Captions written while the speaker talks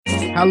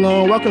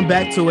Hello, welcome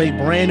back to a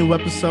brand new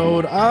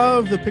episode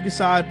of the Pick a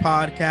Side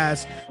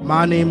podcast.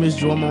 My name is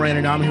Joel Moran,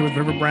 and I'm here with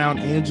River Brown,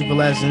 Angel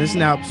Velez, and this is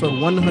now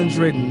episode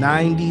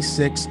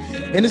 196.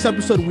 In this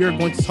episode, we are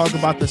going to talk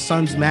about the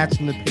Suns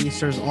matching the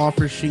Pacers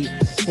offer sheet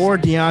for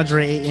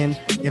DeAndre Ayton.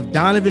 If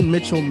Donovan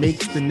Mitchell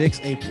makes the Knicks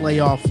a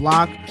playoff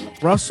lock,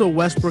 Russell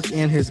Westbrook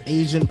and his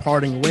agent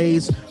parting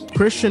ways,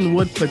 Christian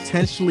Wood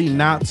potentially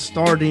not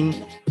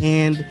starting,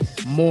 and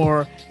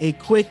more. A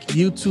quick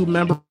YouTube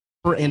member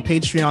and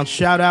Patreon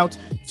shout out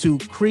to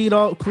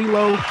Crelo,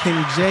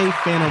 King J,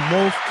 Phantom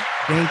Wolf,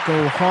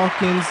 Danko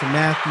Hawkins,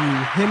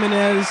 Matthew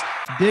Jimenez,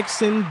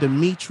 Dixon,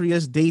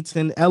 Demetrius,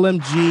 Dayton,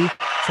 LMG,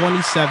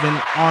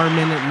 27,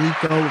 Armin,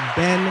 Nico,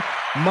 Ben,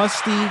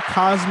 Musty,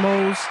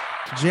 Cosmos,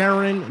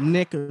 Jaron,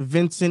 Nick,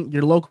 Vincent,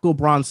 your local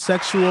bronze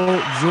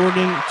sexual,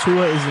 Jordan,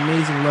 Tua is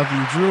amazing, love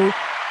you, Drew,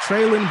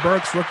 Traylon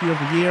Burks, Rookie of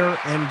the Year,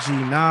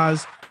 MG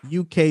Nas,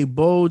 UK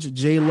Boge,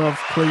 J Love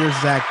Clear,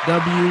 Zach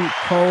W,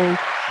 Cole,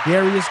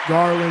 Darius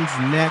Garland's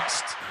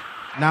next,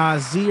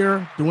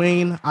 Nazir,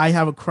 Dwayne, I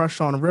have a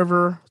crush on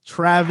River,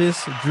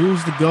 Travis,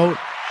 Drew's the GOAT,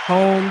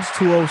 Holmes,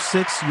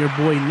 206, your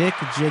boy Nick,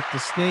 Jake the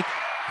Snake,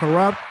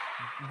 Corrupt,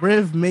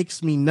 Riv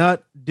makes me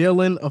nut,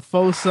 Dylan,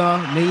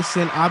 Afosa,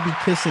 Mason, I be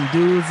kissing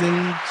dudes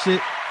and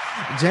shit,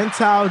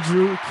 Gentile,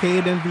 Drew,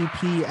 Cade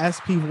MVP,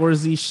 SP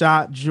Warzy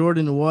Shot,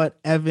 Jordan What,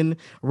 Evan,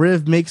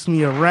 Riv makes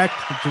me erect,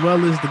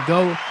 Joel is the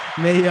GOAT,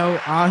 Mayo,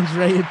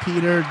 Andre,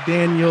 Peter,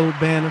 Daniel,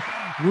 Ben,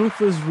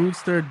 Rufus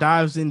Rootster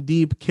dives in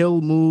deep,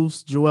 kill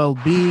moves, Joel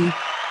B,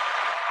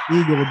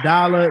 Eagle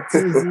Dollar,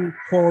 Tizzy,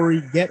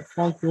 Corey, Get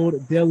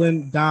Funkled,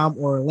 Dylan, Dom,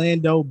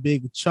 Orlando,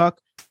 Big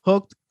Chuck,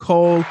 Hooked,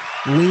 Cole,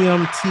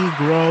 Liam, T.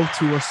 Grove,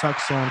 Tua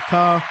Sucks on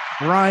Ka,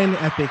 Ryan,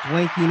 Epic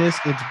Lankiness,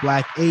 It's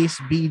Black Ace,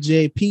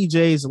 BJ,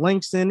 PJs,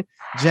 Langston,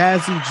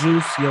 Jazzy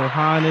Juice,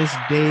 Johannes,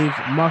 Dave,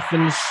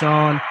 Muffin,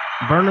 Sean,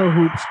 Burner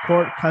Hoops,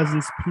 Court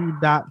Cousins, P.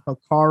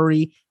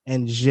 Hikari,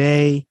 and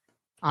J.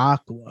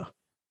 Aqua.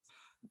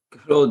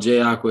 Good old Jay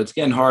Aqua. It's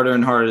getting harder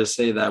and harder to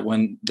say that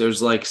when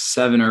there's like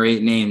 7 or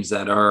 8 names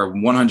that are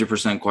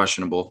 100%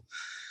 questionable.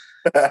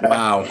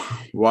 Wow.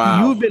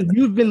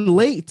 You've been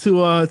late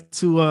to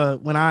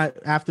when I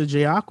after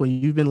Jay Aqua.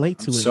 You've been late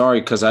to it.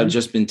 Sorry, because I've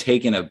just been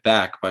taken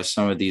aback by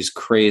some of these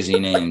crazy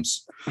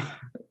names.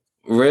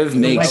 Riv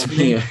makes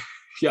me.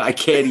 Yeah, I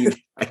can't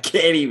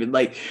even.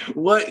 Like,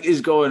 what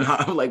is going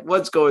on? Like,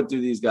 what's going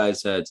through these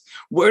guys' heads?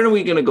 When are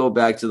we gonna go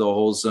back to the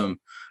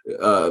wholesome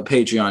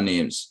Patreon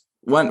names?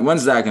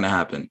 When's that going to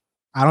happen?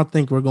 I don't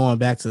think we're going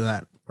back to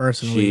that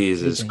personally.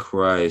 Jesus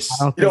Christ.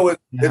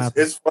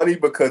 It's funny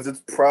because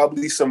it's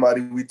probably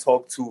somebody we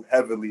talk to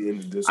heavily in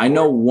the Discord. I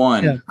know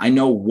one. Yeah. I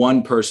know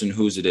one person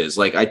whose it is.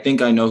 Like, I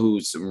think I know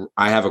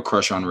I have a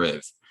crush on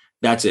Riv.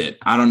 That's it.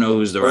 I don't know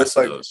who's the rest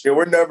of those. Yeah,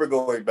 we're never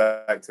going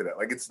back to that.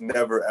 Like, it's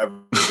never, ever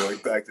going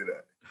back to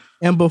that.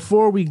 And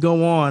before we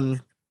go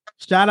on,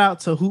 shout out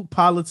to Hoop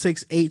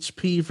Politics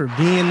HP for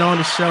being on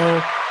the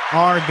show.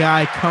 Our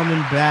guy coming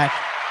back.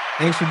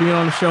 Thanks for being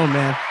on the show,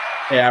 man.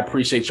 Hey, I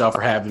appreciate y'all for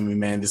having me,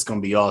 man. This is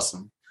going to be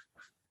awesome.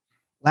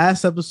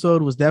 Last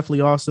episode was definitely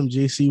awesome.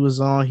 JC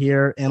was on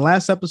here. And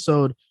last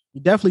episode,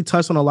 we definitely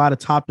touched on a lot of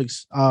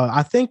topics.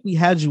 I think we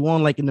had you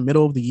on like in the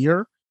middle of the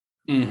year.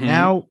 Mm-hmm.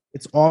 Now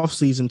it's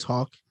off-season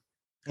talk.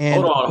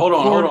 And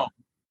hold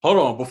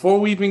on. Before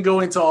we even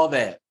go into all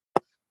that,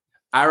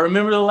 I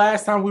remember the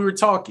last time we were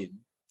talking.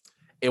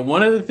 And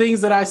one of the things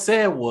that I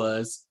said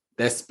was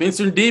that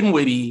Spencer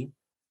Dinwiddie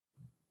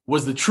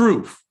was the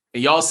truth.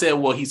 And y'all said,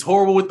 well, he's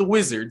horrible with the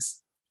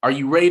Wizards. Are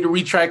you ready to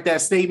retract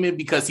that statement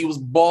because he was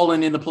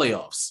balling in the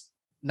playoffs?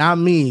 Not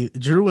me.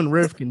 Drew and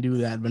Riff can do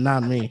that, but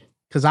not me.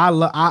 Because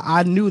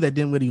I knew that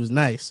Dinwiddie was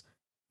nice.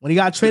 When he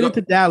got traded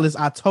to Dallas,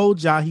 I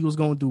told y'all he was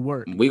going to do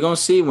work. We're going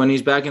to see when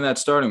he's back in that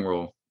starting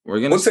role.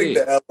 We're going to see.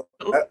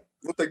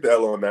 We'll take the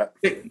L on that.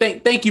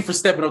 Thank you for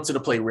stepping up to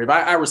the plate, Riv.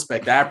 I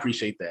respect that. I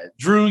appreciate that.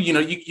 Drew,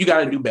 you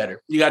got to do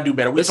better. You got to do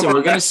better. Listen,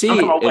 we're going to see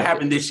what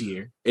happened this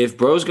year. If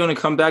Bro's going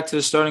to come back to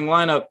the starting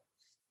lineup,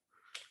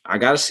 I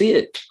gotta see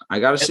it.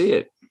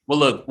 Well,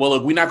 look.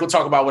 We're not gonna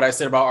talk about what I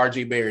said about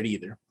RJ Barrett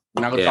either.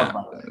 We're not gonna talk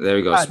about that. There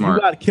we go. Smart.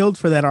 You got killed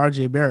for that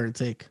RJ Barrett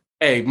take.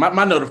 Hey,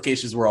 my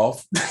notifications were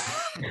off.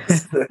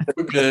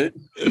 We're good.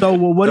 So,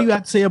 what do you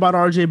have to say about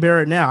RJ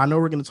Barrett now? I know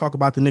we're going to talk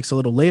about the Knicks a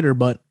little later,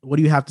 but what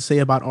do you have to say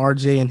about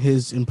RJ and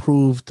his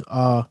improved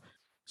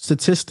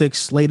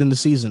statistics late in the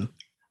season?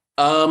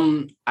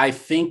 I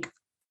think.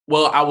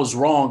 Well, I was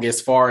wrong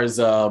as far as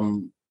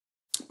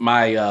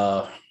my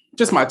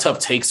tough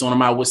takes on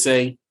him. I would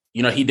say.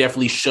 He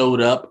definitely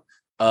showed up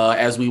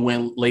as we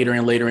went later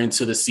and later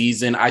into the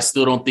season. I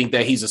still don't think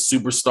that he's a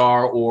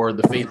superstar or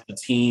the face of the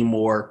team,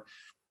 or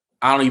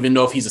I don't even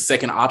know if he's a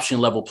second option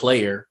level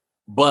player.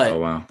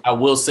 But I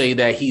will say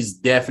that he's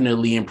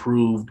definitely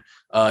improved.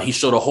 He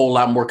showed a whole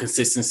lot more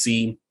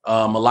consistency,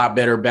 a lot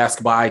better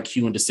basketball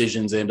IQ and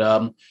decisions. And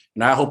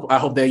I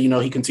hope that,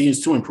 he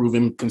continues to improve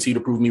and continue to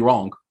prove me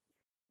wrong.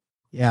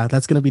 Yeah,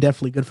 that's going to be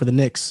definitely good for the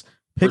Knicks.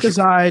 Pick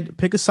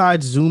a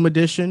side Zoom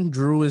edition.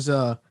 Drew is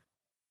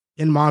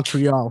in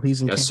Montreal.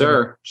 He's in Canada.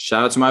 Sir.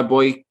 Shout out to my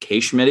boy K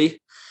Schmitty.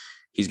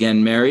 He's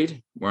getting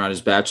married. We're at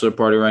his bachelor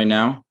party right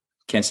now.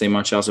 Can't say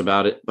much else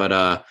about it, but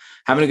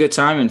having a good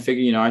time and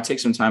figure, I take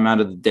some time out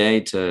of the day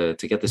to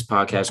get this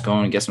podcast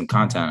going and get some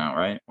content out,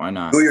 right? Why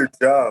not? Do your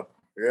job.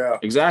 Yeah.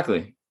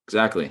 Exactly.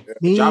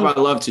 Me, Job I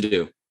love to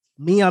do.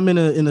 I'm in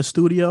a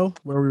studio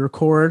where we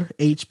record.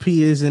 HP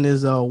is in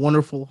his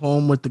wonderful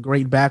home with the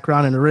great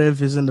background, and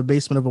Riv is in the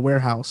basement of a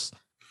warehouse.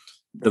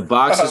 The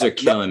boxes are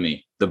killing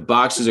me.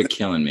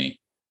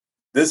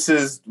 This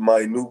is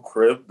my new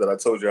crib that I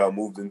told you I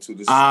moved into.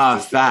 This is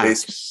facts. The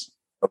basement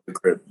of the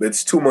crib.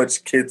 It's too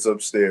much kids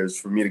upstairs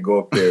for me to go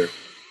up there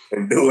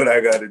and do what I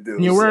got to do.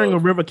 And you're wearing a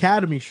Riv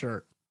Academy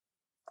shirt.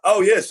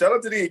 Oh, yeah. Shout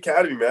out to the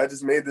Academy, man. I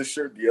just made this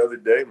shirt the other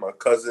day. My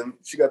cousin,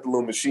 she got the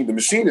little machine. The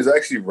machine is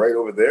actually right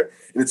over there,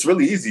 and it's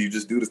really easy. You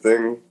just do the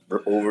thing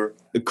over.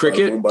 The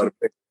Cricut?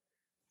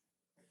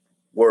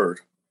 Word.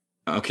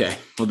 Okay.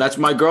 Well, that's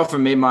my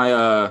girlfriend made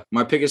my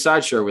Pick a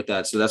Side shirt with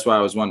that, so that's why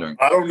I was wondering.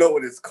 I don't know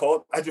what it's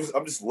called. I'm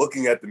just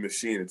looking at the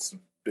machine. It's a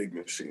big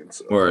machine.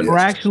 So. Word. We're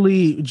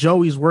actually,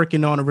 Joey's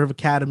working on a Riv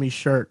Academy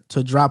shirt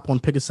to drop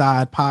on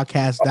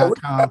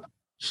pickasidepodcast.com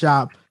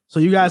shop. So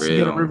you guys can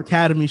get a Riv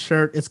Academy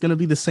shirt. It's going to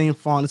be the same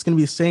font. It's going to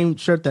be the same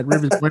shirt that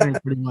Riv is wearing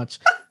pretty much.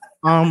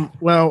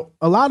 Well,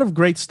 a lot of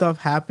great stuff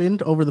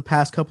happened over the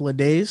past couple of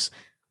days.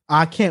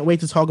 I can't wait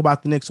to talk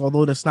about the Knicks,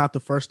 although that's not the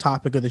first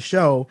topic of the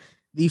show.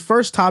 The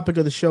first topic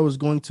of the show is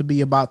going to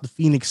be about the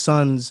Phoenix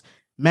Suns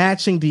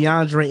matching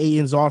DeAndre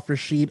Ayton's offer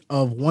sheet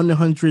of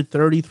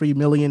 $133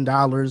 million.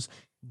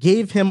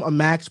 Gave him a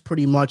max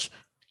pretty much.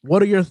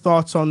 What are your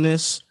thoughts on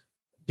this?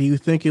 Do you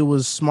think it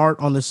was smart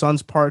on the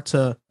Suns' part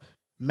to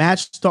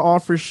match the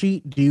offer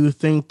sheet? Do you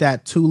think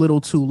that too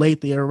little too late,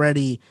 they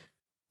already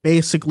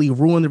basically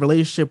ruined the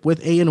relationship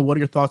with Ayton? What are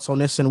your thoughts on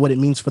this and what it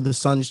means for the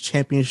Suns'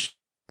 championship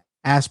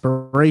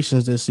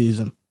aspirations this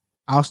season?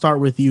 I'll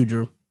start with you,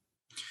 Drew.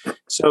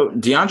 So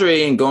DeAndre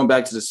Ayton, going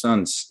back to the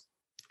Suns,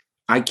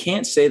 I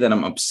can't say that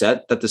I'm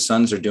upset that the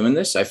Suns are doing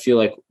this. I feel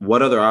like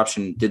what other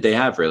option did they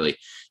have, really?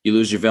 You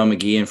lose JaVale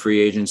McGee in free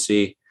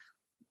agency.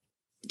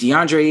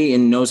 DeAndre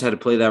Ayton knows how to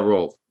play that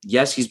role.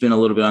 Yes, he's been a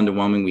little bit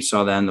underwhelming. We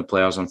saw that in the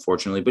playoffs,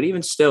 unfortunately. But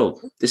even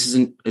still, this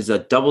is a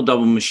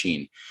double-double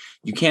machine.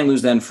 You can't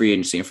lose that in free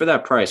agency. And for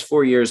that price,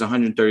 4 years,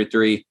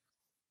 133,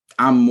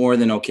 I'm more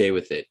than okay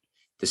with it.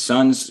 The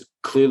Suns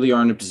clearly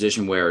are in a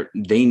position where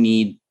they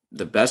need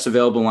the best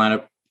available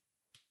lineup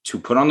to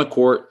put on the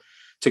court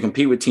to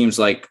compete with teams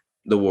like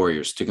the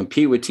Warriors, to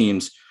compete with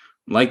teams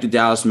like the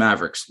Dallas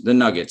Mavericks, the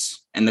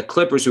Nuggets, and the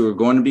Clippers, who are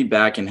going to be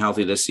back and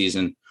healthy this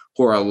season,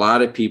 who are a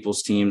lot of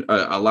people's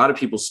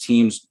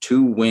teams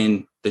to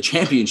win the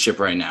championship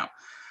right now.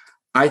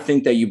 I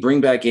think that you bring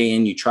back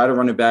Ayton, you try to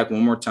run it back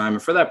one more time.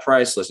 And for that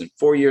price, listen,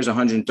 4 years,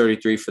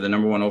 133 for the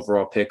number one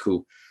overall pick,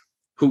 who,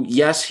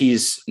 yes,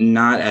 he's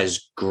not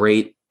as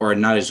great or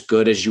not as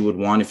good as you would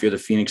want if you're the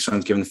Phoenix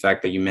Suns, given the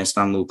fact that you missed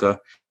on Luka,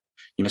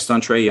 you missed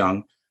on Trae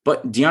Young.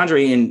 But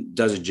DeAndre Ayton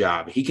does a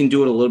job. He can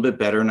do it a little bit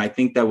better. And I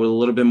think that with a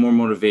little bit more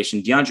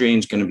motivation, DeAndre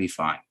Ayton's going to be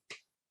fine.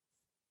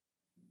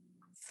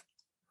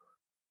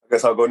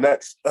 Guess I'll go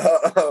next.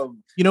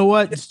 You know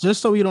what? It's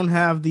just so we don't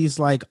have these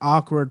like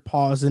awkward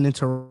pause and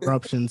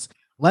interruptions.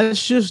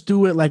 Let's just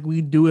do it like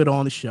we do it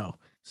on the show.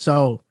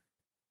 So,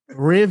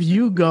 Riv,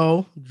 you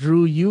go.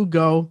 Drew, you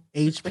go.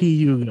 HP,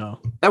 you go.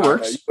 That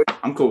works.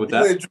 I'm cool with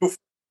that. For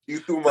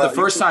the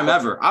first time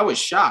ever. I was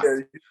shocked.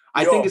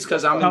 I think it's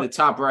because I'm in the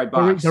top right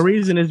box. The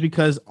reason is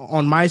because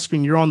on my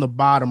screen, you're on the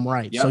bottom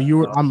right. Yep.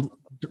 So I'm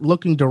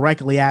looking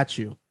directly at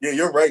you. Yeah,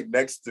 you're right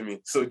next to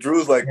me. So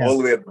Drew's like all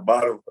the way at the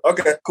bottom.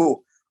 Okay,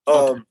 cool.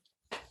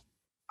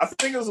 I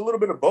think it was a little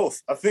bit of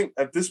both. I think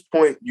at this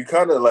point you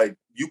kind of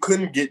you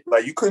couldn't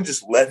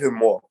just let him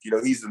walk. You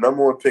know, he's the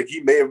number one pick. He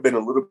may have been a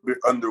little bit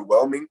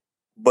underwhelming,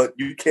 but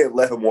you can't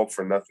let him walk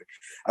for nothing.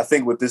 I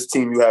think with this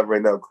team you have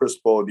right now, Chris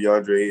Paul,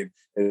 DeAndre Ayton,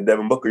 and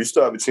Devin Booker, you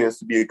still have a chance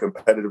to be a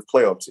competitive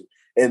playoff team.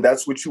 And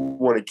that's what you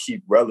want to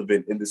keep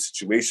relevant in this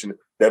situation.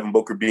 Devin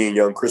Booker being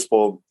young, Chris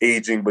Paul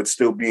aging, but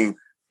still being,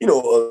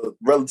 a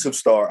relative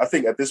star. I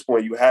think at this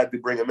point you had to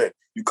bring him in.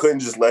 You couldn't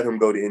just let him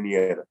go to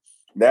Indiana.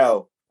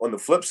 Now, on the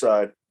flip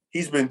side,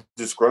 he's been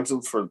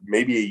disgruntled for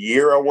maybe a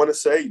year, I want to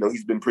say.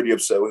 He's been pretty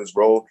upset with his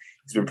role.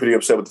 He's been pretty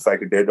upset with the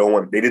fact that they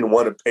didn't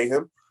want to pay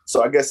him.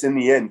 So I guess in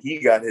the end, he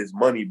got his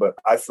money, but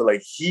I feel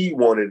like he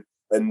wanted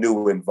a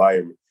new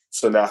environment.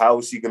 So now how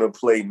is he going to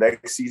play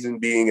next season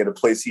being in a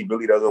place he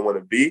really doesn't want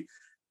to be?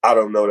 I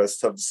don't know. That's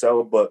tough to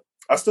sell, but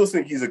I still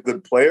think he's a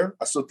good player.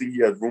 I still think he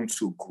has room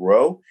to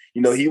grow.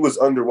 He was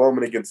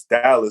underwhelming against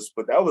Dallas,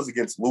 but that was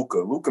against Luka.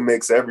 Luka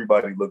makes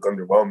everybody look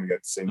underwhelming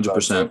at the same time.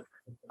 100%. So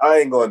I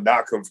ain't going to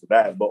knock him for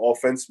that, but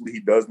offensively, he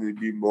does need to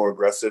be more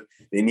aggressive.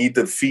 They need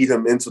to feed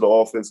him into the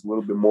offense a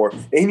little bit more,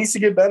 and he needs to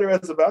get better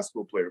as a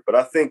basketball player. But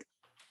I think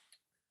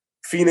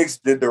Phoenix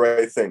did the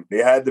right thing. They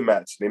had the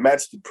match. They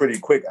matched it pretty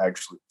quick,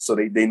 actually. So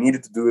they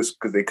needed to do this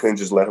because they couldn't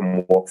just let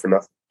him walk for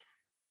nothing.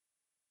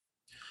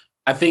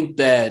 I think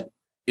that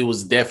it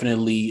was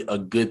definitely a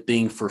good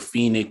thing for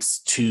Phoenix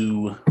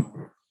to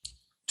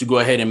go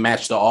ahead and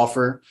match the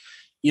offer.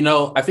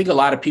 I think a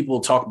lot of people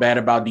talk bad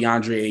about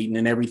DeAndre Ayton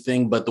and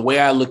everything, but the way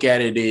I look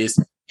at it is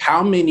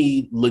how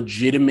many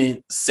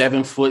legitimate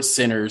 7-foot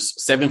centers,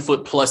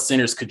 7-foot plus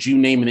centers could you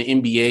name in the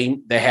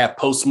NBA that have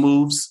post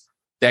moves,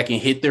 that can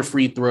hit their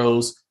free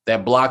throws,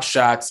 that block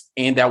shots,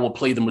 and that will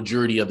play the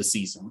majority of the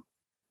season?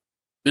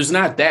 There's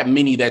not that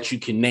many that you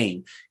can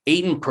name.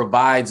 Ayton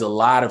provides a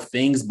lot of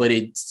things, but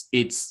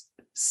it's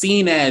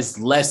seen as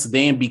less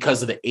than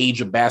because of the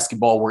age of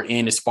basketball we're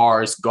in as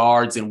far as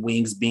guards and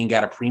wings being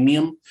at a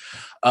premium.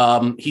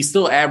 He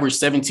still averaged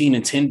 17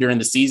 and 10 during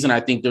the season. I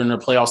think during the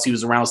playoffs, he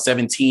was around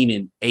 17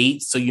 and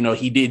 8. So,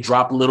 he did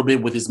drop a little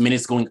bit with his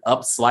minutes going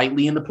up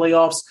slightly in the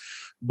playoffs.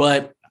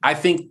 But I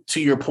think,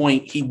 to your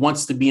point, he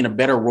wants to be in a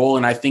better role.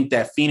 And I think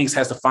that Phoenix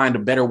has to find a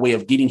better way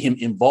of getting him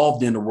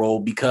involved in the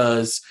role,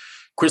 because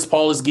Chris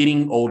Paul is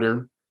getting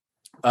older.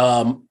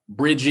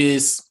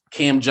 Bridges,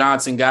 Cam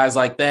Johnson, guys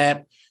like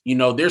that,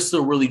 they're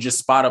still really just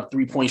spot up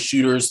 3-point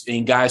shooters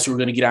and guys who are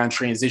going to get out in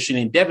transition.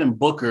 And Devin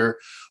Booker,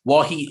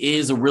 while he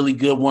is a really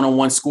good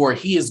one-on-one scorer,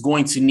 he is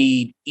going to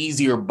need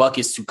easier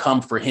buckets to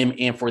come for him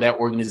and for that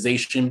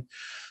organization.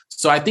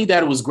 So I think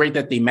that it was great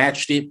that they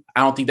matched it.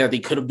 I don't think that they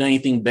could have done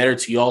anything better,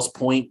 to y'all's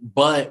point.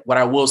 But what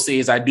I will say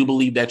is I do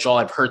believe that y'all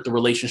have hurt the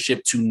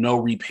relationship to no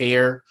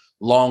repair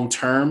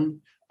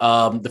long-term.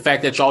 The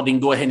fact that y'all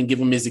didn't go ahead and give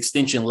him his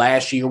extension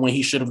last year when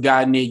he should have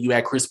gotten it. You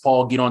had Chris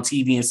Paul get on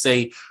TV and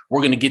say,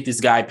 we're going to get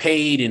this guy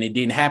paid, and it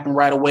didn't happen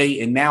right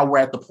away. And now we're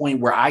at the point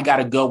where I got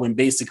to go and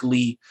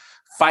basically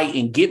fight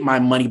and get my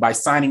money by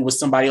signing with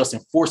somebody else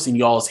and forcing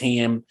y'all's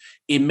hand.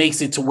 It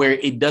makes it to where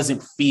it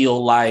doesn't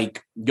feel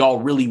like y'all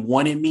really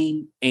wanted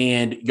me,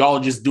 and y'all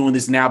are just doing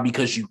this now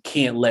because you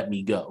can't let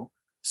me go.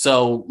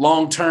 So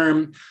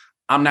long-term,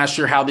 I'm not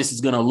sure how this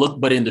is going to look,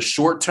 but in the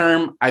short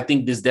term, I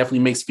think this definitely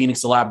makes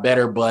Phoenix a lot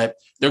better, but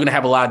they're going to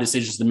have a lot of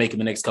decisions to make in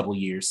the next couple of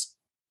years.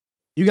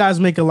 You guys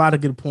make a lot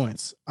of good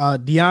points.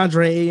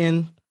 DeAndre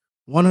Ayton,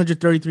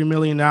 $133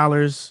 million,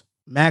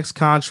 max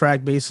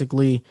contract,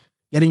 basically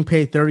getting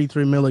paid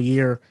 $33 million a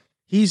year.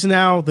 He's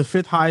now the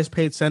 5th highest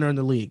paid center in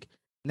the league.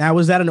 Now,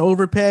 is that an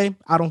overpay?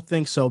 I don't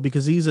think so,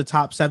 because he's a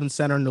top 7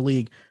 center in the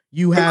league.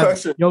 You have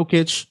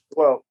Jokic.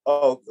 Well,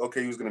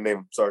 okay, he was going to name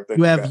him. Sorry.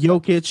 You have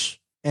Jokic,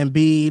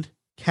 Embiid,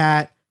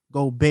 Cat,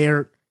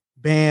 Gobert,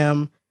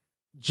 Bam.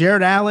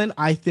 Jared Allen,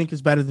 I think,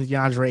 is better than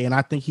DeAndre, and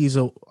I think he's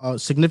a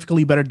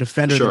significantly better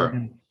defender than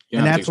him.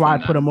 And that's why I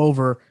put him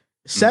over.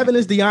 7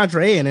 is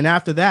DeAndre, and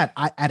after that,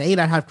 at 8,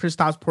 I have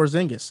Kristaps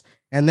Porzingis.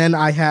 And then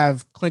I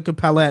have Clint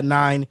Capella at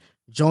 9,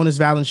 Jonas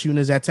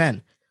Valanciunas at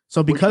 10.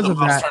 So because of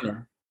that,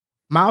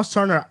 Miles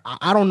Turner,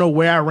 I don't know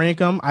where I rank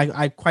him.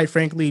 I quite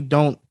frankly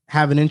don't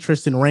have an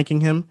interest in ranking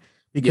him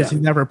because he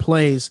never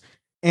plays.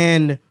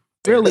 And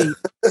really,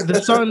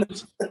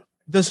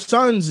 the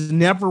Suns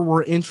never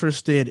were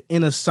interested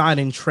in a sign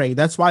and trade.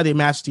 That's why they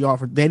matched the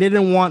offer. They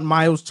didn't want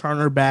Miles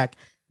Turner back.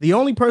 The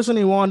only person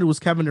they wanted was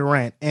Kevin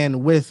Durant.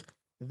 And with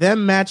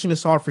them matching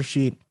this offer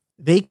sheet,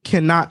 they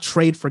cannot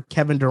trade for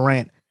Kevin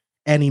Durant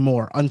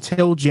anymore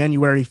until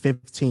January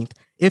 15th,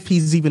 if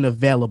he's even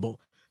available.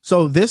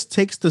 So this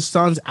takes the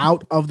Suns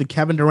out of the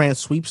Kevin Durant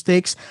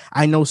sweepstakes.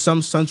 I know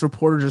some Suns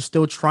reporters are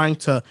still trying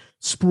to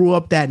sprue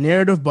up that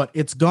narrative, but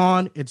it's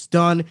gone. It's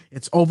done.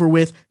 It's over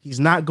with. He's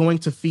not going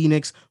to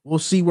Phoenix. We'll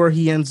see where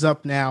he ends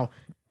up now.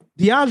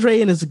 DeAndre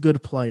Ayton is a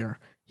good player.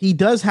 He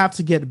does have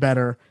to get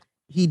better.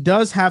 He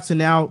does have to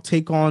now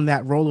take on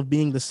that role of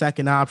being the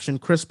second option.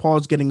 Chris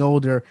Paul's getting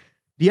older.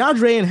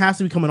 DeAndre Ayton has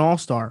to become an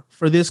all-star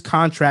for this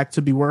contract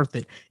to be worth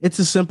it. It's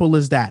as simple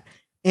as that.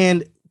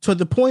 And to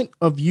the point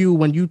of you,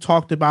 when you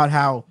talked about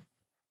how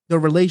the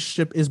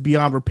relationship is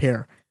beyond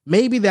repair,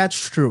 maybe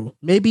that's true.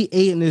 Maybe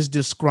Ayton is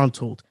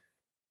disgruntled,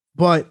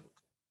 but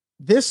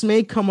this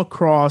may come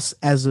across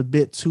as a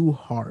bit too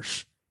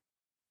harsh.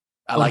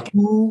 I like it.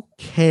 Who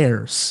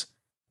cares?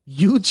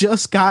 You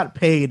just got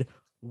paid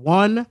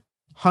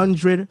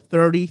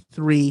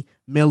 $133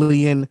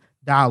 million.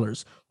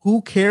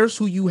 Who cares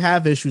who you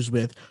have issues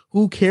with?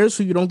 Who cares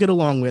who you don't get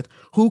along with?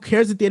 Who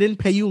cares that they didn't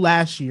pay you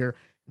last year?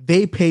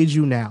 They paid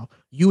you now.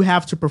 You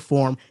have to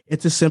perform.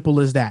 It's as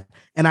simple as that.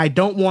 And I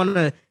don't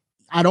want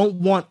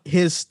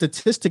his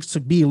statistics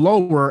to be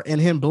lower and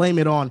him blame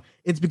it on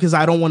it's because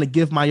I don't want to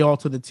give my all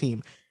to the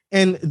team.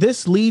 And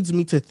this leads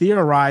me to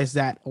theorize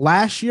that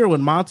last year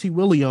when Monty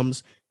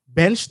Williams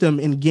benched him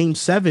in Game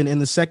 7 in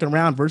the second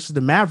round versus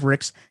the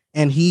Mavericks,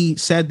 and he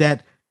said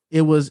that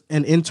it was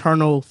an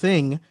internal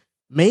thing,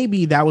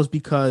 maybe that was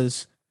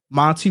because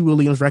Monty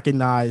Williams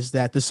recognized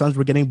that the Suns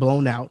were getting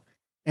blown out,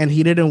 and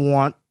he didn't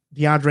want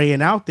DeAndre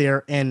Ayton out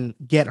there and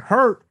get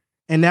hurt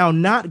and now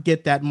not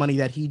get that money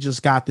that he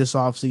just got this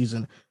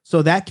offseason.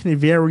 So that can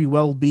very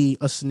well be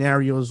a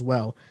scenario as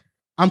well.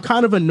 I'm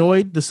kind of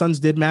annoyed the Suns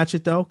did match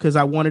it, though, because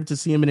I wanted to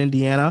see him in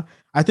Indiana.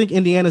 I think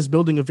Indiana's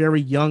building a very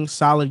young,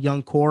 solid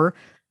young core.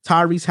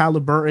 Tyrese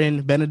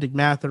Halliburton, Benedict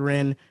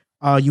Mathurin,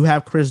 you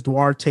have Chris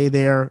Duarte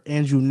there,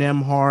 Andrew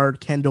Nembhard,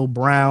 Kendall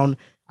Brown,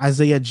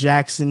 Isaiah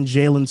Jackson,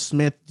 Jalen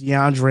Smith,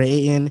 DeAndre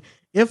Ayton.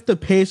 If the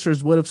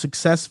Pacers would have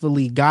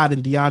successfully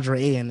gotten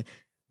DeAndre Ayton,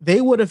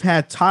 they would have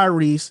had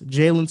Tyrese,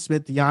 Jalen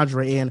Smith,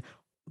 DeAndre Ayton,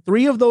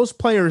 3 of those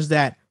players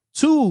that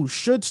 2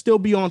 should still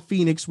be on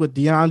Phoenix with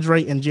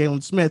DeAndre and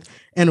Jalen Smith,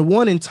 and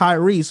 1 in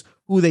Tyrese,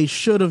 who they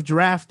should have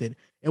drafted.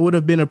 It would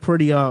have been a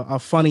pretty a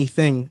funny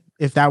thing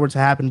if that were to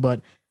happen,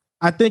 but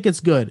I think it's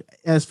good.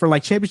 As for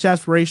like championship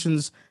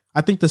aspirations,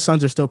 I think the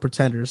Suns are still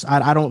pretenders.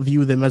 I don't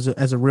view them as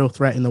a real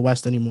threat in the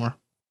West anymore.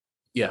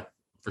 Yeah,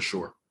 for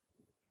sure.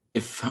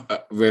 If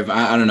Riv,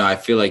 I don't know. I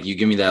feel like you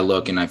give me that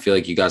look, and I feel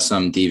like you got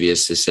something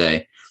devious to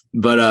say.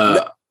 But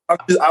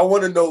I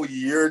want to know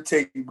your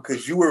take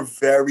because you were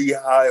very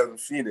high on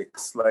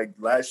Phoenix. Like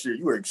last year,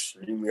 you were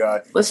extremely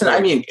high. Listen, I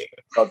mean,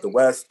 about the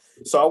West.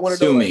 So I want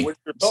to know like, what's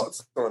your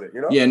thoughts on it.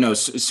 You know? Yeah, no,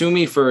 sue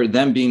me for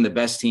them being the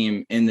best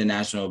team in the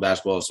National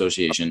Basketball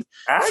Association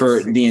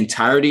for the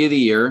entirety of the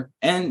year,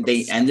 and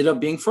they ended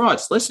up being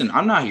frauds. Listen,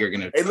 I'm not here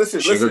going to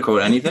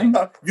sugarcoat anything.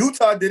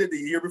 Utah did it the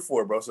year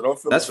before, bro. So don't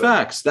feel that's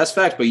facts. That's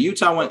facts. But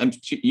Utah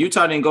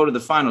didn't go to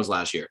the finals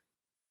last year.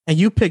 And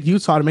you picked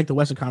Utah to make the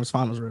Western Conference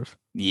Finals, Riv.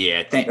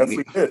 Yeah,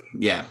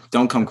 yeah.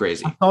 Don't come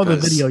crazy. I saw the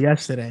video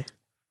yesterday.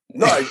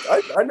 No,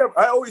 I never.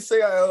 I always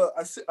say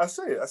I say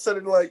it. I said it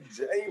in like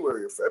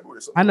January or February.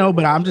 Or something. I know,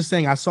 but I'm just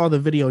saying I saw the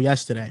video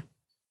yesterday.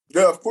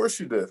 Yeah, of course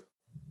you did.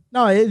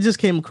 No, it just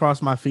came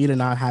across my feed,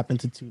 and I happened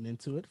to tune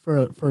into it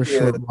for a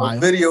short while.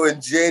 Video in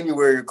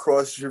January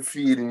across your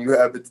feed, and you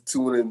happened to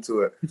tune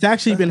into it. It's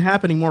actually been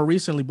happening more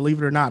recently,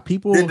 believe it or not.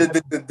 People did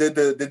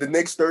the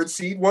Knicks third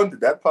seed one?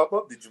 Did that pop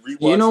up? Did you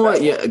rewatch? You know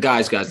what? Yeah,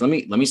 guys, let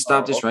me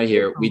stop this right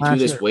here. We do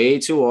this way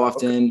too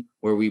often,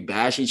 where we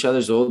bash each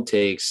other's old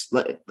takes.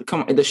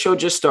 Come on, the show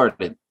just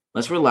started.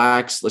 Let's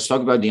relax. Let's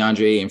talk about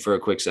DeAndre Ayton for a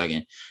quick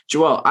second.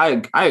 Joel,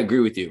 I agree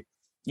with you.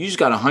 You just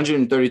got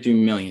 133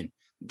 million.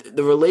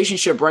 The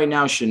relationship right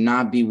now should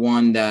not be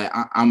one that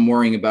I'm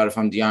worrying about if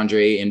I'm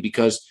DeAndre Ayton,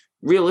 because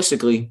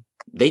realistically,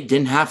 they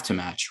didn't have to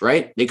match,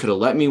 right? They could have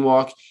let me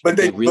walk, but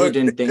they really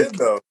didn't think.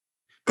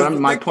 But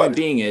my point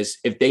being is,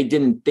 if they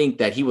didn't think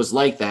that he was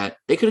like that,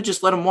 they could have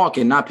just let him walk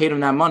and not paid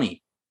him that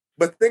money.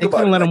 But think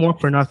about it. Let him walk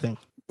for nothing.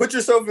 Put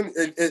yourself in.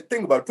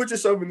 Think about it. Put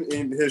yourself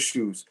in his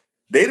shoes.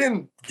 They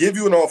didn't give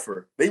you an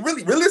offer. They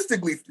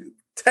realistically,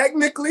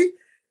 technically.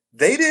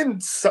 They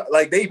didn't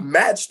they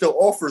matched the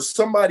offer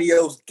somebody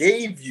else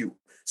gave you.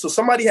 So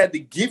somebody had to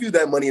give you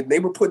that money, and they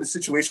were put in a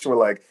situation where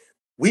like,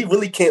 we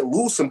really can't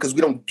lose him because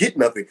we don't get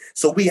nothing.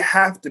 So we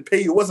have to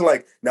pay you. It wasn't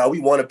like, now we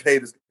want to pay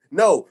this.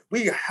 No,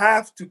 we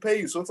have to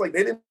pay you. So it's like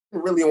they didn't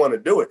really want to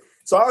do it.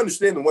 So I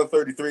understand the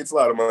 133. It's a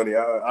lot of money.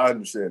 I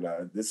understand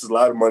that. This is a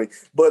lot of money.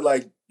 But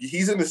like,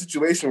 he's in a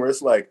situation where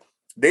it's like,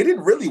 they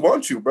didn't really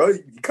want you, bro.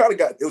 You kind of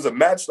it was a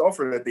matched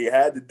offer that they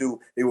had to do.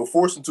 They were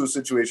forced into a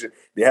situation.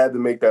 They had to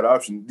make that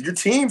option. Your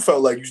team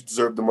felt like you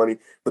deserved the money,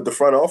 but the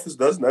front office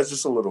doesn't. That's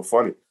just a little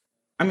funny.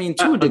 I mean,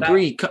 to a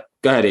degree. Go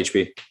ahead,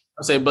 HB.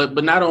 I'll say,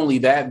 but not only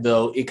that,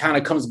 though, it kind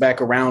of comes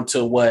back around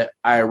to what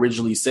I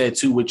originally said,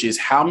 too, which is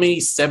how many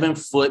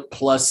 7-foot+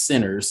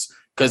 centers,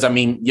 because, I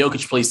mean,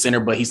 Jokic plays center,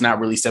 but he's not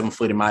really 7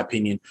 foot, in my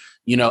opinion.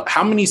 You know,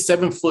 how many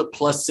 7-foot+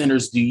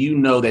 centers do you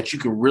know that you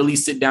can really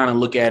sit down and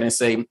look at and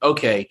say,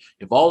 okay,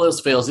 if all else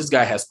fails, this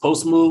guy has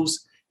post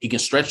moves, he can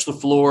stretch the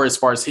floor as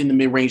far as hitting the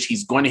mid-range,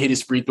 he's going to hit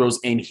his free throws,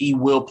 and he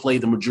will play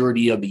the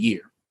majority of the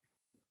year.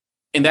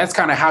 And that's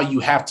kind of how you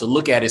have to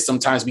look at it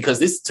sometimes, because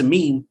this, to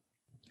me,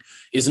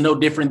 is no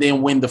different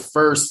than when the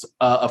first,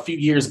 a few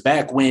years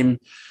back, when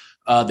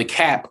the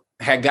cap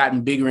had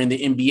gotten bigger in the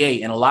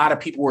NBA. And a lot of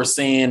people were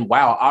saying,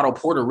 wow, Otto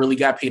Porter really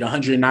got paid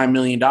 $109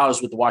 million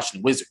with the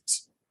Washington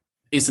Wizards.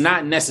 It's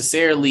not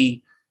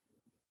necessarily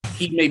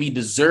he maybe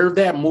deserved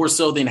that, more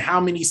so than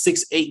how many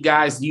 6'8"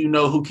 guys do you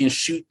know who can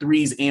shoot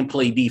threes and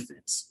play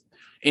defense?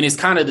 And it's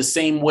kind of the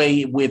same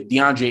way with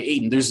DeAndre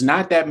Ayton. There's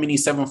not that many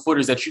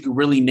 7-footers that you can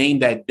really name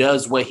that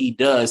does what he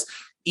does,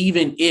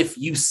 even if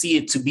you see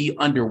it to be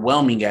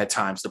underwhelming at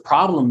times. The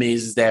problem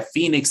is that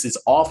Phoenix's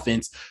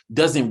offense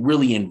doesn't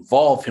really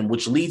involve him,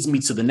 which leads me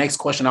to the next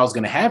question I was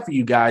going to have for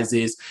you guys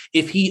is,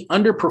 if he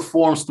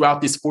underperforms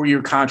throughout this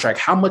 4-year contract,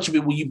 how much of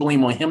it will you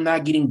blame on him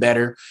not getting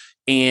better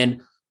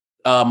and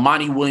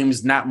Monty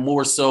Williams not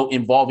more so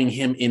involving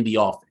him in the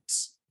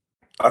offense?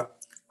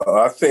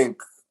 I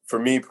think, for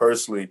me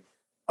personally,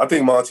 I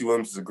think Monty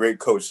Williams is a great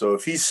coach. So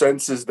if he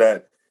senses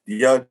that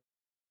DeAndre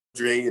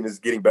Ayton is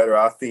getting better,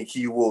 I think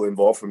he will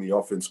involve from the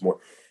offense more.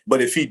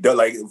 But if he does,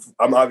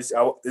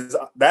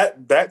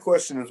 that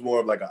question is more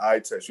of like an eye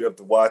test. You have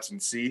to watch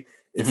and see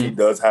if he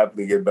does happen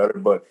to get better.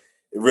 But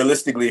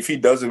realistically, if he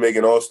doesn't make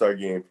an all-star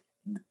game,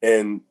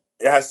 and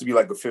it has to be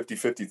like a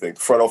 50-50 thing,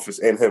 front office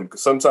and him,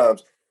 because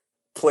sometimes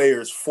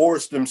players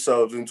force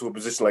themselves into a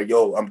position like,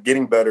 yo, I'm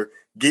getting better,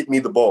 get me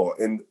the ball.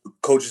 And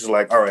coaches are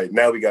like, all right,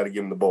 now we got to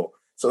give him the ball.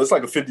 So it's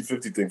like a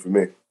 50-50 thing for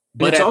me.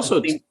 But it's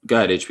also, go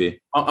ahead, HP.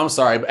 I'm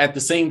sorry. But at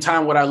the same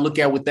time, what I look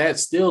at with that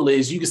still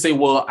is, you can say,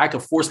 well, I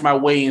could force my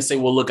way and say,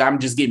 well, look, I'm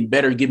just getting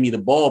better, give me the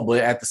ball.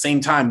 But at the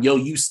same time,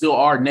 you still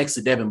are next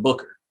to Devin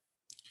Booker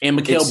and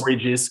Mikal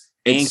Bridges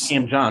and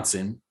Cam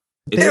Johnson.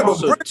 Yeah,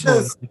 but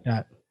Bridges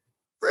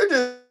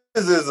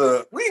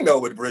is we know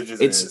what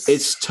Bridges is.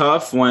 It's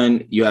tough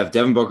when you have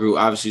Devin Booker, who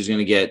obviously is going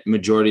to get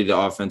majority of the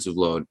offensive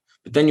load.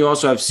 But then you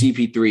also have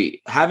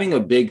CP3. Having a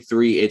big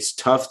three, it's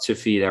tough to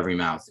feed every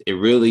mouth. It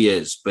really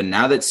is. But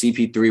now that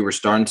CP3, we're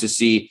starting to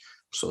see,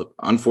 so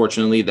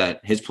unfortunately,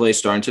 that his play is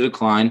starting to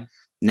decline.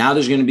 Now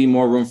there's going to be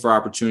more room for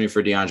opportunity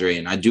for DeAndre.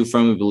 And I do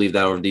firmly believe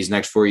that over these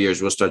next 4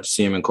 years, we'll start to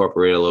see him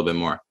incorporate a little bit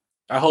more.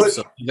 I hope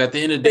so. At the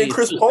end of the day,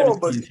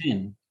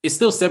 it's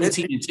still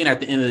 17-10 at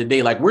the end of the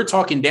day. Like, we're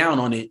talking down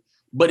on it,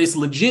 but it's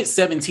legit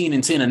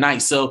 17-10 a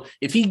night. So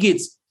if he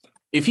gets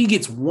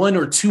 1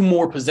 or 2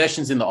 more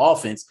possessions in the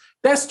offense,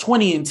 that's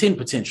 20-10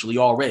 potentially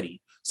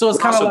already. So it's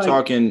kind of like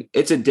talking.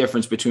 It's a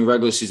difference between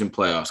regular season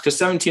playoffs, because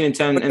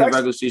 17-10 in the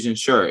regular season,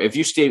 sure. If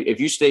you stay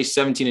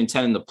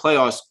 17-10 in the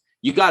playoffs,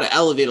 you got to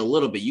elevate a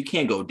little bit. You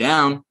can't go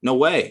down. No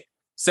way.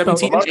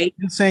 17-8.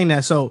 Saying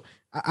that, so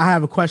I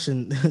have a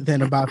question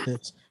then about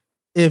this.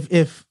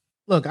 If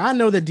look, I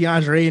know that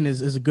DeAndre Ayton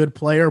is a good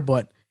player,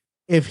 but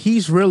if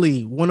he's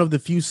really one of the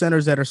few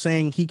centers that are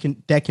saying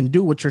that can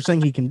do what you're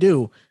saying he can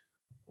do,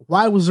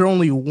 why was there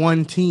only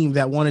one team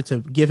that wanted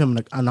to give him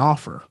an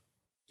offer?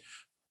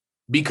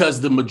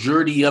 Because the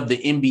majority of the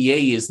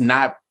NBA is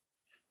not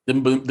the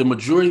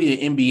majority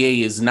of the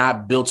NBA is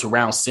not built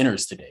around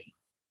centers today.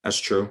 That's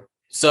true.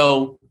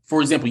 So, for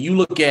example, you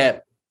look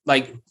at,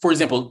 like, for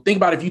example, think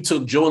about if you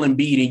took Joel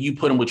Embiid and you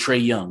put him with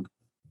Trae Young.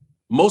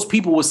 Most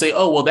people would say,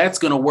 oh, well, that's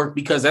going to work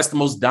because that's the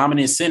most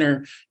dominant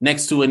center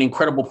next to an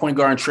incredible point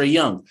guard, Trae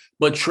Young.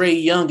 But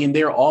Trae Young and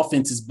their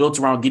offense is built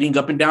around getting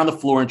up and down the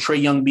floor and Trae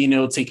Young being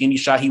able to take any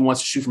shot he wants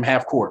to shoot from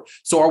half court.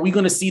 So are we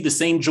going to see the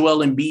same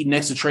Joel Embiid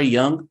next to Trae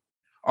Young?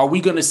 Are we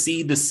going to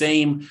see the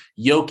same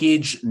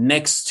Jokic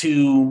next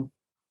to,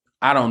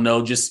 I don't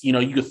know, just,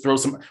 you could throw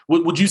some.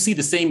 Would you see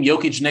the same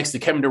Jokic next to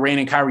Kevin Durant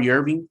and Kyrie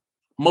Irving?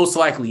 Most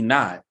likely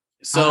not.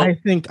 So I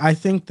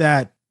think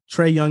that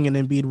Trae Young and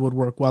Embiid would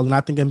work well, and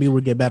I think Embiid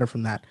would get better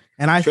from that.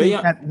 And I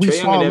think that we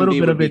saw a little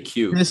bit of it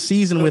this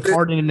season with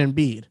Harden and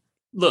Embiid.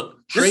 Look,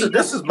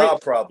 this is my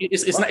problem.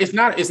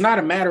 It's not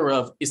a matter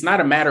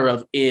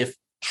of if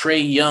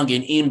Trae Young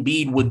and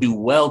Embiid would do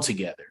well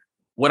together.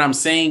 What I'm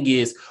saying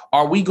is,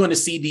 are we going to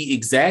see the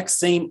exact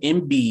same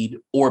Embiid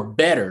or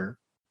better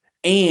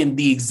and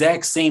the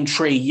exact same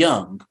Trae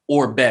Young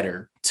or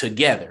better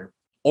together?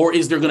 Or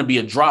is there going to be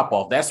a drop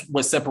off? That's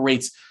what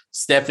separates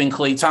Steph and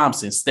Klay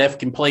Thompson. Steph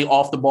can play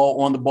off the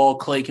ball, on the ball.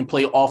 Klay can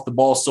play off the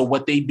ball. So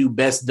what they do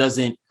best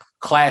doesn't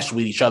clash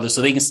with each other.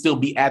 So they can still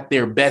be at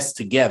their best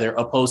together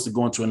opposed to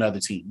going to another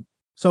team.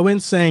 So in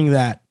saying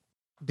that,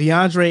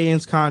 DeAndre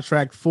Ayton's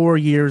contract, 4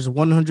 years,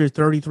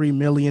 $133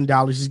 million.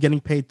 He's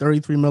getting paid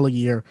 $33 million a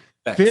year.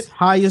 Thanks. Fifth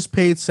highest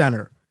paid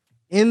center.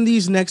 In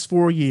these next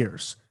 4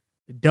 years,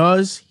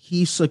 does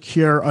he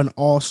secure an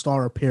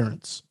all-star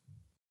appearance?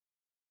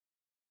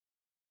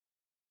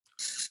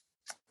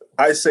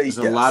 I say there's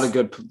yes.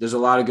 There's a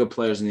lot of good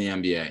players in the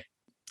NBA.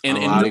 And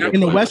in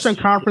the Western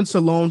Conference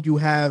alone, you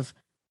have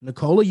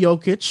Nikola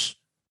Jokic,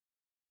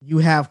 you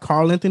have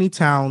Karl Anthony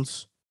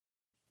Towns,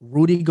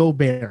 Rudy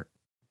Gobert.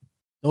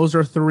 Those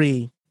are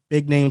 3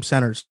 big name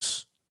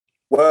centers.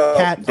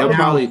 Well, they'll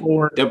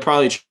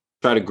probably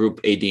try to group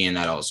AD in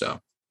that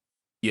also.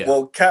 Yeah.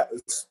 Well, Cat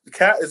is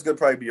going to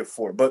probably be a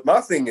 4. But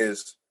my thing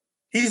is,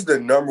 he's the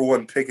number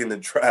 1 pick in the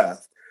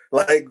draft.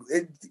 Like,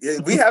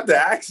 we have to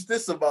ask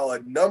this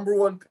about a number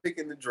 1 pick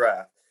in the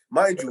draft.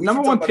 Mind you,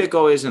 number 1 pick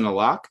always in a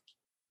lock.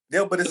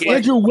 Yeah, but it's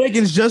Andrew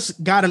Wiggins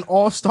just got an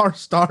all-star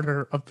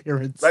starter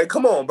appearance. Like,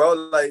 come on, bro.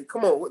 Like,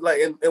 come on. Like,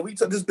 and we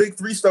took this big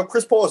 3 stuff.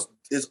 Chris Paul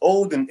is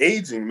old and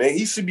aging, man.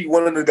 He should be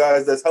one of the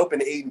guys that's helping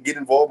Aiden get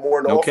involved more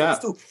in the offense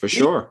too. For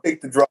sure.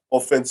 Take the drop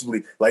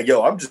offensively. Like,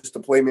 yo, I'm just a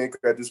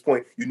playmaker at this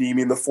point. You need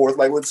me in the 4th,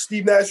 like what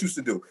Steve Nash used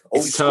to do.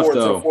 It's tough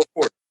though.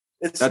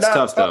 That's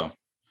tough though.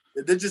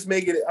 They're just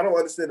making it. I don't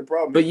understand the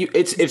problem. But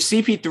if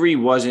CP3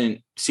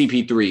 wasn't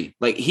CP3,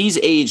 like, he's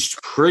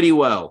aged pretty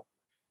well.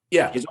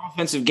 Yeah. His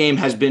offensive game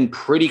has been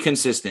pretty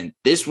consistent.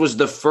 This was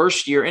the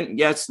first year, and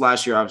yes,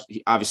 last year,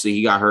 obviously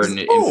he got hurt and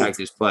it impacted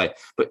his play,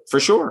 but for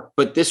sure.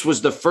 But this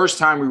was the first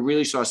time we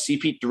really saw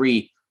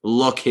CP3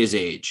 look his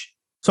age.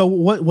 So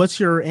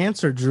what's your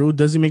answer, Drew?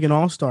 Does he make an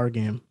all-star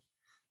game?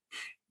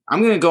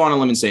 I'm going to go on a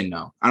limb and say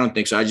no. I don't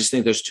think so. I just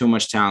think there's too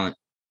much talent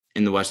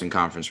in the Western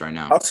Conference right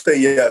now. I'll say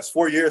yes.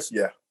 4 years,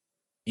 yeah.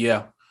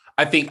 Yeah.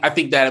 I think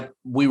that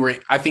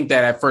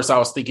at first I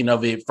was thinking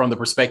of it from the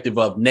perspective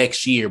of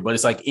next year, but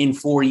it's like in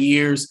 4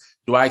 years,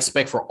 do I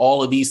expect for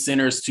all of these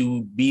centers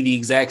to be the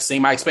exact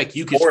same? I expect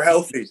you can more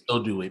healthy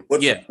still do it.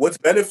 What's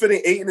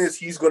benefiting Ayton is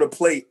he's going to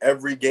play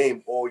every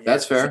game all year.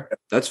 That's fair.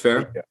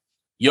 Yeah.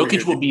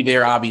 Jokic will be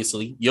there,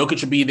 obviously.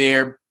 Jokic will be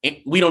there.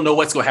 We don't know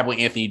what's going to happen with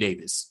Anthony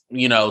Davis,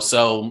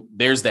 so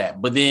there's that.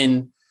 But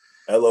then,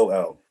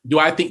 LOL. Do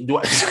I think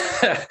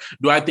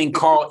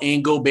Karl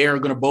and Gobert are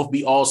going to both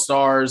be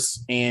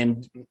all-stars?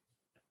 And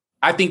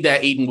I think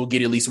that Ayton will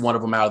get at least one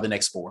of them out of the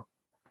next 4,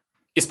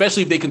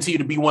 especially if they continue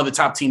to be one of the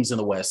top teams in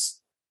the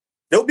West.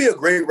 They'll be a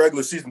great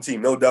regular season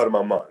team, no doubt in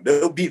my mind.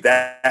 They'll be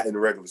that in the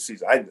regular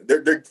season.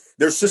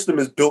 Their system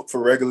is built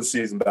for regular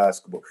season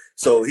basketball.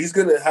 So he's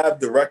going to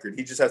have the record.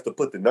 He just has to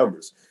put the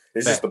numbers.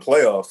 It's just the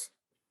playoffs.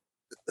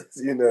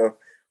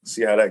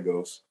 See how that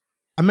goes.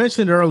 I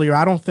mentioned earlier,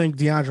 I don't think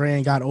DeAndre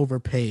Ayton got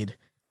overpaid.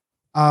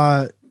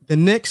 The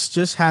Knicks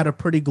just had a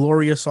pretty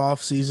glorious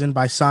offseason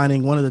by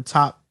signing one of the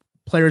top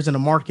players in the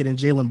market in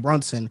Jalen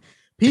Brunson.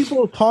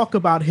 People talk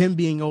about him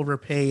being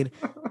overpaid.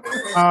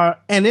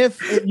 And if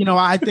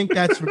I think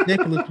that's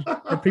ridiculous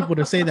for people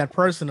to say that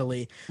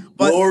personally.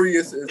 But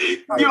glorious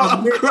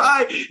I'm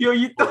crying.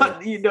 You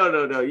thought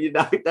no. You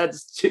know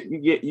that's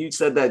you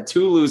said that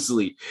too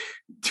loosely.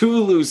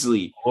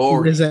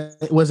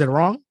 Was it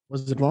wrong?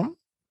 Was it wrong?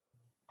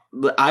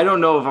 I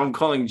don't know if I'm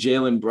calling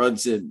Jalen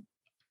Brunson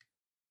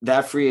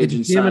that free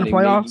agent signing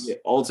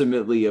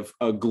ultimately a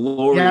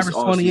glorious. He averaged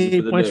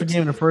 28 points per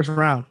game in the first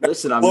round.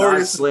 Listen, I'm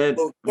glorious, not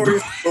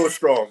glorious, a little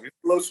strong. It's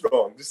a little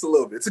strong, just a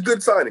little bit. It's a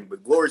good signing,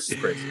 but glorious is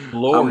crazy.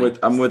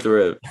 I'm with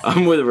Riv.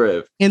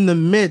 In the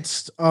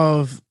midst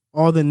of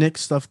all the Knicks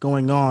stuff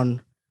going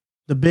on,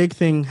 the big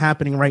thing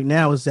happening right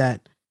now is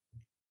that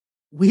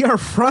we are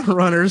front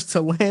runners to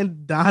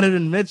land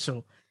Donovan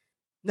Mitchell.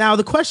 Now,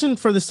 the question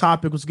for this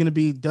topic was going to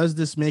be, does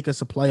this make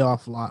us a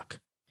playoff lock?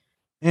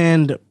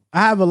 And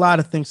I have a lot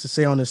of things to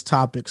say on this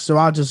topic, so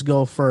I'll just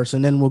go first,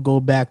 and then we'll go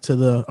back to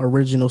the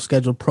original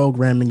scheduled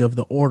programming of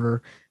the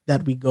order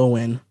that we go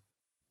in.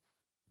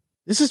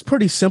 This is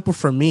pretty simple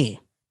for me,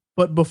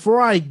 but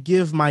before I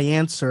give my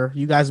answer,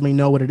 you guys may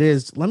know what it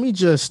is. Let me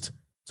just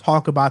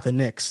talk about the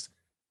Knicks.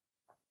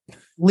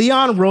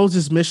 Leon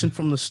Rose's mission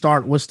from the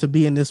start was to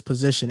be in this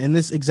position, in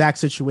this exact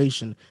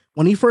situation.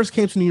 When he first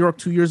came to New York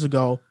 2 years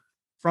ago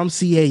from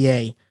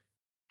CAA,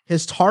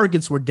 his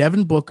targets were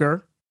Devin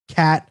Booker,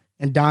 Cat,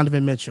 and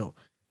Donovan Mitchell.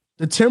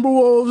 The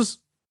Timberwolves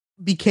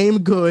became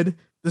good.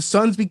 The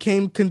Suns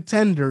became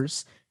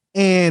contenders.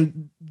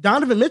 And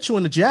Donovan Mitchell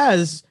and the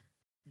Jazz,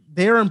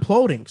 they're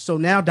imploding. So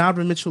now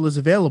Donovan Mitchell is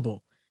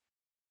available.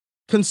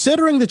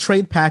 Considering the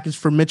trade package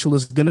for Mitchell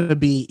is going to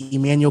be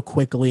Emmanuel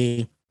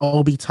Quickley,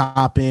 Obi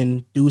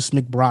Toppin, Deuce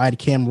McBride,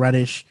 Cam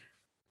Reddish,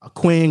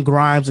 Quinn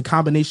Grimes, a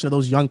combination of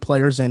those young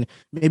players, and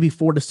maybe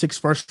 4 to 6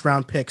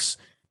 first-round picks,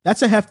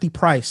 that's a hefty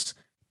price.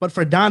 But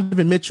for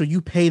Donovan Mitchell,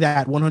 you pay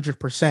that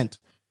 100%.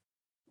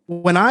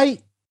 When I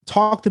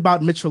talked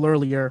about Mitchell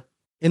earlier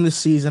in the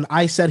season,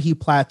 I said he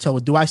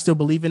plateaued. Do I still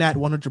believe in that?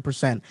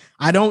 100%.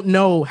 I don't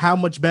know how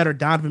much better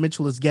Donovan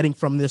Mitchell is getting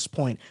from this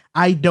point.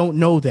 I don't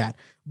know that.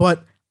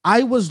 But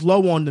I was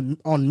low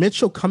on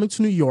Mitchell coming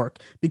to New York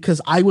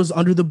because I was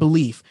under the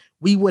belief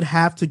we would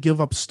have to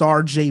give up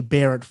star Jay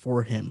Barrett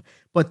for him.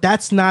 But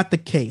that's not the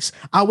case.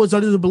 I was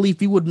under the belief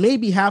we would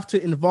maybe have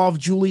to involve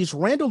Julius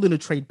Randle in a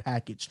trade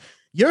package.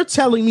 You're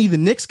telling me the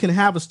Knicks can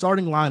have a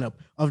starting lineup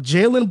of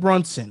Jalen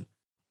Brunson,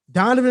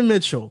 Donovan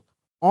Mitchell,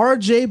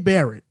 RJ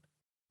Barrett,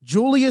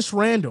 Julius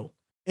Randle,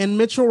 and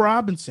Mitchell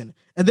Robinson,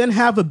 and then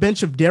have a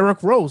bench of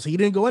Derrick Rose. He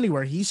didn't go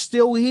anywhere. He's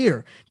still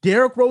here.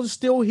 Derrick Rose is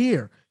still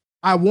here.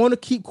 I want to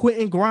keep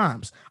Quentin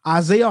Grimes,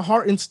 Isaiah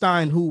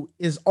Hartenstein, who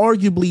is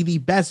arguably the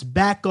best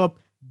backup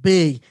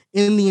big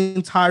in the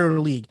entire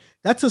league.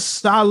 That's a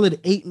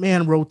solid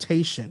 8-man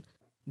rotation.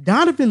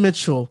 Donovan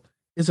Mitchell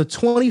is a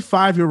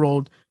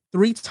 25-year-old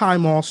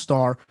 3-time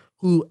All-Star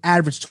who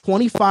averaged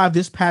 25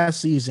 this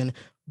past season,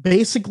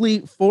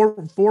 basically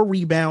four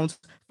rebounds,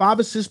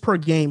 5 assists per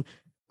game,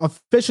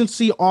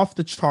 efficiency off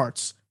the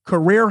charts,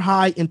 career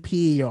high in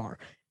PER.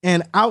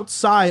 And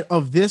outside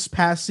of this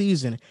past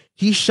season,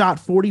 he shot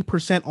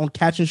 40% on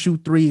catch and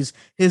shoot threes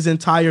his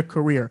entire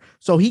career.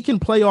 So he can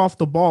play off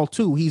the ball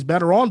too. He's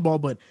better on ball,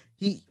 but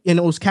he in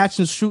those catch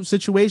and shoot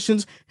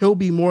situations, he'll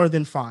be more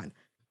than fine.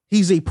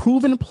 He's a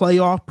proven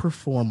playoff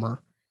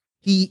performer.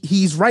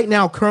 He's right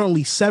now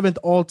currently 7th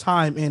all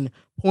time in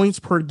points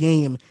per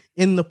game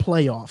in the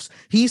playoffs.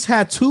 He's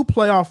had 2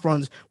 playoff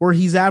runs where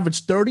he's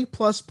averaged 30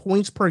 plus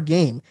points per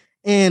game.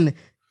 And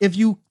if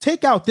you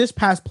take out this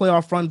past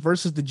playoff run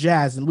versus the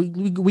Jazz, and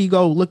we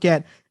go look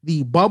at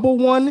the bubble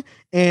one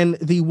and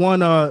the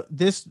one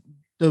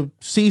the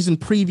season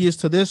previous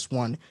to this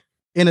one,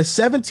 in a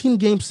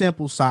 17-game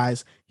sample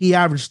size, he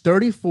averaged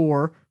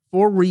 34,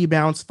 4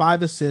 rebounds,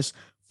 5 assists,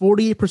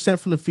 48%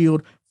 from the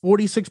field,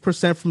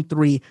 46% from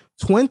 3,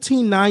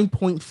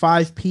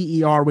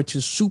 29.5 PER, which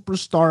is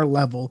superstar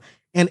level.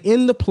 And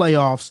in the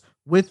playoffs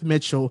with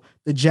Mitchell,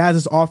 the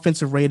Jazz's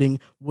offensive rating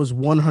was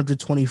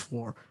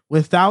 124.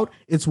 Without,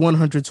 it's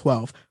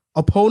 112.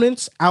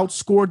 Opponents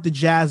outscored the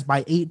Jazz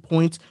by 8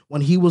 points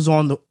when he was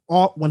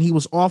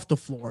off the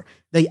floor.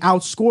 They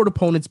outscored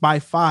opponents by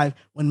 5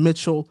 when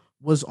Mitchell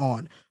was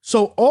on.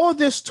 So all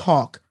this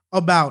talk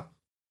about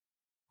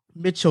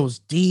Mitchell's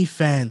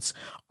defense,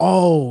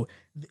 the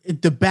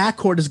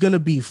backcourt is going to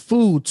be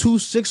food, 2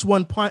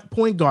 6'1"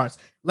 point guards.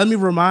 Let me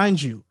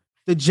remind you,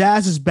 the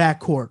Jazz's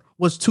backcourt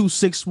was 2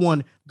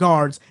 6'1"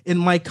 guards in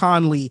Mike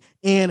Conley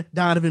and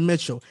Donovan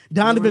Mitchell.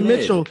 Donovan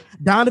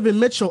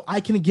Mitchell,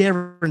 I can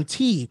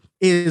guarantee,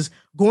 is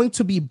going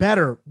to be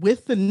better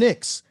with the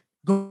Knicks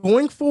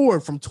going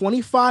forward from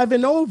 25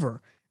 and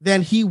over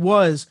than he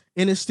was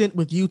in his stint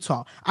with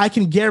Utah. I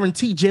can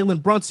guarantee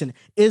Jalen Brunson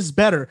is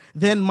better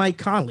than Mike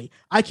Conley.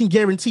 I can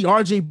guarantee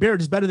RJ Barrett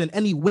is better than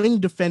any wing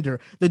defender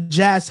the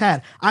Jazz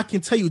had. I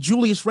can tell you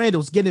Julius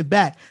Randle's getting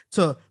back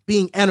to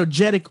being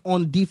energetic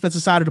on the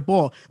defensive side of the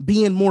ball,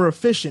 being more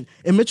efficient.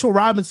 And Mitchell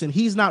Robinson,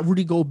 he's not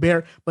Rudy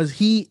Gobert, but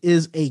he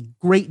is a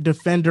great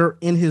defender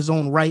in his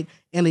own right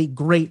and a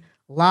great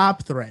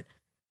lob threat.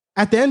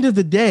 At the end of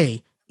the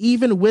day,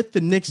 even with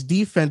the Knicks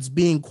defense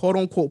being quote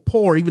unquote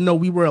poor, even though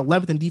we were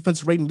 11th in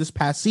defense rating this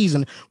past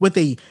season with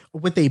a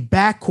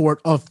backcourt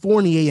of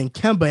Fournier and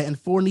Kemba and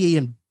Fournier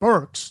and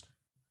Burks,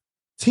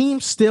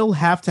 teams still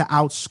have to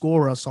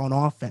outscore us on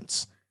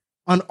offense.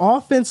 On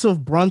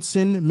offensive,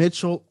 Brunson,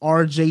 Mitchell,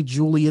 RJ,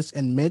 Julius,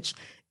 and Mitch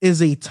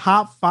is a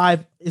top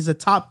 10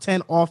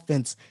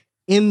 offense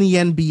in the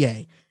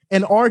NBA.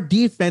 And our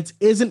defense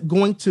isn't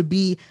going to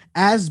be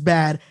as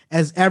bad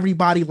as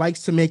everybody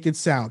likes to make it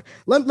sound.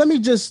 Let me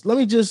just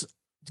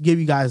give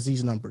you guys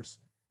these numbers.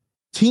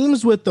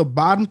 Teams with the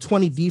bottom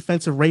 20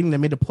 defensive rating that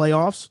made the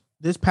playoffs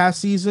this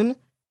past season,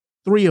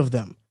 3 of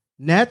them: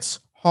 Nets,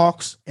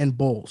 Hawks, and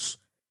Bulls.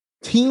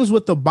 Teams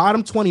with the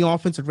bottom 20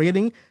 offensive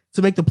rating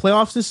to make the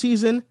playoffs this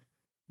season,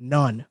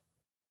 none.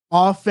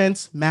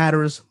 Offense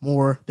matters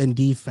more than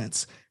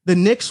defense. The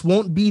Knicks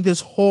won't be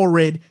this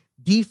horrid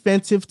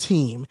defensive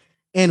team,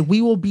 and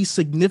we will be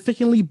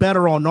significantly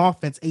better on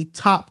offense, a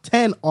top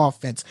 10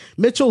 offense.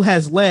 Mitchell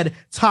has led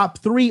top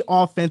 3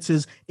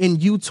 offenses in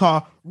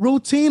Utah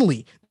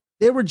routinely.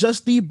 They were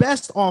just the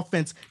best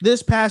offense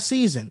this past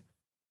season.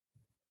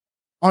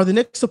 Are the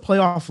Knicks a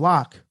playoff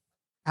lock?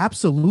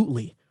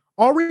 Absolutely.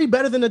 Already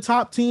better than the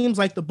top teams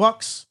like the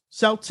Bucks,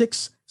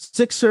 Celtics,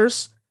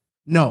 Sixers?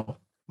 No.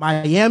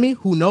 Miami,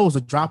 who knows?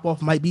 The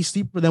drop-off might be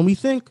steeper than we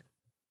think.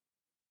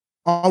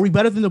 Are we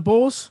better than the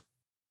Bulls?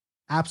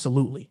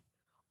 Absolutely.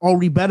 Are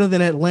we better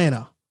than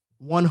Atlanta?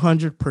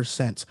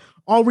 100%.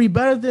 Are we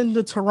better than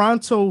the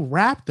Toronto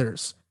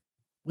Raptors?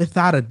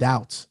 Without a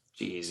doubt.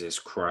 Jesus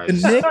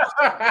Christ. The Knicks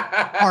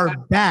are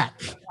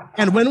back.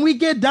 And when we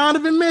get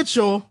Donovan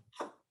Mitchell,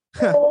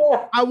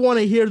 I want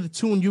to hear the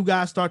tune you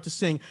guys start to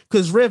sing.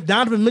 Because, Riff,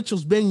 Donovan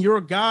Mitchell's been your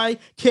guy.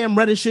 Cam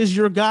Reddish is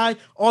your guy.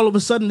 All of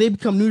a sudden, they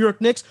become New York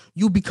Knicks.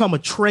 You become a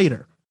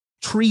traitor.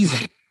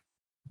 Treason.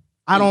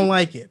 I don't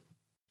like it.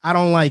 I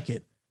don't like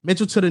it.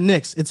 Mitchell to the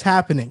Knicks. It's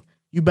happening.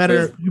 You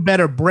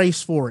better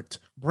brace for it.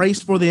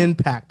 Brace for the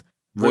impact.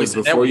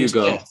 Before you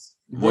go,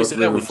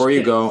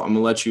 I'm gonna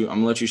let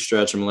you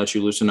stretch. I'm gonna let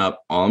you loosen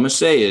up. All I'm gonna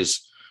say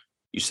is,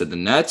 you said the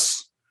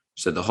Nets,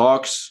 you said the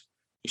Hawks,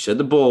 you said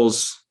the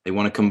Bulls. They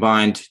want to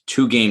combine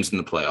 2 games in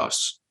the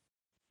playoffs.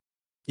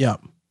 Yeah.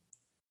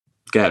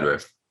 Go ahead,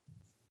 Riff.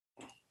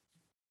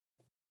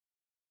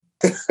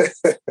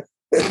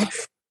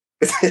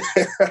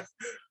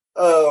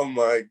 Oh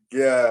my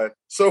God!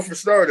 So for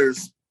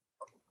starters,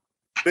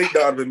 big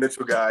Donovan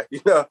Mitchell guy.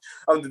 You know,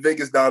 I'm the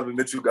biggest Donovan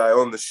Mitchell guy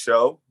on the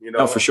show. You know,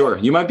 oh, for sure.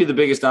 You might be the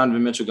biggest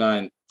Donovan Mitchell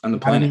guy on the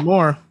planet. Not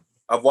anymore.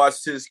 I've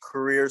watched his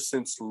career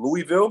since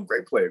Louisville.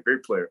 Great player.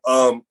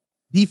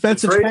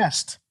 Defensive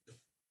test.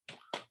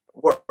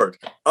 Word.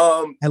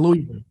 At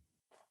Louisville.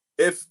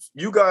 If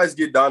you guys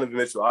get Donovan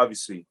Mitchell,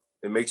 obviously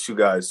it makes you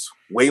guys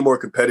way more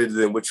competitive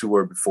than what you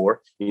were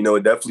before. You know,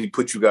 it definitely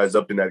puts you guys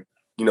up in that,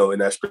 you know, in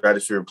that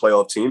stratosphere of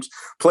playoff teams.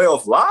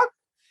 Playoff lock?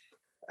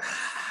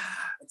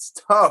 It's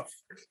tough.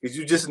 Because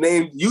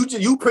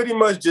you pretty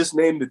much just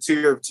named the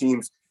tier of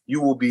teams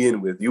you will be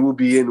in with. You will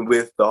be in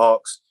with the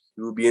Hawks.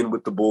 You will be in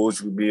with the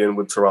Bulls. You will be in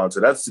with Toronto.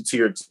 That's the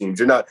tier of teams.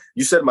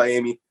 You said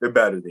Miami, they're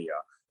better than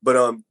y'all.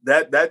 But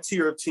that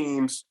tier of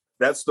teams,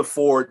 that's the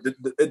 4.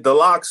 The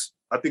locks,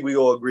 I think we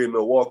all agree,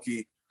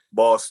 Milwaukee,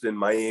 Boston,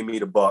 Miami,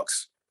 the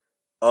Bucks.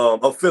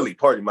 Philly.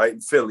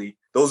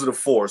 Those are the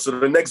 4. So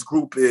the next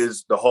group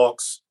is the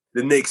Hawks,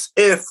 the Knicks.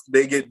 If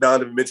they get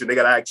Donovan Mitchell, they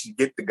got to actually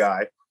get the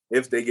guy.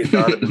 If they get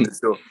Donovan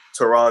Mitchell,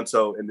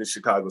 Toronto, and then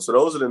Chicago. So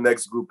those are the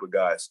next group of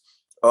guys.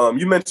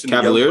 You mentioned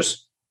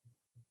Cavaliers.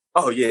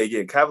 Oh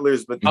yeah,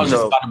 Cavaliers. But I was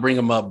just about to bring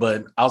them up,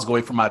 but I was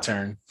going for my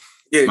turn.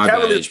 Yeah,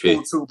 Cavaliers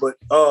cool too. But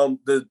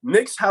the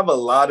Knicks have a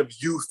lot of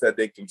youth that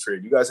they can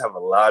trade. You guys have a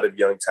lot of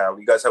young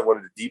talent. You guys have one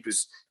of the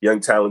deepest young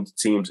talented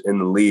teams in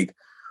the league.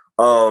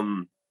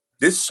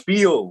 This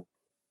spiel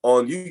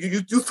on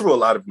you threw a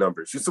lot of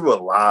numbers. You threw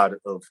a lot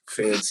of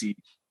fancy,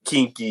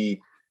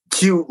 kinky,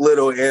 cute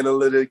little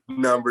analytic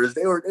numbers.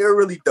 They were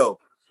really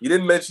dope. You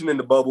didn't mention in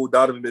the bubble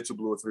Donovan Mitchell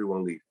blew a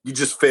 3-1 lead. You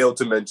just failed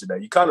to mention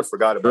that. You kind of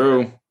forgot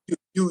about it.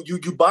 You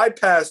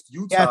bypassed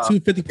Utah. Yeah, 2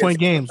 50-point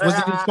games. Was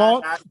it his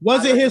fault?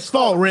 Was it his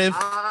fault, Riv?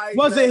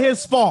 Was it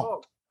his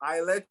fault?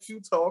 I let you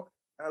talk.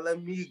 And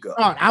let me go.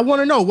 All right, I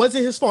want to know, was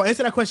it his fault?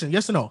 Answer that question.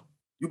 Yes or no?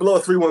 You blow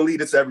a 3-1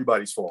 lead, it's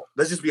everybody's fault.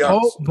 Let's just be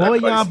honest.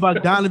 Bojan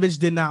Bogdanovic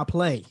did not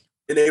play.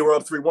 And they were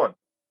up 3-1.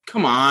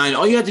 Come on.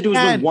 All you had to do was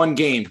win one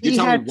game. He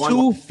had 2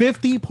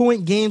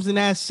 50-point games in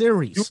that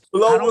series. I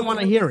don't want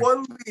to hear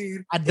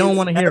it. I don't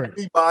want to hear it.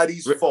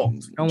 Everybody's fault.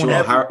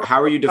 Joel,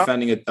 how are you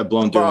defending a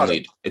blown 3-1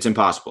 lead? It's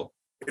impossible.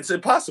 It's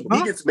impossible.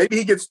 Maybe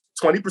he gets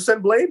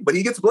 20% blame, but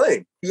he gets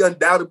blamed. He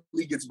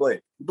undoubtedly gets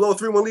blamed. You blow a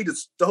 3-1 lead,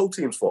 it's the whole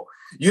team's fault.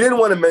 You didn't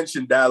want to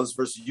mention Dallas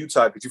versus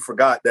Utah because you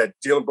forgot that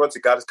Jalen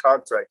Brunson got his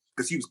contract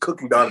because he was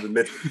cooking Donovan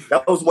Mitchell.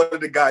 That was one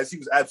of the guys he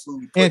was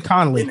absolutely and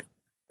Conley.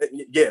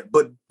 Yeah,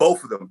 but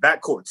both of them,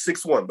 backcourt,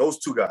 6-1, those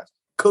two guys,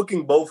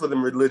 cooking both of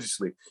them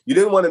religiously. You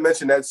didn't want to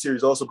mention that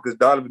series also because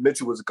Donovan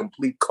Mitchell was a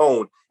complete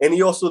cone, and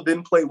he also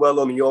didn't play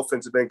well on the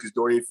offensive end because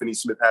Dorian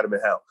Finney-Smith had him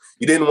in hell.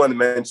 You didn't want to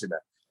mention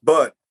that.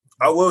 But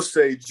I will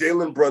say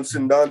Jalen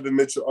Brunson, Donovan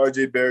Mitchell,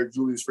 RJ Barrett,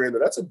 Julius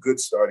Randle, that's a good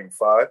starting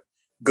five.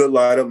 Good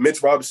lineup.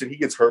 Mitch Robinson, he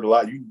gets hurt a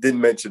lot. You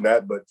didn't mention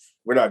that, but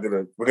we're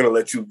gonna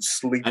let you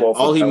sleep off.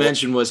 All he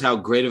mentioned was how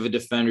great of a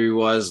defender he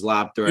was,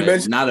 lob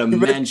threat. Not a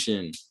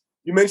mention.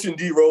 You mentioned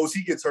D Rose,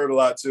 he gets hurt a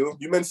lot too.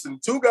 You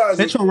mentioned two guys.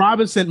 Mitchell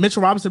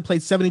Robinson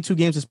played 72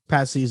 games this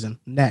past season.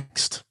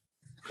 Next.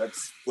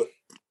 That's what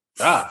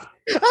I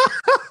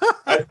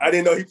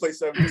didn't know he played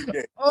 72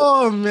 games.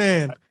 Oh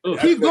man.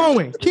 Keep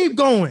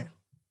going.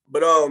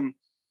 But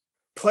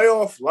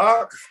playoff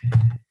lock,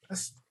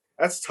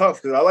 that's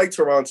tough because I like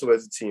Toronto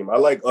as a team. I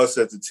like us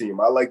as a team.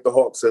 I like the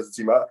Hawks as a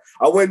team.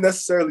 I wouldn't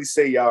necessarily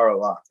say y'all are a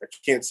lock. I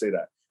can't say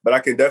that. But I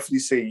can definitely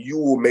say you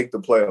will make the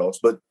playoffs.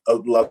 But a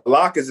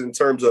lock is in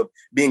terms of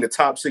being the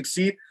top 6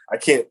 seed. I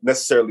can't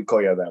necessarily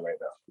call you that right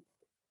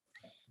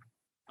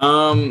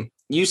now.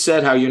 You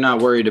said how you're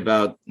not worried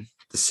about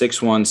the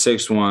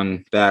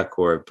 6-1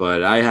 backcourt,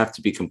 but I have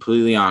to be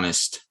completely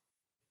honest.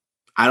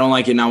 I don't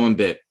like it not one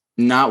bit.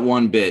 Not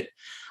one bit.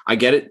 I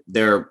get it.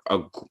 They're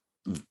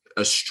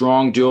a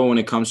strong duo when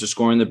it comes to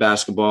scoring the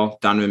basketball.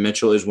 Donovan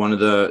Mitchell is one of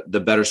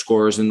the better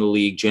scorers in the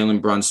league.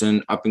 Jalen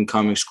Brunson,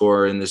 up-and-coming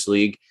scorer in this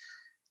league.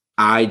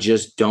 I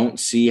just don't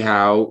see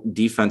how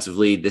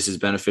defensively this is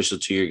beneficial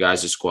to your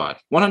guys' squad.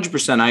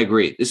 100% I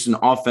agree. This is an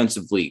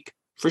offensive league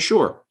for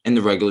sure in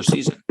the regular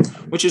season,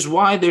 which is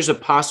why there's a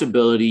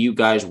possibility you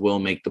guys will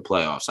make the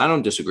playoffs. I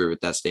don't disagree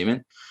with that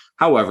statement.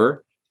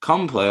 However,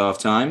 come playoff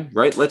time,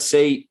 right? Let's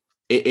say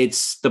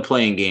it's the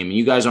playing game and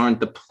you guys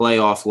aren't the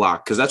playoff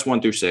lock because that's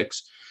 1 through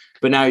 6.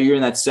 But now you're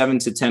in that 7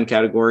 to 10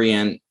 category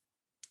and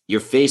you're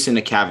facing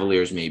the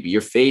Cavaliers maybe.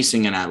 You're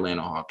facing an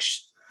Atlanta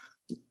Hawks.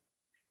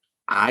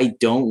 I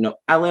don't know.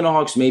 Atlanta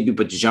Hawks maybe,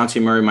 but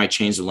DeJounte Murray might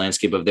change the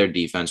landscape of their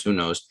defense. Who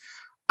knows?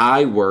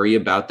 I worry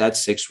about that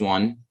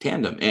 6-1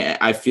 tandem.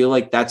 I feel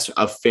like that's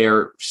a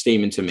fair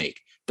statement to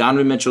make.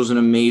 Donovan Mitchell's an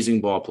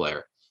amazing ball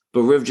player,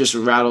 but Riv just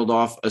rattled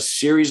off a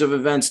series of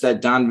events that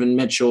Donovan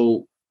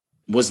Mitchell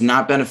was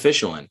not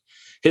beneficial in.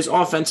 His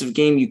offensive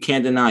game, you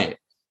can't deny it,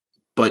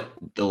 but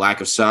the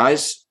lack of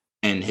size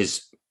and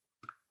his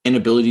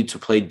inability to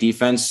play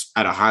defense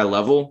at a high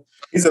level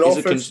is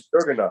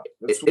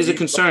a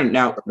concern.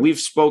 Now, we've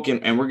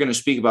spoken, and we're going to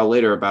speak about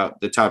later about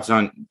the top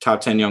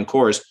 10 young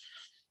cores.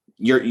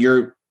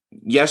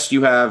 Yes,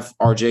 you have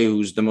RJ,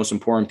 who's the most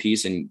important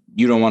piece, and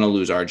you don't want to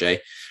lose RJ,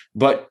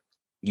 but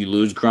you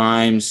lose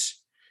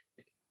Grimes.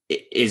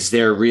 Is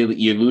there really,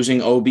 you're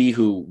losing Obi,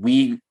 who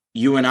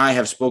you and I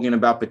have spoken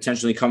about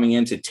potentially coming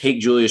in to take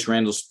Julius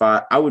Randle's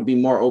spot. I would be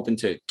more open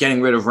to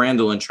getting rid of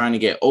Randle and trying to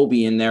get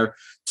Obi in there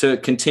to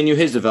continue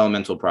his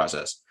developmental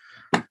process.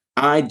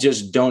 I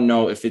just don't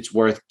know if it's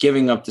worth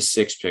giving up the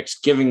 6 picks,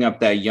 giving up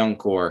that young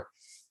core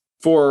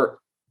for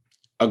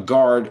a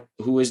guard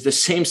who is the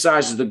same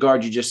size as the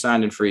guard you just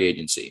signed in free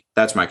agency.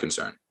 That's my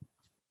concern.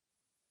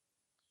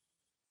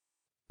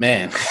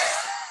 Man.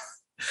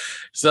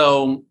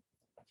 So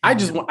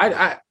this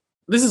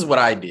is what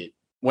I did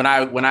when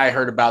I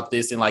heard about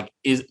this and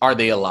are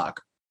they a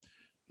lock?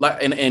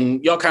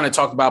 And y'all kind of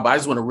talked about, but I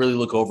just want to really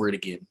look over it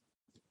again.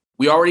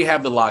 We already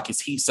have the lock.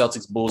 It's Heat,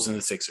 Celtics, Bulls, and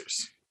the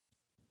Sixers.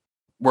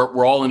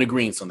 We're all in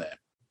agreement on that.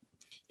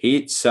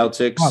 Heat,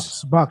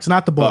 Celtics, Bucks,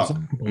 not the Bulls.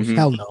 Mm-hmm.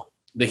 Hell no.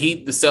 The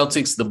Heat, the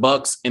Celtics, the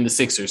Bucks, and the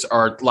Sixers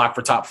are locked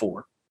for top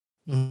 4.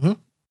 Mm-hmm.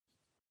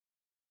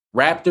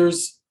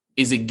 Raptors,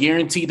 is it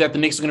guaranteed that the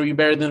Knicks are going to be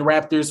better than the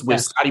Raptors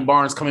with Scotty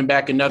Barnes coming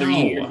back another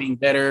year being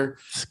better?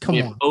 Come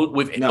on.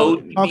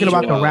 Talking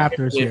about the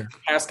Raptors here.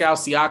 Pascal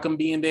Siakam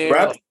being there.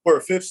 Raptors for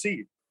a 5th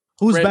seed.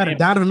 Who's better,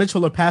 Donovan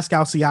Mitchell or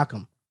Pascal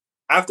Siakam?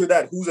 After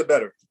that, who's a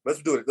better? Let's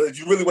do it. Do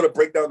you really want to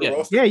break down the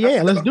roster?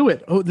 Yeah, let's do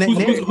it. Who's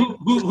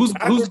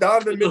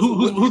Donovan Mitchell?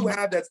 Who do you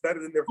have that's better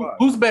than their 5?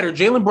 Who's better,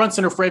 Jalen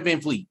Brunson or Fred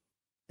VanVleet?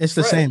 It's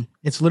the same.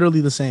 It's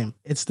literally the same.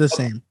 It's the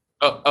same.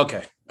 Oh,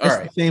 okay. All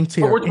right. Same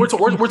tier. We're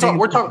talking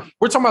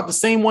about the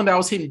same one that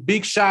was hitting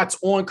big shots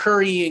on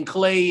Curry and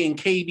Clay and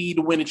KD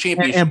to win the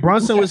championship. And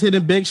Brunson was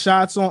hitting big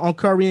shots on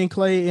Curry and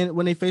Clay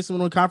when they faced him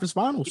in the conference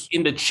finals.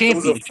 In the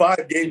championship. It was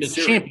a 5-game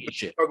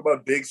championship. Talk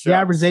about big shots. He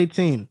averaged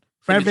 18.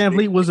 Fred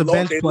VanVleet was a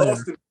bench player.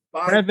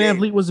 Fred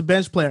VanVleet was a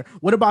bench player.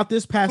 What about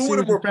this past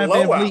season? Fred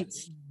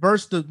VanVleet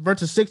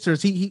versus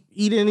Sixers. He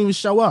didn't even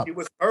show up. He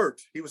was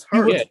hurt.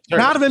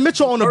 Donovan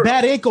Mitchell on a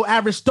bad ankle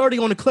averaged 30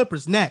 on the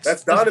Clippers. Next.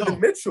 That's Donovan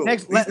Mitchell.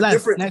 Next. We're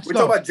talking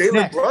about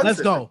Jalen Brunson.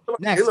 Let's go.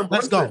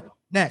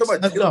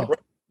 Let's go.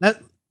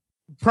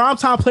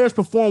 Primetime players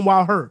perform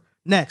while hurt.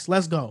 Next.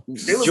 Let's go.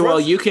 Joel,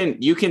 you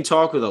can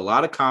talk with a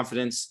lot of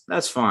confidence.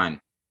 That's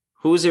fine.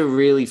 Who is it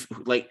really?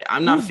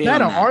 I'm not feeling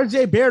better, that.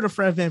 RJ Barrett or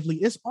Fred VanVleet?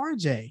 It's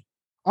RJ.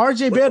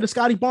 RJ Barrett to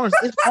Scotty Barnes.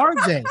 It's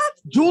RJ.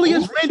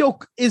 Julius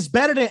Randle is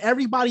better than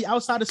everybody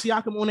outside of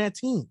Siakam on that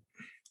team.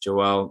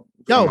 Joel,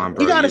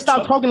 you got to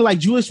stop talking like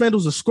Julius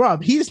Randle's a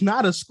scrub. He's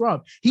not a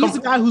scrub. He's the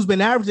guy who's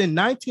been averaging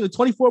 19 to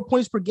 24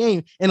 points per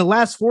game in the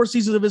last 4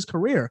 seasons of his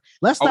career.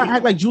 Let's not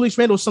act like Julius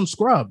Randle's some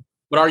scrub.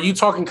 But are you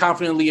talking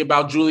confidently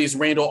about Julius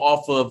Randle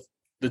off of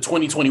the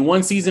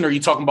 2021 season, or are you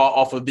talking about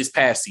off of this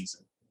past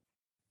season?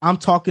 I'm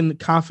talking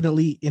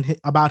confidently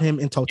about him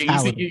in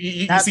totality.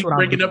 You see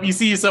breaking up. You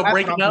see yourself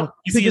breaking up.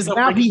 You see yourself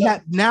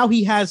now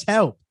he has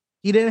help.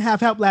 He didn't have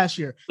help last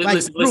year.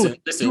 Listen.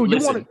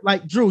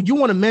 Drew, you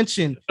want to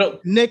mention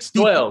Knicks?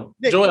 Joel.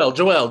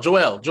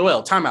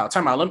 Time out.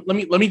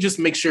 Let me just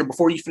make sure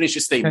before you finish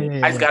your statement.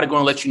 Yeah. I just got to go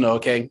and let you know,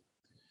 okay?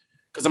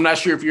 Because I'm not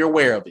sure if you're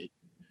aware of it.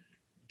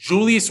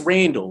 Julius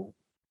Randle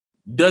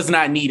does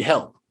not need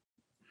help.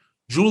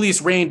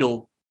 Julius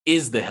Randle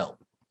is the help.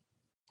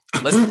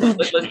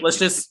 Let's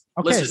just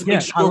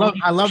make sure.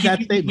 I love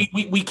that statement.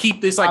 We keep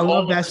this like. I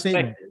love that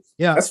statement.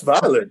 Yeah, that's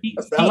valid. He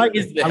is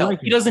the help.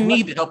 He doesn't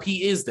need the help.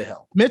 He is the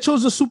help.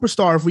 Mitchell's a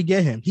superstar. If we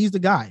get him, he's the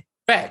guy.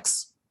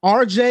 Facts.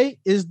 RJ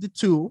is the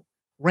 2.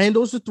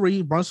 Randle's the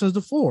 3. Brunson's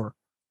the 4.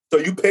 So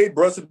you paid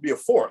Brunson to be a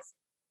 4th.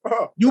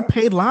 You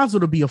paid Lonzo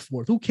to be a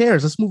 4th. Who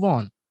cares? Let's move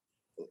on.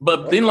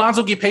 But didn't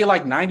Lonzo get paid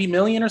like $90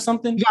 million or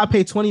something? He got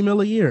paid $20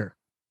 million a year.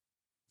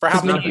 For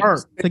how many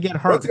years? To get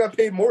hurt. Brunson got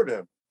paid more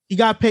than him. He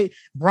got paid.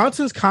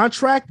 Brunson's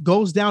contract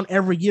goes down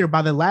every year.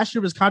 By the last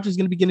year of his contract, he's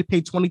going to be getting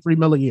paid $23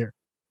 million a year.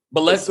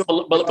 But let's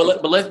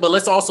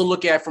also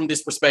look at it from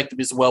this perspective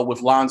as well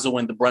with Lonzo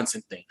and the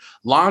Brunson thing.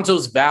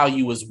 Lonzo's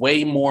value is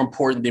way more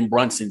important than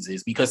Brunson's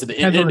is because at the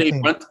end of the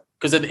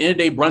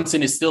day,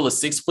 Brunson is still a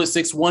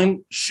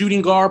 6'6"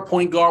 shooting guard,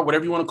 point guard,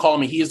 whatever you want to call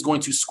him, and he is going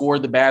to score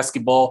the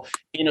basketball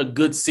in a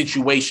good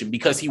situation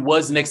because he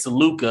was next to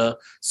Luka,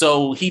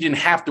 so he didn't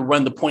have to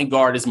run the point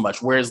guard as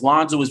much. Whereas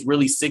Lonzo is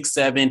really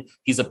 6'7",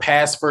 he's a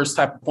pass first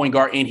type of point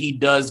guard, and he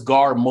does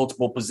guard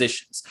multiple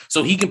positions,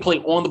 so he can play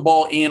on the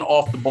ball and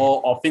off the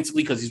ball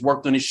offensively because he's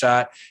worked on his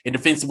shot, and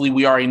defensively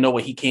we already know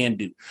what he can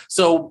do.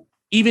 So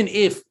even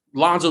if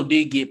Lonzo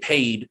did get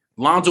paid,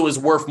 Lonzo is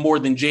worth more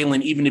than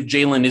Jalen, even if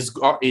Jalen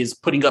is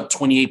putting up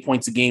 28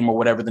 points a game or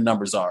whatever the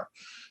numbers are.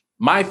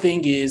 My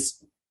thing is,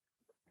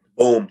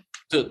 boom,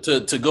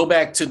 to go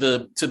back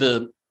to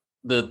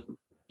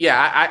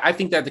I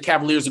think that the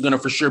Cavaliers are going to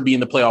for sure be in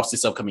the playoffs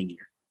this upcoming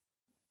year.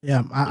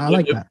 Yeah, I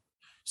like that.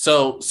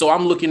 So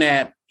I'm looking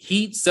at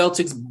Heat,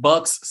 Celtics,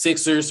 Bucks,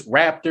 Sixers,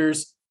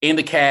 Raptors, and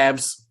the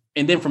Cavs,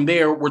 and then from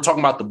there we're talking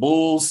about the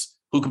Bulls,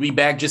 who could be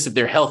back just if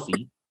they're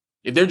healthy.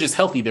 If they're just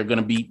healthy, they're going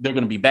to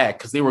be back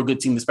because they were a good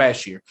team this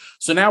past year.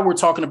 So now we're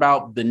talking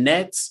about the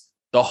Nets,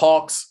 the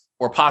Hawks,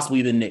 or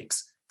possibly the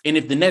Knicks. And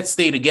if the Nets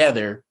stay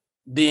together,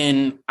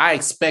 then I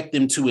expect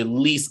them to at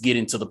least get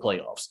into the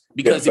playoffs.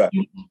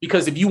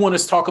 Because if you want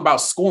to talk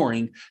about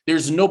scoring,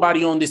 there's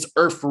nobody on this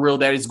earth for real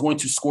that is going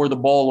to score the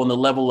ball on the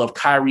level of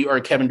Kyrie or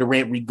Kevin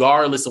Durant,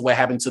 regardless of what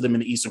happened to them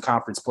in the Eastern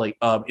Conference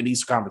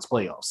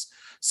playoffs.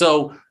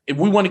 So if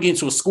we want to get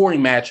into a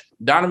scoring match,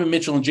 Donovan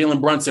Mitchell and Jalen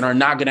Brunson are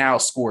not going to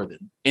outscore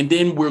them. And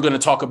then we're going to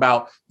talk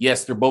about,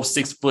 yes, they're both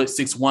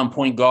 6'1"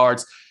 point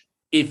guards.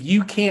 If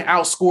you can't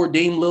outscore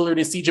Dame Lillard and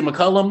CJ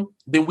McCollum,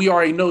 then we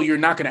already know you're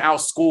not going to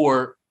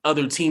outscore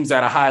other teams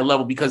at a high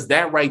level because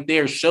that right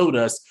there showed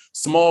us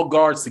small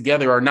guards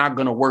together are not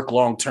going to work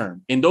long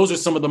term. And those are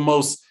some of the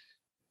most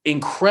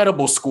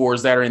incredible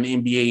scores that are in the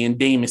NBA in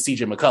Dame and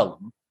CJ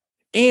McCollum.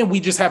 And we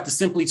just have to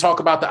simply talk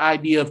about the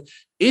idea of,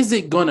 is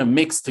it going to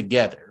mix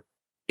together?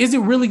 Is it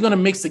really going to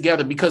mix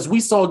together? Because we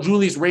saw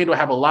Julius Randle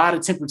have a lot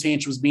of temper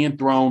tantrums being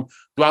thrown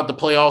throughout the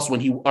playoffs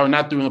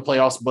not during the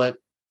playoffs, but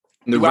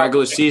the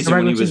regular season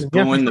when he was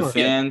booing the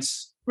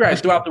fans. Right,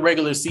 throughout the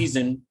regular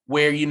season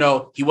where,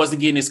 he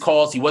wasn't getting his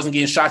calls, he wasn't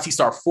getting shots, he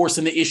started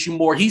forcing the issue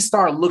more. He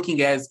started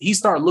looking as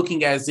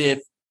if,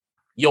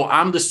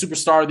 I'm the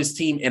superstar of this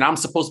team and I'm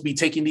supposed to be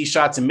taking these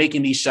shots and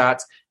making these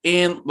shots.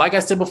 And like I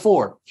said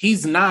before,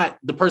 he's not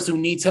the person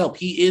who needs help.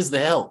 He is the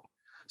help.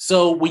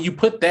 So when you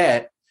put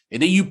that,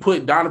 and then you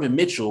put Donovan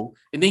Mitchell,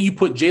 and then you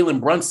put Jalen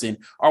Brunson,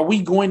 are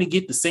we going to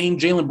get the same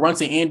Jalen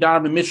Brunson and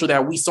Donovan Mitchell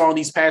that we saw in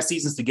these past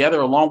seasons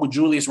together along with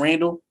Julius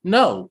Randle?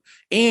 No.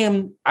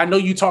 And I know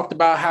you talked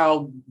about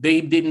how they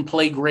didn't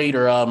play great,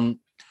 or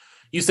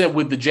you said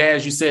with the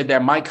Jazz, you said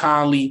that Mike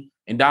Conley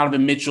and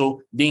Donovan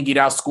Mitchell didn't get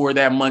outscored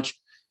that much.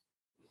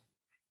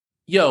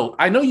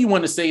 I know you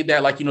want to say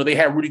that, they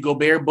had Rudy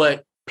Gobert,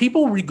 but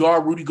people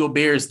regard Rudy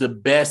Gobert as the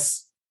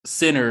best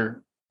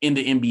center in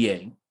the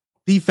NBA.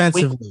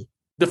 Defensively.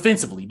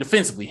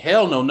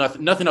 Hell no,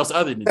 nothing else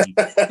other than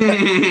defense.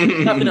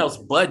 Nothing else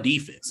but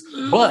defense.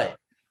 But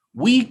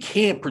we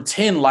can't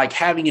pretend like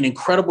having an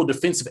incredible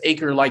defensive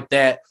acre like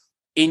that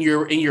in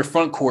your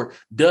front court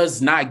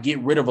does not get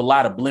rid of a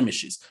lot of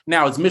blemishes.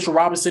 Now, is Mitchell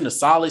Robinson a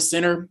solid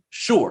center?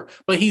 Sure.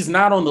 But he's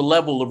not on the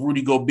level of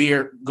Rudy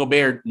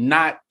Gobert,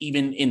 not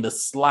even in the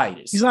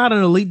slightest. He's not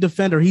an elite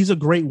defender. He's a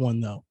great one,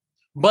 though.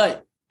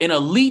 But an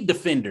elite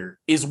defender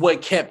is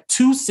what kept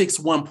 2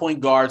 6'1"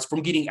 point guards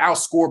from getting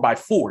outscored by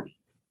 40.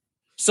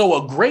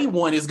 So a great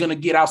one is going to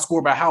get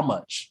outscored by how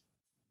much?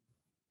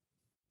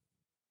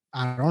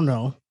 I don't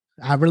know.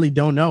 I really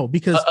don't know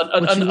because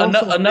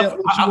enough.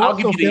 I'll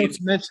give you the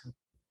answer.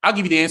 I'll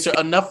give you the answer.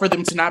 Enough for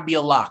them to not be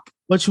a lock.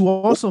 What you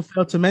also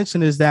failed to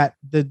mention is that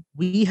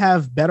we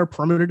have better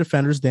perimeter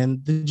defenders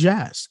than the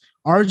Jazz.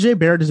 RJ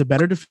Barrett is a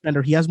better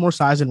defender. He has more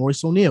size than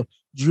Royce O'Neal.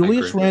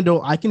 Julius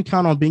Randle, I can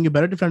count on being a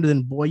better defender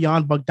than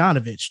Bojan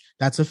Bogdanovic.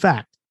 That's a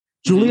fact.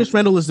 Julius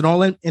Randle is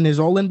in his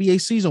all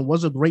NBA season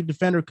was a great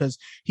defender because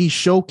he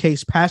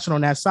showcased passion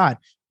on that side.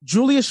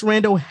 Julius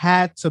Randle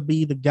had to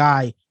be the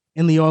guy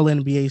in the all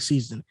NBA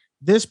season.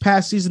 This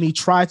past season, he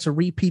tried to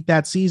repeat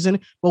that season,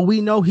 but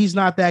we know he's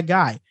not that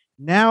guy.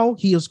 Now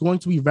he is going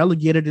to be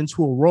relegated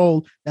into a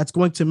role that's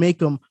going to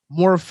make him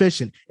more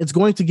efficient. It's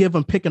going to give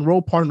him pick and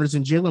roll partners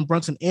in Jalen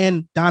Brunson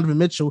and Donovan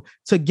Mitchell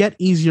to get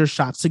easier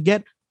shots, to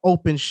get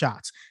open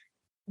shots.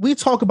 We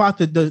talk about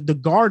the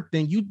guard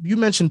thing. You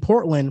mentioned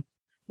Portland.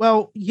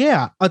 Well,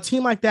 yeah, a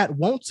team like that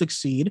won't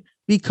succeed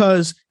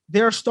because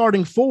their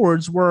starting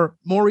forwards were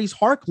Maurice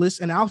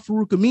Harkless and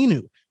Al-Farouq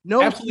Aminu.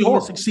 No team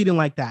is succeeding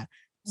like that.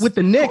 With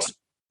the Knicks,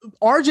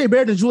 RJ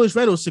Barrett and Julius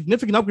Randle,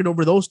 significant upgrade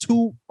over those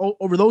two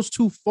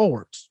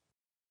forwards.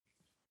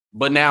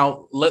 But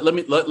now let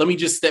me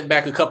just step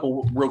back a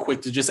couple real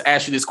quick to just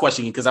ask you this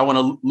question because I want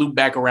to loop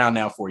back around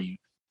now for you.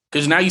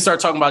 Because now you start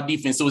talking about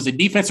defense. So is it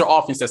defense or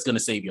offense that's going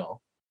to save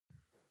y'all?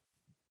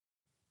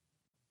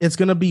 It's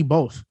going to be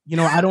both.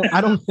 I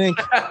don't think,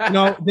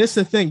 this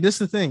is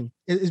the thing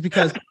is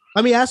because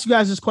let me ask you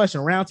guys this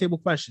question, a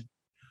roundtable question.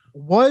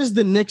 Was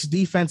the Knicks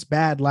defense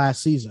bad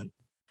last season?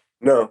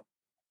 No.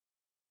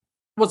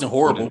 It wasn't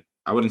horrible.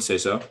 I wouldn't say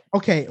so.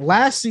 Okay.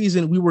 Last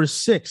season, we were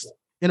 6th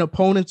in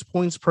opponents'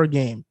 points per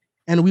game,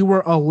 and we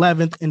were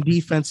 11th in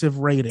defensive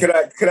rating. Can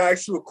I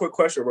ask you a quick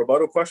question, a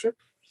rebuttal question?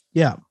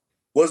 Yeah.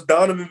 Was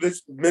Donovan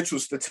Mitchell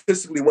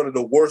statistically one of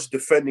the worst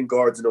defending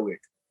guards in the league?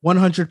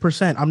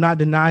 100%. I'm not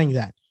denying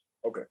that.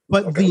 Okay.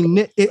 But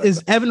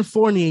is Evan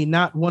Fournier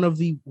not one of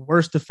the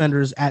worst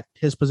defenders at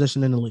his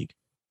position in the league?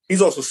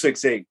 He's also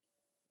 6'8".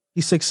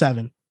 He's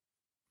 6'7".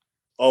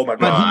 Oh my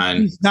God!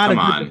 He's not a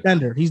good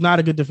defender. He's not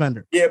a good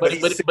defender. Yeah, but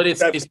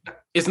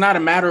it's not a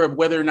matter of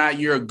whether or not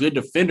you're a good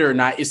defender or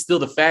not. It's still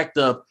the fact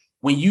of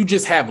when you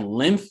just have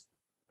length,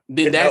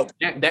 then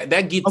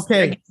that gets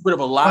rid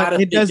of a lot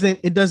of.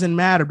 It doesn't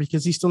matter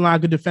because he's still not a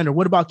good defender.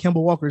 What about Kemba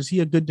Walker? Is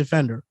he a good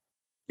defender?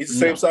 He's the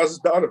same size as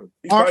Donovan.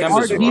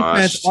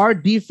 Our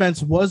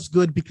defense was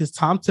good because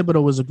Tom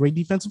Thibodeau was a great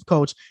defensive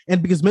coach,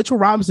 and because Mitchell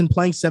Robinson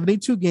playing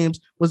 72 games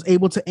was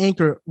able to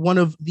anchor one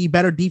of the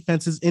better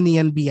defenses in the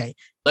NBA.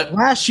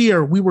 Last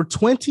year, we were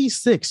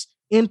 26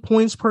 in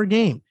points per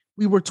game.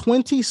 We were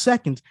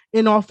 22nd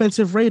in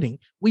offensive rating.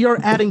 We are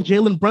adding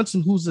Jalen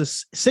Brunson, who's a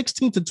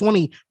 16 to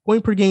 20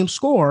 point per game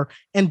scorer,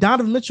 and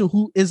Donovan Mitchell,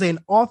 who is an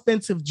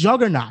offensive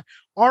juggernaut.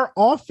 Our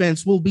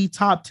offense will be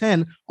top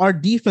 10. Our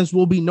defense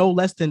will be no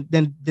less than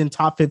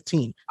top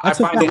 15. I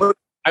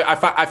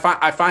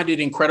find it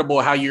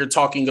incredible how you're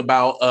talking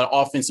about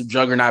offensive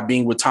juggernaut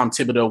being with Tom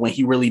Thibodeau when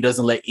he really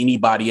doesn't let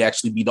anybody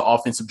actually be the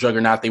offensive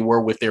juggernaut they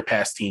were with their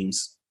past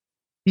teams.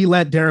 He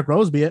let Derrick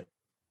Rose be it.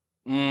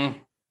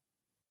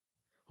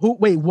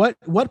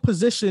 What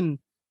position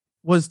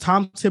was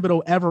Tom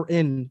Thibodeau ever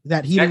in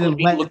that he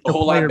didn't let look a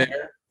whole lot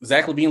better?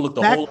 Zach LaVine looked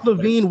a whole lot better. Zach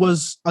LaVine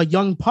was a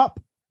young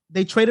pup.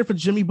 They traded for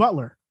Jimmy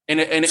Butler.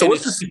 And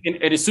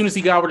as soon as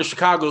he got over to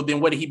Chicago, then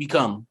what did he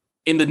become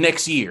in the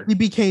next year? He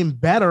became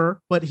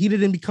better, but he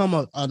didn't become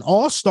an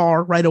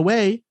all-star right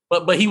away.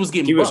 But he was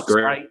getting he was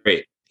great.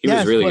 Right? He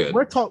was really good.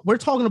 We're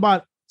talking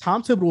about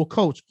Tom Thibodeau,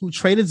 coach, who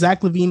traded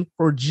Zach LaVine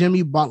for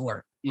Jimmy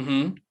Butler.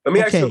 Mm-hmm. Let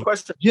me ask you a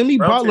question. Jimmy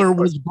Butler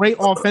was great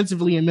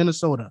offensively in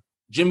Minnesota.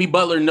 Jimmy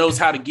Butler knows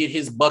how to get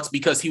his bucks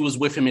because he was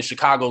with him in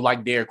Chicago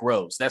like Derrick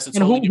Rose. That's a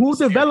totally who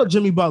developed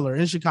Jimmy Butler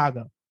in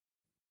Chicago?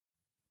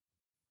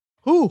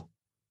 Who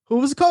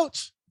was the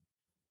coach?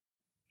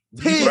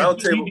 Do you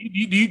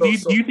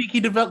think he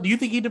developed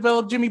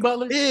Jimmy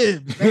Butler? Do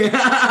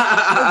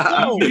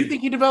you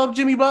think he developed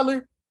Jimmy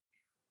Butler?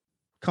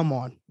 Come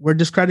on, we're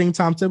discrediting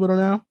Tom Thibodeau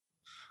now.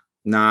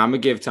 Nah, I'm gonna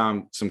give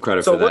Tom some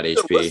credit for that.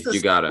 HP, you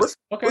got it. What's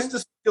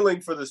the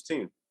ceiling for this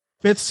team?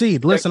 5th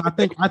seed. Listen, I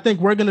think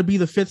we're gonna be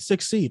the 5th,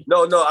 6th seed.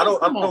 No, I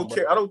don't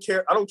care. I don't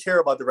care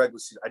about the regular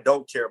season. I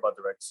don't care about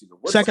the regular season.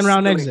 Second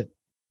round exit.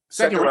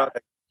 Second round.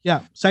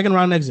 Yeah, second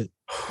round exit.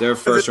 Their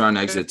first round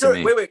exit to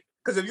me. Wait.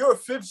 Because if you're a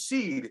 5th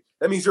seed,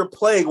 that means you're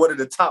playing one of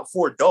the top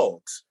 4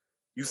 dogs.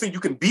 You think you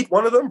can beat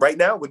one of them right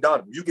now with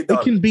Donovan? You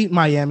can beat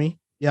Miami.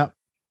 Yep.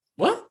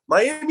 What?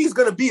 Miami's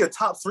going to be a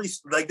top 3.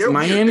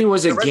 Miami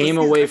was a game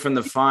away from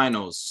the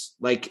finals.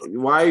 Like,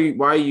 why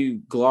are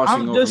you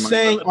glossing over? I'm just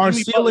saying our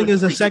ceiling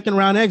is a second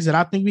round exit.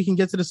 I think we can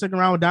get to the second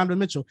round with Donovan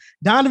Mitchell.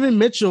 Donovan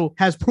Mitchell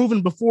has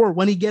proven before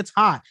when he gets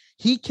hot,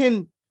 he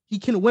can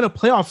win a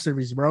playoff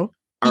series, bro.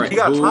 All right, he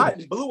got hot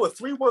and blew a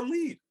 3-1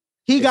 lead.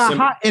 He got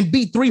hot and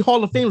beat 3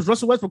 Hall of Famers,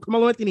 Russell Westbrook,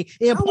 Carmelo Anthony,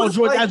 and Paul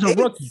George as a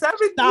rookie. 7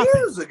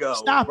 years ago.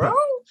 Stop bro.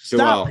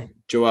 It.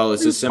 Joel,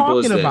 it's as simple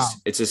as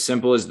this. It's as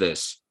simple as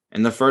this.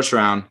 In the first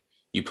round,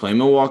 you play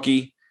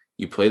Milwaukee,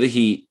 you play the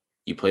Heat,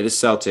 you play the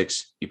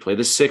Celtics, you play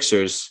the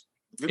Sixers,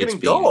 You're It's getting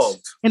beans.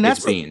 dogged. And that's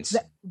It's beans.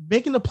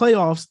 making the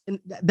playoffs, and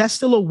that's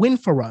still a win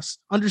for us.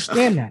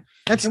 Understand that.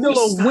 That's Can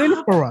still we a win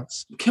stop? for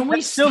us. Can we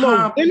That's still a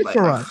stop? win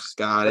for us.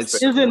 God, it's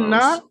Is it gross.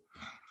 not?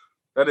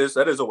 That is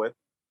a win.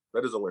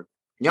 That is a win.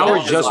 Y'all were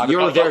just you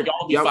were there. Y'all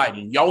will be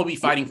fighting. Y'all will be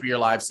fighting for your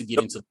lives to get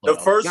into the The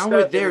playoffs. first Y'all were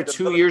step there in the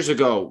 2 years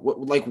ago.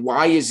 Like,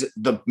 why is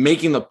the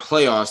making the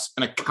playoffs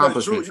an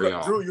accomplishment for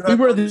y'all? Drew, you We have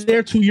were to understand-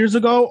 there 2 years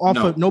ago. Off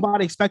No. of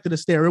nobody expected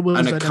us there. It was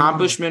An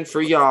accomplishment for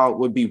y'all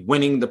would be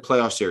winning the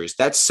playoff series.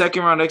 That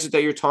second round exit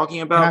that you're talking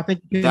And I about,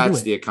 think we can that's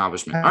do the it.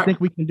 accomplishment. I All right. think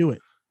we can do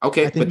it.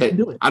 Okay, I think but we can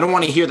do it. I don't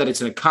want to hear that it's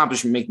an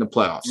accomplishment making the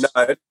playoffs.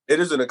 Nah, it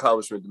is an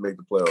accomplishment to make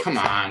the playoffs. Come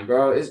on,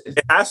 bro. It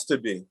has to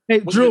be. Hey,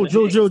 Well,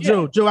 Drew,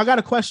 yeah. Drew, I got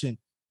a question.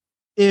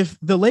 If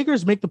the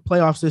Lakers make the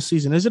playoffs this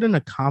season, is it an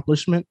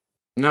accomplishment?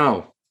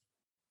 No.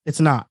 It's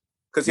not.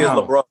 Because he has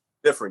No. LeBron.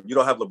 Different. You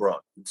don't have LeBron.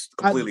 It's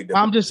completely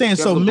different. I'm just saying. You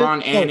So, have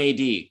LeBron so, and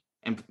AD.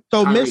 And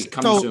so, Kyrie miss,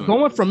 coming so soon.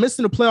 going from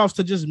missing the playoffs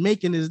to just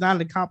making is not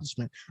an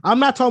accomplishment. I'm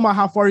not talking about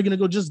how far you're going to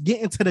go. Just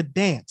get into the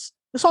dance.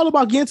 It's all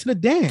about getting to the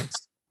dance.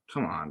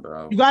 Come on,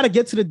 bro. You got to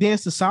get to the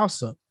dance to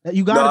salsa.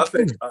 You No, I got to.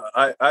 think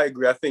I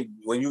agree. I think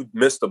when you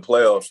miss the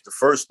playoffs, the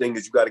first thing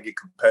is you got to get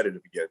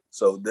competitive again.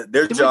 So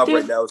their job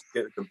right now is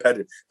to get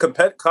competitive.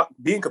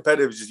 Being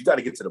competitive is just you got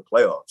to get to the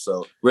playoffs.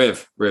 So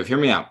Riv, hear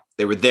me out.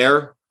 They were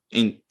there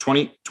in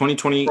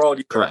 2020. fraud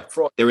year, Correct.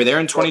 Fraud, They were there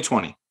in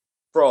 2020.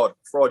 fraud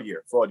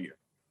year.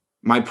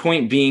 My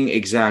point being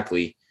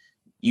exactly,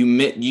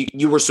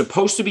 you were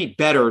supposed to be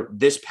better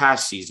this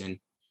past season.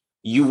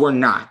 You were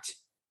not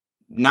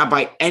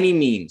by any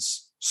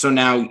means. So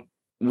now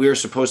we're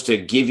supposed to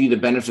give you the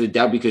benefit of the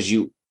doubt because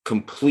you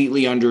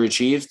completely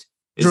underachieved.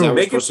 Is Drew, that what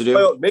we're supposed to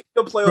do? Making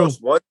the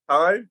playoffs one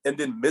time and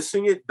then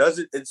missing it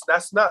doesn't.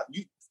 That's not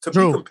you to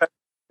Drew. be competitive.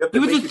 have to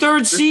You were make the it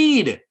third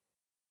seed.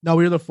 No,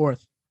 we were the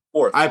fourth.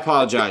 fourth. I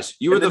apologize.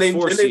 You were And then the they-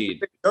 fourth and they- seed.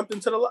 They jumped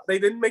into the. They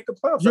didn't make the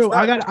playoffs. Drew,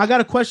 That's not- I got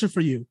a question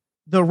for you.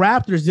 The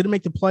Raptors didn't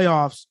make the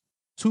playoffs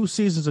 2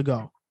 seasons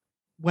ago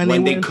When were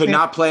they in could San-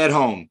 not play at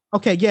home,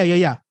 Okay,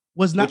 yeah.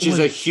 which is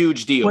a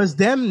huge deal. Was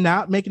them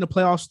not making the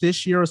playoffs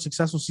this year a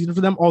successful season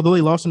for them? Although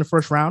they lost in the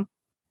first round,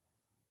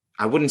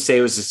 I wouldn't say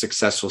it was a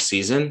successful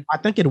season. I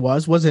think it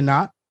was. Was it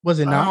not? Was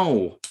it not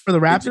No, for the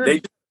Raptors?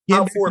 They getting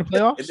top back four to the pick,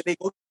 playoffs? and then they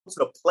go to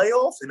the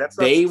playoffs, and that's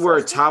not they were a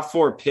successful? top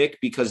 4 pick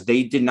because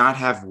they did not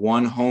have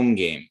one home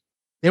game.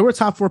 They were a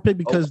top 4 pick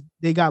because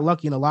they got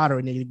lucky in the lottery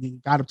and they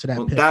got up to that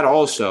Well, pick. that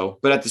also,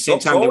 but at the same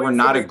time, they were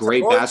not a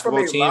great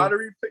basketball team.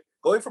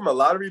 Going from a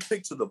lottery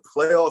pick to the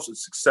playoffs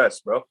is success,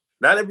 bro.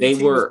 Not every They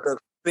team were- is gonna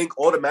think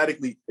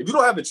automatically. If you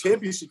don't have a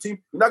championship team,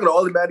 you're not going to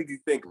automatically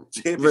think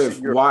championship Riv,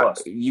 year why,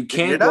 plus. you You're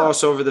can't not.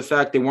 gloss over the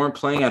fact they weren't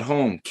playing at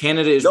home.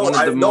 Canada is No, one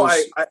of the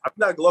most. I'm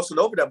not glossing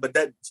over that, but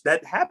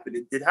that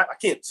happened. I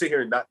can't sit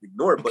here and not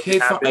ignore it. But Okay,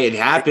 it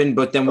happened,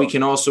 but then we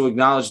can also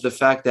acknowledge the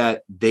fact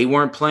that they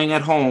weren't playing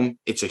at home.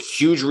 It's a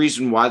huge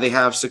reason why they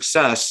have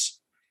success.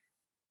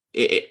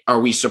 Are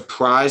we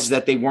surprised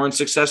that they weren't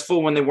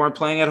successful when they weren't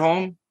playing at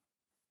home?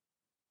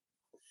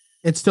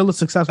 It's still a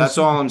successful. That's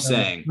all I'm season,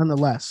 saying.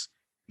 Nonetheless,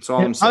 That's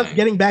all I'm us saying.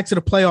 getting back to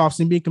the playoffs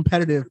and being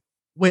competitive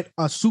with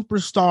a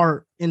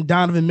superstar in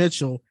Donovan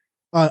Mitchell,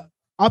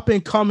 up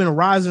and coming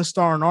rising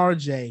star in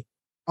RJ,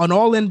 an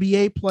All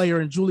NBA player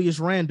in Julius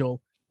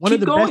Randle, one Keep of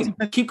the going.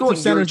 best Keep going.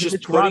 You're centers just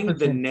in putting the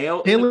Robinson.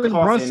 nail in the Jalen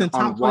coffin Brunson,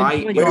 on top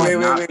why 20 you're point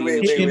not guard.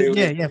 being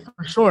Wait. Yeah,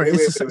 for sure. Wait,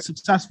 It's wait, wait.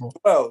 successful.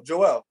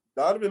 Joel,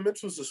 Donovan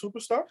Mitchell's a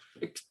superstar?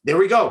 There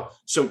we go.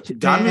 So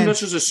Donovan Man,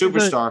 Mitchell's a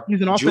superstar.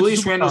 He's an offensive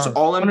Julius superstar. Randle's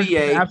all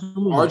NBA.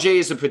 Absolutely. RJ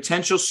is a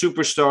potential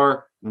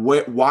superstar.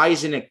 Why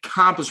is it an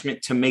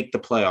accomplishment to make the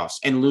playoffs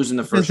and lose in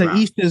the Because first the round?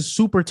 East is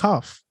super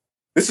tough.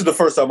 This is the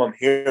first time I'm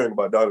hearing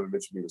about Donovan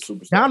Mitchell being a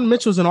superstar. Donovan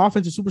Mitchell's an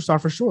offensive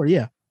superstar for sure.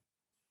 Yeah.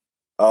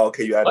 Oh,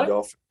 okay, you added What? the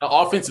offense. An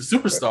offensive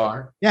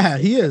superstar. Yeah,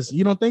 he is.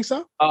 You don't think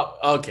so?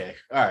 Okay,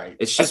 all right.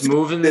 It's just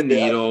moving the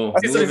needle.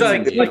 It's moving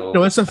like- the needle.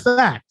 No, it's a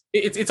fact.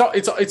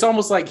 It's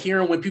almost like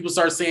hearing when people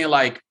start saying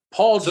like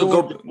Paul So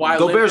George, Kawhi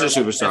Gobert's a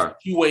Leonard superstar. as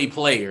two-way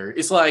player.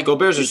 It's like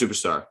Gobert's a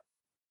superstar.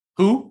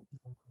 who?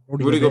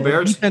 Rudy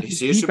Gobert, is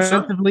he a superstar?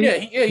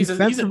 Defensively, He's a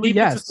defensively,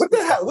 yes. What the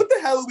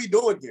hell are we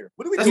doing here?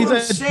 What are we That's He's doing?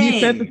 what a I'm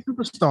saying. defensive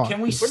superstar. Can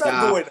we We're stop?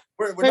 not doing.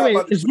 We're not Wait,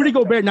 about to is do Rudy that.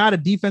 Gobert not a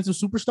defensive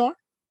superstar?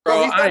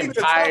 Bro, he's not I even am a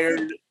top tired.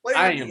 50 player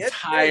I in the am NBA,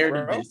 tired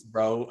bro. of this,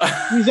 bro.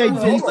 He's a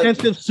Hold on.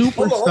 defensive Hold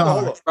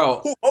superstar. on.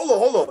 Bro,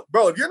 Hold on,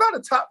 bro. If you're not a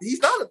top,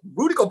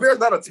 Rudy Gobert's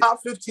not a top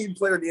 15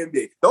 player in the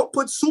NBA. Don't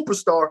put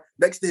superstar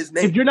next to his If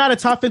name. you're not a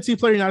top 15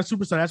 player, you're not a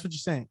superstar. That's what you're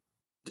saying.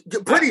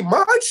 Pretty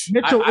much.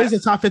 Mitchell I- is a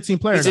top 15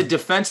 player. He's a now.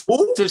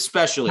 defensive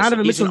specialist.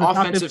 Donovan He's an Mitchell's a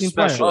top offensive 15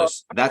 player.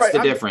 specialist. That's Right, the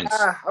difference.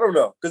 I don't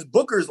know because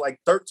Booker's like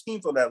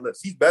 13th on that list.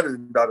 He's better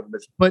than Donovan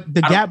Mitchell. But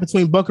the gap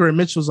between Booker and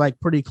Mitchell's like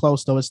pretty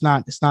close, though. It's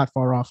not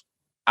far off.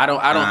 I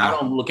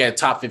don't look at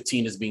top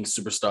 15 as being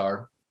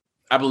superstar.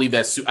 I believe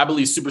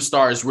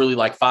superstar is really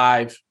like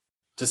 5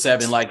 to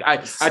 7. Like I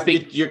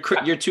think you're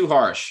too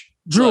harsh.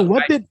 Drew, Look,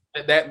 what did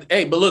that.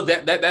 Hey, but look,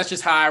 that's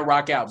just how I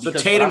rock out. So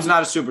because Tatum's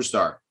not a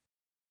superstar.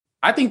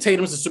 I think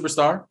Tatum's a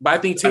superstar, but I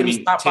think Tatum's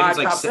top Tatum's 5,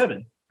 like top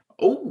 7.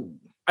 Oh,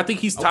 I think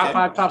he's Okay. top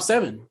 5, top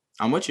 7.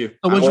 I'm with you.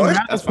 So would you rather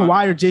That's fine.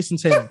 Kawhi or Jason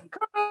Tatum?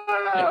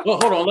 Well,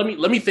 hold on.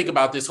 Let me think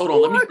about this. Hold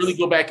on. Let me really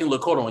go back and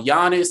look. Hold on.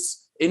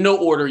 Giannis, in no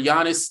order.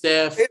 Giannis,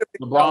 Steph,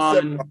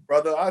 LeBron.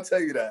 Brother, I'll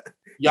tell you that.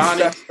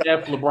 Giannis,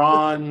 Steph,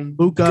 LeBron.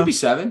 Luka. Could be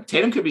 7.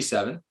 Tatum could be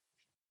 7.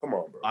 Come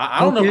on, bro. I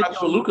don't know if I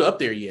throw Luka up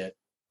there yet.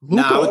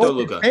 Nah, I would throw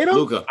Luka.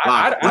 Luka.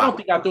 I don't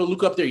think I throw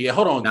Luka up there yet.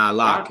 Hold on. Nah,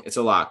 lock. It's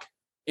a lock.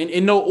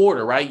 In no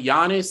order, right?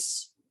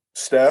 Giannis,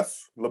 Steph,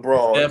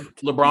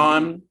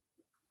 LeBron,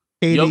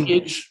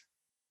 KD.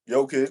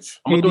 Jokic.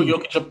 I'm gonna throw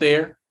Jokic up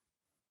there.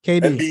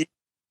 KD.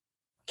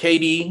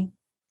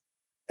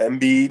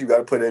 Embiid. You got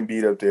to put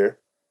Embiid up there.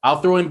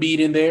 I'll throw Embiid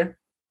in there.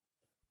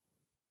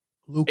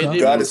 Luka.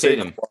 You got to say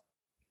Tatum.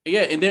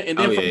 Yeah, and then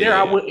from there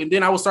I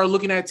would start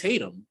looking at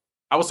Tatum.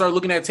 I would start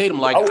looking at Tatum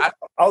like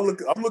I'm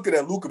looking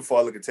at Luka before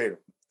I look at Tatum.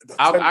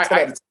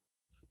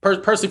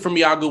 Personally, for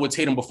me, I'll go with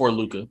Tatum before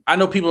Luka. I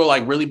know people are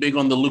like really big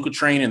on the Luka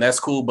train, and that's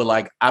cool, but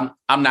like I'm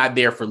not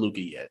there for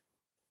Luka yet.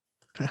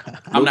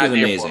 I'm not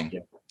there amazing. For him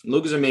yet.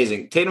 Luka's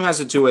amazing. Tatum has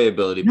a two-way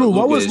ability, but Drew,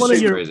 what was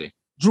crazy.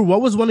 Drew,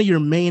 what was one of your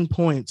main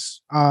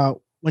points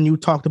when you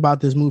talked about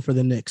this move for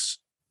the Knicks?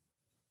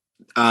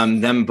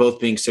 Them both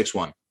being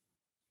 6'1".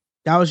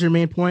 That was your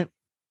main point?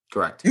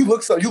 Correct. You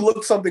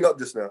looked something up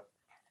just now.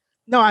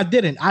 No, I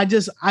didn't. I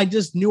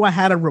just knew I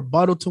had a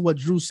rebuttal to what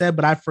Drew said,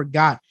 but I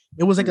forgot.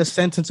 It was like a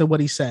sentence of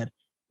what he said.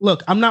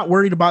 Look, I'm not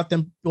worried about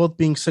them both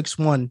being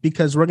 6'1"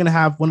 because we're gonna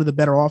have one of the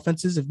better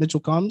offenses if Mitchell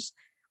comes.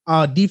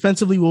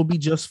 Defensively, we'll be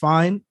just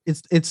fine.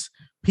 It's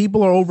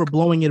people are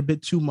overblowing it a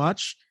bit too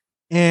much.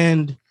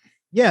 And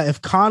yeah,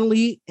 if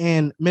Conley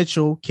and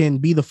Mitchell can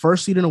be the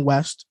first seed in the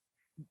West,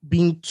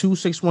 being 2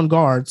 6'1"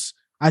 guards,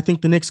 I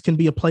think the Knicks can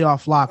be a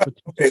playoff lock.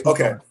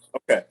 Okay.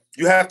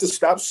 You have to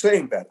stop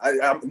saying that.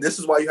 This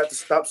is why you have to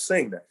stop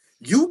saying that.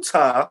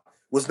 Utah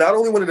was not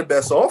only one of the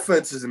best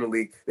offenses in the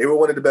league, they were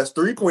one of the best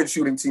three-point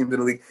shooting teams in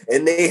the league,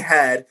 and they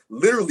had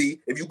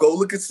literally, if you go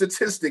look at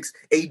statistics,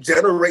 a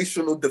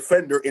generational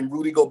defender in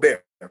Rudy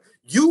Gobert.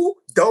 You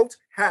don't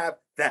have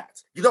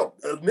that. You don't.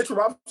 Mitchell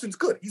Robinson's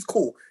good. He's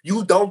cool.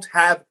 You don't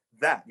have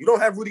that. You don't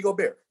have Rudy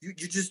Gobert. You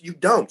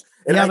don't.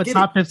 And you have a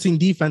top 15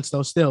 defense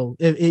though. Still,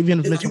 even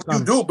if Mitchell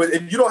comes. You do, but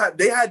if you don't have,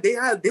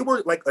 they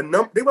were like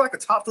a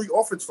top 3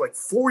 offense for like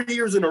 4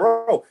 years in a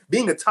row,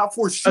 being a top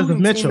 4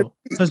 shooting team.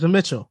 Because of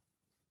Mitchell.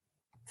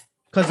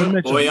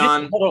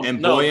 Boyan,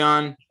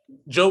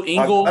 Joe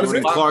Ingles,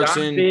 Jordan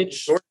Clarkson.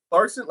 Jordan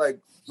Clarkson, like,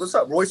 what's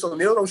up? Royce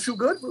O'Neal don't shoot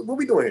good. What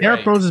we doing here?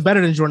 Derrick Rose is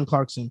better than Jordan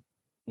Clarkson.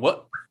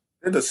 What?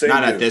 They're the same.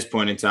 Not at this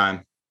point in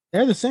time.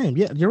 They're the same.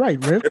 Yeah, you're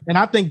right, Rick. And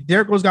I think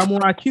Derrick Rose got more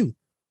IQ.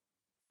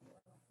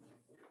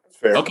 That's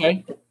fair.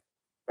 Okay,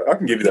 I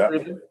can give you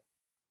that.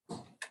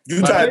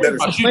 Utah had better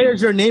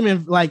players you're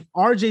naming, like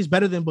RJ's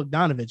better than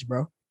Bogdanovich,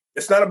 bro.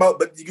 It's not about,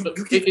 but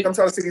I'm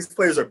trying to say these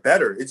players are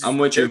better. It's just, I'm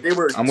with you.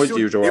 I'm with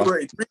you, Joel. They were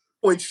a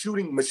 3-point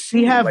shooting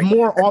machine.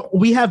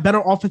 We have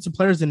better offensive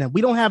players than them.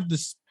 We don't have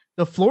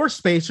the floor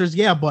spacers,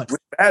 but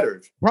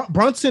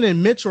Brunson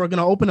and Mitchell are going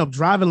to open up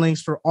driving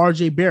lanes for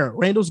RJ Barrett.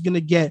 Randall's going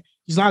to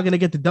he's not going to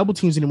get the double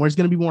teams anymore. He's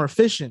going to be more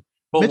efficient.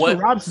 But Mitchell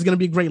Robinson is going to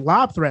be a great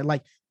lob threat.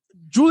 Like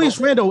Julius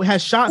Randle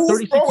has shot 30.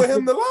 Who's throwing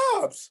him the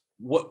lobs?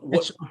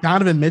 What?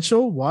 Donovan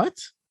Mitchell? What?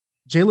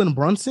 Jalen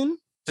Brunson?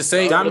 To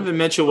say Donovan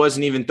Mitchell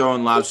wasn't even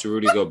throwing lobs to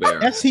Rudy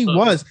Gobert. Yes, he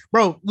was.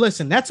 Bro,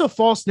 listen, that's a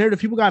false narrative.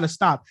 People got to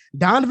stop.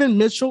 Donovan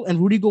Mitchell and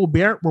Rudy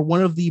Gobert were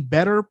one of the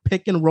better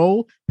pick and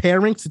roll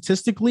pairing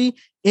statistically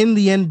in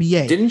the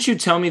NBA. Didn't you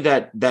tell me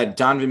that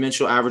Donovan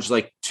Mitchell averaged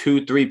like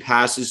 2-3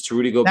 passes to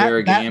Rudy Gobert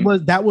a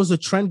game? That was a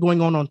trend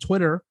going on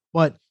Twitter,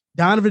 but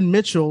Donovan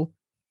Mitchell,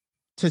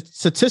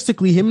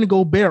 statistically, him and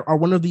Gobert are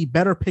one of the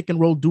better pick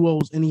and roll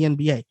duos in the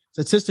NBA.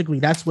 Statistically,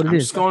 that's what it is. I'm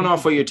just going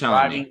off what you're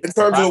telling me. In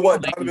terms of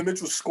what Donovan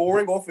Mitchell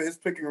scoring off of his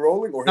pick and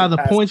rolling, or the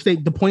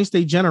points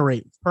they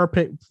generate per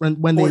pick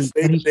when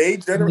they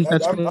generate.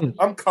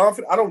 I'm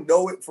confident. I don't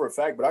know it for a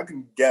fact, but I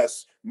can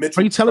guess.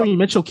 Mitchell. Are you telling me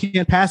Mitchell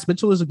can't pass?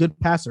 Mitchell is a good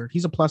passer.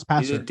 He's a plus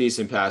passer. He's a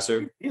decent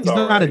passer. He's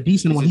not a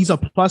decent one. He's a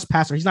plus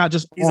passer. He's not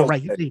just all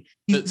right.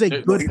 He's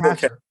a good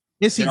passer.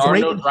 Is he great?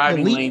 No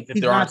driving lanes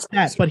if there aren't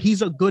that, but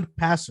he's a good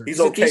passer.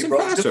 He's okay, decent bro.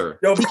 passer.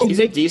 He's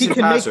a decent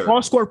passer. Make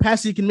cross-court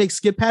passes. He can make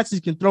skip passes.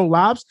 He can throw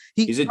lobs.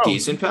 He's a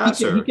decent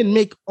passer. He can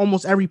make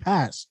almost every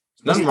pass.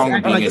 Nothing wrong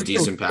with being a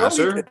decent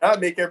passer. He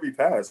cannot make every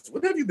pass.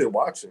 What have you been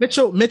watching?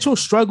 Mitchell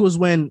struggles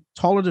when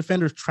taller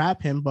defenders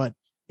trap him, but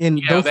in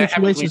those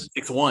situations,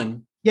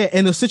 6'1". Yeah,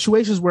 in the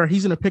situations where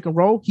he's in a pick and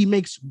roll, he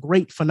makes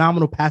great,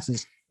 phenomenal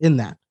passes in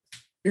that.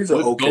 He's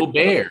a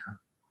Gobert.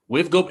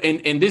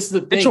 And this is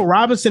the thing. Mitchell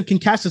Robinson can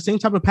catch the same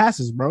type of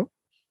passes, bro.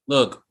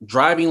 Look,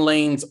 driving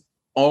lanes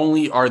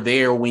only are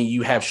there when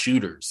you have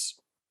shooters.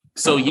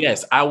 So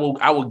yes, I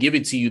will give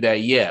it to you that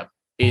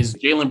is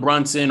Jalen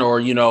Brunson or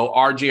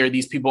RJ or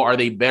these people, are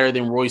they better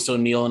than Royce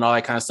O'Neal and all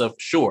that kind of stuff?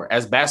 Sure.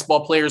 As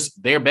basketball players,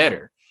 they're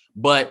better.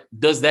 But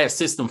does that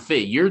system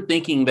fit? You're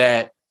thinking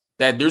that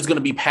there's going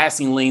to be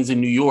passing lanes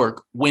in New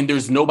York when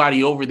there's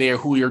nobody over there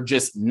who are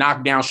just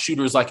knockdown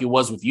shooters like it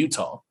was with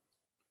Utah.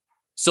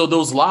 So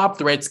those lob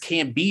threats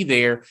can't be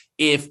there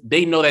if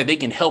they know that they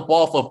can help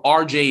off of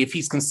RJ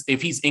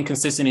if he's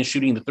inconsistent in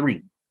shooting the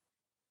three.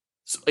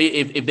 So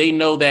if they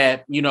know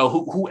that,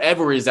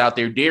 whoever is out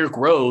there, Derrick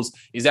Rose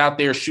is out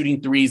there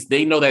shooting threes,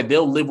 they know that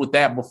they'll live with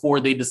that before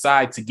they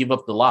decide to give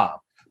up the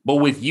lob. But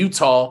with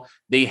Utah,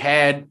 they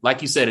had,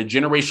 like you said, a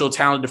generational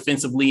talent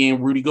defensively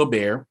in Rudy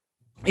Gobert,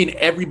 and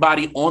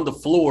everybody on the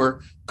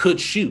floor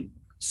could shoot.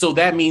 So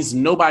that means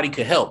nobody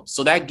could help.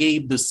 So that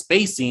gave the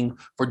spacing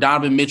for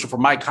Donovan Mitchell, for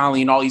Mike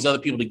Conley, and all these other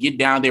people to get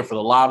down there, for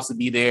the lobs to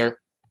be there,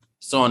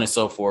 so on and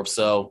so forth.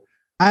 So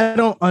I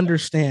don't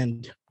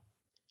understand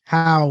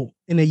how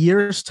in a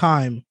year's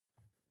time,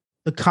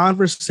 the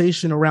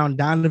conversation around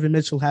Donovan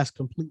Mitchell has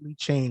completely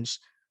changed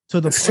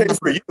to the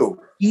point where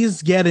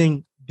he's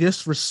getting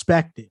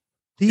disrespected.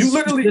 He's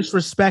literally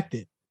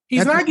disrespected.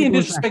 He's not getting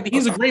disrespected.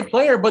 He's a great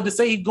player, but to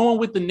say he's going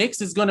with the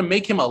Knicks is going to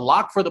make him a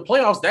lock for the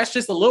playoffs, that's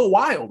just a little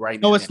wild right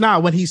now. No, it's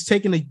not. When he's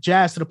taking the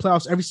Jazz to the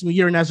playoffs every single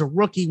year, and as a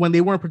rookie, when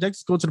they weren't projected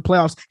to go to the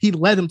playoffs, he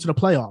led them to the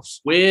playoffs.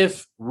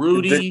 With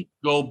Rudy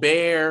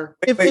Gobert.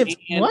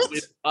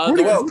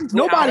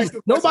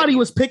 Nobody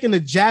was picking the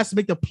Jazz to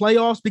make the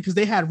playoffs because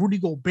they had Rudy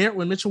Gobert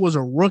when Mitchell was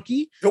a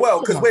rookie. Joel,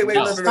 because wait, with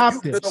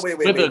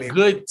a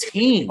good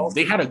team.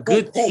 They had a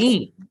good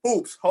team.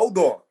 Hoops, hold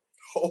on.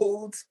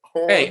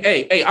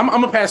 Hey, I'm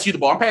gonna pass you the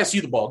ball. I'm passing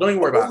you the ball. Don't even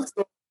worry about it.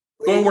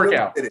 Go and work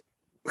out.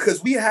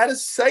 Because we had a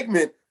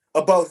segment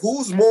about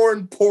who's more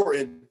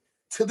important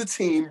to the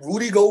team,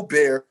 Rudy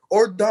Gobert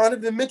or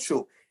Donovan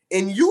Mitchell.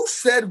 And you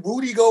said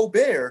Rudy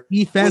Gobert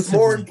was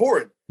more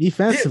important.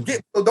 Defensively.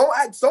 So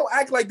don't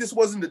act like this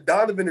wasn't the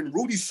Donovan and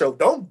Rudy show.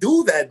 Don't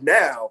do that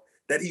now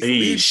that he's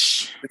leaving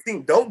the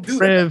team. Don't do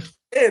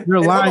that.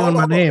 You're lying on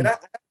my name. I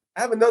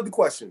have another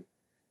question.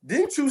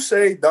 Didn't you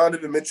say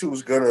Donovan Mitchell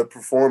was going to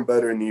perform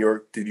better in New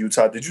York than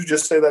Utah? Did you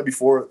just say that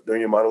before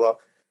during your monologue?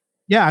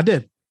 Yeah, I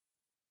did.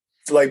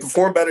 So,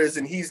 perform better as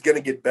in he's going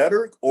to get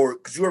better? Or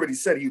because you already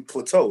said he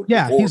plateaued.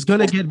 Yeah, he's going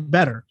to get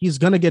better. He's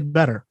going to get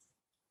better.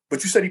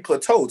 But you said he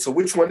plateaued. So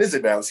which one is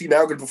it now? Is he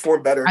now going to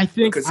perform better? I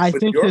think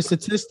his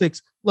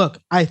statistics. Look,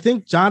 I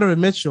think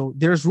Donovan Mitchell,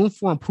 there's room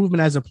for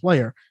improvement as a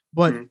player.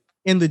 But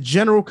in the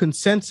general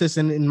consensus,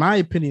 and in my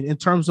opinion, in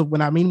terms of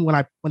when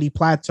he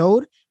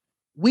plateaued,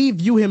 we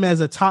view him as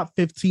a top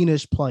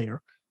 15-ish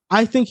player.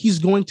 I think he's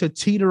going to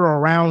teeter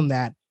around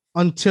that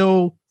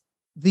until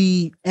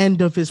the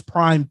end of his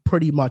prime,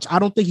 pretty much. I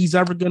don't think he's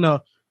ever going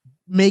to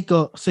make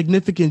a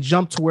significant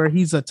jump to where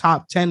he's a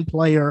top 10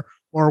 player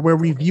or where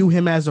we view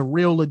him as a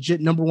real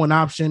legit number one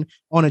option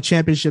on a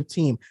championship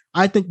team.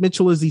 I think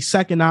Mitchell is the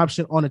second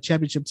option on a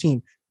championship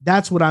team.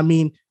 That's what I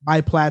mean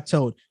by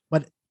plateaued.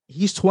 But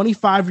he's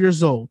 25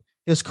 years old.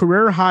 His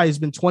career high has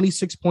been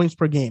 26 points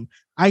per game.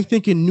 I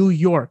think in New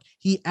York,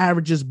 he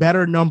averages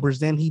better numbers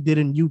than he did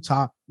in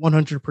Utah,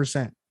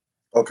 100%.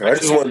 Okay, I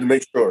just wanted to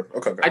make sure.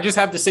 Okay. I just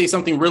have to say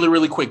something really,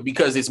 really quick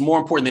because it's more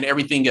important than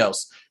everything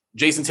else.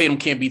 Jason Tatum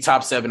can't be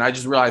top 7. I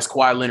just realized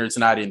Kawhi Leonard's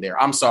not in there.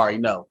 I'm sorry.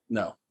 No.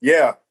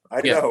 Yeah,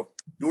 I know.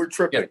 You were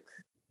tripping. Yeah.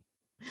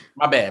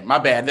 My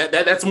bad.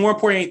 That's more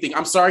important than anything.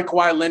 I'm sorry,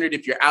 Kawhi Leonard,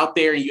 if you're out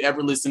there and you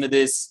ever listen to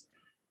this.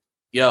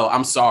 Yo,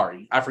 I'm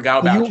sorry. I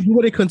forgot about you. You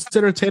would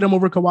consider Tatum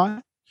over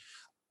Kawhi?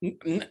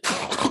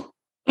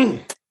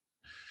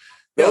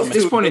 At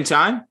this point in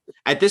time,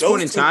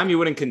 you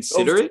wouldn't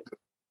consider it?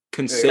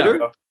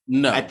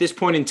 No. At this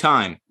point in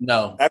time.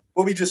 No. After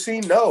what we just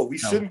seen, no. We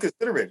shouldn't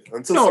consider it.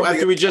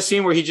 After we just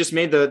seen where he just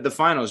made the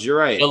finals. You're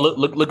right. Yo,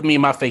 look me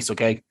in my face,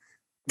 okay?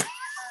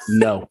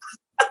 No.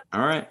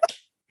 All right.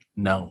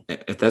 No.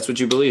 If that's what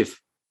you believe.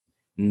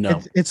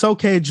 No. It's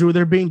okay, Drew.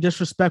 They're being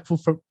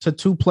disrespectful to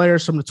two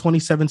players from the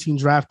 2017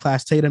 draft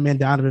class, Tatum and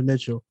Donovan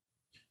Mitchell.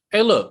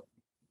 Hey, look.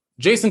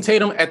 Jason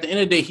Tatum, at the end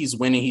of the day, he's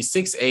winning. He's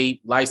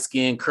 6'8", light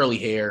skin, curly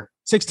hair.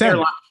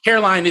 6'10".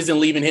 Caroline isn't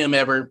leaving him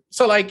ever.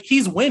 So,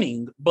 he's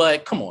winning,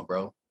 but come on,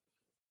 bro.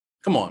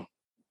 Come on.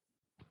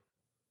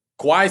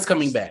 Kawhi's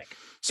coming back.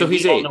 So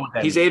he's 8.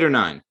 He's 8 or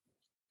 9.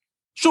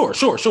 Sure.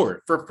 For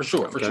sure.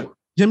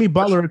 Jimmy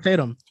Butler or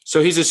Tatum.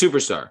 So he's a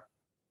superstar.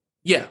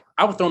 Yeah,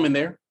 I would throw him in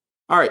there.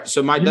 All right.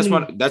 So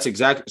that's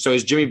exactly. So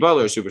is Jimmy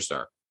Butler a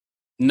superstar?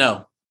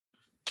 No.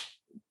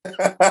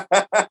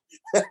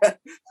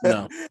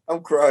 No.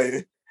 I'm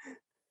crying.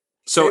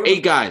 So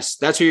 8 guys.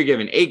 That's who you're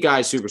giving. 8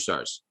 guys,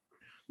 superstars.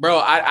 Bro,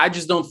 I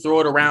just don't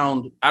throw it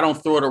around. I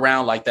don't throw it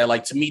around like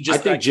that. To me, just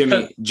I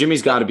think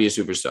Jimmy's got to be a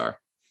superstar.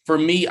 For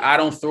me, I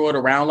don't throw it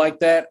around like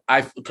that.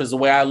 Because the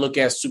way I look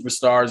at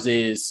superstars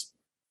is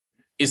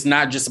it's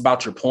not just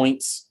about your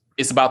points.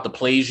 It's about the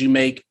plays you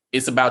make.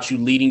 It's about you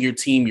leading your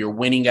team. You're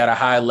winning at a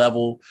high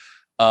level.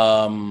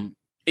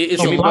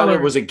 Jimmy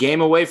Butler was a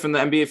game away from the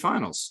NBA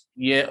Finals.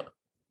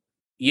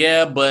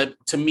 Yeah, but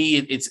to me,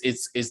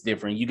 it's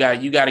different. You got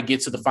to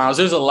get to the finals.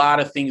 There's a lot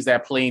of things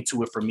that play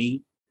into it for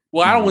me.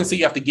 Well, I don't want to say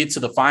you have to get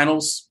to the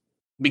finals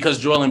because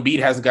Joel Embiid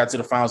hasn't got to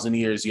the finals in the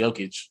years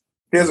Jokic.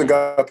 He hasn't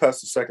got past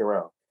the second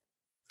round.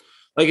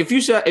 If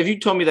you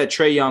told me that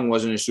Trae Young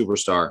wasn't a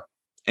superstar,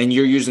 and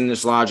you're using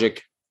this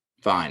logic,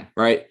 fine,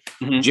 right?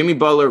 Mm-hmm. Jimmy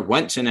Butler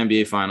went to an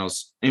NBA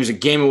Finals, and he was a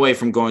game away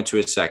from going to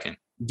his second.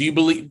 Do you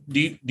believe?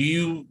 Do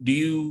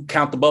you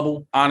count the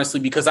bubble honestly?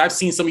 Because I've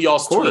seen some of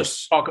y'all's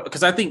tweets talk.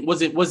 Because I think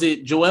was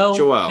it Joel?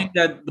 Think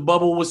that the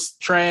bubble was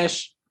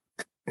trash.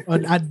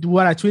 What I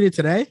tweeted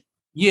today?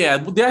 Yeah,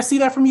 did I see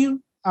that from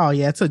you? Oh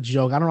yeah, it's a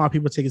joke. I don't know how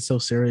people take it so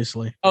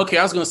seriously. Okay,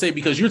 I was gonna say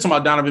because you're talking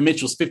about Donovan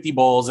Mitchell's 50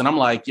 balls, and I'm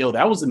like, yo,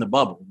 that was in the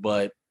bubble,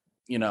 but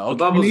you know, the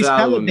bubble's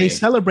they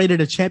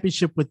celebrated a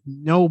championship with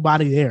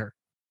nobody there.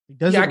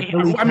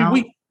 I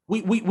mean,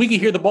 we could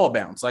hear the ball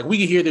bounce, like we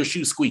could hear their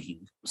shoes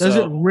squeaking. Does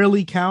it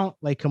really count?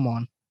 Like, come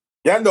on.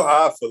 Yeah, I know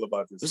how I feel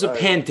about this. There's a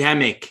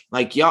pandemic,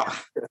 like y'all.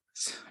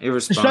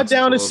 Irresponsible. Shut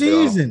down the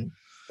season.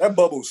 That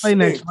bubble. Play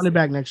next. Run it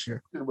back next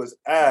year. It was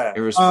ass.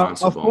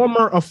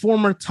 Irresponsible. A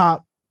former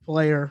top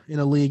player in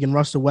the league, in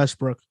Russell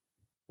Westbrook,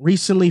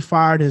 recently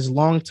fired his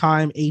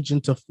longtime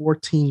agent of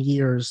 14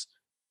 years,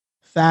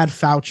 Thad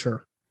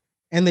Foucher,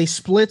 and they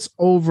split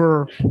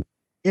over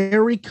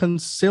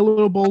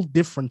irreconcilable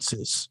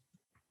differences.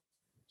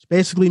 Which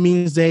basically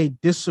means they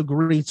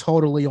disagree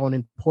totally on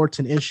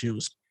important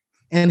issues.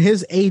 And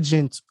his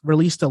agent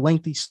released a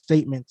lengthy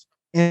statement.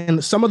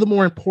 And some of the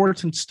more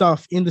important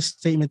stuff in the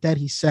statement that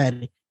he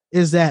said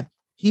is that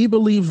he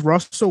believes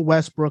Russell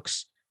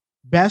Westbrook's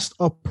best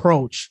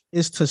approach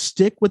is to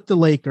stick with the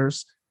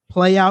Lakers,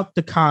 play out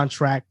the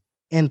contract,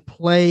 and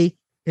play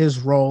his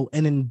role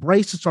and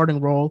embrace the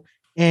starting role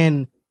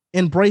and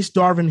embrace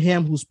Darvin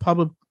Ham, who's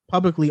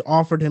publicly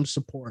offered him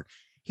support.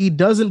 He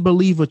doesn't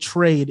believe a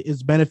trade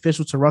is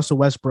beneficial to Russell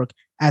Westbrook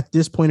at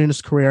this point in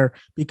his career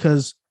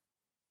because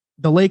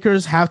the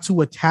Lakers have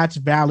to attach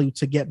value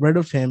to get rid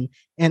of him.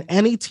 And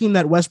any team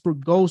that Westbrook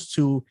goes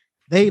to,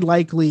 they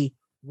likely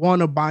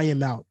want to buy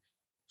him out.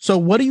 So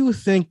what do you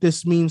think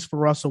this means for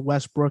Russell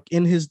Westbrook?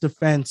 In his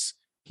defense,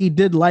 he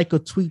did like a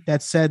tweet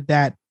that said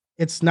that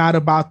it's not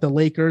about the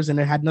Lakers and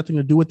it had nothing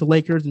to do with the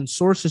Lakers. And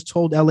sources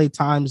told LA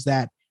Times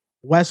that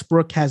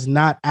Westbrook has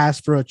not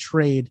asked for a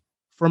trade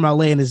from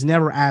LA and has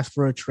never asked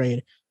for a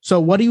trade. So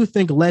what do you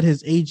think led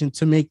his agent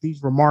to make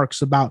these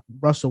remarks about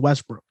Russell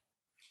Westbrook?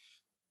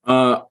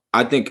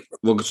 I think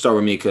we'll start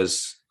with me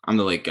because I'm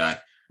the late guy.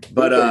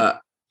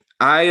 But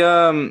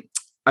I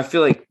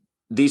feel like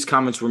these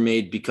comments were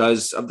made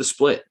because of the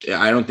split.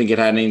 I don't think it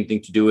had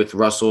anything to do with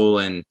Russell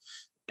and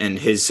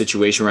his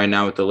situation right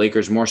now with the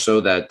Lakers, more so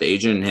that the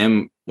agent and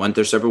him went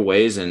their separate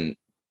ways and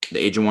the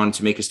agent wanted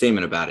to make a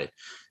statement about it.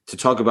 To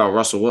talk about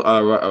Russell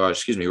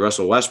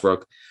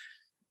Westbrook,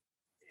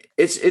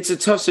 it's a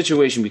tough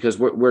situation because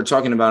we're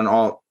talking about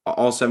an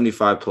all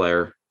 75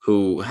 player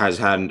who has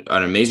had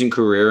an amazing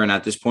career. And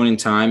at this point in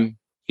time,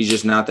 he's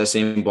just not that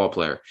same ball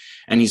player.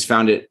 And he's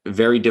found it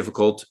very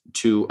difficult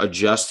to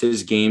adjust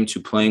his game to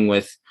playing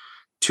with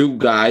two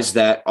guys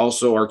that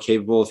also are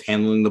capable of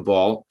handling the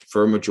ball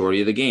for a majority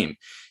of the game.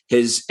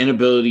 His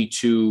inability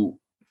to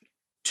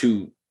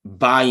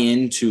buy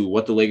into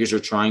what the Lakers are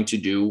trying to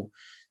do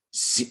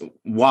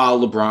while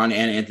LeBron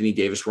and Anthony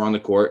Davis were on the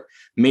court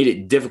made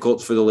it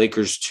difficult for the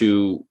Lakers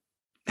to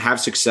have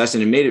success.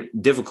 And it made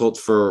it difficult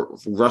for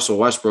Russell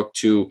Westbrook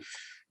to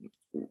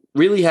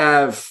really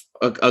have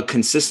a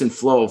consistent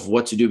flow of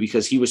what to do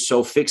because he was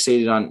so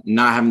fixated on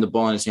not having the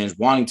ball in his hands,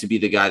 wanting to be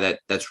the guy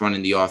that's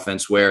running the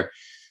offense, where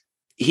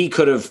he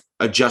could have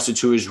adjusted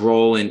to his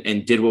role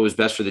and did what was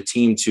best for the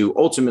team to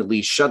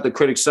ultimately shut the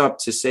critics up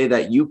to say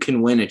that you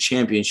can win a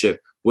championship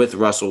with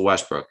Russell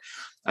Westbrook.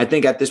 I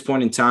think at this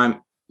point in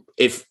time,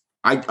 if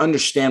I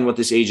understand what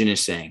this agent is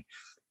saying,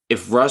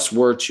 if Russ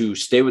were to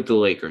stay with the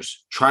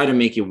Lakers, try to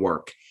make it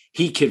work,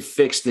 he could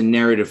fix the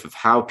narrative of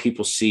how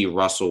people see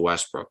Russell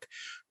Westbrook.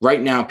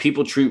 Right now,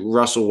 people treat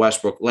Russell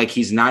Westbrook like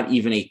he's not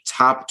even a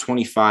top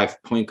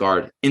 25 point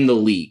guard in the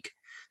league.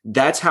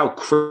 That's how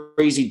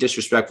crazy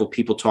disrespectful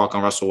people talk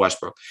on Russell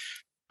Westbrook.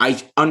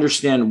 I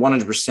understand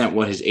 100%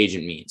 what his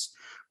agent means.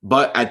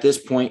 But at this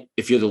point,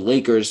 if you're the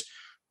Lakers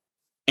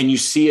and you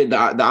see the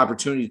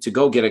opportunity to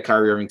go get a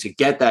Kyrie Irving, to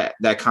get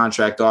that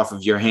contract off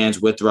of your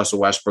hands with Russell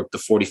Westbrook, the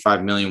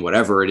 $45 million,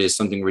 whatever it is,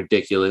 something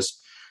ridiculous,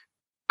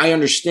 I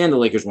understand the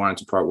Lakers wanted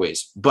to part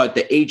ways, but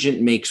the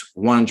agent makes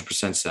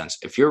 100% sense.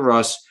 If you're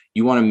Russ,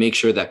 you want to make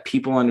sure that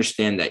people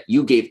understand that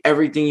you gave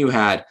everything you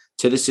had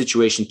to the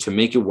situation to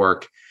make it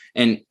work.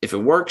 And if it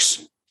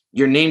works,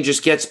 your name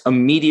just gets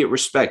immediate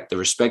respect, the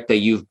respect that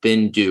you've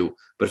been due.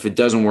 But if it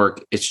doesn't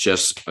work, it's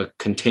just a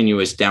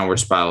continuous downward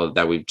spiral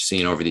that we've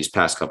seen over these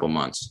past couple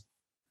months.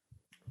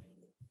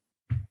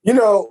 You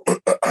know,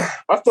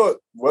 I thought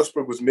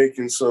Westbrook was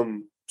making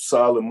some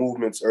solid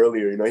movements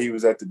earlier. You know, he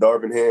was at the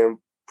Darvin Ham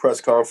press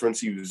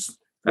conference. He was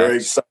very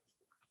excited.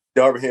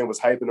 Darvin Ham was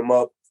hyping him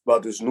up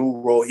about this new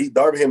role.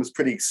 Darvin Ham was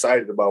pretty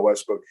excited about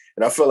Westbrook.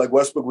 And I felt like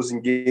Westbrook was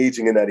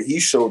engaging in that. He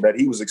showed that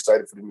he was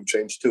excited for the new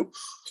change too.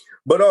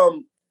 But,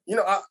 you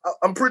know,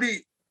 I'm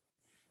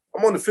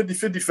on the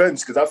 50-50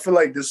 fence because I feel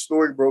like this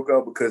story broke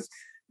out because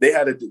they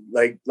had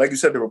like you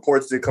said, the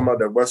reports did come out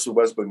that Russell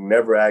Westbrook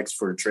never asked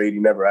for a trade. He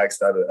never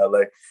asked out of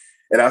LA.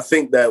 And I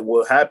think that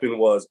what happened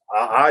was,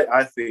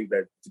 I think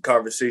that the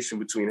conversation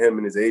between him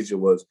and his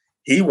agent was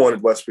he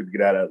wanted Westbrook to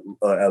get out of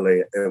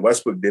LA and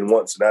Westbrook didn't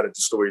want. So now that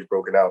the story is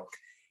broken out,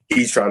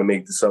 he's trying to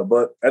make this up.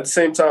 But at the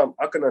same time,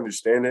 I can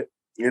understand it.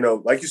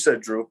 like you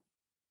said, Drew,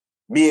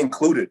 me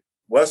included,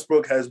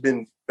 Westbrook has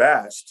been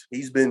bashed.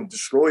 He's been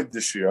destroyed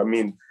this year. I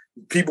mean,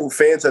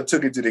 fans have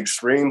took it to the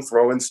extreme,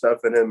 throwing stuff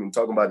at him and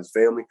talking about his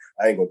family.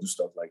 I ain't gonna do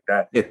stuff like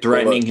that. Yeah,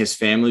 threatening his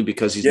family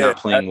because he's not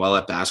playing well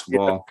at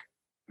basketball.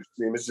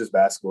 Yeah, it's just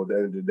basketball at the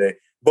end of the day.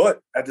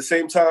 But at the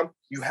same time,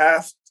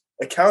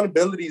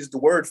 accountability is the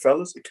word,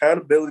 fellas.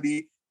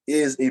 Accountability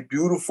is a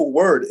beautiful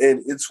word,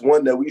 and it's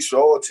one that we should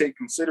all take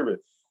considerate.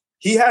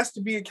 He has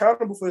to be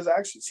accountable for his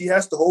actions. He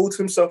has to hold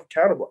himself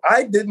accountable.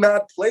 I did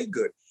not play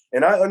good.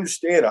 And I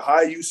understand a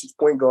high usage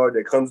point guard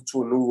that comes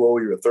into a new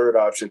role, you're a third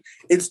option.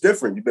 It's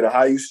different. You've been a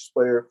high usage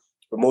player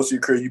for most of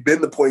your career. You've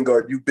been the point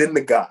guard. You've been the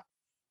guy.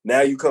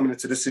 Now you're coming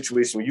into this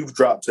situation where you've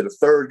dropped to the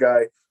third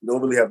guy. You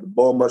don't really have the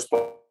ball much.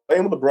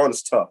 Playing with LeBron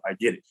is tough. I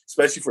get it,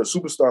 especially for a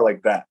superstar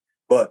like that.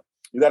 But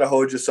you got to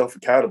hold yourself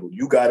accountable.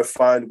 You got to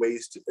find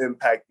ways to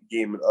impact the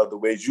game in other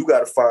ways. You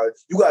got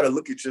to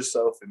look at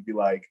yourself and be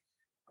like,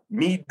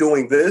 me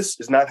doing this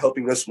is not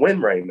helping us win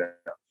right now.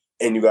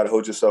 And you got to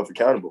hold yourself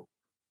accountable.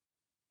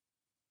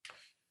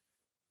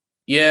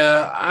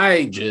 Yeah,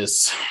 I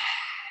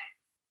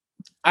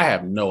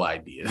have no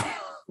idea.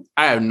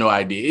 I have no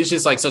idea. It's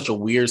just like such a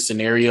weird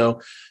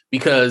scenario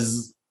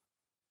because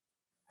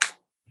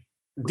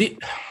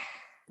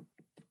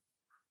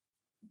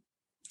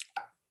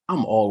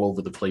I'm all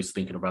over the place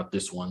thinking about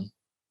this one.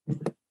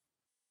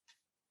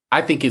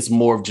 I think it's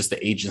more of just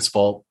the agent's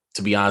fault,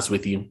 to be honest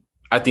with you.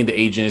 I think the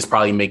agent is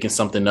probably making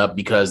something up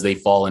because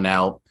they've fallen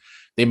out.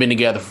 They've been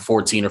together for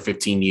 14 or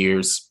 15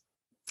 years.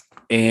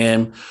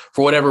 And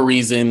for whatever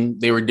reason,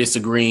 they were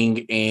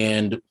disagreeing,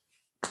 and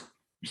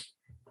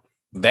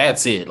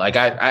that's it. Like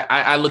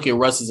I look at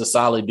Russ as a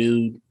solid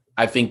dude.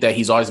 I think that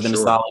he's always been a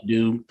solid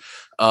dude.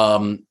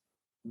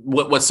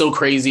 What's so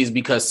crazy is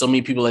because so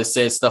many people have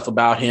said stuff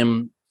about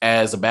him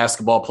as a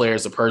basketball player,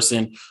 as a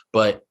person,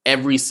 but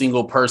every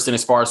single person,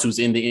 as far as who's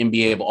in the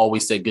NBA, have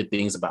always said good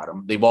things about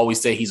him. They've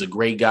always said he's a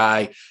great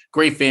guy,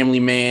 great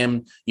family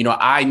man.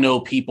 I know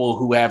people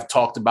who have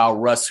talked about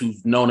Russ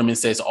who've known him and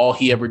says all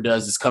he ever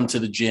does is come to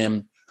the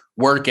gym,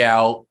 work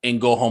out, and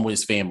go home with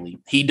his family.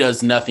 He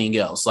does nothing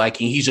else. Like,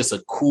 he's just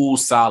a cool,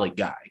 solid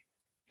guy.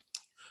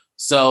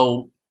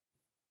 So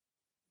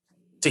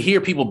to hear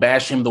people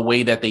bash him the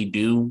way that they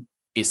do,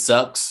 it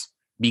sucks.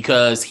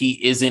 Because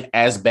he isn't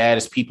as bad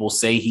as people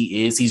say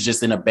he is. He's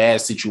just in a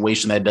bad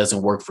situation that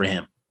doesn't work for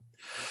him.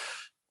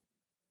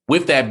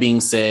 With that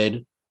being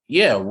said,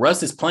 yeah,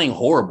 Russ is playing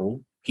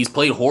horrible. He's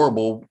played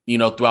horrible,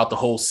 throughout the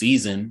whole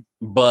season.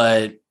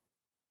 But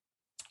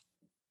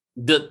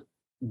to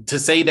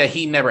say that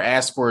he never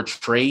asked for a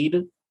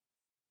trade,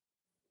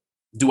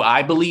 do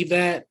I believe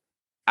that?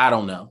 I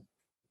don't know.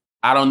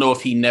 I don't know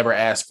if he never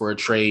asked for a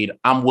trade.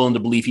 I'm willing to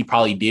believe he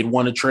probably did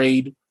want a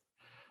trade.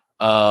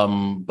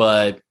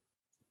 But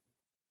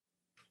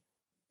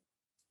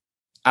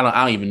I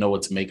don't even know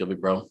what to make of it,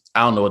 bro.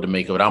 I don't know what to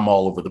make of it. I'm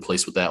all over the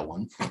place with that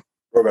one.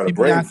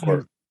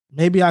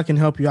 Maybe I can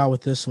help you out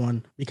with this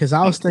one because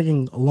I was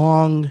thinking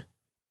long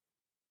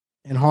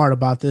and hard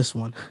about this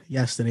one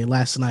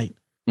last night.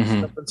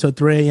 Until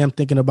 3 a.m.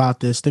 thinking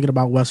about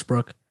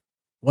Westbrook.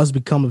 What's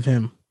become of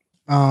him?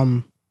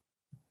 My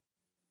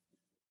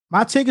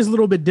take is a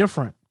little bit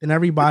different than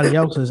everybody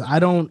else's. I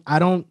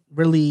don't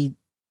really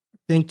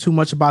think too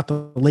much about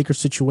the Lakers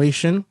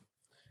situation.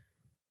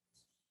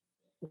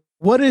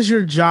 What is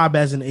your job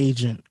as an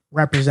agent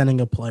representing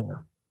a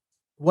player?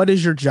 What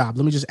is your job?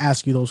 Let me just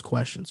ask you those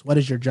questions. What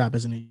is your job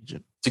as an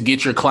agent? To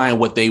get your client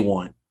what they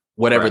want,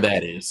 whatever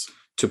that is.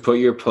 To put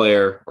your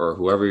player or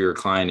whoever your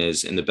client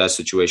is in the best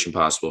situation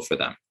possible for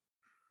them.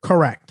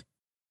 Correct.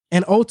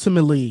 And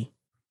ultimately,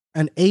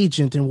 an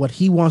agent and what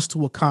he wants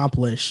to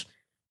accomplish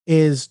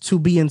is to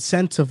be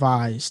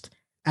incentivized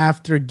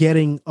after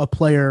getting a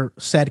player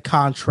said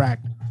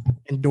contract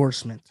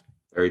endorsement.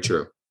 Very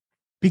true.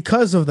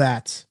 Because of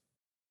that,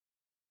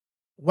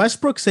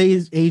 Westbrook's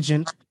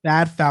agent,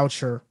 Thad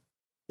Foucher,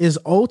 is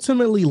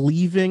ultimately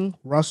leaving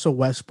Russell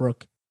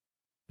Westbrook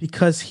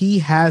because he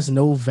has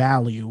no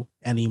value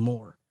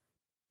anymore.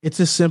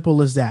 It's as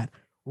simple as that.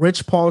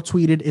 Rich Paul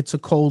tweeted, "It's a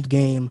cold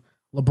game."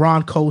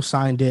 LeBron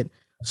co-signed it.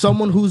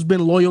 Someone who's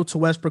been loyal to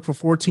Westbrook for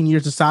 14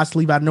 years decides to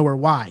leave out of nowhere.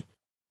 Why?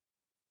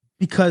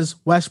 Because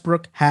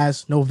Westbrook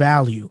has no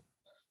value.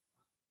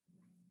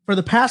 For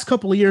the past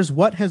couple of years,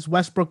 what has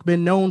Westbrook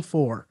been known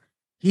for?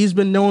 He's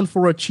been known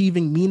for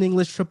achieving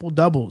meaningless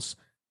triple-doubles,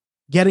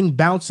 getting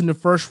bounced in the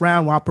first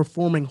round while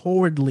performing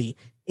horridly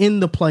in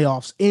the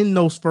playoffs in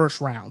those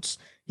first rounds.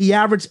 He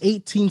averaged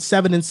 18,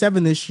 7, and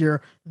 7 this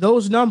year.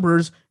 Those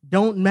numbers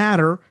don't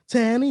matter to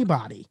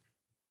anybody.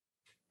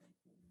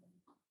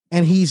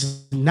 And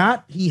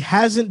he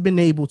hasn't been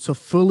able to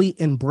fully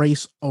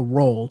embrace a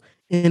role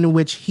in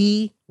which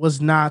he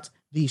was not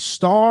the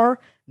star,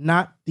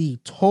 not the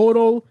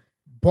total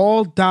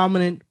ball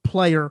dominant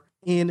player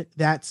in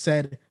that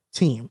said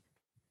team.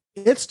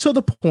 It's to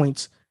the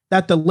point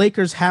that the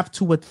Lakers have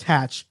to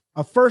attach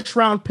a first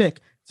round pick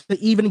to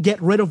even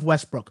get rid of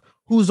Westbrook,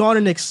 who's on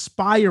an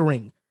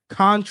expiring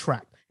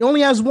contract. He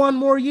only has one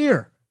more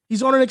year.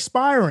 He's on an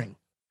expiring.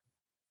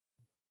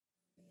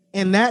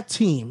 And that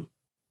team,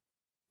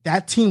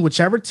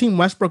 whichever team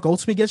Westbrook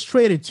ultimately gets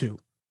traded to,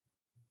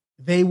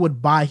 they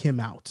would buy him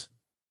out.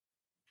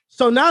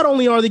 So not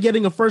only are they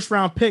getting a first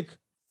round pick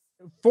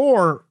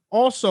for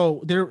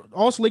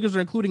Lakers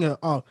are including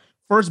a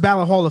first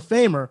ballot Hall of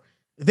Famer,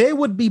 they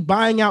would be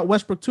buying out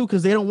Westbrook too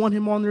because they don't want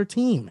him on their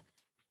team.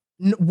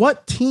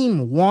 What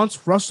team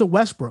wants Russell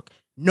Westbrook?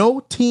 No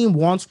team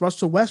wants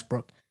Russell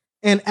Westbrook.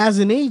 And as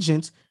an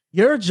agent,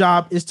 your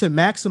job is to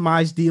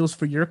maximize deals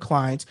for your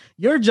clients.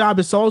 Your job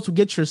is also to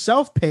get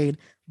yourself paid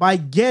by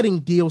getting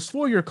deals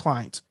for your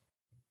clients.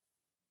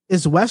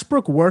 Is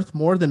Westbrook worth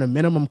more than a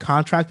minimum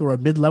contract or a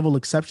mid-level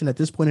exception at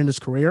this point in his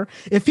career?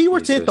 If he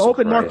were to hit the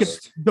open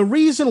market, the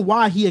reason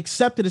why he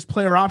accepted his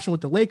player option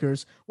with the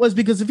Lakers was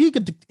because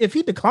if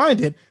he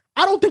declined it,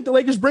 I don't think the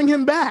Lakers bring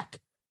him back.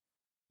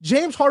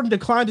 James Harden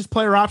declined his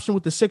player option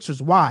with the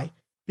Sixers. Why?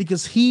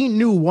 Because he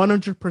knew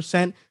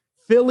 100%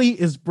 Philly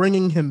is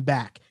bringing him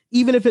back,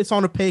 even if it's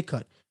on a pay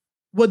cut.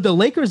 Would the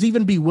Lakers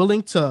even be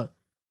willing to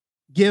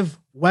give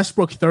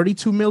Westbrook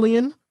 $32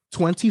 million,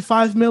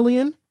 $25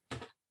 million?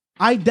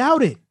 I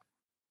doubt it.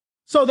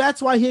 So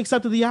that's why he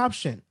accepted the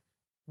option.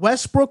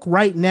 Westbrook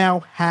right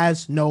now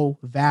has no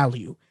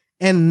value.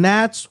 And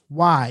that's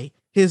why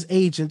his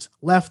agents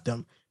left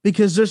him,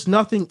 because there's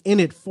nothing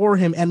in it for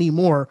him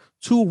anymore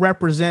to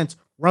represent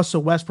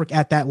Russell Westbrook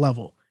at that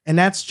level. And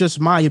that's just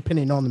my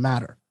opinion on the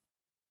matter.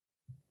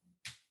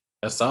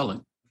 That's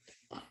solid.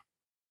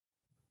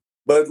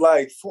 But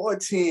like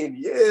 14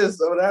 years,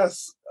 though,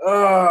 that's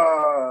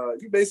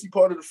you basically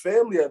part of the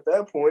family at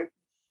that point.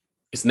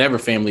 It's never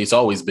family. It's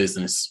always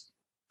business.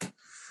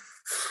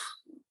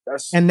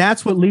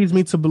 That's what leads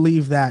me to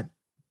believe that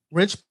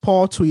Rich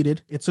Paul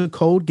tweeted, "It's a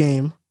cold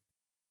game."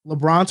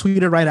 LeBron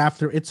tweeted right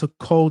after, "It's a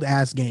cold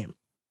ass game."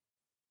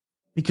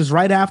 Because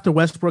right after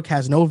Westbrook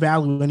has no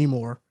value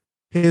anymore,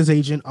 his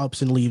agent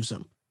ups and leaves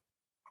him.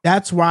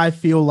 That's why I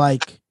feel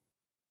like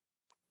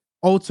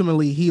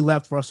ultimately he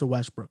left Russell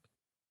Westbrook.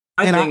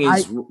 I think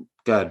he's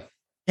good.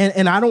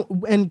 And I don't,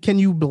 and can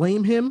you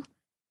blame him?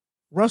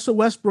 Russell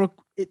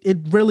Westbrook, it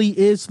really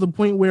is to the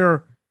point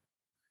where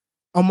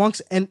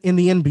amongst and in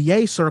the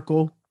NBA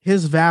circle,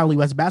 his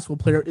value as a basketball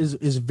player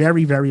is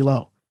very, very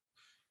low.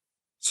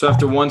 So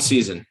after one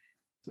season,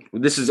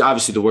 this is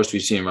obviously the worst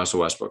we've seen in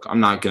Russell Westbrook.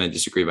 I'm not going to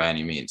disagree by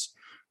any means.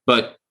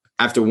 But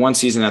after one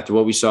season, after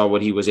what we saw,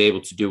 what he was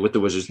able to do with the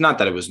Wizards, not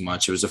that it was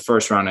much. It was a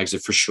first-round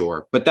exit for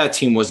sure. But that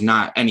team was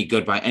not any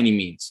good by any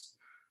means.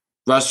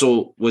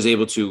 Russell was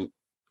able to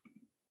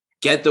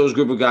get those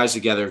group of guys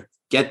together,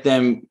 get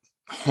them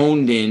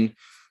honed in,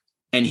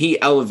 and he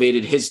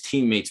elevated his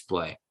teammates'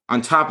 play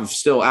on top of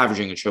still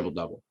averaging a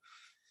triple-double.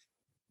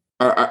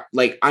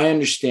 Like, I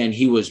understand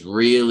he was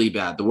really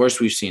bad, the worst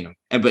we've seen him.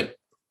 But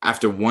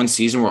after one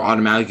season, we're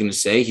automatically going to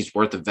say he's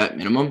worth a vet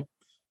minimum.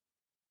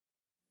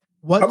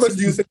 How much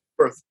do you think he's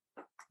worth?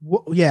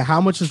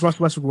 How much is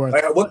Russell Westbrook worth?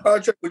 Like, what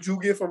contract would you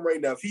give him right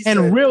now? If he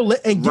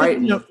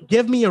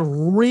give me a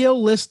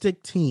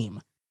realistic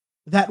team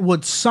that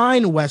would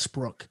sign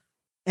Westbrook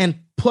and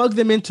plug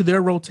them into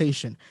their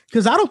rotation.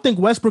 Because I don't think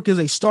Westbrook is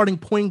a starting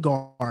point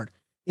guard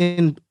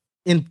in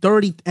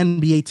 30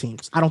 NBA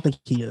teams. I don't think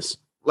he is.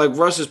 Like,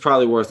 Russ is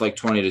probably worth like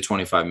 20 to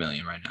 25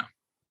 million right now.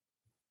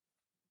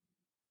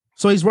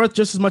 So he's worth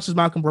just as much as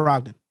Malcolm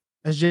Brogdon,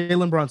 as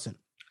Jalen Brunson.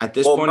 At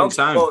this point in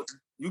time.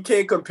 You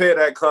can't compare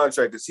that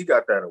contract because he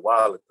got that a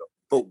while ago.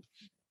 But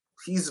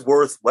he's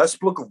worth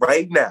Westbrook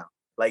right now.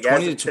 Like,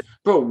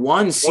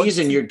 one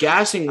season. You're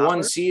gassing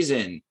one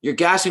season. You're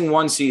gassing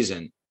one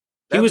season.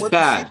 He was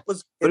bad,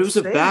 but it was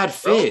a bad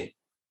fit.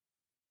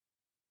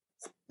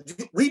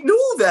 We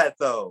knew that,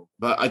 though.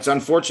 But it's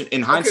unfortunate.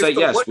 In hindsight,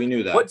 yes, we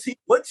knew that.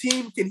 What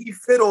team can he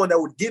fit on that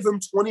would give him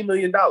 $20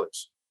 million?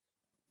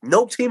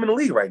 No team in the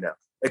league right now,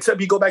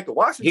 except he go back to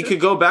Washington. He could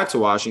go back to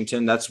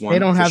Washington. That's one. They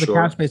don't have the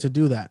cap space to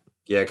do that.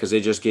 Yeah, because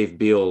they just gave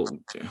Beal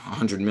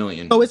 $100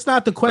 million. So it's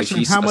not the question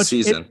of how much.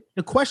 The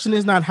question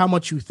is not how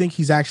much you think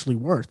he's actually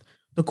worth.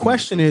 The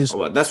question is.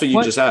 Well, that's what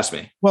you just asked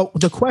me. Well,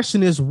 the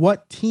question is,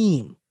 what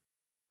team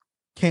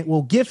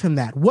will give him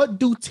that? What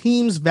do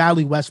teams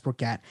value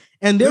Westbrook at?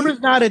 And there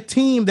is not a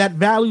team that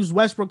values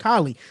Westbrook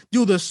highly.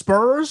 Do the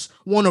Spurs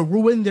want to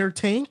ruin their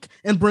tank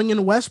and bring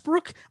in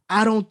Westbrook?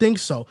 I don't think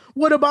so.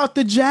 What about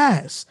the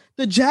Jazz?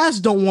 The Jazz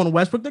don't want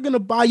Westbrook. They're going to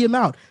buy him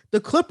out. The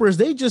Clippers,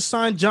 they just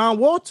signed John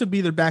Wall to be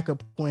their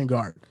backup point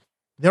guard.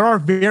 There are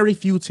very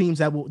few teams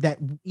that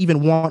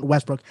even want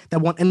Westbrook, that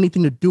want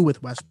anything to do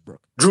with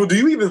Westbrook. Drew, do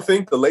you even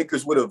think the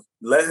Lakers would have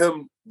let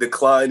him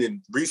decline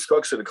and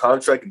restructure the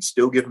contract and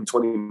still give him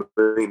 $20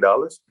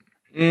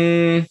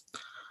 million?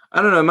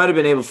 I don't know. It might have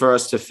been able for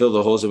us to fill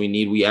the holes that we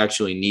need. We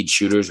actually need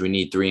shooters. We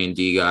need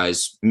 3-and-D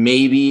guys.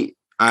 Maybe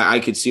I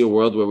could see a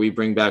world where we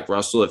bring back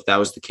Russell if that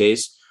was the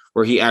case,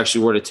 where he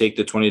actually were to take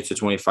the 20 to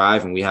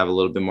 25 and we have a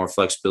little bit more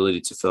flexibility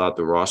to fill out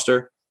the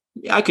roster.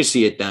 Yeah, I could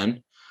see it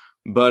then.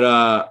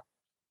 But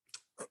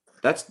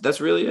that's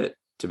really it,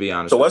 to be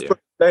honest. So what's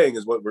saying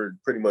is what we're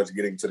pretty much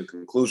getting to the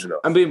conclusion of.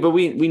 I mean, but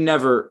we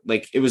never,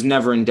 like, it was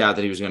never in doubt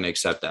that he was going to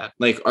accept that.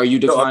 Like, are you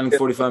declining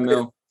 45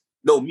 mil?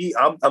 No,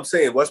 I'm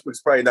saying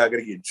Westbrook's probably not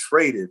going to get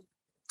traded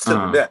to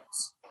the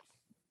Nets.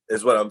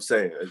 Is what I'm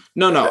saying.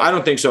 No, I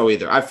don't think so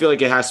either. I feel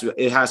like it has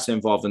to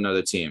involve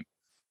another team.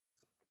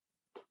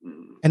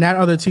 And that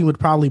other team would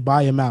probably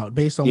buy him out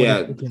based on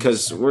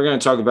because we're going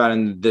to talk about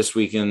it this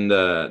week in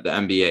the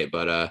NBA.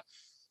 But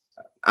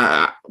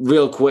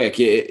real quick,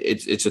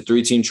 it's a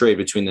 3-team trade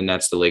between the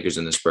Nets, the Lakers,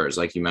 and the Spurs,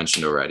 like you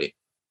mentioned already.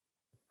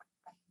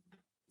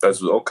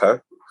 That's okay.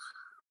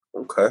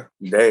 Okay,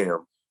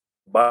 damn,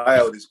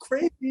 buyout is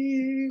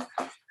crazy.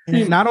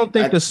 And I don't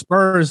think the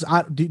Spurs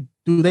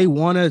do they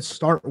want to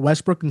start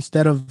Westbrook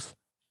instead of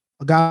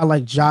a guy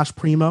like Josh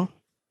Primo?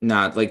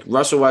 Nah, like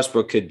Russell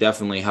Westbrook could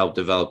definitely help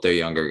develop their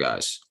younger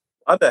guys.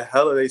 How the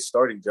hell are they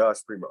starting Josh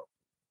Primo?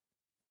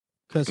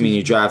 I mean,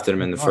 you drafted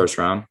him in the first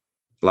round,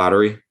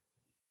 lottery.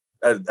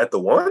 At the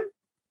 1?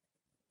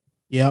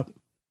 Yep.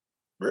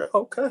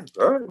 Okay.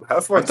 All right.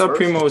 Have fun. I thought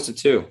Primo was the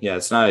 2. Yeah,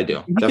 it's not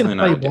ideal. Definitely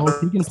not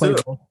ideal. He can play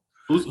both.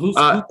 Who's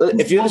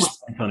if you're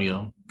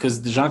Antonio? Because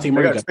DeJounte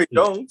Murray got Trey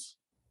Jones.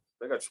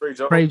 They got Trey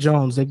Jones. Trey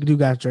Jones. They do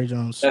got Trey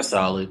Jones. That's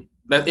solid.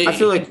 I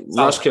feel like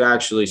Russ could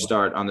actually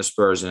start on the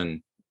Spurs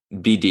and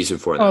be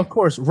decent for them. Of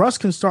course, Russ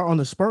can start on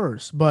the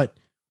Spurs, but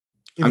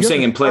I'm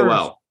saying and play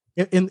well.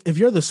 If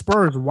you're the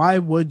Spurs, why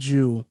would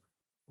you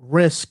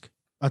risk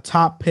a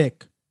top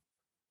pick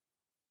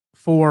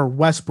for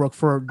Westbrook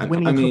for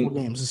winning a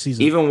couple games this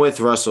season? Even with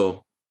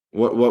Russell,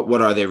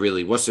 what are they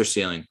really? What's their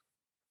ceiling?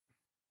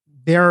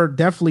 They're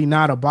definitely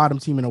not a bottom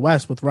team in the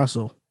West with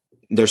Russell.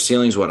 Their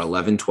ceiling's what,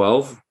 11,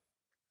 12?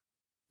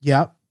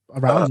 Yep,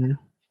 around there,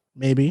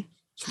 maybe.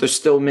 So they're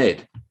still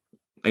mid,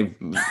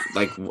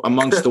 like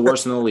amongst the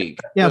worst in the league.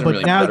 Yeah, but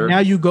really now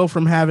you go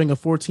from having a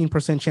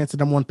 14% chance at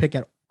number 1 pick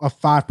at a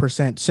 5%,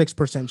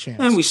 6% chance.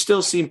 And we've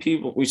still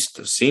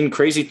seen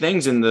crazy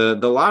things in the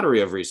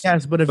lottery of recent.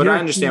 Yes, but I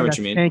understand what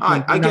you mean.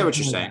 I get what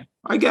you're saying.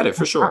 I get it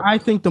for sure. I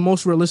think the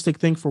most realistic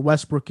thing for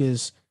Westbrook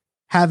is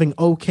having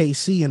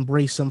OKC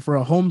embrace him for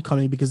a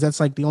homecoming, because that's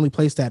like the only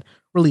place that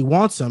really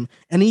wants him.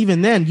 And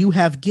even then, you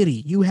have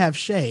Giddey, you have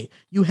Shea,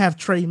 you have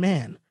Trey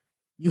Mann,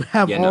 you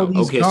have all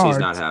these OKC's guards.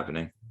 not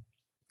happening.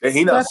 And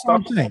he not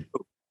starting.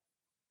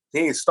 He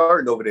ain't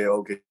starting over there.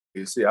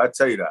 OKC, I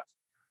tell you that.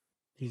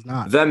 He's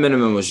not. That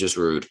minimum was just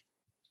rude.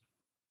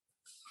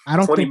 I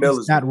don't think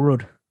it's that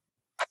rude.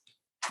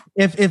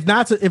 If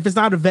it's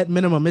not a vet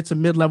minimum, it's a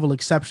mid-level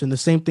exception. The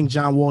same thing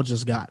John Wall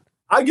just got.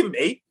 I give him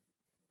 8.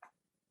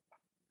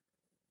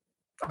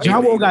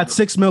 John Wall got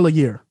 $6 million a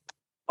year.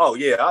 Oh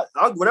yeah,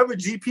 whatever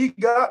GP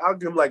got, I'll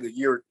give him like a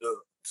year,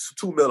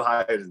 $2 million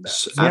higher than that.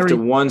 So after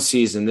one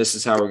season, this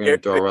is how we're going to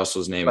throw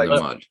Russell's name in the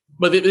mud.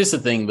 But this is the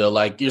thing, though.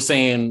 Like you're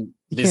saying,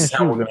 this is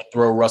how we're going to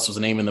throw Russell's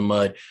name in the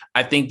mud.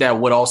 I think that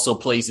what also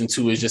plays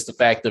into is just the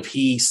fact of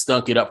he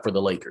stunk it up for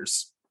the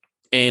Lakers,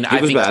 and I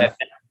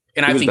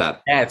think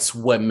that's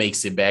what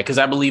makes it bad. Because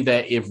I believe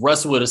that if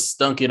Russell would have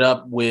stunk it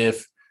up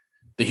with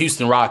the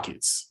Houston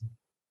Rockets,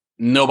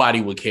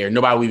 nobody would care.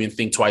 Nobody would even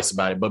think twice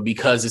about it. But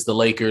because it's the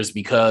Lakers,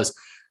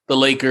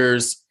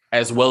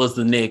 as well as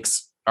the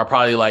Knicks are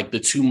probably like the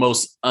 2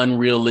 most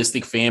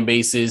unrealistic fan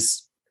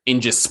bases in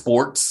just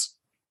sports.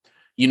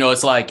 You know,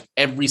 it's like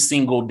every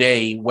single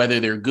day, whether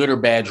they're good or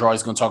bad, you're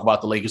always going to talk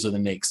about the Lakers or the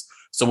Knicks.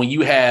 So when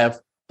you have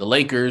the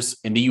Lakers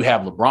and then you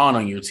have LeBron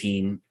on your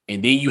team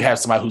and then you have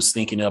somebody who's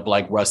stinking up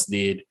like Russ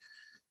did,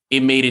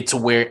 it made it to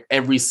where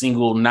every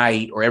single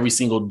night or every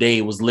single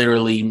day was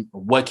literally,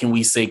 what can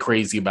we say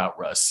crazy about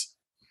Russ?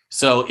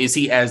 So is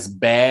he as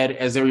bad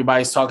as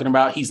everybody's talking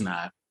about? He's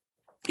not.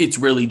 It's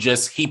really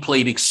just he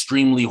played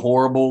extremely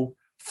horrible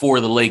for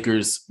the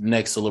Lakers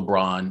next to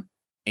LeBron,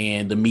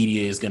 and the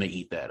media is going to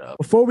eat that up.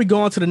 Before we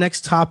go on to the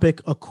next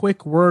topic, a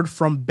quick word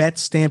from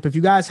BetStamp. If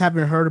you guys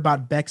haven't heard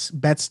about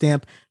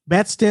BetStamp,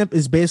 BetStamp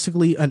is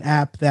basically an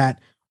app that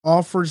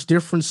offers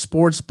different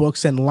sports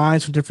books and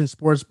lines from different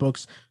sports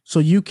books so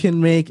you can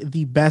make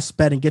the best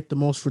bet and get the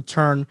most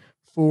return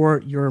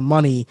for your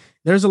money.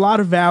 There's a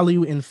lot of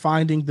value in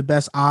finding the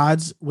best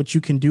odds, which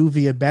you can do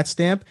via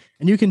BetStamp.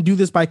 And you can do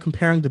this by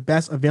comparing the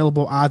best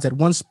available odds at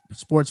one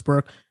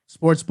sportsbook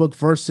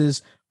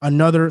versus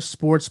another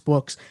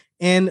sportsbooks.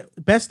 And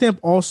BetStamp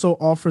also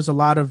offers a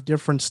lot of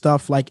different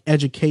stuff like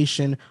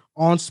education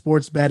on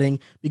sports betting,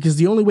 because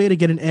the only way to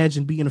get an edge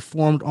and be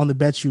informed on the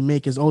bets you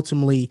make is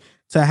ultimately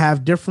to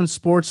have different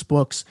sports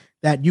books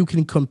that you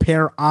can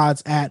compare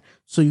odds at,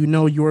 so you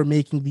know you're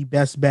making the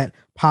best bet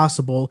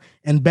possible.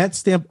 And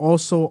BetStamp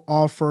also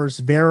offers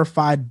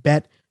verified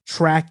bet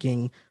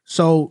tracking.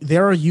 So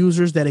there are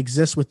users that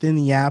exist within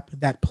the app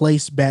that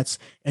place bets,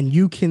 and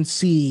you can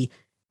see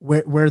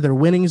where their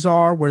winnings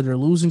are, where their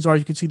losings are.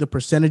 You can see the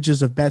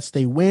percentages of bets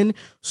they win,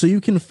 so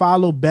you can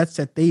follow bets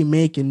that they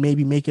make and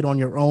maybe make it on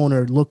your own,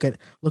 or look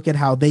at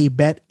how they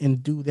bet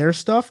and do their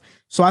stuff.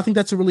 So I think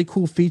that's a really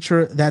cool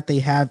feature that they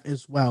have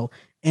as well.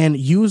 And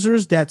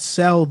users that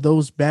sell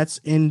those bets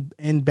in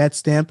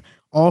BetStamp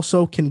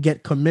also can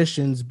get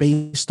commissions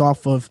based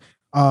off of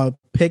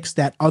picks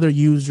that other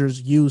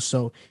users use.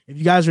 So if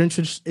you guys are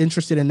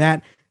interested in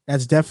that,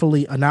 that's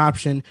definitely an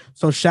option.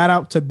 So shout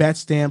out to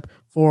BetStamp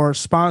for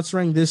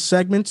sponsoring this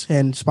segment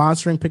and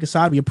sponsoring Pick a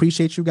Side. We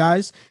appreciate you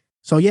guys.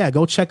 So yeah,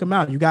 go check them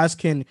out. You guys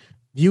can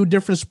view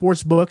different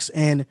sports books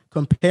and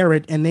compare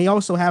it. And they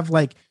also have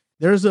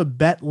there's a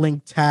bet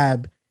link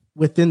tab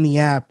within the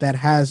app that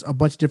has a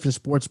bunch of different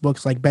sports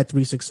books like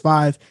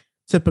Bet365,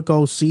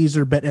 Typico,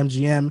 Caesar,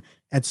 BetMGM,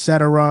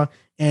 etc.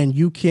 And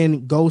you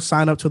can go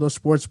sign up to those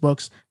sports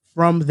books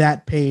from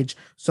that page.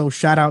 So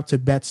shout out to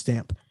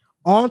BetStamp.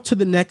 On to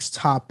the next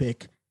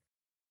topic.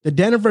 The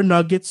Denver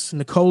Nuggets,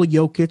 Nikola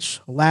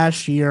Jokic,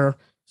 last year,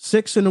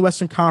 6th in the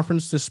Western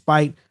Conference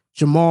despite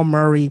Jamal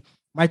Murray,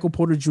 Michael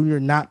Porter Jr.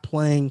 not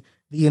playing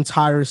the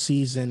entire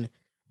season.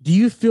 Do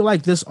you feel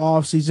like this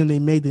offseason they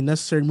made the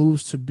necessary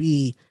moves to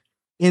be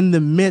in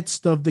the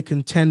midst of the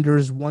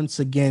contenders once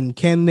again?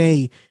 Can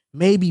they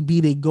maybe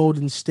beat a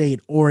Golden State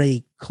or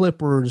a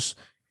Clippers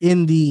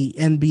in the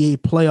NBA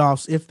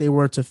playoffs if they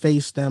were to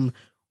face them?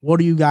 What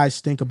do you guys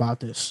think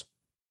about this?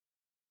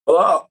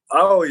 Well,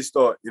 I always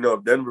thought,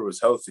 if Denver was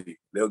healthy,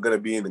 they were going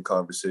to be in the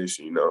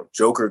conversation.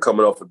 Joker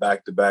coming off a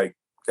back-to-back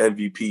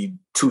MVP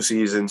 2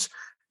 seasons.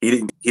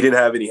 He didn't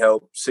have any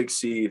help. 6th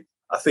seed.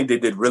 I think they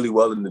did really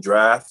well in the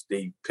draft.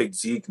 They picked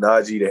Zeke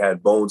Naji. They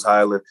had Bones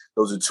Highland.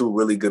 Those are 2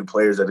 really good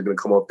players that are going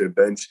to come off their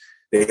bench.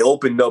 They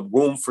opened up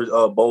room for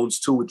Bones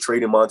too with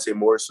trading Monte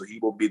Morris, so he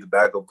will be the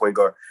backup point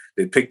guard.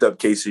 They picked up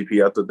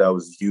KCP. I thought that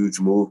was a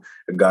huge move.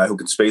 A guy who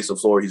can space the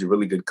floor. He's a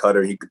really good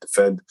cutter. He could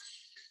defend.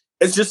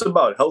 It's just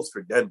about health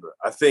for Denver.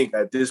 I think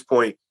at this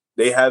point,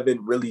 they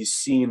haven't really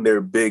seen their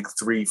big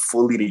 3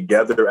 fully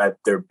together at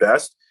their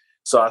best.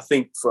 So I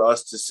think for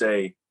us to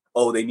say,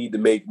 oh, they need to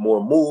make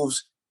more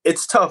moves,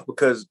 it's tough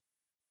because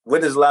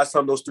when is the last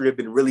time those 3 have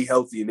been really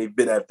healthy and they've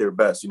been at their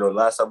best? The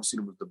last time we've seen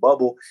them was the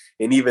bubble.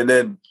 And even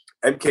then,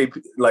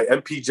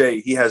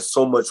 MPJ, he has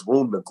so much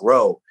room to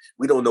grow.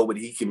 We don't know what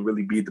he can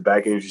really be. The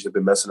back injuries have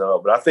been messing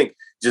up. But I think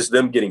just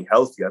them getting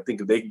healthy, I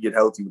think if they can get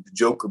healthy with the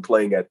Joker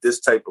playing at this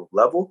type of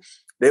level,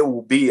 they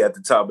will be at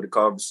the top of the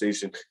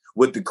conversation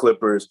with the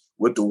Clippers,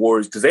 with the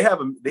Warriors, because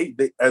they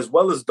as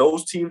well as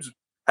those teams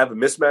have a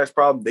mismatch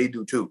problem, they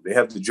do too. They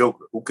have the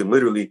Joker who can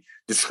literally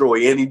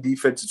destroy any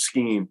defensive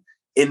scheme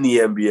in the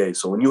NBA.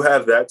 So when you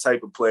have that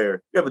type of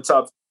player, you have a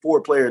top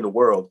 4 player in the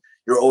world,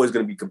 you're always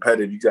going to be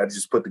competitive. You got to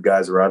just put the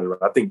guys around it.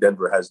 I think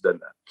Denver has done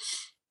that.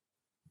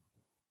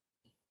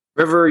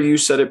 River, you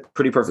said it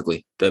pretty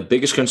perfectly. The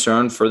biggest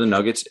concern for the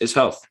Nuggets is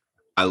health.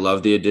 I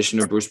love the addition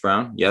of Bruce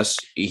Brown. Yes,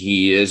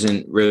 he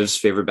isn't Riv's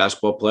favorite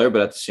basketball player,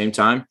 but at the same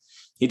time,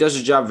 he does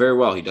his job very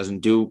well. He doesn't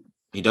do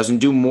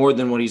more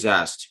than what he's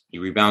asked. He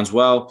rebounds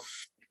well,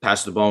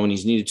 passes the ball when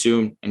he's needed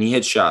to, and he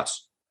hits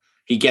shots.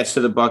 He gets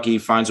to the bucket. He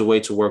finds a way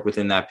to work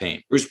within that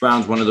paint. Bruce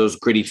Brown's one of those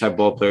gritty type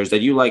ball players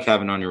that you like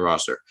having on your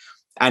roster.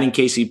 Adding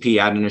KCP,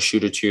 adding a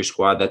shooter to your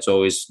squad, that's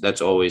always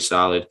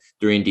solid.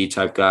 3-and-D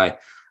type guy.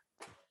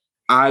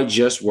 I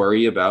just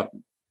worry about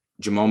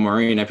Jamal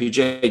Murray and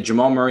MPJ.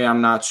 Jamal Murray,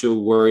 I'm not too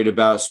worried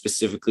about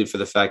specifically for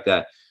the fact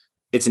that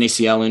it's an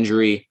ACL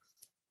injury.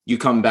 You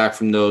come back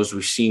from those.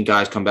 We've seen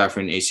guys come back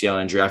from an ACL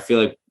injury. I feel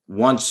like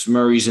once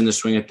Murray's in the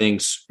swing of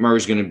things,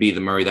 Murray's going to be the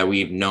Murray that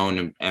we've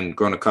known and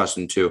grown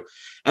accustomed to.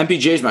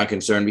 MPJ is my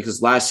concern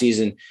because last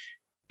season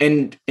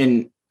and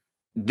in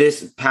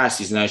this past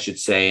season, I should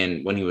say,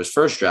 and when he was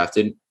first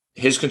drafted,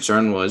 his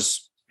concern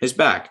was his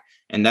back.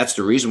 And that's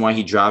the reason why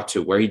he dropped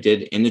to where he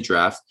did in the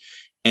draft.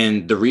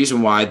 And the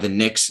reason why the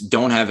Knicks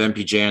don't have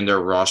MPJ on their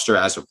roster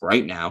as of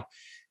right now.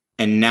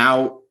 And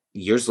now,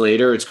 years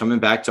later, it's coming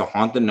back to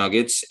haunt the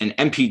Nuggets. And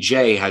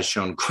MPJ has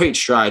shown great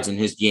strides in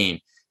his game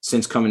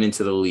since coming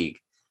into the league.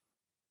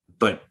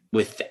 But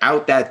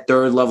without that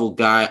third level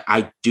guy,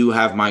 I do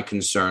have my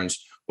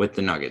concerns with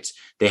the Nuggets.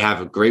 They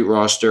have a great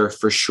roster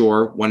for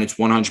sure when it's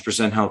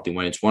 100% healthy.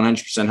 When it's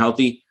 100%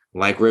 healthy,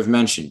 like Riv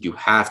mentioned, you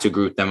have to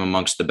group them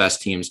amongst the best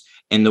teams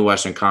in the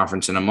Western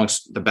Conference and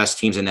amongst the best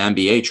teams in the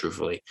NBA,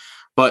 truthfully.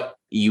 But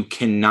you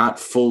cannot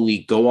fully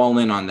go all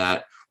in on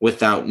that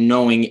without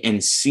knowing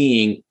and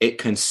seeing it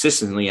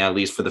consistently, at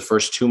least for the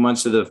first 2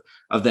 months of the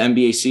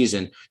NBA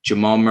season,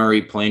 Jamal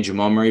Murray playing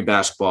Jamal Murray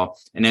basketball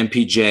and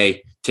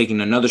MPJ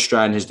taking another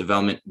stride in his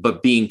development,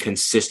 but being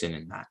consistent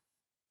in that.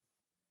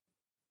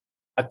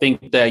 I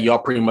think that y'all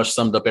pretty much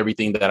summed up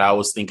everything that I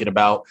was thinking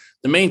about.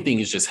 The main thing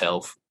is just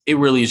health. It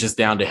really is just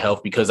down to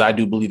health because I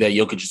do believe that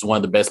Jokic is one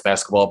of the best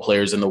basketball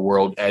players in the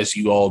world, as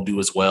you all do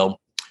as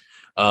well.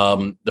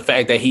 The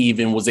fact that he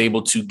even was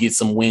able to get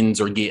some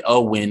wins or get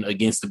a win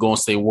against the Golden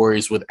State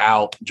Warriors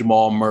without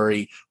Jamal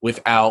Murray,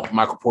 without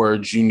Michael Porter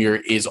Jr.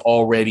 is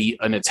already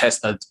a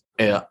testament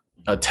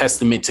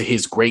to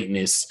his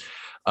greatness.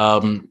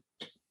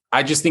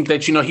 I just think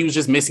that, he was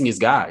just missing his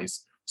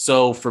guys.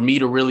 So for me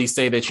to really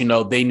say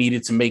that, they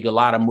needed to make a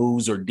lot of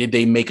moves or did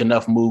they make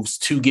enough moves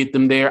to get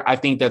them there? I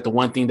think that the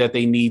one thing that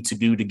they need to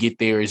do to get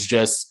there is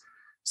just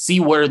see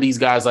what are these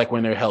guys like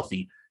when they're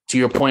healthy. To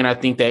your point, I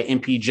think that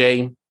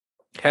MPJ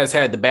has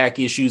had the back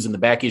issues, and the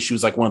back issue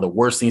is like one of the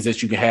worst things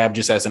that you can have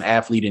just as an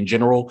athlete in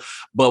general.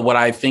 But what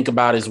I think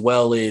about as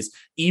well is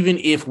even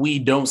if we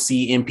don't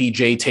see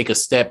MPJ take a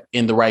step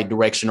in the right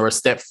direction or a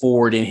step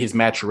forward in his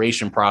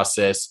maturation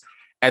process,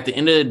 at the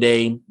end of the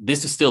day,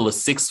 this is still a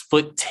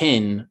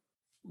 6'10"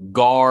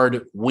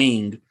 guard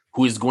wing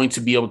who is going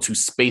to be able to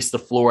space the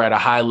floor at a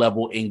high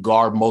level and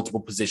guard multiple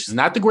positions.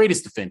 Not the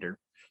greatest defender,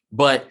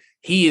 but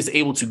he is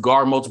able to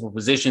guard multiple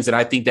positions. And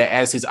I think that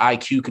as his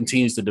IQ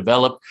continues to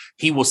develop,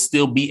 he will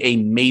still be a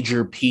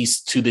major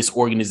piece to this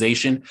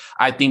organization.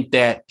 I think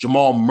that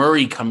Jamal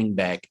Murray coming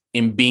back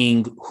and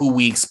being who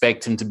we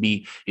expect him to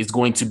be is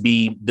going to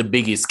be the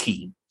biggest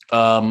key.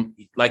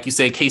 Like you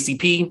said,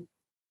 KCP,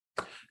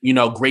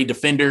 great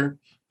defender,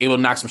 able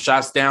to knock some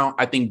shots down.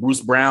 I think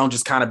Bruce Brown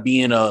just kind of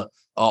being a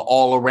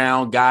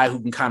all-around guy who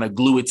can kind of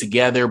glue it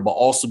together, but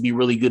also be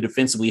really good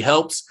defensively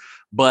helps.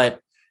 But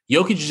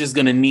Jokic is just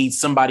going to need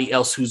somebody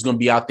else who's going to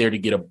be out there to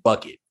get a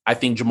bucket. I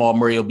think Jamal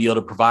Murray will be able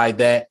to provide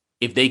that.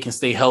 If they can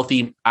stay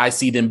healthy, I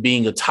see them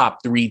being a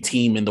top 3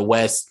 team in the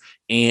West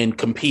and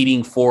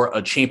competing for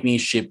a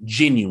championship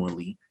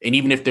genuinely. And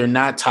even if they're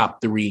not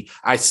top 3,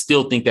 I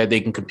still think that they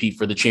can compete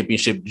for the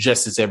championship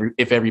just as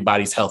if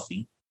everybody's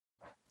healthy.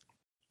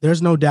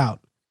 There's no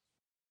doubt.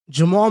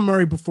 Jamal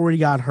Murray, before he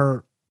got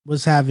hurt,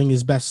 was having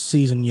his best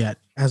season yet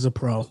as a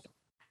pro.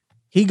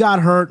 He got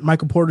hurt.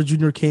 Michael Porter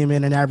Jr. came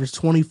in and averaged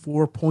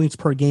 24 points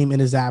per game in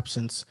his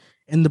absence.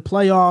 In the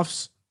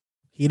playoffs,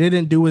 he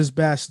didn't do his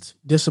best.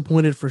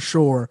 Disappointed for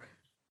sure.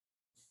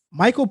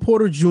 Michael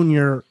Porter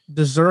Jr.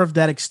 deserved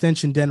that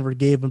extension Denver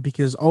gave him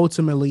because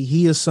ultimately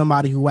he is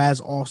somebody who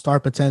has all-star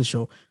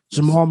potential.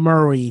 Jamal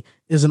Murray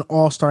is an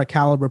all-star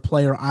caliber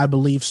player, I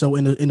believe. So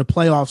in the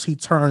playoffs, he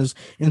turns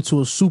into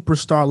a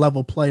superstar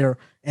level player,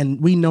 and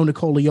we know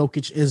Nikola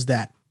Jokic is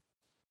that.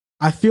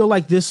 I feel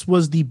like this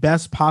was the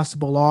best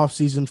possible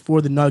offseason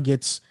for the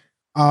Nuggets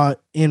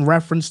in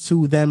reference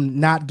to them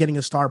not getting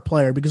a star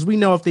player, because we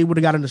know if they would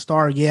have gotten a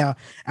star,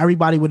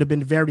 everybody would have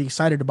been very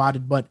excited about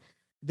it, but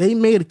they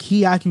made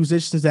key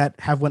acquisitions that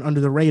have went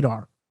under the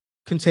radar.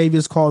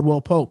 Kentavious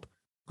Caldwell-Pope,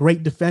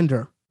 great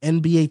defender,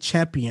 NBA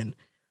champion,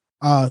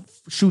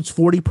 shoots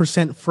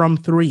 40% from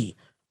 3,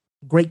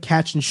 great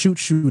catch and shoot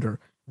shooter.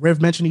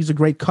 Riv mentioned he's a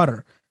great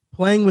cutter.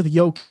 Playing with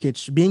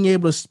Jokic, being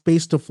able to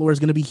space the floor is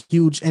going to be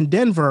huge. And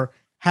Denver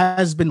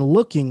has been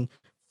looking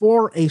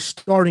for a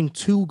starting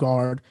 2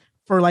 guard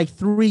for like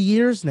 3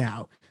 years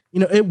now.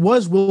 It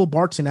was Will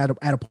Barton at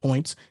a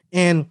point,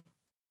 and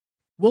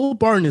Will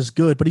Barton is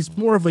good, but he's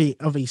more of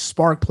a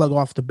spark plug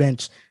off the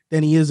bench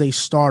than he is a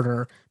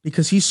starter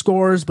because he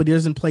scores, but he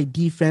doesn't play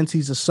defense.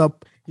 He's a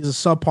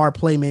subpar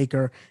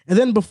playmaker. And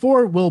then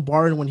before Will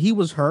Barton, when he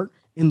was hurt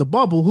in the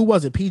bubble, who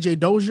was it? PJ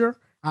Dozier?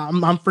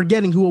 I'm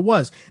forgetting who it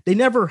was. They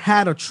never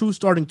had a true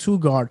starting 2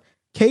 guard.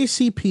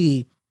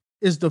 KCP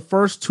is the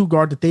first 2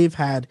 guard that they've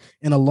had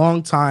in a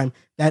long time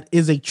that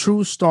is a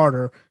true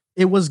starter.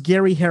 It was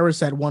Gary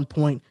Harris at one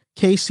point.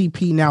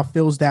 KCP now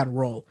fills that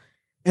role.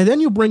 And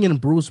then you bring in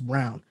Bruce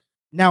Brown.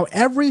 Now,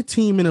 every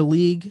team in the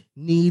league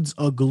needs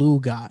a glue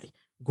guy.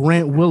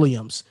 Grant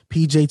Williams,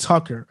 PJ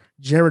Tucker,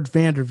 Jared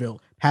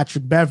Vanderbilt,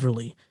 Patrick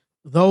Beverly,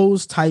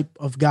 those type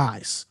of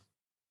guys.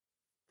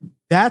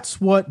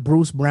 That's what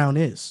Bruce Brown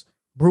is.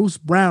 Bruce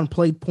Brown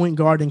played point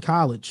guard in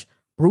college.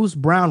 Bruce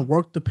Brown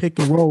worked the pick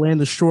and roll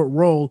and the short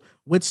roll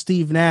with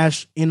Steve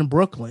Nash in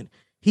Brooklyn.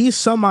 He's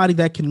somebody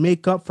that can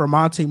make up for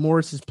Monte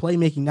Morris's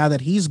playmaking now that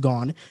he's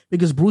gone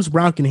because Bruce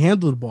Brown can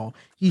handle the ball.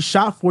 He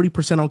shot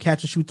 40% on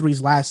catch and shoot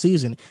threes last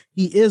season.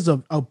 He is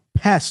a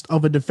pest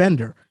of a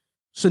defender.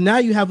 So now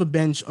you have a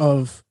bench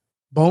of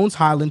Bones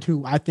Highland,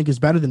 who I think is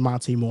better than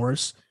Monte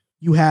Morris.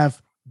 You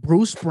have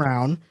Bruce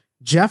Brown.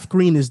 Jeff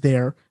Green is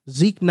there.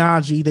 Zeke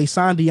Naji. They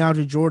signed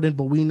DeAndre Jordan,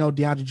 but we know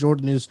DeAndre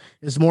Jordan is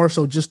more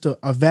so just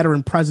a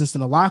veteran presence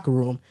in the locker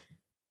room.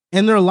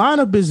 And their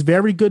lineup is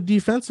very good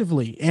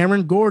defensively.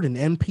 Aaron Gordon,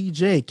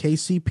 MPJ,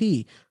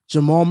 KCP,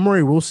 Jamal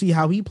Murray. We'll see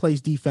how he plays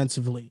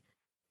defensively.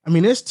 I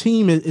mean, this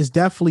team is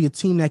definitely a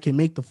team that can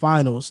make the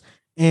finals,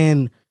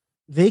 and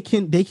they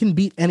can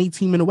beat any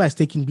team in the West.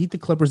 They can beat the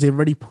Clippers. They've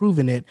already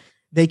proven it.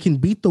 They can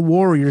beat the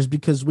Warriors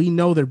because we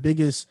know their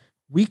biggest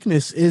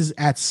weakness is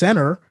at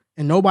center,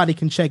 and nobody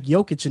can check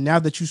Jokic. And now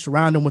that you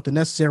surround them with the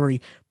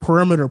necessary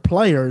perimeter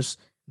players,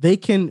 they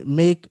can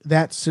make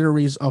that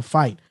series a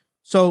fight.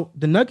 So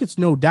the Nuggets,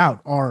 no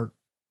doubt, are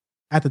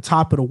at the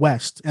top of the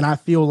West. And I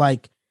feel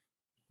like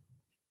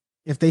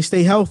if they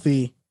stay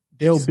healthy,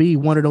 they'll be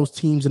one of those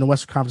teams in the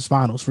Western Conference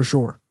Finals for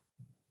sure.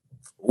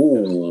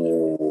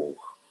 Ooh,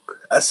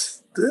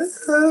 that's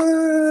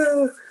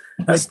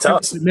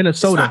tough.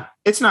 Minnesota.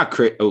 It's not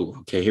crazy. Oh,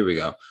 okay, here we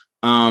go.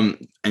 And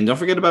don't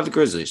forget about the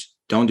Grizzlies.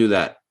 Don't do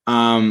that.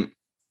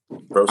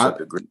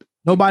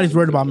 Nobody's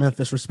worried about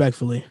Memphis,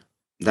 respectfully.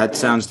 That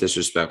sounds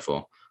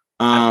disrespectful.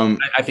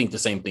 I think the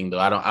same thing though.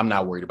 I'm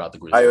not worried about the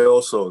Grizzlies. I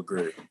also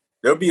agree.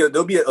 They'll be a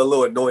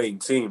little annoying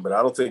team, but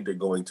I don't think they're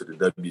going to the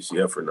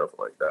WCF or nothing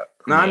like that.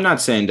 No, I'm not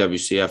saying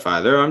WCF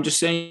either. I'm just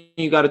saying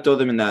you got to throw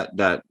them in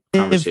that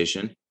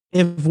conversation.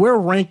 If we're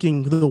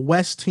ranking the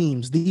West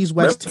teams, these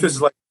West Memphis teams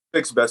is like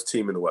the 6th best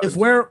team in the West.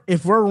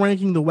 If we're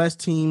ranking the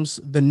West teams,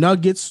 the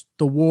Nuggets,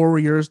 the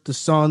Warriors, the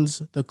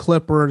Suns, the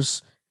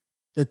Clippers,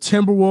 the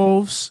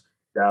Timberwolves,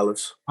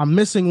 Dallas. I'm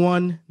missing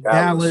one.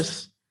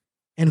 Dallas.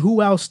 And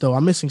who else though?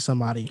 I'm missing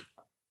somebody.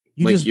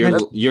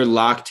 You're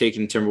locked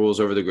taking Timberwolves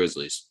over the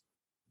Grizzlies.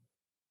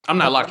 I'm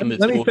not locking the.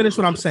 Let me finish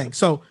what I'm saying.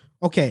 So,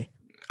 okay.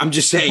 I'm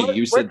just saying.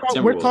 You said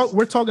Timberwolves.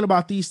 We're talking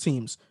about these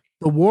teams: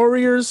 the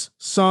Warriors,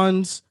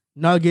 Suns,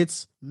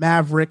 Nuggets,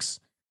 Mavericks,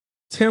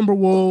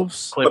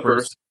 Timberwolves,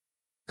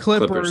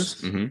 Clippers,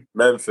 mm-hmm.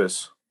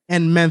 Memphis.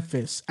 And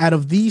Memphis. Out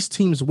of these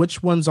teams,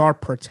 which ones are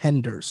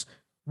pretenders?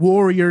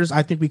 Warriors,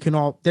 I think we can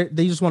all.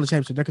 They just won a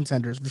championship. They're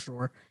contenders for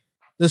sure.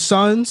 The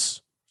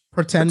Suns,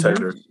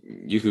 pretenders.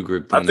 You could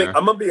group them.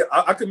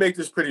 I could make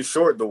this pretty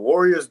short. The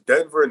Warriors,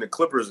 Denver, and the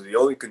Clippers are the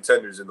only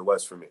contenders in the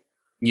West for me.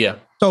 Yeah.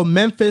 So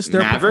Memphis,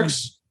 they're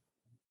Mavericks.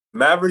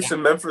 Mavericks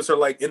and Memphis are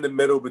like in the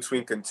middle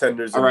between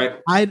contenders. All right.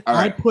 I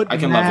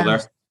can level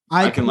there.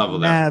 I can level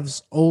there.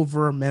 Mavs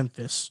over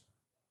Memphis.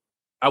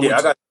 I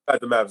got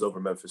the Mavs over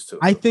Memphis too.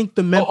 I think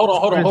the Memphis.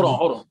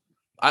 Hold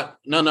on.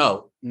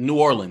 No. New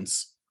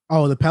Orleans.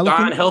 Oh, the Pelicans.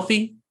 Zion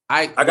healthy.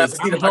 I got to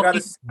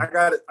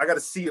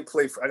see it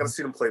play. I got to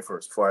see them play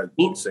first before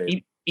I say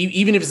it.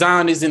 Even if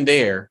Zion isn't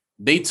there,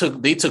 they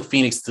took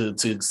Phoenix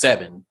to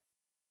 7.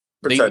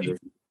 Pretenders.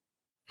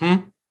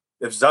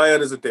 If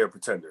Zion isn't there,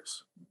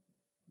 pretenders.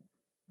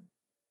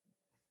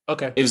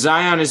 Okay. If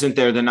Zion isn't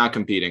there, they're not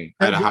competing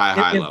at a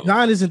high level. If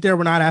Zion isn't there,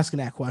 we're not asking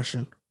that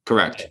question.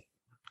 Correct.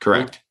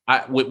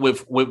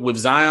 With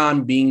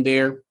Zion being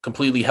there,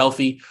 completely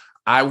healthy,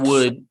 I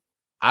would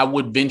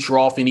venture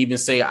off and even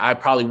say I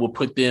probably would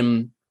put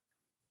them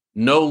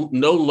no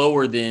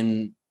lower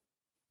than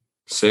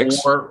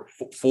 6, 4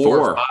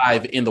 or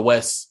 5 in the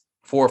West.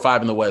 4 or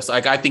 5 in the West.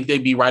 Like I think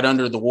they'd be right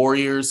under the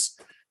Warriors.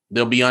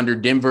 They'll be under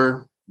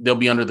Denver. They'll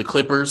be under the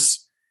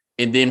Clippers,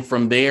 and then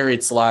from there,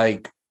 it's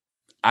like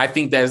I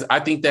think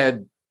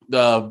that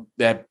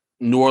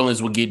New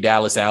Orleans will get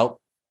Dallas out.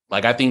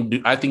 Like I think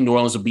New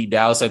Orleans will beat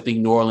Dallas. I think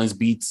New Orleans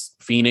beats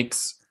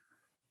Phoenix.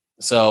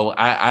 So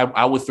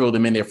I would throw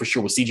them in there for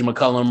sure with CJ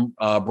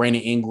McCollum,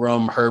 Brandon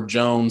Ingram, Herb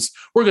Jones.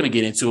 We're going to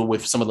get into it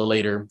with some of the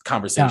later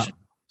conversation.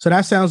 Yeah. So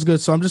that sounds good.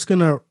 So I'm just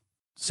going to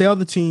say all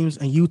the teams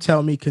and you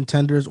tell me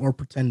contenders or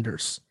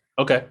pretenders.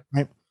 Okay.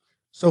 Right.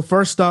 So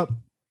first up,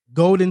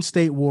 Golden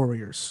State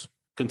Warriors.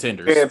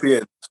 Contenders.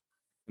 Champions.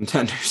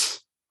 Contenders.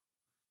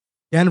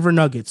 Denver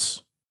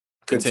Nuggets.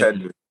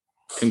 Contenders.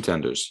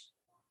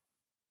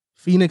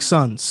 Phoenix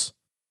Suns.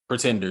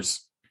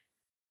 Pretenders.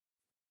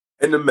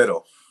 In the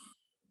middle.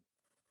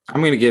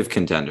 I'm going to give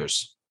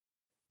contenders.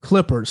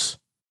 Clippers.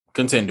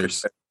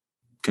 Contenders.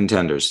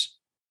 Contenders.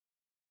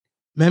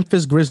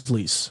 Memphis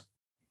Grizzlies.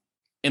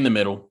 In the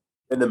middle.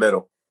 In the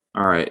middle.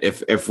 All right.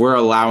 If we're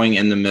allowing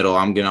in the middle,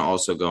 I'm going to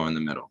also go in the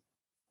middle.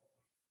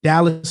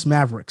 Dallas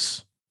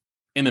Mavericks.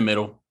 In the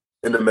middle.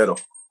 In the middle.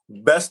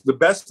 The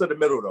best of the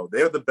middle, though.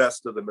 They're the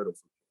best of the middle.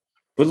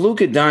 With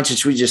Luka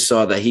Doncic, we just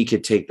saw that he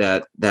could take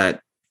that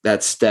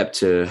step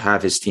to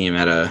have his team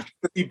at a.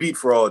 He beat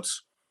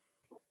frauds.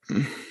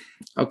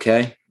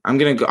 Okay,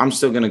 I'm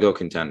still gonna go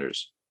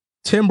contenders.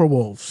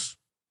 Timberwolves.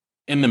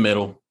 In the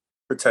middle.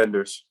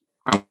 Pretenders.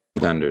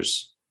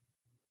 Contenders.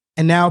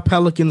 And now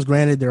Pelicans.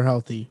 Granted, they're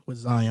healthy with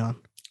Zion.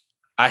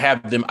 I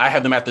have them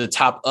at the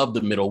top of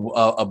the middle,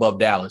 above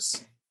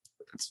Dallas.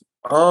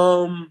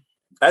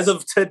 As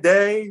of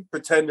today,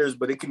 pretenders,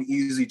 but it can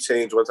easily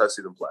change once I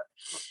see them play.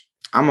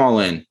 I'm all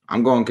in.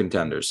 I'm going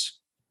contenders.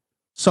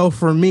 So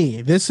for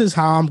me, this is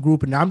how I'm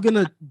grouping. Now I'm going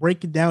to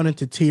break it down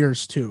into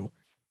tiers too.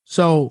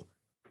 So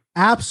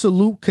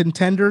absolute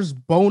contenders,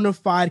 bona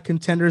fide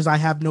contenders. I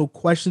have no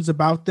questions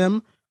about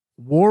them.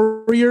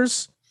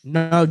 Warriors,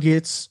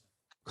 Nuggets,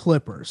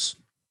 Clippers.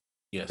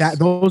 Yes.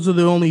 Those are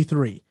the only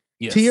 3.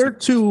 Yes. Tier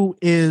 2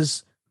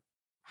 is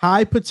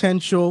high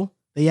potential.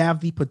 They have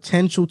the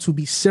potential to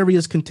be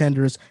serious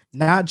contenders,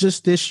 not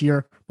just this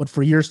year, but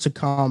for years to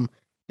come.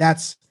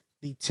 That's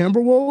the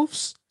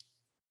Timberwolves,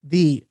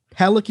 the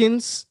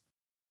Pelicans,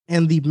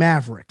 and the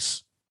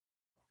Mavericks.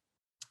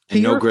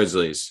 And no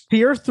Grizzlies.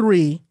 Tier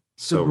 3,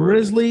 so the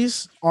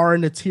Grizzlies are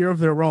in a tier of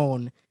their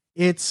own.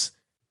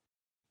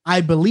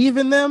 I believe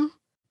in them,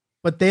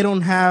 but they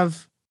don't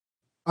have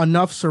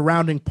enough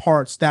surrounding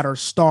parts that are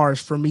stars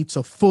for me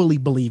to fully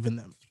believe in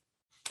them.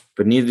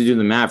 But neither do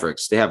the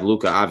Mavericks. They have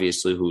Luka,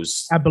 obviously,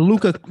 who's. But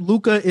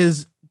Luka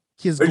is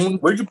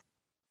Where'd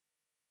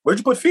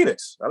you put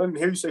Phoenix? I didn't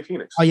hear you say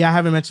Phoenix. Oh yeah, I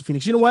haven't mentioned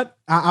Phoenix. You know what?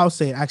 I'll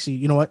say it. Actually,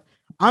 you know what?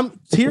 I'm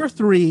tier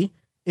 3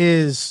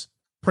 is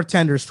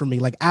pretenders for me,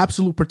 like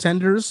absolute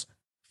pretenders.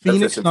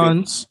 Phoenix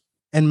Suns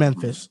and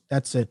Memphis.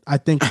 That's it. I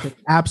think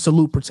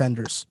absolute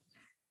pretenders.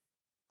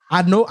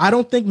 I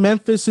don't think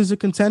Memphis is a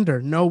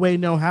contender. No way,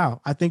 no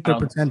how. I think they're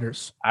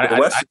pretenders. I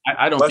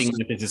don't think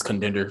Memphis is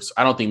contenders.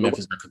 I don't think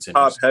Memphis are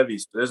contenders. Top heavy.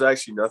 There's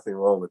actually nothing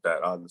wrong with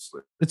that, honestly.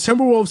 The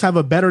Timberwolves have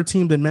a better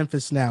team than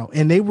Memphis now,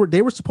 and they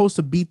were supposed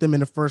to beat them in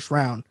the first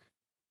round.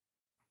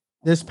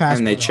 This past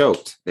and they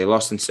choked. They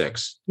lost in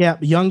 6. Yeah,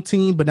 young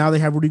team, but now they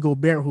have Rudy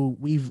Gobert, who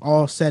we've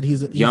all said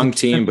he's a young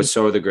team, but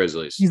so are the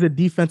Grizzlies. He's a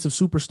defensive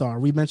superstar.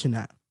 We mentioned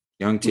that.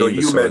 Young team,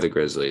 but so are the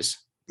Grizzlies.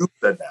 You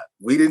said that.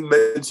 We didn't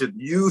mention.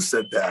 You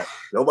said that.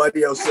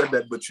 Nobody else said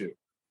that but you.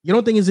 You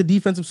don't think he's a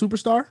defensive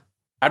superstar?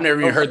 I've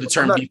never even heard the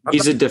term.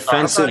 He's a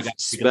defensive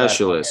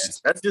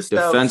specialist. That's just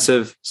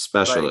defensive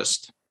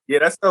specialist. Yeah,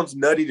 that sounds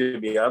nutty to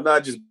me. I'm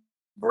not just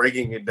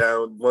breaking it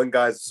down. One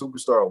guy's a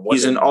superstar.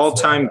 He's an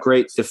all-time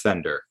great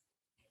defender.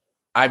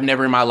 I've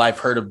never in my life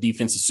heard of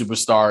defensive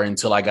superstar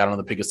until I got on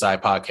the Pick a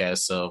Side podcast.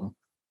 So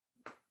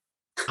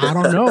I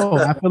don't know.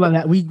 I feel like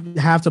that we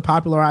have to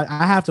popularize.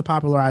 I have to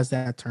popularize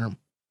that term.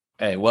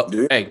 Hey, well,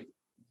 hey,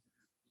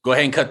 go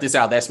ahead and cut this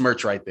out. That's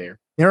merch right there.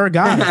 There are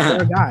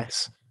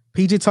guys.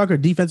 PJ Tucker,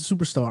 defensive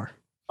superstar.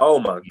 Oh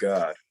my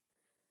God.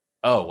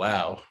 Oh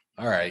wow.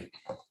 All right.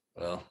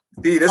 Well,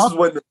 see, this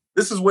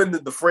is when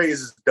the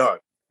phrase is done.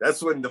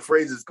 That's when the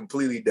phrase is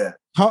completely dead.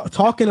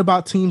 Talking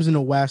about teams in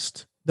the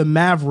West, the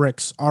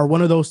Mavericks are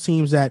one of those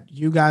teams that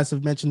you guys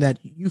have mentioned that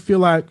you feel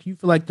like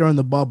they're in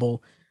the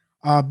bubble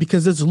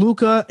because it's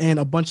Luka and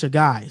a bunch of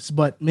guys,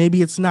 but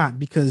maybe it's not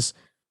because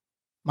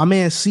my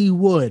man C.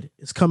 Wood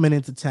is coming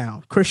into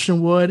town.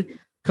 Christian Wood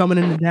coming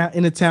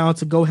into town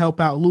to go help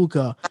out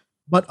Luka.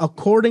 But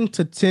according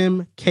to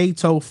Tim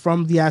Cato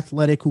from The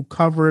Athletic, who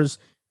covers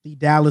the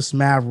Dallas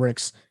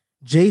Mavericks,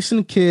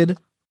 Jason Kidd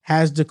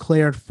has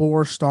declared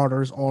 4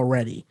 starters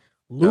already.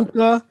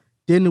 Luka,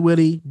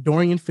 Dinwiddie,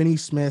 Dorian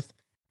Finney-Smith,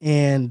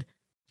 and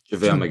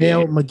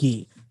JaVale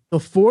McGee. The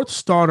 4th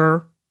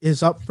starter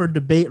is up for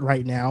debate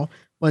right now,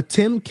 but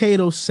Tim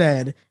Cato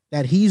said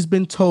that he's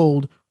been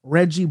told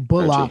Reggie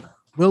Bullock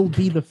will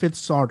be the 5th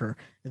starter.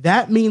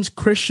 That means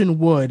Christian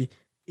Wood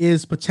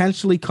is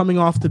potentially coming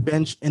off the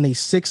bench in a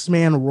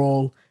 6-man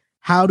role.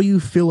 How do you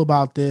feel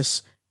about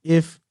this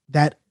if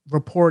that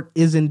report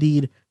is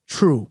indeed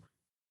true?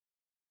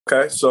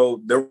 Okay,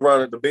 so they're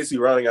basically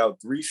running out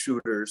 3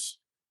 shooters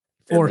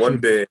and 1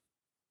 big.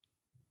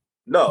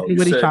 No,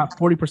 Dinwiddie shot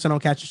 40% on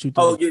catch and shoot.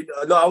 Oh, yeah,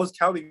 no, I was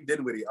counting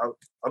Dinwiddie.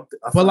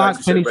 Bullock,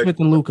 Finney-Smith,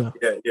 and Luka.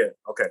 Yeah.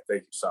 Okay,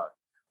 thank you. Sorry.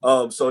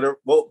 So they're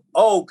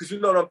because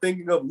you know what I'm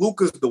thinking of.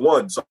 Luka's the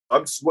one, so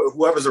I'm just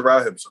whoever's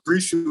around him. So 3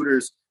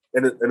 shooters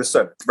and a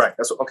center. Right.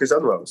 That's okay. So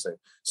that's what I was saying.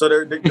 So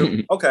they're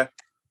okay.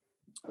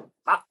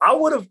 I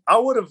would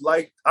have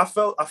liked. I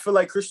feel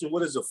like Christian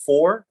Wood is a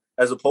 4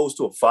 as opposed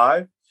to a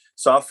 5.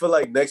 So I feel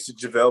like next to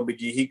JaVale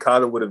McGee, he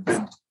kind of would have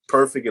been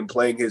perfect in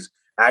playing his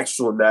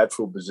actual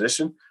natural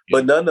position.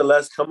 But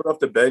nonetheless, coming off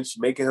the bench,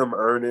 making him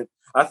earn it,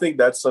 I think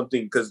that's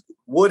something because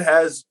Wood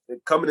has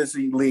coming into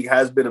the league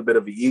has been a bit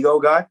of an ego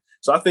guy.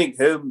 So I think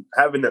him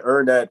having to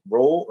earn that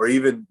role or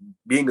even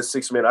being a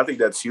 6 man, I think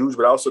that's huge.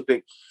 But I also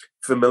think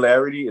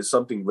familiarity is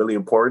something really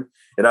important.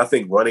 And I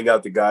think running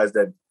out the guys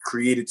that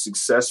created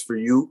success for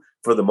you,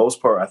 for the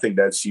most part, I think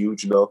that's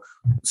huge. You know,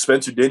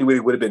 Spencer Dinwiddie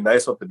would have been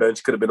nice off the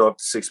bench, could have been off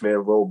the 6-man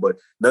role, but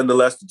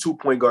nonetheless, the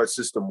 2-point guard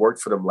system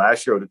worked for them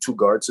last year, or the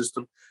 2-guard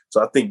system.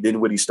 So I think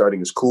Dinwiddie starting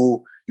is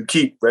cool. You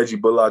keep Reggie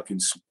Bullock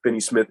and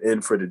Finney-Smith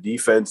in for the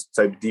defense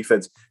type of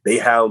defense. They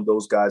hound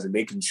those guys and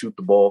they can shoot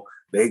the ball.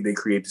 They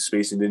create the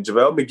space. And then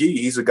JaVale McGee,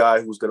 he's a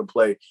guy who's going to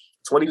play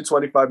 20 to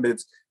 25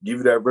 minutes, give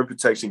you that rim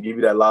protection, give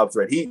you that lob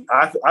threat.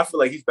 I feel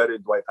like he's better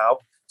than Dwight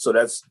Powell. So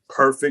that's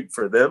perfect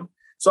for them.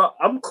 So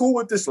I'm cool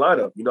with this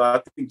lineup. You know, I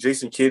think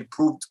Jason Kidd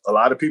proved a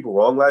lot of people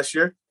wrong last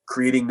year,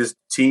 creating this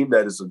team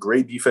that is a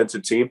great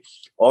defensive team.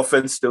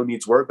 Offense still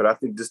needs work, but I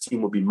think this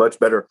team will be much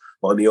better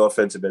on the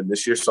offensive end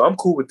this year. So I'm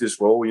cool with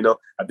this role. You know,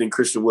 I think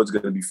Christian Wood's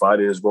going to be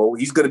fine in his role.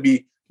 He's going to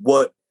be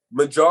what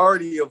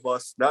majority of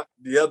us, not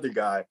the other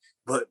guy,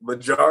 but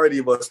majority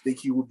of us think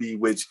he will be,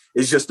 which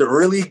is just a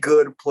really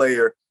good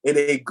player in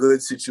a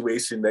good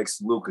situation next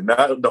to Luka,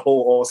 not the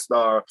whole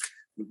all-star,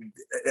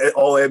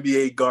 all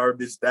NBA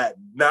garbage,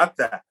 not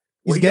that.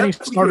 He's getting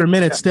starter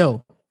minutes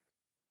still.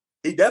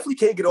 He definitely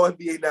can't get all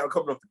NBA now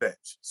coming off the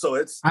bench.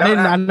 So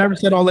I never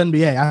said all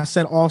NBA. I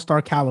said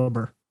all-star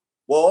caliber.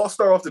 Well,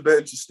 all-star off the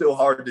bench is still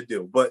hard to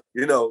do, but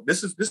you know,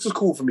 this is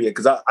cool for me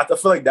because I feel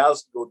like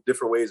Dallas can go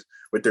different ways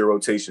with their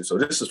rotation. So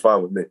this is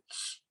fine with me.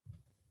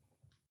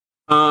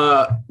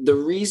 The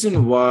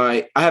reason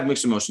why I have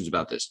mixed emotions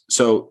about this.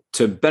 So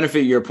to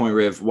benefit your point,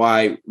 Riv,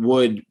 why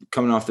Wood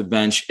coming off the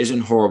bench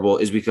isn't horrible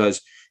is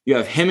because you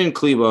have him and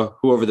Kleba,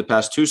 who over the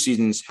past 2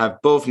 seasons have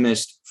both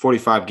missed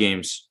 45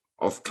 games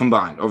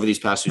combined over these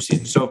past 2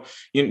 seasons. So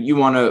you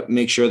want to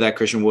make sure that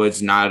Christian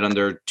Wood's not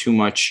under too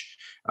much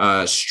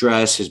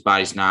stress. His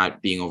body's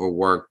not being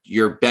overworked.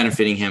 You're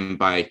benefiting him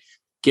by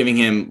giving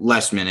him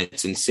less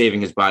minutes and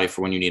saving his body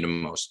for when you need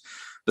him most.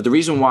 But the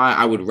reason why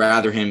I would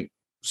rather him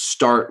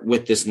start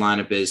with this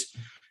lineup is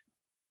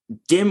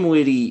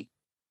Dinwiddie,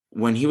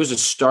 when he was a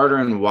starter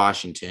in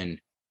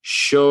Washington,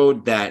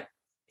 showed that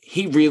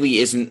he really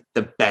isn't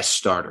the best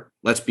starter.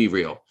 Let's be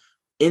real.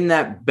 In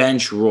that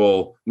bench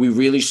role, we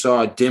really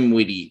saw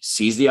Dinwiddie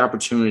seize the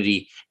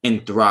opportunity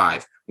and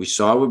thrive. We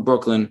saw it with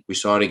Brooklyn. We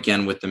saw it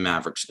again with the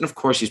Mavericks. And of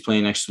course, he's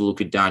playing next to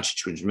Luka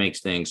Doncic, which makes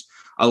things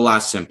a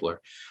lot simpler.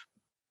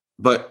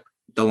 But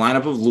the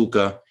lineup of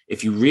Luka,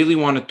 if you really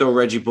want to throw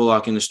Reggie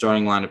Bullock in the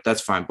starting lineup, that's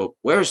fine. But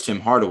where's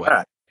Tim Hardaway?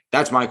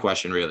 That's my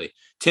question, really.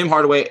 Tim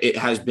Hardaway, it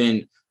has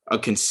been a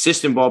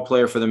consistent ball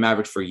player for the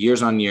Mavericks for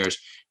years on years.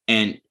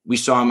 And we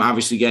saw him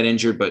obviously get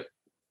injured, but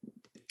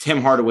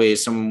Tim Hardaway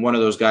is one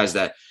of those guys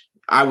that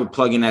I would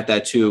plug in at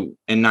that too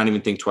and not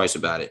even think twice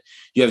about it.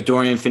 You have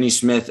Dorian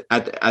Finney-Smith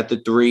at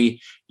the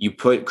 3. You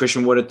put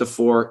Christian Wood at the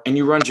 4, and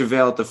you run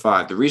JaVale at the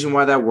 5. The reason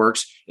why that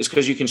works is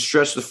because you can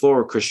stretch the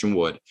floor with Christian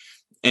Wood.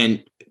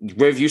 And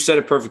Riv, you said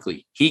it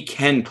perfectly. He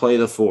can play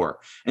the 4.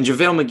 And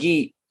JaVale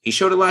McGee, he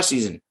showed it last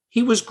season.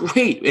 He was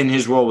great in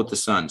his role with the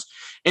Suns.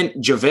 And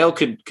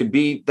JaVale could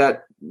be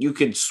that you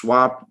could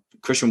swap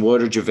Christian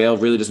Wood or JaVale,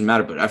 really doesn't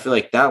matter. But I feel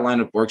like that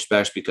lineup works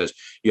best because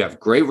you have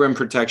great rim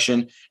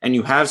protection and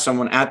you have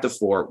someone at the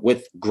 4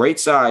 with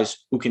great size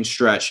who can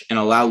stretch and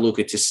allow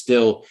Luka to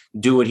still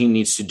do what he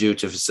needs to do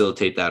to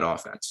facilitate that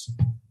offense.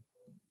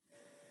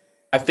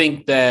 I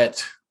think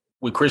that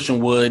with Christian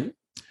Wood,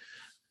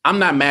 I'm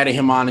not mad at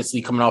him,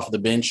 honestly, coming off of the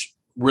bench.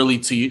 Really,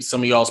 to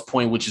some of y'all's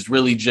point, which is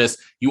really just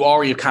you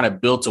already have kind of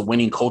built a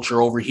winning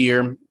culture over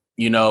here.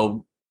 You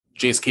know,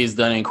 Jason Kidd's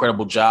done an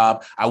incredible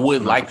job. I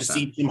would 100%. Like to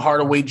see Tim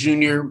Hardaway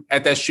Jr.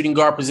 at that shooting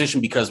guard position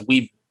because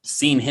we've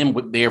seen him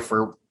there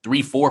for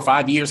 3, 4,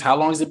 5 years. How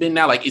long has it been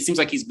now? Like, it seems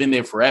like he's been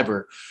there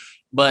forever.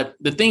 But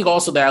the thing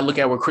also that I look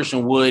at with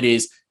Christian Wood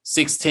is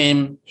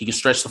 6'10", he can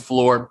stretch the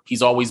floor.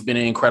 He's always been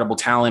an incredible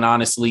talent,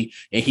 honestly,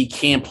 and he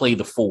can play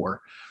the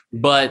 4.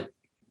 But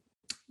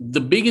the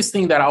biggest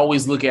thing that I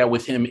always look at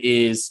with him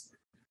is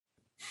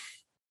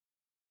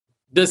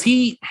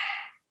he's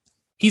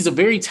a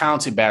very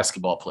talented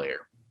basketball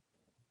player,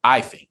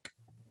 I think.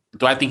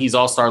 Do I think he's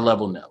all-star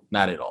level? No,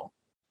 not at all.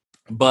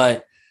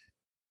 But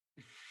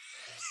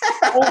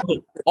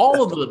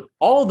all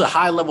of the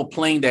high-level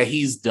playing that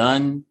he's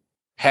done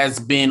has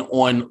been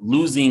on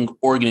losing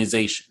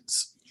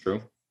organizations.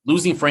 True.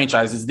 Losing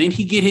franchises. Then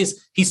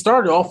he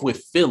started off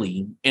with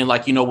Philly and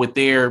with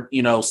their,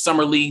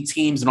 summer league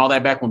teams and all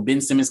that back when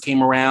Ben Simmons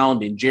came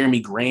around and Jeremy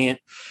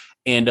Grant.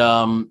 And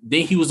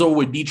then he was over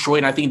with Detroit.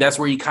 And I think that's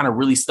where he kind of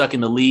really stuck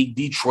in the league.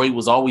 Detroit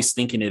was always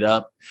stinking it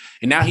up.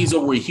 And now he's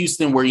over with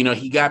Houston where,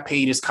 he got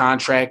paid his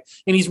contract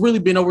and he's really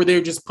been over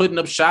there just putting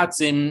up shots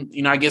and,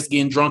 I guess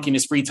getting drunk in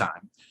his free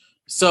time.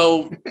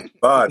 So,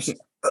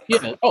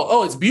 yeah.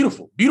 Oh, it's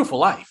beautiful, beautiful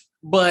life.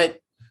 But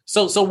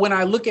So when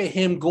I look at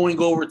him going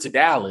over to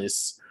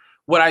Dallas,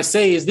 what I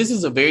say is this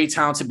is a very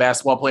talented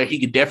basketball player. He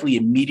could definitely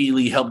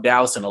immediately help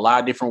Dallas in a lot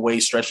of different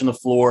ways, stretching the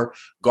floor,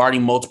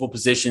 guarding multiple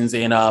positions,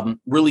 and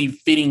really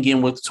fitting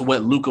in to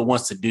what Luka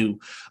wants to do.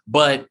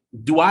 But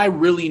do I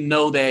really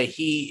know that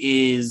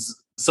he is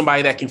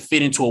somebody that can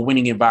fit into a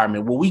winning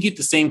environment? Will we get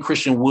the same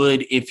Christian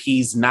Wood if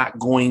he's not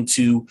going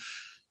to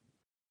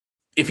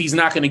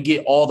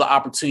get all the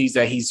opportunities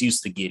that he's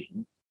used to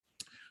getting?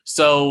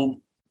 So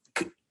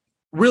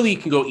really,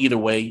 it can go either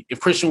way. If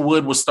Christian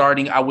Wood was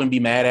starting, I wouldn't be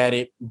mad at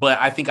it, but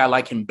I think I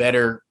like him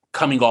better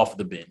coming off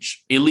the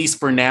bench, at least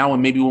for now.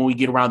 And maybe when we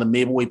get around the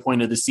midway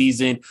point of the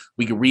season,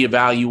 we can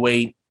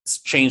reevaluate,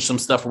 change some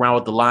stuff around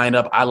with the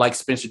lineup. I like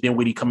Spencer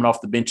Dinwiddie coming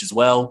off the bench as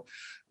well.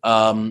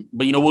 But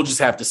we'll just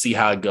have to see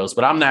how it goes.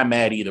 But I'm not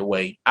mad either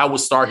way. I would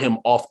have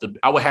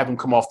him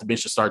come off the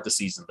bench to start the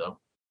season, though.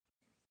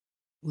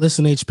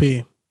 Listen,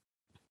 HP,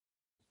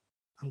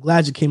 I'm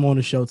glad you came on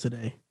the show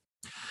today.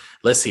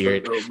 Let's hear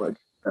it. Oh my.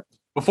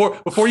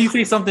 Before you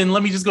say something,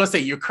 let me just go and say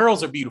your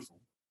curls are beautiful.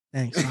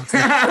 Thanks.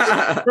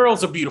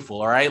 Curls are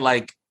beautiful. All right.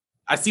 Like,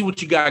 I see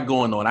what you got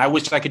going on. I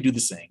wish I could do the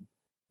same.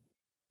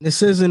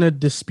 This isn't a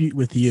dispute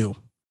with you.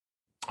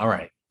 All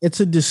right. It's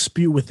a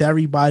dispute with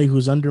everybody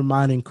who's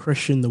undermining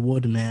Christian the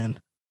Woodman.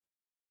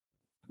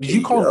 Did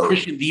you call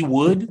Christian the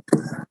Wood?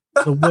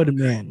 The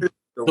Woodman.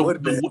 The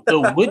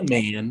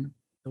Woodman.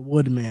 The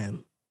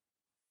Woodman.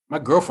 My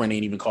girlfriend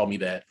ain't even called me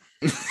that.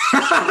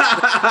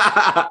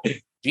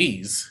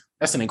 Jeez,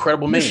 that's an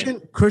incredible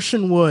man.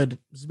 Christian Wood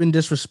has been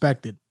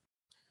disrespected.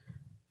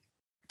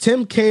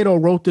 Tim Cato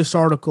wrote this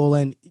article,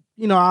 and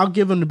I'll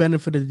give him the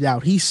benefit of the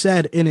doubt. He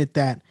said in it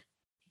that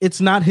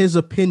it's not his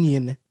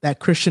opinion that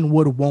Christian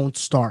Wood won't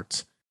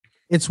start.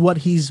 It's what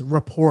he's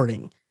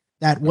reporting,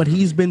 that what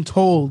he's been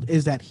told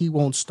is that he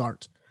won't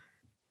start.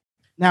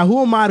 Now,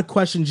 who am I to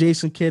question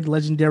Jason Kidd,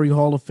 legendary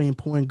Hall of Fame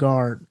point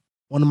guard,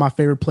 one of my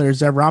favorite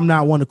players ever? I'm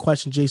not one to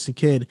question Jason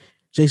Kidd.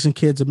 Jason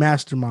Kidd's a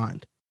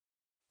mastermind.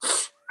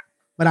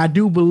 But I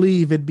do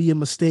believe it'd be a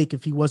mistake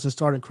if he wasn't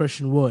starting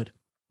Christian Wood.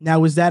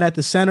 Now, is that at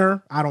the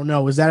center? I don't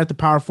know. Is that at the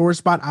power forward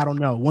spot? I don't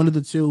know. One of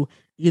the two,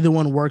 either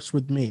one works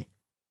with me.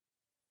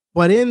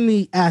 But in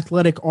the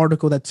Athletic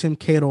article that Tim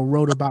Cato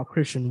wrote about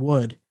Christian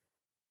Wood,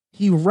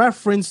 he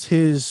referenced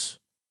his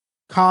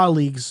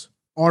colleague's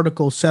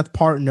article, Seth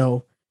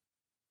Partnow,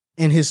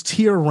 and his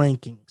tier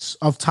rankings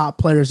of top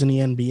players in the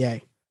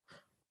NBA.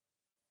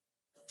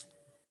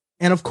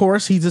 And of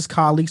course, he's his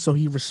colleague, so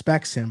he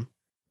respects him.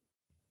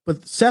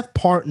 But Seth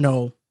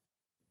Partnow,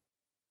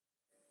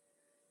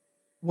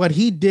 what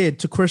he did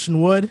to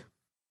Christian Wood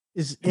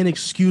is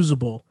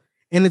inexcusable.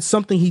 And it's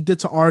something he did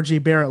to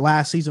RJ Barrett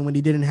last season when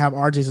he didn't have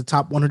RJ as a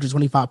top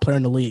 125 player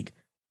in the league.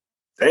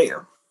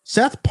 Damn.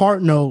 Seth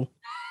Partnow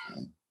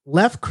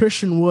left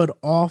Christian Wood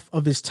off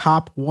of his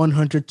top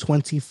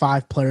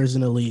 125 players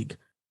in the league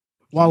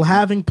while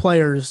having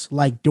players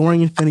like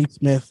Dorian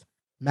Finney-Smith,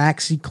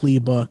 Maxi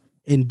Kleber,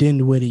 and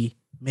Dinwiddie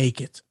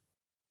make it.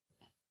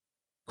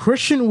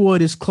 Christian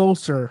Wood is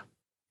closer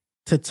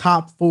to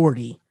top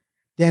 40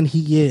 than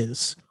he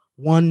is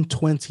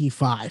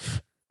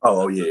 125.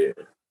 Oh, yeah.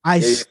 I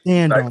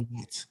stand on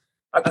that.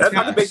 I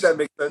can make that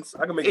make sense.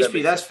 I can make HP,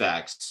 that that's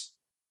facts.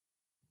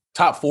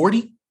 Top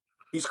 40?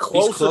 He's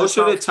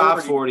closer to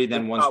top 40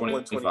 than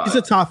 125. He's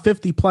a top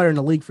 50 player in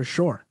the league for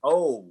sure.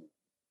 Oh.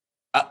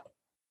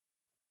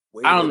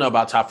 I don't know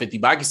about top 50,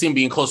 but I can see him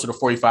being closer to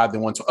 45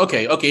 than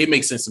 120. Okay, it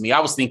makes sense to me. I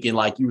was thinking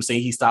like you were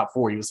saying he's top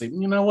 40. You were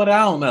saying, you know what?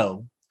 I don't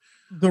know.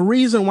 The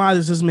reason why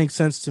this doesn't make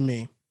sense to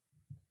me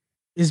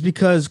is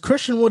because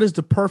Christian Wood is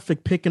the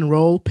perfect pick and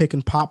roll, pick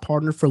and pop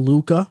partner for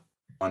Luka.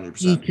 100%.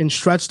 He can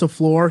stretch the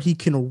floor. He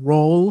can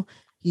roll.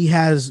 He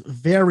has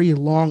very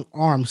long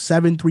arms,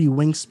 7'3"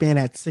 wingspan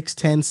at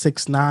 6'10",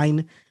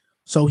 6'9".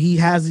 So he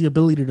has the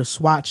ability to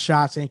swat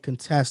shots and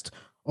contest,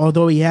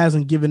 although he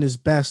hasn't given his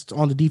best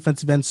on the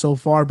defensive end so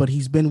far, but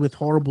he's been with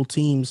horrible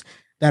teams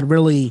that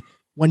really,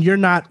 when you're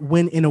not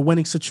in a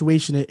winning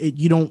situation,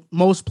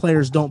 most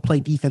players don't play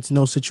defense in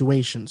those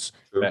situations.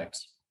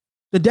 Correct.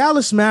 The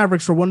Dallas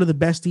Mavericks were one of the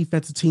best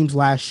defensive teams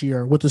last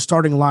year with the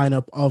starting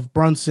lineup of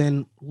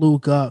Brunson,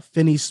 Luka,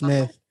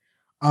 Finney-Smith,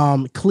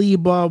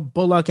 Kleba,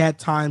 Bullock at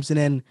times, and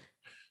then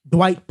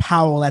Dwight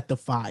Powell at the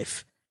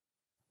 5.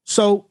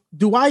 So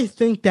do I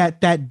think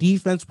that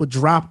defense would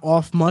drop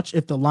off much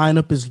if the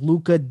lineup is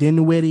Luka,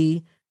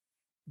 Dinwiddie,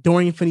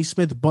 Dorian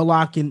Finney-Smith,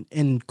 Bullock,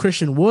 and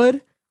Christian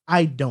Wood?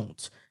 I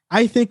don't.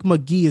 I think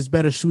McGee is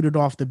better suited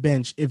off the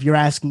bench if you're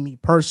asking me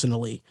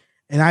personally.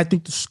 And I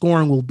think the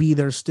scoring will be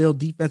there still.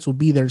 Defense will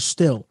be there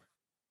still.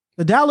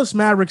 The Dallas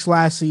Mavericks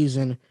last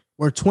season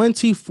were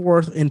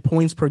 24th in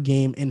points per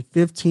game and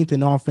 15th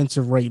in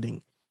offensive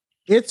rating.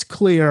 It's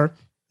clear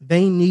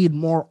they need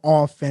more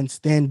offense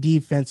than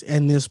defense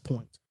at this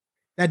point.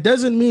 That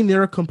doesn't mean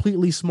they're a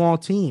completely small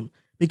team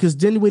because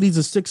Dinwiddie's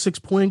a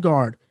 6'6" point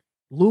guard.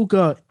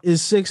 Luka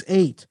is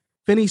 6'8".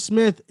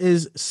 Finney-Smith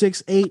is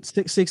 6'8",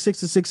 6'6"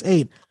 to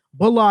 6'8".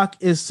 Bullock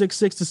is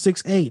 6'6" to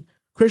 6'8".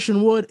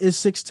 Christian Wood is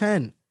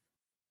 6'10".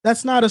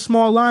 That's not a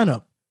small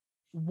lineup.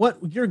 What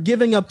you're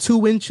giving up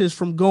 2 inches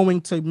from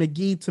going to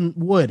McGee to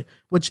Wood,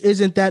 which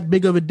isn't that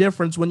big of a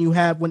difference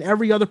when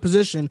every other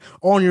position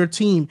on your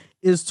team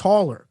is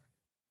taller.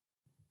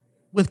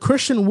 With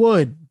Christian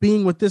Wood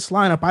being with this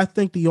lineup, I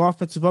think the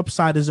offensive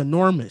upside is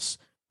enormous,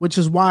 which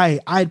is why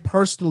I'd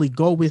personally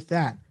go with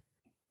that.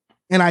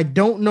 And I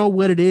don't know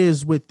what it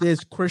is with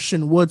this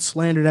Christian Wood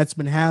slander that's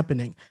been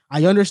happening.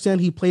 I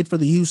understand he played for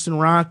the Houston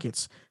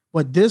Rockets,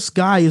 but this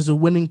guy is a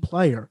winning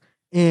player.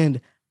 And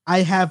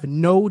I have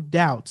no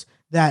doubt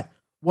that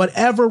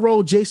whatever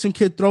role Jason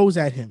Kidd throws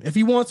at him, if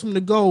he wants him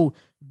to go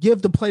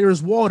give the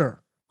players water,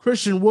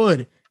 Christian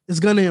Wood is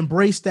going to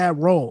embrace that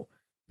role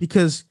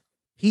because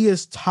he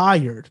is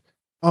tired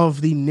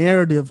of the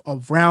narrative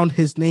around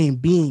his name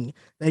being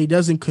that he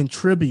doesn't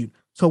contribute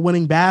to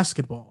winning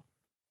basketball.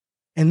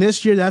 And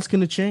this year that's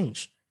going to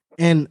change.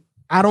 And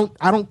I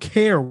don't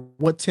care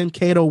what Tim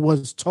Cato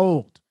was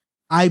told.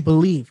 I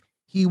believe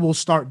he will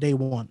start day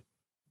one.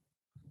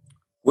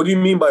 What do you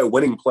mean by a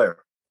winning player?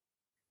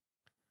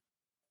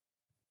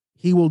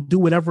 He will do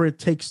whatever it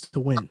takes to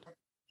win.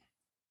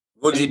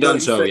 Has he done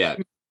so yet?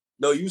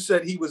 No, you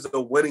said he was a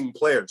winning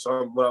player.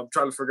 So what I'm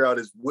trying to figure out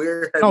is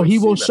where. No, he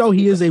will show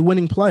he is a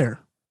winning player.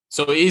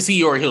 So is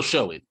he, or he'll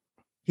show it?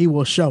 He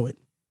will show it.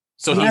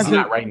 So he's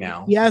not right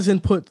now. He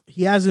hasn't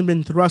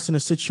been thrust in a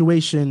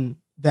situation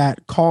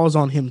that calls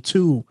on him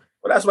to.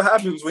 Well, that's what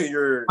happens when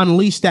you're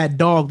unleash that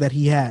dog that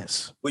he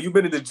has. Well, you've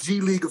been in the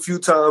G League a few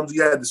times.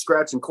 You had the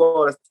scratch and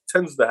claw. That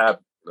tends to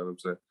happen. You know what I'm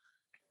saying?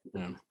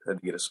 Yeah. Had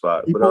to get a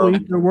spot. People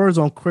eat their words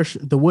on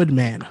Christian, the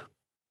Woodman.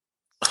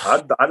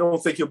 I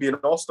don't think he'll be an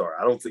all-star.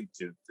 I don't think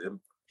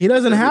he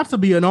doesn't have to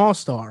be an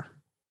all-star.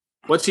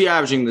 What's he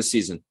averaging this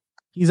season?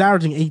 He's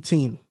averaging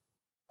 18.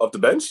 Off the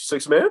bench,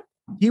 6 man?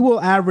 He will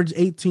average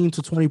 18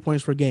 to 20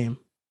 points per game.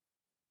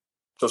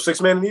 So 6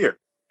 man in the year.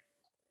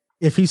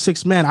 If he's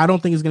 6 man, I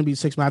don't think he's going to be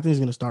 6 man. I think he's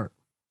going to start.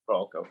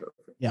 Oh, okay.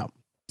 Yeah.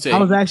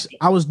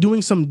 I was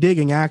doing some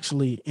digging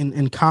actually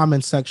in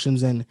comment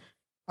sections, and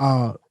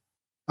a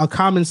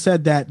comment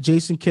said that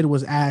Jason Kidd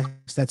was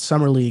asked at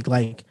Summer League,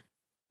 like,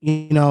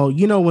 when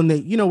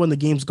the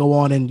games go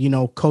on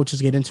and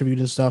coaches get interviewed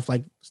and stuff,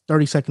 like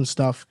 30-second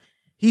stuff.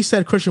 He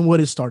said Christian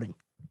Wood is starting.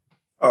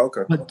 Oh,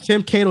 okay. But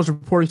Tim Cato's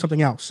reporting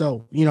something else.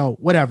 So,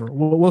 whatever.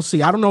 We'll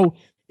see. I don't know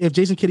if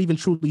Jason Kidd even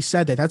truly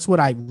said that. That's what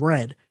I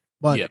read,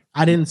 but yeah.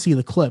 I didn't see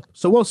the clip.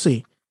 So we'll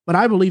see. But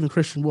I believe in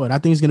Christian Wood. I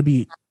think he's going to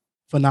be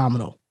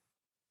phenomenal.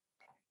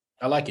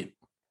 I like it.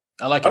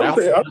 I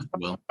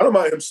don't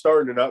mind him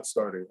starting or not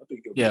starting. I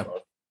think he'll be fine.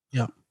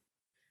 Yeah.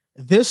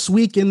 This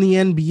week in the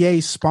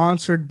NBA,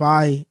 sponsored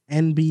by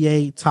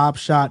NBA Top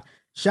Shot.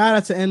 Shout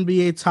out to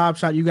NBA Top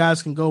Shot. You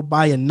guys can go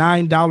buy a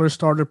 $9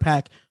 starter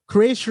pack.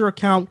 Create your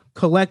account,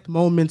 collect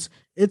moments.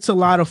 It's a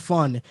lot of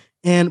fun.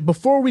 And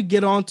before we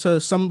get on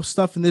to some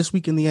stuff in this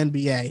week in the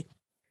NBA,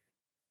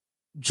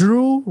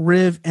 Drew,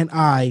 Riv, and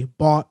I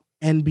bought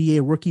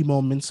NBA rookie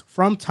moments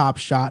from Top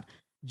Shot.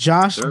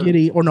 Josh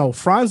Giddey,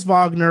 Franz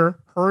Wagner,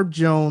 Herb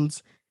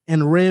Jones,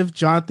 and Riv,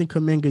 Jonathan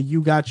Kuminga,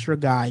 you got your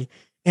guy.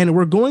 And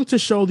we're going to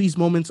show these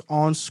moments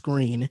on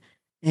screen.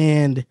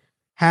 and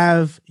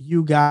have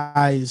you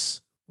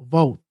guys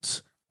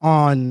vote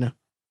on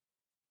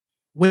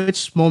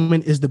which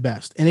moment is the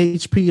best. And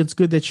HP, it's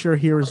good that you're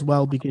here as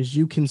well because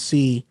you can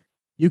see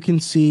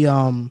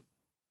the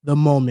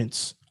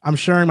moments. I'm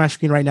sharing my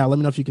screen right now. Let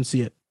me know if you can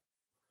see it.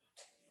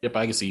 Yep,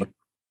 I can see you.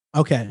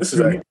 Okay.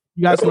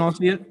 You guys can all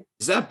see it?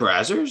 Is that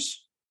Brazzers?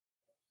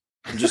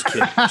 I'm just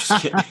kidding.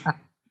 Just kidding.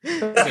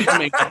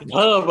 Make the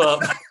hub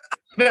up.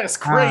 That's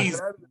crazy.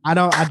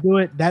 I do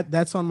it.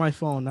 That's on my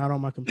phone, not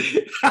on my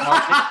computer.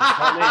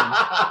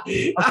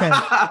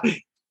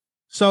 Okay.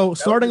 So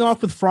starting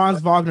off with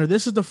Franz Wagner,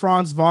 this is the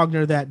Franz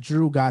Wagner that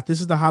Drew got.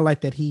 This is the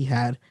highlight that he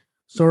had.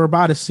 So we're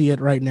about to see it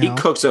right now. He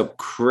cooks up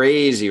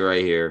crazy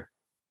right here.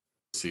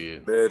 See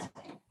it. Man.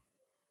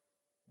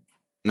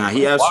 Nah,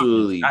 he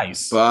absolutely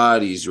Nice.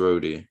 bodies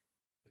Rudy.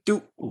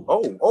 Dude,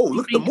 Oh,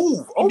 look at the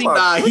move. Oh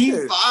my he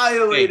goodness.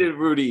 violated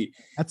Rudy.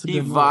 That's a He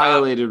good move.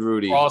 violated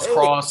Rudy. Cross,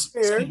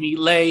 Hey, excuse me,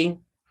 lay.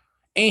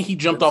 And he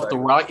jumped off the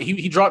right.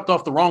 He dropped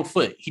off the wrong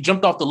foot. He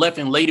jumped off the left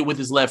and laid it with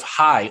his left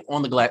high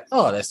on the glass.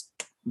 Oh,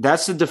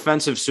 That's the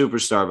defensive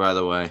superstar, by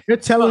the way. You're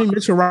telling me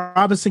Mitchell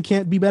Robinson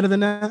can't be better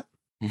than that?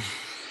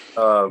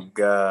 Oh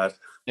God.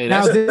 hey,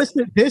 Now that's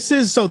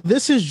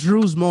this is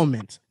Drew's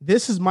moment.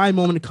 This is my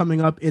moment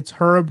coming up. It's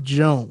Herb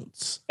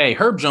Jones. hey,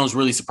 Herb Jones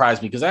really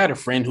surprised me because I had a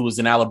friend who was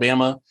in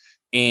Alabama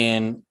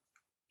and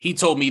he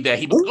told me that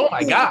he was, oh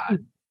my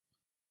God.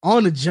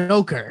 On the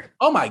Joker.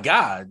 Oh my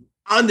God.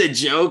 On the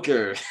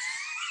Joker.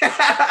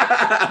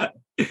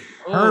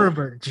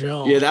 Herbert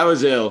Jones. Yeah, that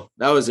was ill.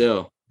 That was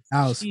ill.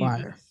 That was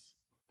fire.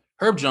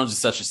 Herb Jones is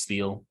such a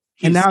steal.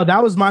 And now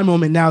that was my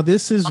moment. Now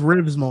this is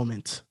Riv's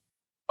moment.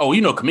 Oh,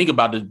 you know, Kaminga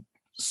about to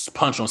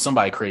punch on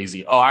somebody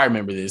crazy. Oh, I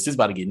remember this. It's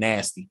about to get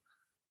nasty.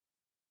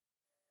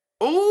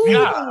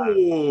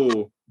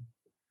 Oh.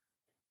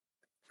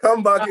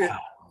 Come bucket.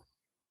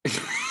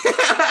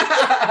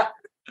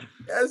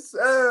 Yes,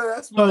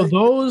 that's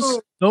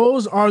So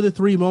those are the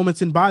three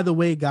moments. And by the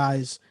way,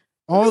 guys,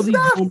 all these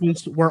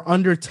moments were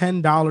under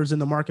 $10 in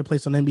the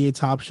marketplace on NBA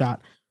Top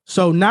Shot.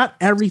 So not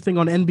everything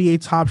on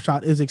NBA Top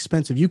Shot is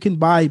expensive. You can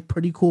buy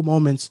pretty cool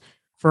moments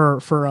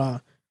for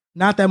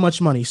not that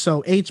much money.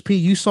 So HP,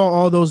 you saw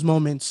all those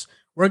moments.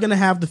 We're gonna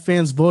have the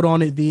fans vote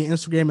on it via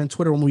Instagram and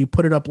Twitter when we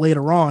put it up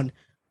later on.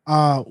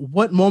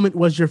 What moment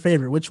was your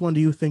favorite? Which one do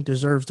you think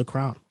deserves the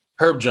crown?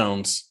 Herb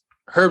Jones.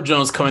 Herb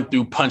Jones coming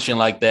through punching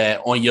like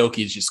that on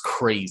Jokic is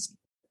crazy.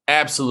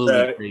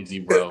 Absolutely crazy,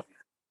 bro.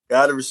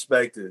 Gotta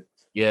respect it.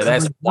 Yeah,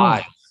 that's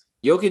why.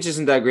 Jokic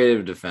isn't that great of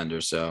a defender,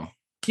 so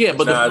Yeah,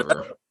 but,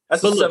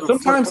 That's but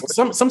look,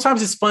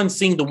 sometimes it's fun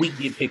seeing the weak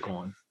get picked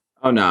on.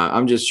 oh nah,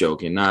 I'm just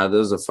joking. Nah, that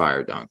was a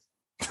fire dunk.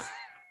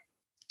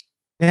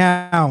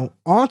 Now,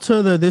 on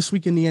to the This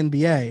Week in the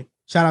NBA.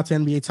 Shout out to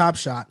NBA Top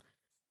Shot.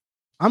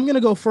 I'm going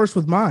to go first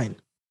with mine.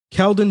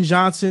 Keldon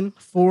Johnson,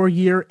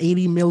 4-year,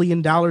 $80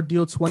 million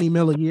deal, $20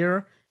 million a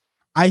year.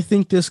 I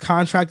think this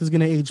contract is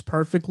going to age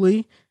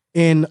perfectly.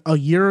 In a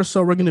year or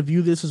so, we're going to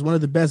view this as one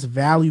of the best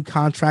value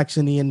contracts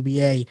in the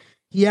NBA.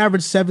 He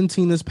averaged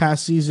 17 this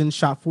past season,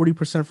 shot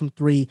 40% from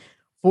three,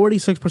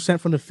 46%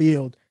 from the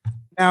field.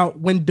 Now,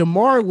 when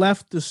DeMar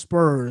left the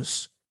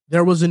Spurs,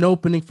 there was an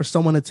opening for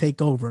someone to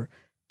take over.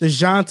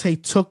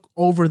 DeJounte took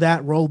over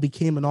that role,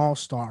 became an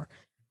all-star.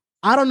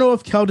 I don't know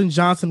if Keldon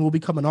Johnson will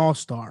become an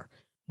all-star,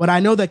 but I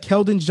know that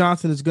Keldon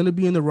Johnson is going to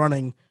be in the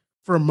running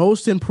for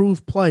most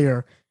improved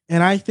player,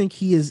 and I think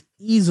he is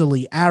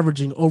easily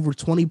averaging over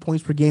 20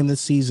 points per game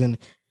this season,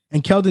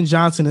 and Keldon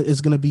Johnson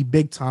is going to be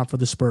big time for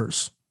the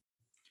Spurs.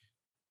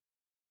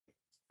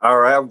 All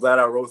right, I'm glad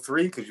I wrote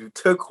 3 because you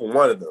took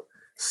one of them.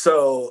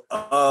 So,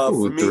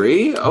 for me,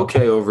 3?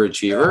 Okay,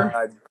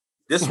 overachiever.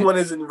 This one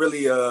isn't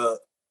really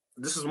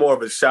this is more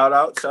of a shout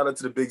out. Shout out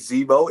to the big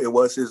Zebo. It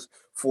was his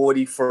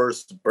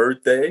 41st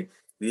birthday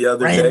the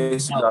other day.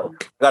 So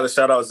got to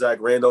shout out Zach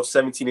Randolph,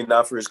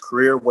 17-9 for his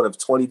career, one of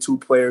 22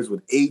 players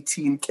with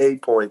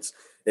 18K points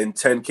and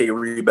 10K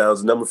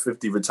rebounds, number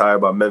 50 retired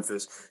by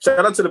Memphis.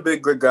 Shout out to the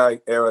big good guy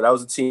era. That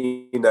was a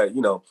team that,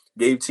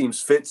 gave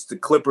teams fits. The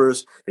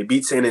Clippers, they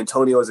beat San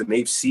Antonio as an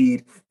 8th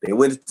seed. They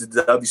went to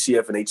the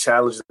WCF and they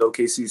challenged the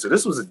OKC. So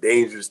this was a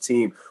dangerous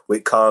team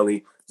with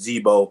Conley,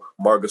 Zebo,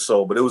 Marc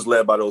Gasol, but it was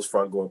led by those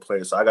front-going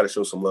players. So I got to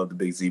show some love to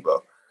big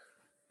Zebo.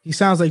 He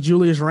sounds like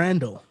Julius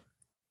Randle.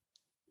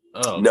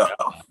 Oh, No,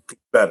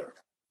 better.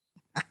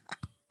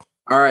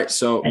 All right,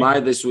 so my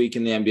This Week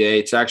in the NBA,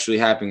 it's actually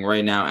happening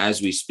right now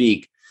as we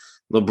speak.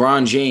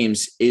 LeBron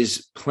James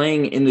is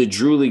playing in the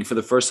Drew League for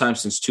the first time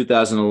since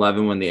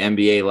 2011 when the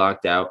NBA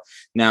locked out.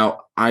 Now,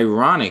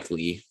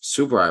 ironically,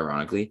 super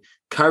ironically,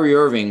 Kyrie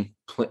Irving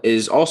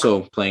is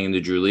also playing in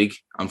the Drew League.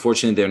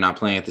 Unfortunately, they're not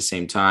playing at the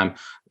same time.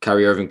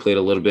 Kyrie Irving played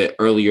a little bit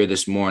earlier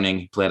this morning.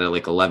 He played at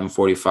like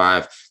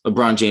 11:45.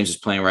 LeBron James is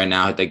playing right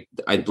now. I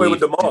believe. Play with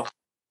them all.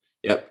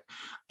 Yep.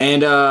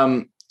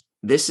 And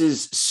this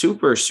is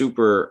super,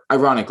 super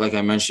ironic, like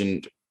I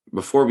mentioned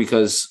before,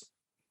 because,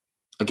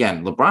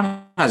 again,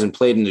 LeBron hasn't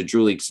played in the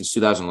Drew League since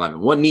 2011.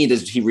 What need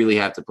does he really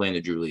have to play in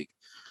the Drew League?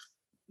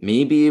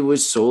 Maybe it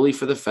was solely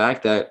for the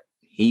fact that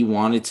he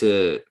wanted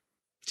to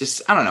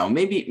just, I don't know,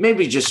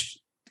 maybe just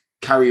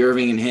Kyrie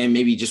Irving and him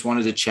maybe just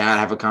wanted to chat,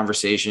 have a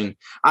conversation.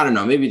 I don't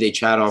know. Maybe they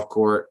chat off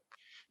court.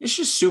 It's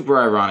just super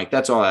ironic.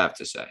 That's all I have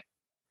to say.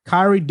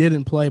 Kyrie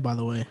didn't play, by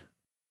the way.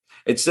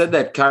 It said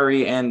that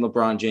Kyrie and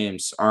LeBron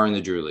James are in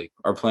the Drew League,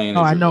 are playing.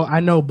 No, I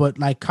know, but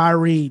like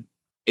Kyrie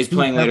is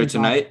playing later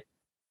tonight.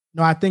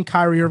 No, I think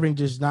Kyrie Irving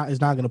is not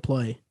going to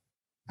play.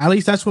 At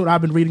least that's what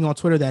I've been reading on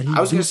Twitter. That he.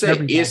 I was going to say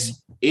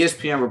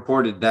ESPN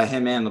reported that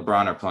him and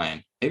LeBron are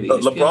playing. Maybe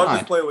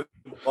LeBron's playing with.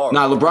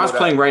 No, LeBron's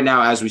playing right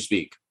now as we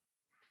speak.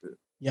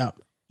 Yeah,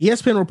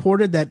 ESPN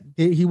reported that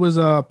he was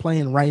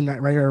playing right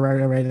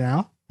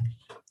now.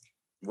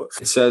 What?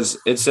 It says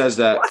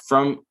that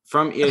from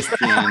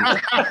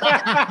ESPN.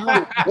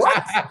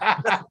 What?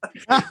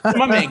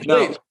 My man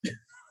glitched.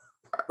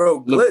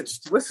 Bro,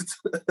 glitched. Listen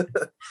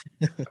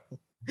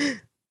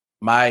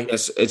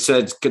Yes, it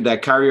said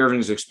that Kyrie Irving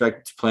is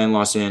expected to play in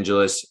Los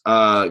Angeles.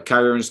 Kyrie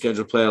Irving is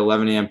scheduled to play at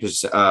 11 a.m.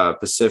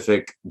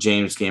 Pacific.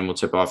 James game will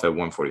tip off at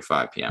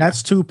 1:45 p.m.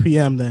 That's 2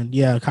 p.m. then.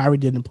 Yeah, Kyrie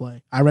didn't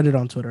play. I read it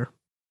on Twitter.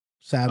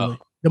 Sadly,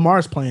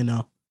 DeMar's playing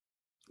now.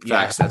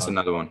 Facts. That's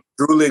another one.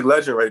 Drew League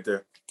legend right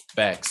there.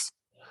 Facts.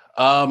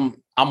 I'm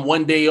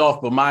one day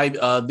off, but my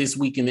this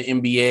week in the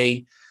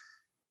NBA,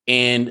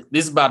 and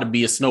this is about to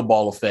be a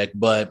snowball effect,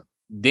 but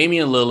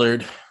Damian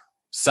Lillard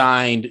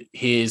signed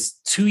his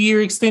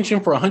 2-year extension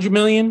for $100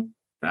 million.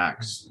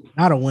 Facts.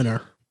 Not a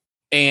winner.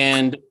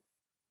 And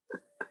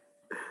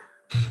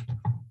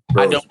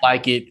I don't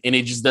like it, and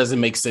it just doesn't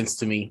make sense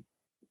to me.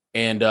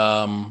 And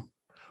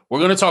we're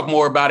going to talk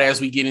more about it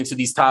as we get into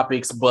these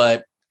topics,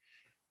 but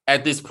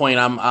at this point,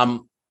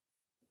 I'm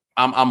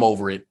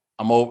over it.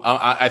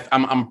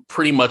 I'm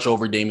pretty much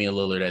over Damian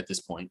Lillard at this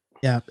point.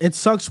 Yeah, it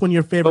sucks when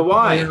your favorite. But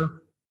why?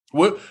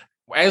 player.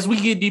 As we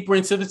get deeper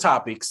into the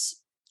topics,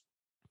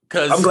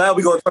 because I'm glad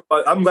we're going to talk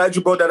about. I'm glad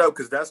you brought that up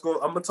because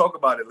I'm going to talk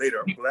about it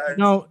later. I'm glad.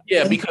 No,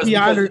 yeah, because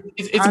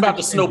it's about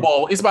the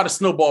snowball. It's about a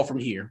snowball from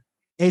here.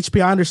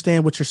 HP, I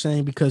understand what you're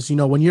saying because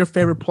when your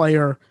favorite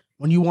player,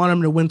 when you want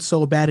him to win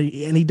so bad,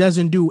 and he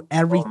doesn't do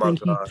everything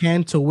he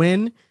can to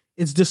win,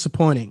 it's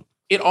disappointing.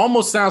 It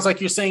almost sounds like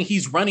you're saying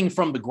he's running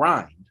from the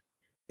grind.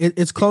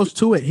 It's close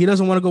to it. He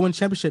doesn't want to go win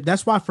championship.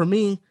 That's why for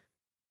me,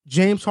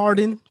 James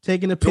Harden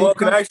taking the pay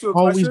cut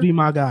always be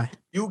my guy.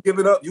 You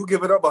giving up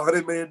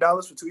 $100 million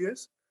for 2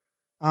 years?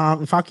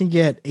 If I can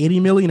get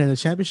 $80 million in a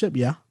championship,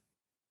 yeah.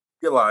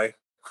 You're lying.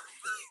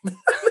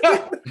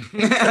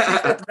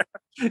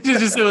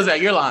 just it was that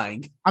you're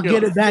lying. I'll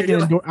get it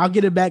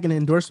back in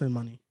endorsement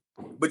money.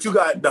 But you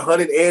got the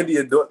 100 and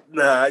the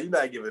nah. You're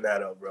not giving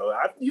that up, bro.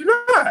 You're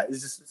not.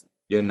 It's just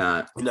you're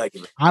not. You're not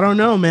giving. I don't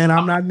know, man.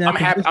 I'm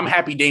happy. I'm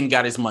happy Dame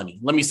got his money.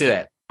 Let me say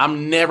that.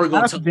 I'm never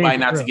going to tell somebody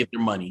not to get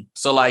their money.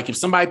 So, like, if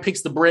somebody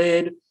picks the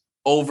bread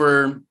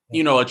over,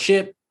 a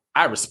chip,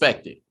 I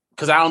respect it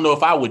because I don't know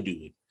if I would do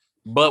it.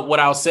 But what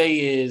I'll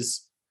say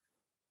is,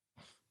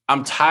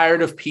 I'm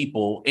tired of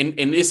people, and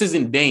this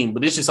isn't Dame,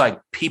 but it's just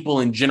like people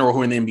in general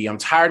who are in the NBA. I'm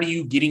tired of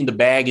you getting the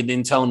bag and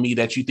then telling me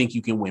that you think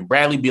you can win,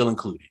 Bradley Beal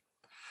included.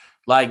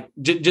 Like,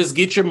 just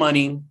get your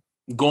money,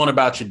 going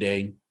about your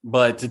day.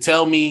 But to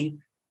tell me,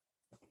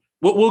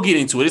 we'll get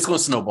into it. It's going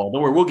to snowball.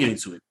 Don't worry, we'll get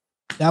into it.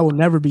 That will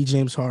never be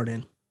James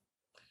Harden.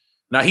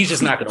 Now, he's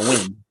just not going to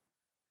win.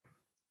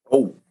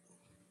 Oh.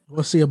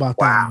 We'll see about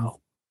that one.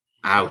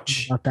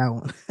 Ouch. About that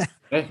one.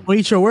 Don't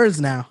eat your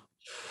words now.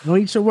 Don't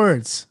eat your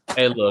words.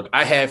 Hey, look,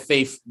 I had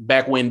faith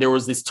back when there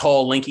was this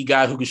tall, lanky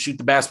guy who could shoot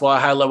the basketball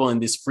at high level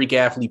and this freak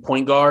athlete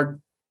point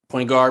guard.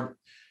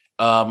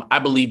 I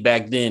believed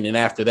back then. And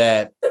after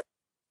that,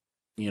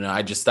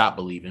 I just stopped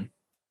believing.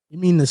 You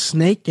mean the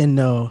snake and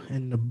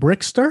the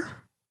Brickster?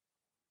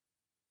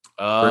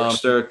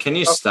 Brickster, can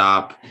you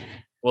stop?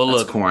 Well, That's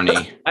look,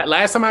 corny.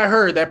 Last time I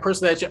heard, that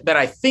person that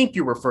I think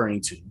you're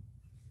referring to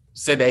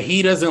said that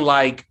he doesn't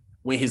like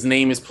when his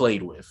name is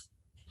played with.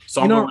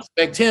 So I'm gonna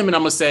respect him, and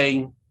I'm gonna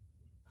say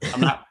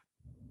I'm not.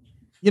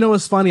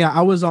 What's funny?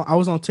 I was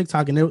on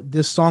TikTok, and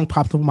this song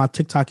popped up on my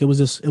TikTok. It was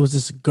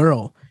this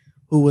girl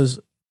who was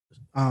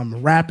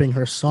rapping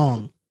her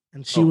song,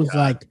 and she was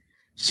like,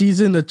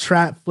 she's in the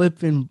trap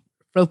flipping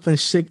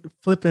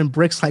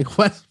bricks like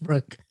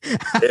Westbrook.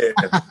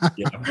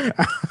 Yeah,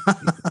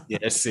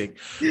 that's sick.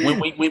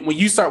 When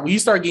you start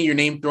getting your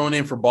name thrown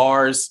in for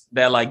bars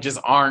that like just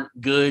aren't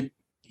good,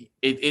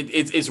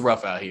 it's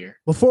rough out here.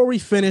 Before we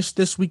finish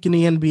this week in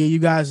the NBA, you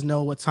guys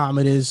know what time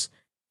it is.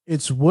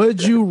 It's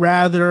Would You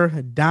Rather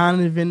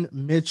Donovan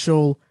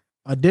Mitchell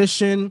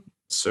edition.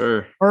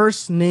 Sir.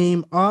 First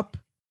name up,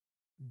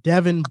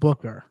 Devin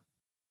Booker.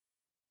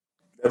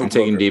 I'm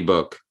taking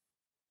D-Book.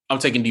 I'm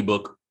taking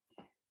D-Book.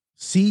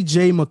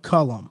 CJ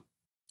McCollum.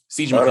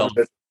 CJ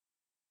McCollum.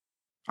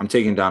 I'm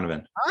taking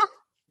Donovan. Huh?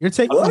 You're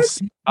taking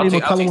CJ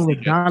McCollum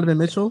with Donovan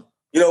Mitchell?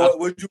 You know what?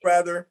 Would you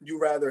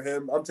rather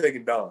him? I'm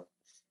taking Don.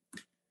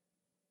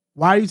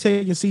 Why are you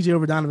taking CJ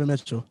over Donovan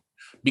Mitchell?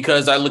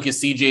 Because I look at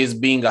CJ as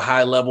being a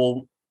high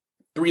level,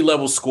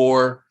 3-level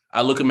scorer.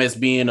 I look at him as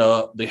being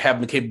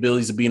having the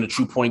capabilities of being a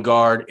true point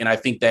guard. And I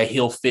think that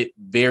he'll fit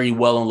very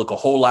well and look a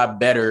whole lot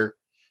better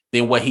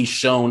than what he's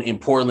shown in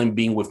Portland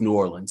being with New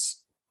Orleans.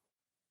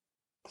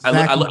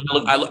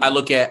 I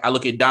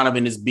look at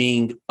Donovan as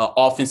being an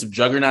offensive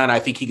juggernaut. I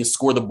think he can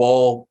score the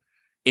ball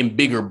in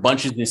bigger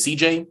bunches than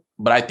CJ,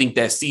 but I think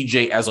that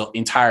CJ as an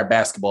entire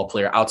basketball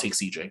player, I'll take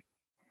CJ.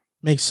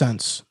 Makes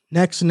sense.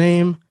 Next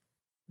name,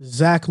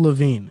 Zach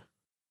LaVine.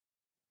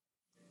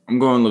 I'm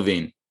going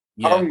LaVine.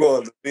 Yeah. I'm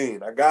going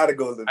LaVine. I gotta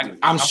go LaVine.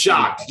 I'm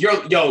shocked.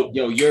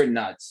 You're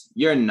nuts.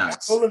 You're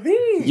nuts. Oh,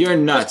 LaVine. You're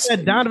nuts. I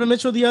said Donovan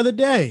Mitchell the other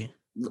day.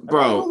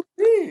 Bro.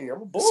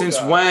 Since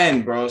guy.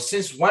 When, bro?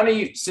 Since when are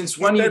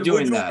you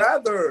doing that?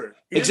 Rather?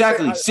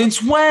 Exactly.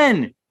 Since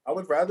when? I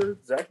would rather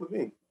Zach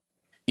LaVine.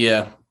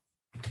 Yeah.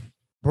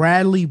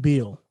 Bradley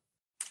Beal.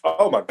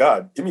 Oh my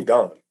God. Give me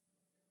Don.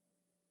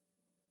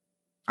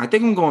 I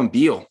think I'm going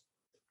Beal.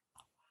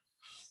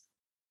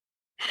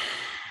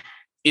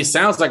 It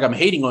sounds like I'm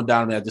hating on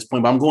Donovan at this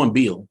point, but I'm going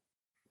Beal.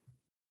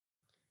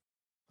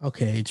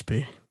 Okay,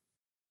 HB.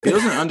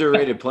 Beal's an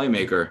underrated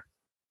playmaker.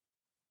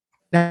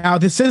 Now,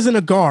 this isn't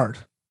a guard,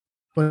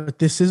 but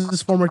this is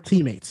his former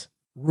teammates.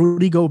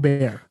 Rudy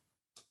Gobert.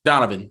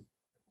 Donovan.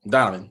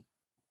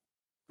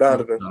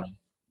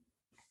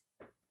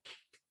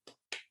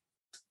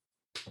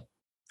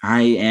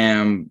 I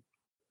am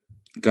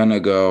gonna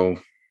go.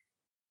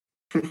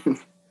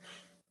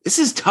 This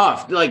is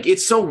tough. Like,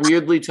 it's so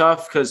weirdly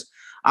tough because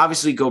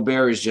obviously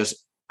Gobert is just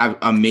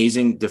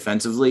amazing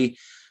defensively,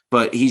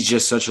 but he's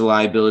just such a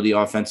liability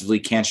offensively,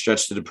 can't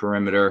stretch to the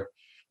perimeter,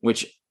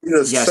 which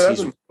he's a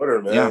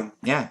 7-footer, man.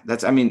 Yeah.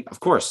 That's, I mean, of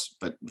course,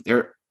 but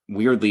they're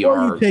weirdly What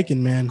are you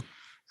taking, man?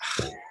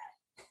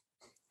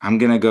 I'm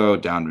gonna go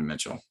Donovan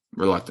Mitchell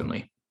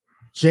reluctantly.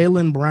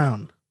 Jaylen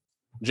Brown.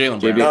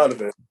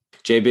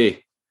 JB.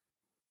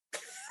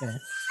 Okay.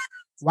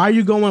 Why are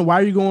you going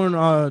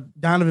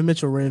Donovan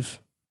Mitchell, Riv?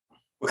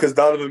 Because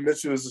Donovan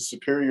Mitchell is a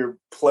superior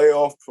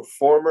playoff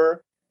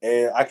performer,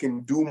 and I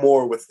can do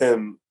more with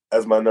him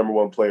as my number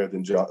one player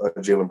than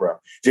Jaylen Brown.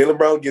 Jaylen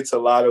Brown gets a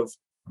lot of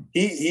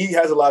he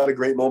has a lot of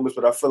great moments,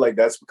 but I feel like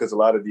that's because a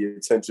lot of the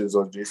attention is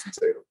on Jason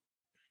Tatum.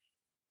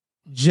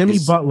 Jimmy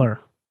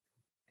Butler.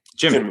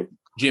 Jimmy.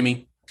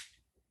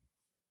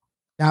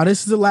 Now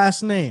this is the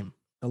last name.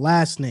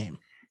 DeMar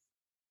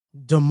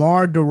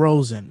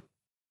DeRozan.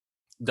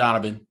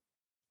 Donovan.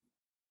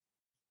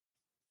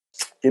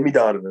 Give me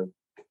Donovan.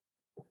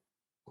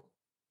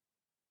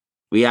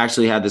 We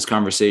actually had this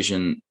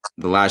conversation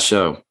the last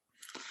show.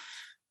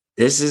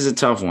 This is a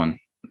tough one.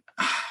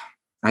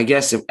 I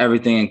guess if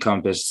everything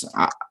encompassed,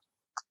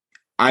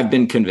 I've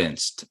been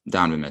convinced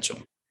Donovan Mitchell.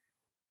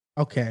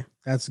 Okay,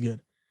 that's good.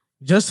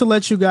 Just to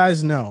let you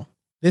guys know,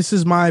 this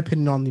is my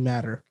opinion on the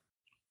matter.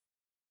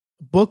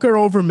 Booker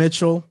over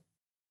Mitchell,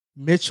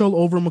 Mitchell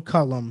over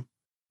McCollum,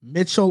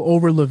 Mitchell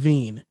over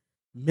LaVine,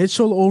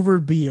 Mitchell over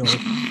Beal,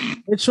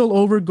 Mitchell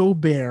over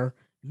Gobert,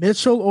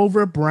 Mitchell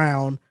over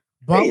Brown,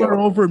 Butler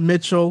over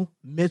Mitchell,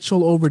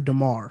 Mitchell over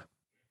DeMar.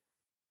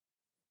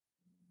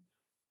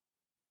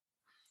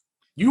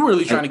 You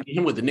really trying to get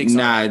him with the Knicks?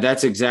 Nah,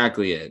 that's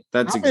exactly it.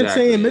 I've been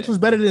saying Mitchell's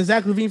better than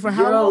Zach LaVine for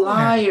how long? You're a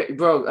liar,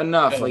 bro.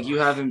 Enough. Like, you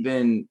haven't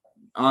been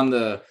on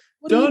the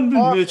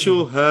Donovan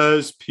Mitchell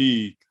has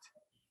peaked.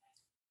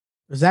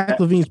 Zach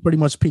LaVine's pretty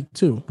much peaked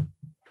too.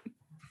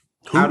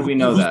 How do we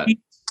know that?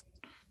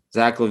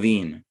 Zach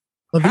LaVine.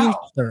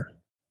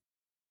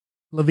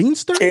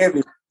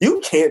 LaVinester? You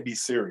can't be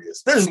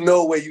serious. There's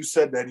no way you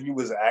said that he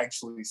was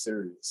actually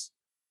serious.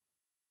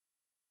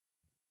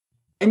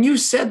 And you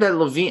said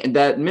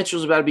that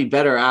Mitchell's about to be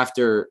better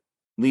after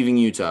leaving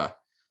Utah.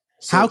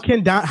 So,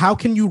 how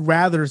can you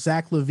rather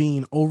Zach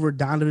LaVine over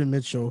Donovan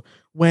Mitchell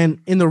when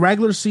in the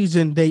regular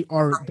season they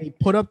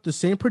put up the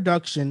same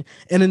production,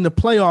 and in the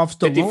playoffs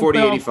 50, 40,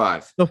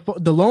 85.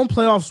 The lone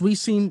playoffs we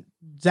seen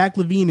Zach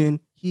LaVine in,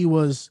 he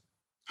was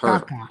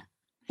hurt.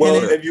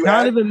 Well, if you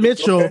Donovan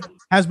Mitchell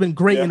has been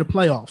great in the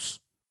playoffs.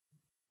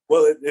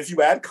 Well, if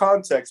you add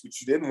context, which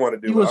you didn't want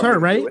to do, he was hurt,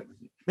 right?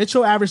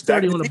 Mitchell averaged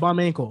 30 on a bum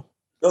ankle.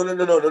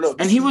 No.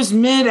 And he was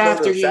mid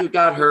after he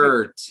got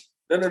hurt.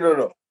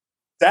 No.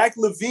 Zach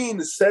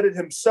LaVine said it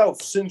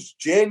himself since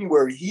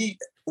January. He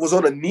was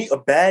on a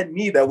bad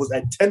knee that was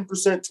at 10%,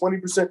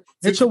 20%.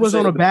 Mitchell was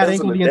on a bad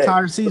ankle the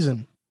entire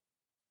season.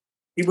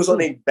 He was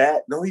on a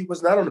bad. No, he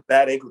was not on a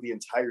bad ankle the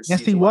entire season.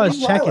 Yes, he was.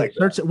 Check it.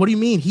 Search it. What do you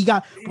mean?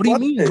 What do you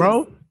mean,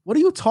 bro? What are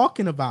you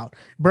talking about,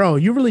 bro?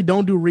 You really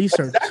don't do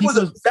research.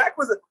 Zach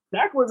was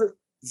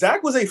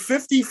a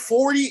 50,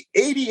 40,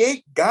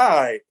 88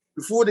 guy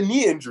before the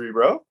knee injury,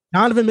 bro.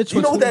 Donovan Mitchell.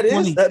 You know what that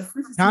is?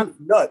 That's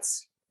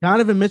nuts.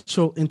 Donovan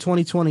Mitchell in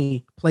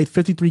 2020 played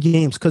 53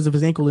 games because of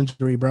his ankle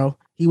injury, bro.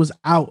 He was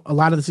out a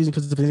lot of the season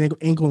because of his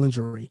ankle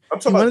injury.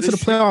 He went into the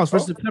playoffs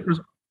versus the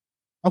Clippers.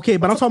 Okay,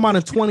 but I'm talking about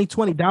in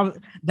 2020.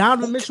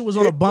 Donovan Mitchell was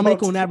on a bum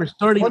ankle and averaged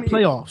 30 in the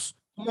playoffs.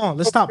 Come on,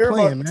 let's stop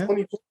playing,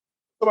 man.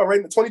 About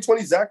right in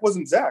 2020, Zach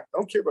wasn't Zach. I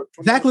don't care about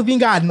Zach LaVine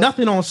got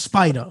nothing on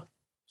Spider.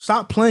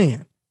 Stop playing.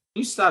 Can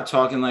you stop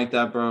talking like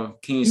that, bro?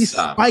 Can you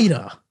stop?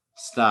 Spider.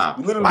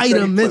 Stop.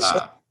 Spider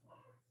Mitchell.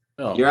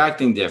 You're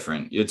acting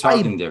different. You're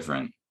talking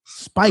different.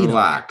 Spider.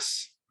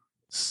 Relax.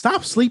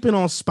 Stop sleeping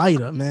on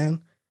Spider,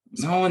 man.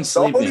 No one's The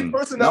only sleeping.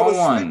 person that No was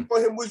one. sleeping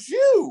on him was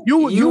you.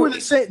 You were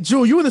the same,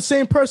 Jewel. You were the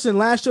same person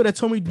last year that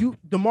told me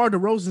DeMar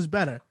DeRozan's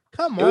better.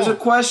 Come on. It was a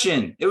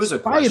question. It was a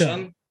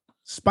question.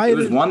 It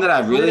was one that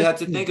I really had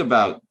to think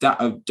about.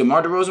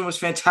 DeMar DeRozan was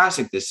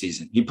fantastic this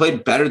season. He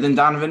played better than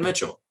Donovan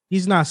Mitchell.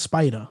 He's not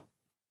Spider.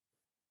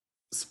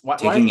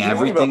 Taking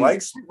everything. Why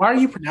are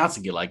you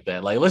pronouncing it like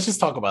that? Like, let's just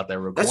talk about that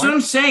real quick. That's what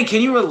I'm saying.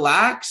 Can you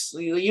relax?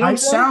 You don't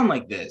sound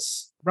like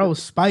this. Bro,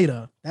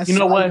 Spider. That's you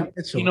know Spider what?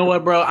 Mitchell. You know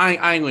what, bro? I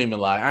ain't gonna even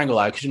lie. I ain't gonna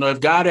lie. Because,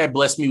 if God had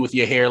blessed me with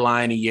your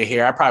hairline and your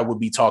hair, I probably would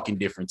be talking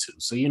different too.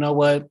 So, you know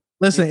what?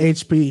 Listen,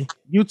 HP,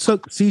 you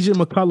took CJ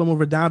McCollum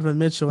over Donovan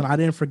Mitchell, and I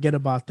didn't forget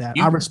about that.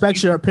 I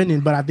respect your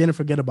opinion, but I didn't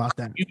forget about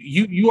that.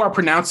 You are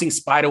pronouncing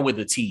Spider with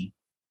a T.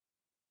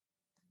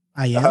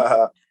 I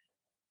am.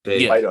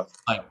 Spider.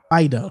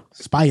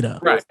 Spider.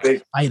 Right.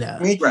 Spider.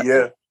 Sneaky,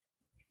 yeah.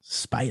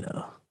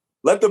 Spider.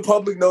 Let the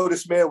public know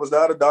this man was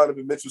not a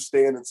Donovan Mitchell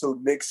stand until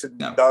Knicks and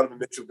Donovan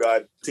Mitchell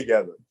got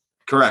together.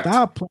 Correct.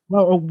 Stop.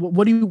 Well,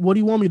 what do you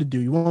want me to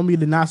do? You want me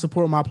to not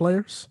support my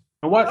players?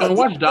 And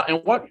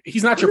what?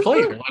 He's not your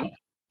player.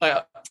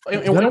 Watch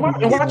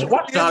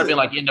Donovan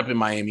end up in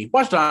Miami.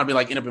 Watch Donovan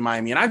end up in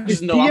Miami, and I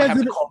just know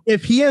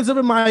if he ends up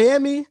in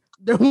Miami,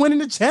 they're winning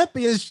the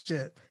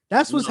championship.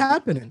 That's what's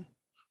happening.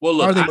 Well,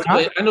 look,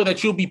 I know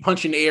that you'll be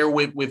punching air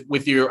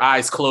with your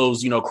eyes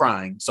closed,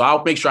 crying. So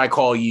I'll make sure I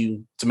call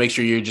you to make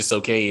sure you're just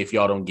okay if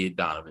y'all don't get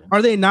Donovan.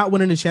 Are they not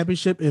winning the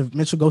championship if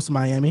Mitchell goes to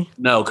Miami?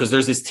 No, because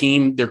there's this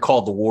team. They're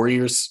called the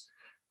Warriors,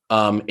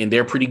 and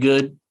they're pretty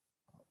good.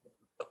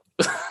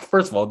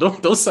 First of all,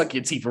 don't suck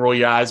your teeth and roll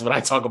your eyes when I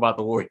talk about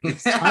the Warriors. Don't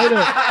do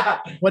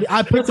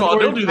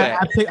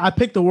that. I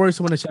picked the Warriors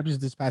to win the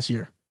championship this past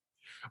year.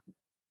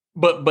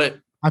 But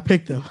I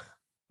picked them.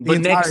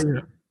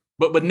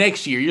 But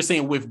next year, you're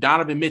saying with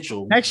Donovan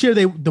Mitchell. Next year,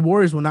 the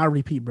Warriors will not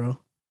repeat, bro.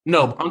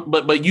 No,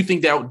 but you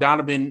think that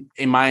Donovan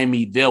in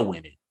Miami, they'll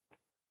win it?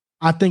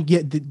 I think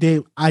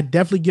I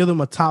definitely give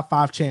them a top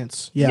 5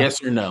 chance. Yeah.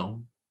 Yes or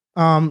no?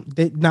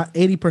 They not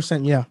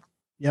 80%. Yeah.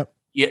 Yep.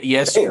 Yeah.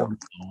 Yes. Or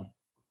no?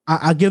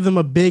 I give them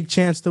a big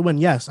chance to win.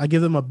 Yes, I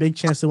give them a big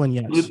chance to win.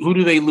 Yes. Who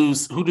do they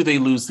lose? Who do they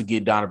lose to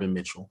get Donovan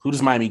Mitchell? Who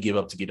does Miami give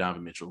up to get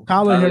Donovan Mitchell?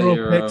 Tyler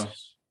Hero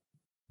picks.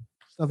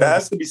 There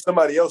has to be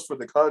somebody else for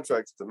the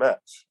contracts to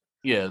match.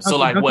 Yeah. So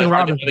what?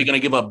 Are they going to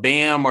give up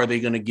Bam? Or are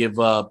they going to give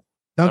up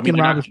Duncan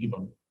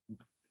Robinson?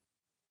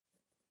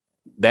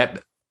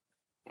 That.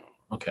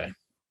 Okay.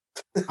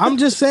 I'm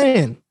just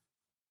saying.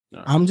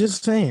 No. I'm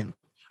just saying.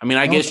 I mean,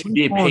 I guess you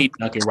did pay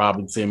Duncan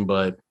Robinson,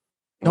 but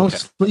don't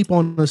sleep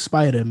on the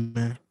Spider,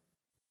 man.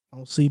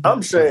 Don't sleep.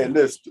 I'm saying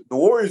this: the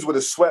Warriors would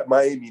have swept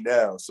Miami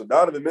now, so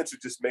Donovan Mitchell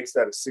just makes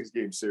that a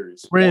 6-game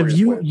series. Rev,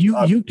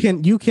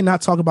 you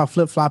cannot talk about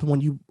flip flopping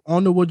when you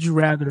on the Would You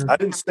Rather. I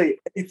didn't say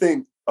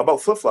anything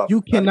about flip flopping.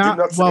 You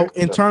cannot. Well,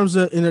 in terms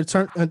of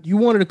you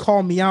wanted to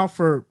call me out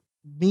for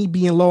me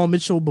being low on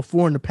Mitchell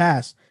before in the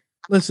past.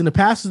 Listen, the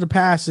past is the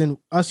past, and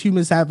us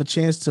humans have a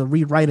chance to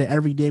rewrite it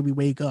every day we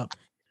wake up.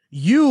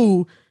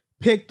 You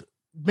picked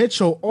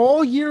Mitchell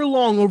all year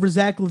long over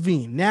Zach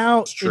LaVine. Now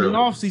in an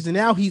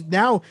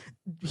offseason,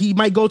 he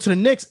might go to the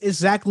Knicks. It's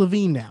Zach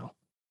LaVine now.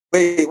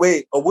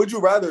 Wait. Would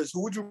you rather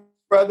who would you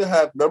rather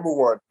have? Number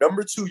one.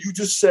 Number two, you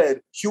just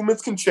said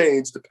humans can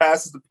change. The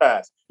past is the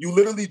past. You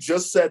literally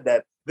just said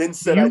that, then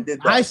said I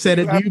did that. I said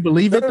it. Do you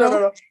believe it though?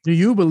 No. Do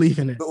you believe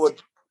in it?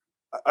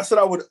 I said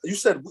I would. You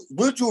said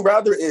would you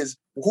rather is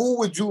who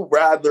would you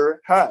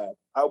rather have?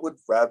 I would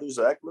rather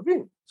Zach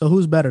LaVine. So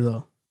who's better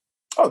though?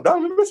 Oh,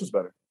 Donovan Mitchell's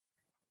better.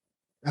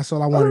 That's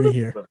all I wanted to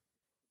hear.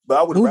 But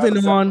I would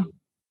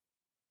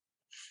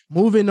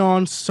Moving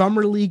on,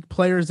 summer league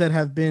players that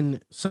have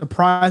been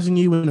surprising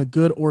you in a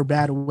good or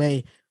bad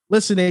way.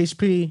 Listen,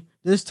 HP,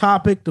 this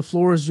topic, the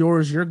floor is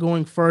yours. You're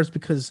going first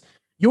because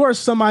you are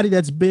somebody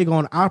that's big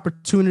on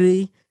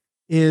opportunity.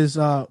 Is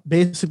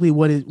basically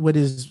what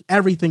is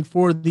everything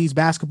for these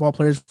basketball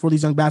players, for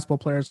these young basketball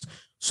players.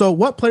 So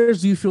what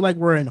players do you feel like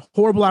were in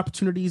horrible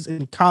opportunities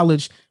in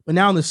college, but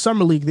now in the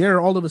summer league,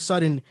 they're all of a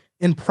sudden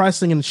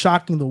impressing and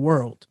shocking the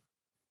world?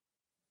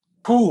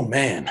 Oh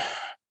man,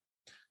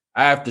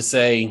 I have to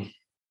say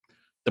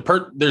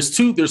there's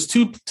two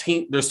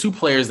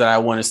players that I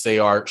want to say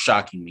are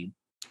shocking me.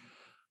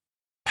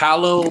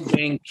 Paolo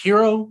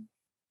Banchero.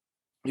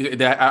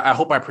 I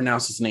hope I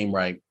pronounced his name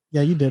right.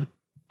 Yeah, you did.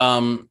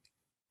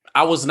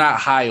 I was not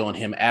high on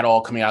him at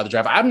all coming out of the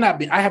draft. I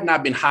have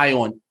not been high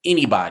on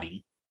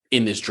anybody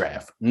in this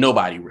draft.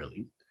 Nobody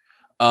really.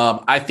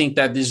 I think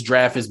that this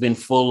draft has been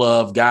full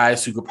of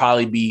guys who could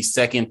probably be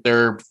second,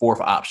 third, fourth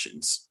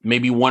options.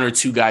 Maybe one or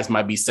two guys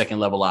might be second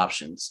level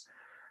options.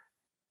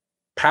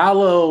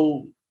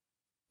 Paolo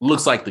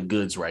looks like the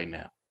goods right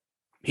now.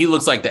 He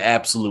looks like the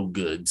absolute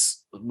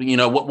goods. You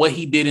know, what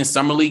he did in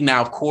Summer League.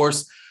 Now, of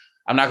course,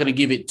 I'm not going to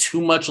give it too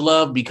much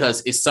love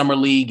because it's Summer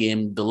League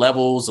and the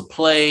levels of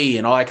play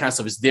and all that kind of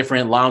stuff is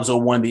different. Lonzo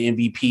won the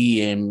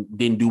MVP and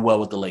didn't do well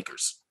with the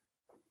Lakers.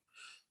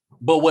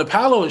 But what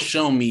Paolo has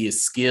shown me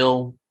is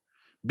skill.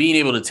 being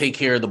able to take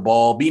care of the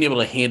ball, being able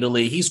to handle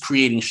it. He's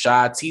creating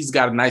shots. He's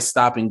got a nice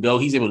stop and go.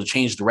 He's able to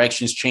change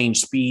directions,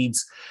 change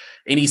speeds,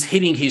 and he's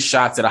hitting his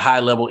shots at a high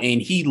level.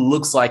 And he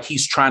looks like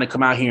he's trying to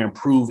come out here and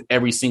prove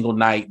every single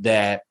night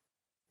that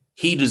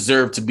he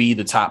deserved to be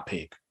the top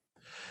pick.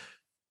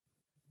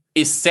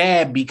 It's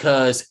sad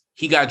because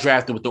he got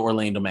drafted with the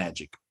Orlando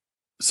Magic.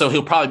 So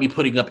he'll probably be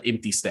putting up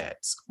empty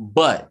stats.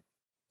 But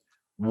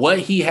what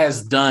he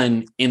has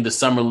done in the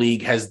Summer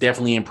League has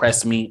definitely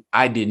impressed me.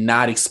 I did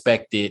not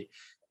expect it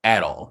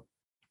at all.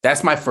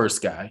 That's my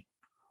first guy.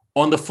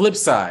 On the flip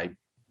side,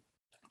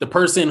 the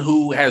person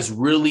who has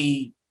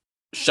really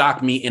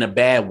shocked me in a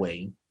bad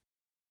way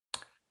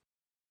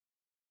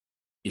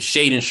is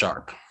Shaedon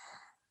Sharpe.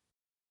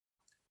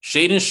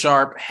 Shaedon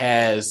Sharpe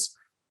has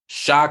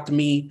shocked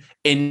me,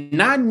 and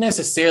not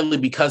necessarily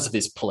because of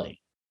his play.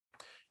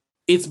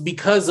 It's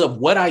because of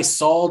what I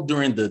saw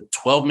during the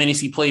 12 minutes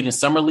he played in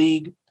Summer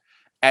League,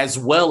 as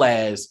well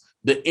as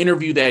the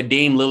interview that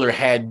Dame Lillard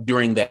had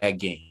during that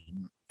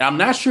game. I'm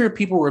not sure if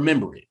people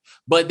remember it,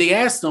 but they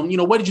asked him,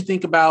 what did you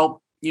think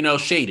about,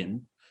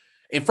 Shaedon?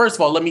 And first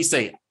of all, let me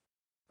say,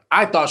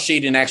 I thought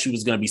Shaedon actually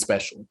was going to be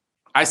special.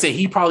 I say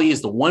he probably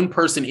is the one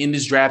person in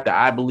this draft that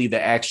I believe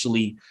that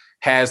actually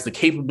has the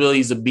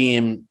capabilities of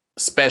being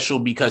special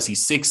because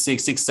he's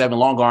 6'6", 6'7",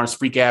 long arms,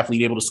 freak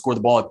athlete, able to score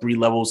the ball at 3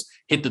 levels,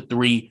 hit the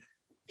 3.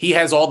 He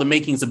has all the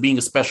makings of being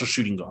a special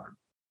shooting guard.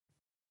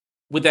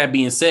 With that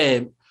being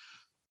said,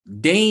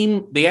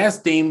 they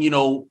asked Dame,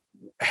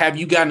 have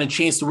you gotten a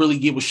chance to really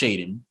get with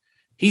Shaedon?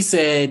 He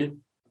said,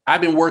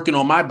 I've been working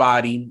on my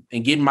body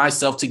and getting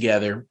myself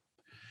together.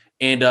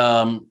 And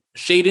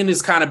Shaedon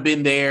has kind of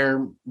been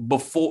there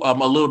before, a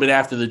little bit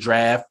after the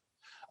draft.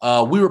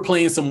 We were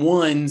playing some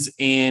ones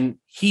and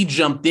he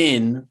jumped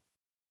in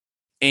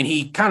and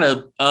he kind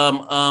of,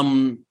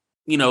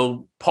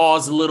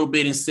 paused a little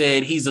bit and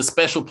said, he's a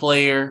special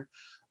player.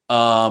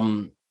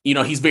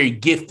 He's very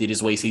gifted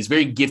is what he says. He's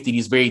very gifted.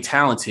 He's very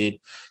talented.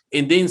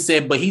 And then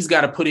said, but he's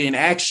got to put it in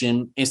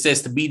action and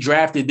says to be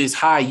drafted this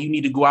high, you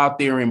need to go out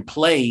there and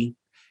play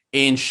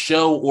and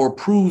show or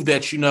prove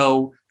that,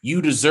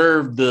 you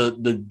deserve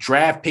the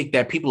draft pick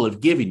that people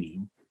have given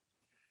you.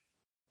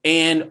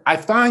 And I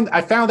found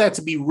that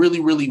to be really,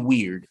 really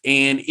weird.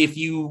 And if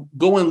you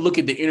go and look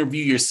at the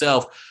interview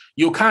yourself,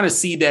 you'll kind of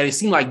see that it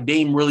seemed like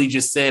Dame really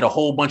just said a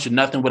whole bunch of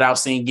nothing without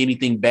saying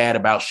anything bad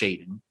about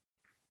Shaedon.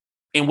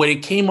 And when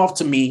it came off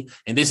to me,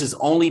 and this is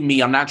only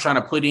me, I'm not trying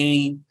to put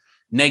any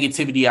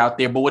negativity out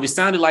there, but what it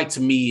sounded like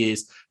to me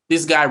is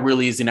this guy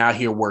really isn't out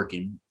here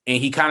working.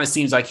 And he kind of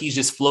seems like he's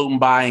just floating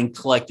by and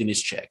collecting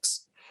his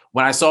checks.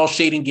 When I saw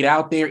Shaedon get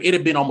out there, it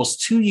had been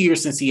almost 2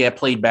 years since he had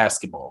played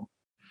basketball,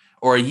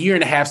 or a year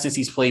and a half since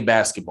he's played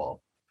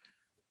basketball.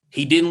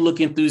 He didn't look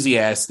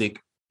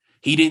enthusiastic.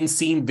 He didn't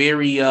seem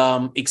very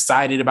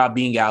excited about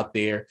being out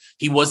there.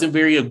 He wasn't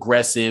very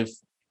aggressive.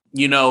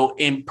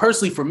 And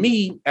personally for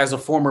me, as a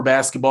former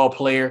basketball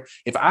player,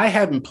 if I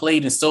haven't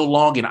played in so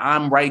long and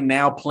I'm right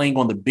now playing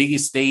on the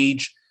biggest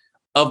stage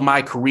of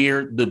my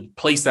career, the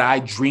place that I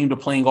dreamed of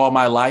playing all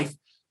my life,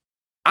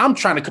 I'm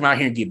trying to come out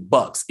here and get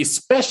bucks,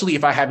 especially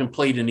if I haven't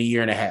played in a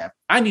year and a half.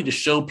 I need to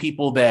show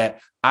people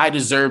that I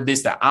deserve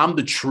this, that I'm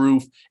the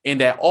truth,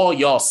 and that all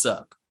y'all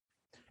suck.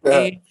 Yeah.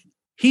 And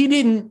he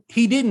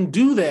didn't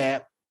do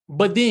that,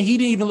 but then he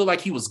didn't even look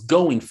like he was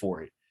going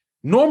for it.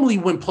 Normally,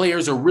 when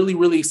players are really,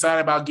 really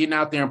excited about getting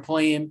out there and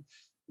playing,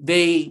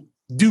 they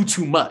do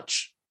too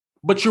much.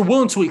 But you're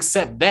willing to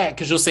accept that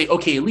because you'll say,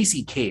 okay, at least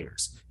he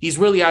cares. He's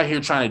really out here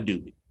trying to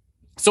do it.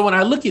 So when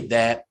I look at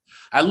that,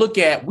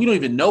 we don't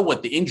even know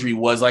what the injury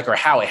was like or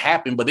how it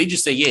happened, but they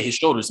just say, yeah, his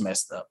shoulder's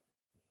messed up.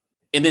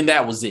 And then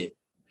that was it.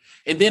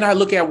 And then I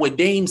look at what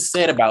Dame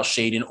said about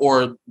Shaedon,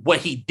 or what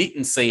he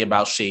didn't say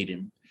about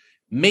Shaedon,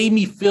 made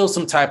me feel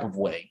some type of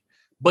way.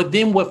 But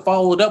then what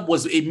followed up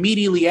was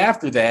immediately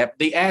after that,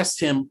 they asked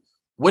him,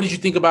 what did you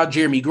think about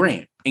Jeremy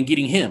Grant and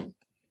getting him?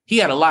 He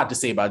had a lot to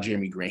say about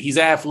Jeremy Grant. He's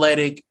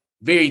athletic,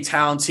 very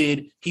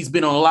talented. He's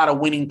been on a lot of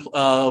winning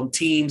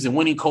teams and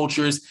winning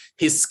cultures.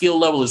 His skill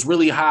level is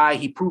really high.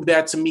 He proved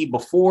that to me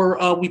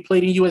before we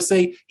played in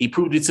USA. He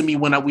proved it to me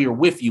when we were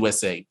with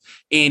USA.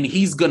 And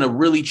he's going to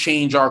really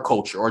change our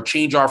culture or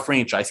change our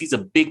franchise. He's a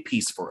big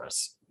piece for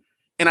us.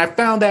 And I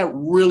found that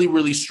really,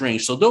 really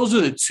strange. So those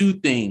are the two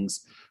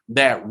things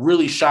that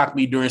really shocked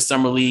me during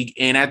Summer League.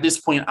 And at this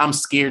point, I'm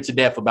scared to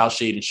death about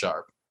Shaedon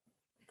Sharpe.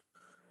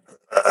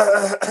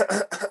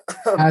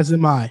 As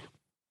am I.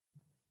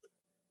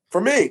 For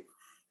me,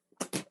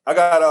 I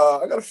got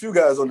a few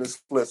guys on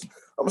this list.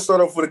 I'm gonna start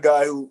off with a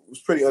guy who was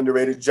pretty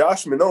underrated,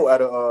 Josh Minot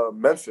out of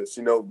Memphis.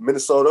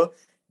 Minnesota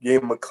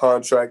gave him a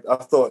contract. I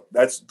thought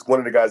that's one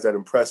of the guys that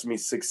impressed me.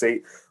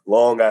 6'8",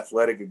 long,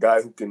 athletic, a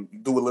guy who can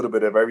do a little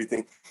bit of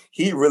everything.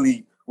 He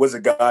really was a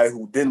guy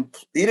who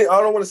didn't. I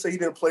don't want to say he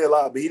didn't play a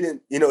lot, but he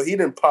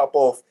didn't pop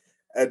off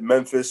at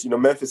Memphis.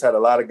 Memphis had a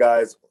lot of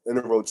guys in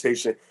the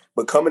rotation.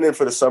 But coming in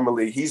for the Summer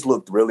League, he's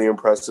looked really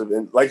impressive.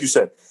 And like you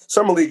said,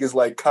 Summer League is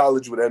like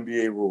college with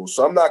NBA rules.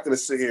 So I'm not going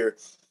to sit here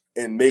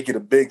and make it a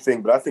big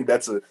thing. But I think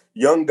that's a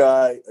young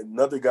guy,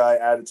 another guy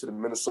added to the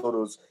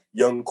Minnesota's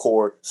young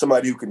core,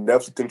 somebody who can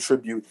definitely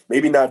contribute,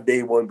 maybe not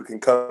day one, but can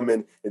come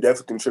in and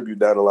definitely contribute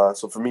down the line.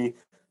 So for me,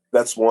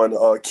 that's one.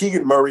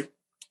 Keegan Murray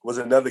was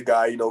another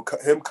guy,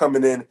 him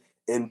coming in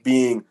and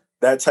being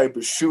that type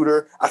of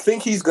shooter. I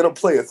think he's going to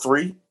play a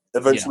three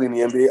eventually in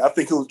the NBA. I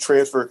think he'll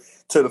transfer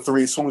to the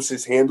three as soon as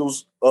his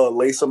handles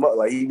lace him up.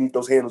 Like,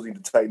 those handles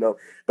need to tighten up.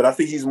 But I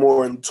think he's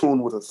more in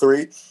tune with a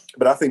three.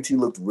 But I think he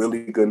looked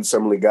really good in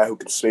summer league, guy who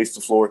can space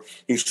the floor.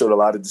 He showed a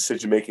lot of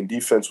decision-making.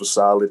 Defense was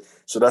solid.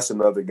 So that's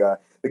another guy.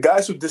 The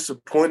guys who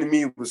disappointed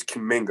me was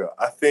Kuminga.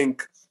 I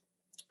think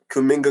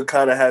Kuminga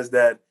kind of has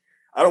that,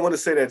 I don't want to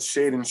say that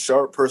shade and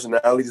sharp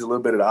personality. He's a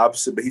little bit of the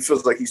opposite, but he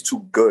feels like he's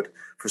too good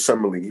for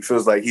summer league. He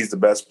feels like he's the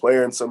best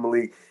player in summer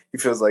league. He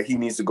feels like he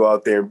needs to go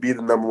out there and be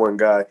the number one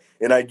guy.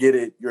 And I get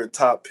it. You're a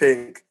top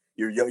pick.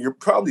 He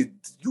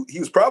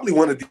was probably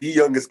one of the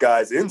youngest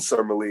guys in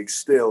summer league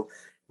still,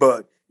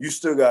 but you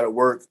still got to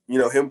work.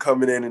 Him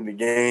coming in the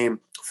game,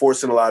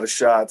 forcing a lot of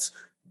shots,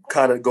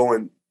 kind of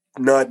going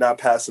not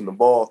passing the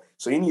ball.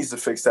 So he needs to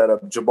fix that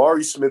up.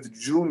 Jabari Smith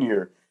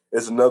Jr.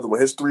 is another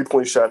one. His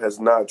three-point shot has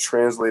not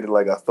translated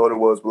like I thought it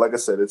was. But like I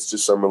said, it's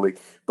just summer league.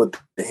 But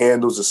the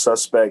handle's a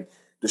suspect.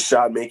 The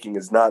shot making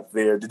is not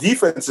there. The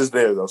defense is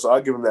there, though. So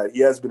I'll give him that.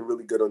 He has been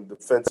really good on the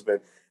defensive end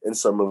in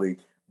summer league.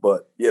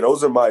 But, yeah,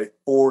 those are my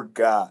four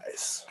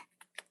guys.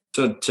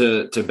 So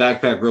to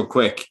backpack real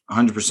quick,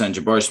 100%,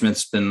 Jabari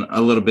Smith's been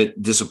a little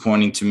bit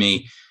disappointing to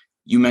me.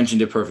 You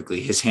mentioned it perfectly.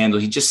 His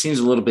handle, he just seems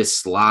a little bit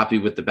sloppy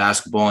with the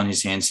basketball in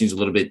his hand, seems a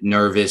little bit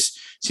nervous,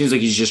 seems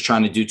like he's just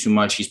trying to do too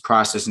much. He's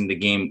processing the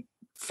game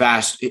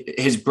fast.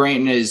 His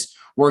brain is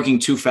working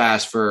too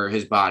fast for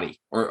his body,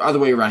 or other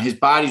way around. His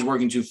body's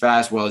working too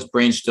fast while his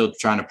brain's still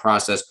trying to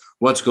process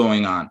what's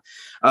going on.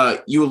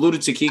 You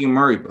alluded to Keegan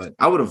Murray, but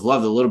I would have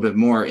loved a little bit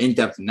more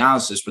in-depth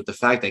analysis with the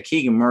fact that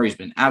Keegan Murray's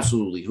been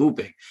absolutely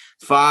hooping.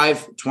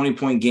 5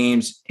 20-point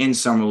games in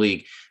summer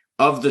league.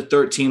 Of the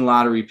 13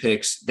 lottery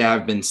picks, there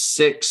have been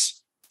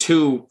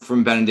 2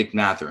 from Benedict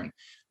Mathurin.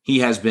 He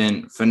has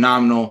been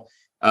phenomenal,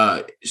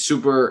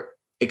 super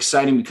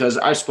exciting because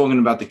I've spoken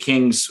about the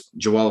Kings.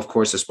 Joel, of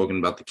course, has spoken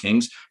about the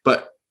Kings,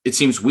 but it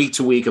seems week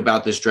to week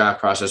about this draft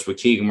process with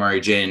Keegan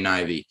Murray, Jaden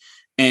Ivey.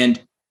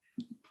 And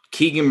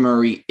Keegan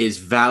Murray is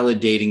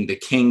validating the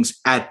Kings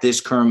at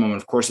this current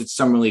moment. Of course, it's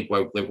summer league,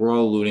 like we're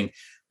all alluding.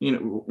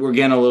 We're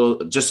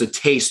getting just a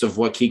taste of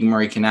what Keegan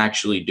Murray can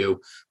actually do.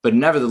 But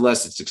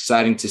nevertheless, it's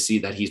exciting to see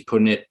that he's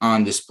putting it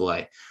on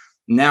display.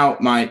 Now,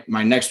 my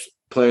next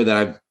player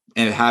that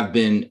I have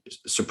been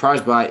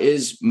surprised by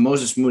is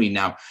Moses Moody.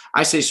 Now,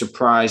 I say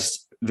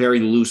surprised very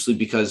loosely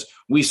because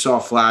we saw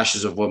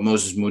flashes of what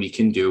Moses Moody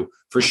can do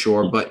for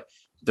sure. But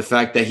the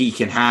fact that he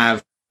can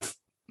have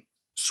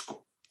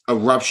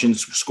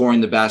eruptions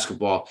scoring the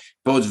basketball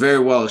bodes very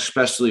well,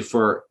 especially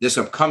for this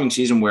upcoming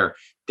season where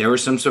there were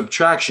some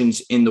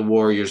subtractions in the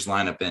Warriors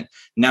lineup. And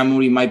now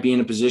Moody might be in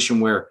a position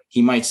where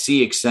he might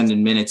see extended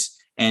minutes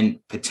and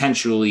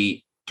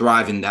potentially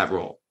thrive in that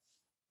role.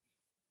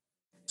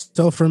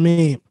 So for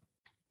me,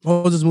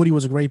 Moses Moody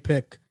was a great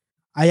pick.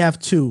 I have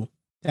 2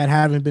 that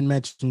haven't been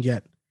mentioned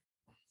yet.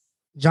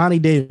 Johnny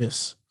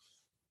Davis,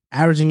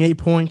 averaging 8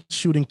 points,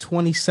 shooting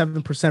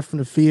 27% from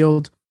the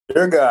field.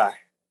 Your guy.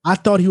 I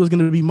thought he was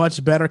going to be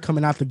much better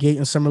coming out the gate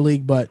in summer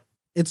league, but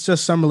it's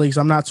just summer league,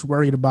 so I'm not too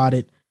worried about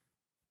it.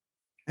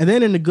 And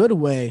then in the good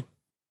way,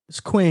 it's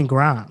Quentin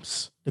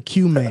Grimes, the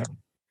Q-man.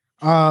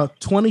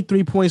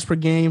 23 points per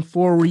game,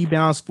 4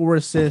 rebounds, 4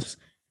 assists.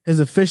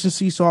 His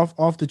efficiency's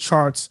off the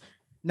charts.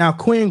 Now,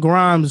 Q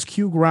Grimes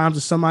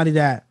is somebody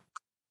that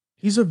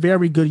he's a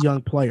very good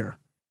young player.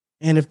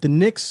 And if the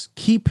Knicks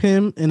keep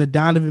him in a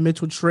Donovan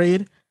Mitchell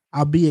trade,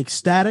 I'll be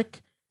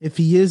ecstatic. If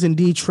he is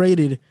indeed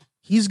traded,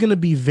 he's going to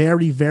be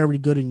very, very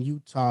good in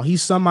Utah.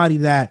 He's somebody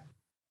that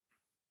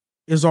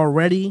is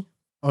already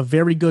a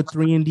very good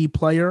 3-and-D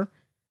player,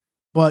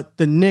 but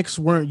the Knicks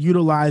weren't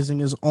utilizing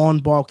his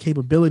on-ball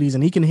capabilities,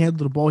 and he can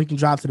handle the ball. He can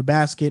drive to the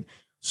basket.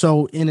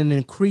 So in an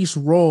increased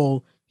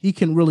role, he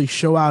can really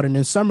show out. And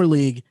in Summer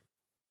League,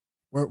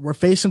 we're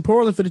facing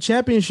Portland for the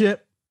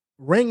championship.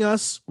 Ring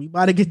us. We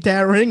about to get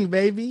that ring,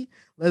 baby.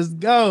 Let's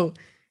go.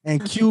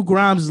 And Q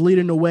Grimes is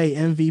leading the way,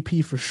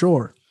 MVP for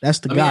sure. That's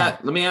the guy.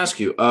 Let me ask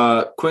you,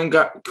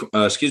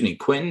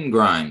 Quentin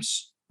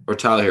Grimes or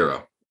Tyler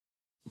Hero?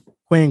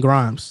 Quentin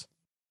Grimes.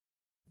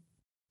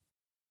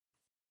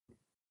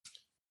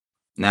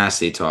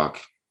 Nasty talk.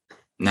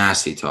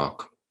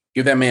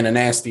 Give that man a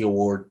nasty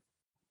award.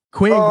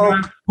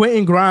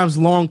 Quentin Grimes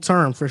long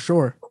term for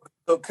sure.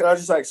 So can I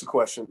just ask a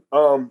question?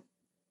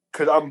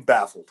 Because I'm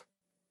baffled.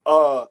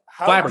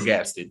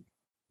 Flabbergasted.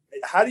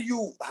 How do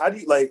you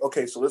like?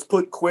 Okay, so let's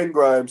put Quentin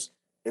Grimes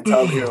and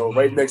Tyler Hero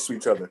right next to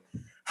each other.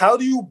 How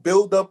do you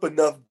build up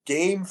enough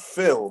game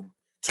film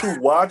to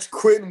watch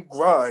Quentin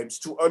Grimes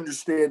to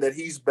understand that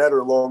he's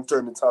better long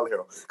term than Tyler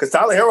Hero? Because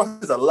Tyler Hero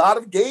has a lot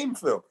of game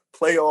film,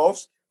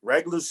 playoffs,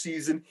 regular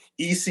season,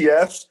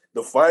 ECFs,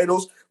 the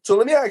finals. So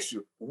let me ask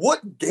you,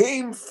 what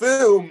game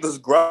film does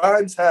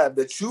Grimes have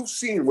that you've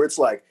seen where it's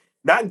like,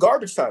 Not in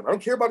garbage time. I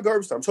don't care about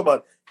garbage time. I'm talking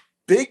about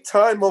big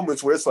time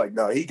moments where it's like,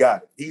 no, he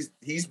got it.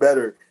 He's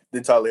better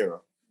than Tyler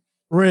Hero.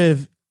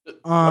 Riv,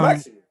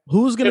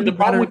 who's going to be the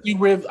problem better? with you,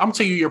 Riv? I'm gonna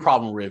tell you your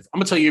problem, Riv. I'm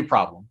gonna tell you your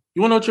problem.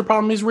 You want to know what your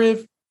problem is,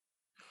 Riv?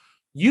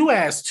 You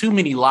ask too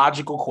many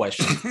logical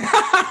questions. Too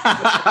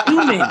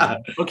many.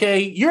 Okay,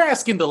 you're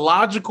asking the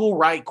logical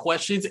right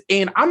questions,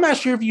 and I'm not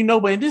sure if you know,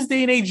 but in this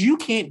day and age, you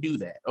can't do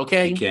that.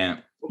 Okay, You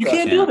can't. You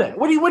can't do that.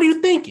 What are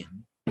you thinking?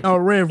 Oh,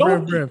 Riv.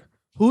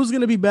 Who's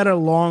going to be better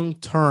long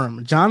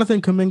term,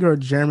 Jonathan Kuminga or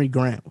Jeremy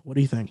Grant? What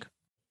do you think?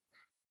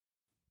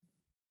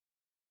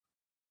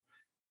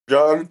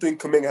 Jonathan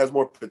Kuminga has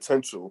more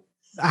potential.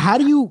 How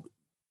do you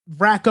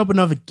rack up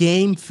another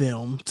game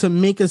film to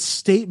make a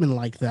statement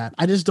like that?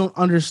 I just don't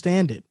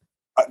understand it.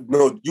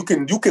 No, you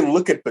can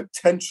look at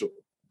potential.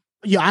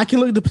 Yeah, I can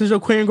look at the potential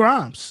of Quentin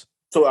Grimes.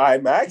 So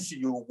I'm asking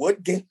you,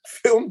 what game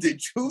film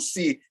did you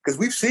see? Because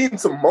we've seen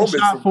some moments. He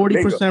shot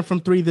 40% from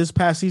three this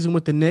past season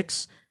with the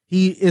Knicks.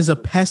 He is a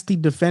pesky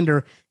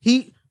defender.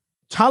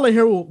 Tyler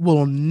Hero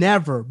will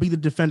never be the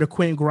defender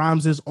Quentin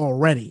Grimes is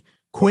already.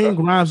 Quentin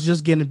Grimes is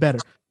just getting better.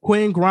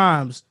 Quentin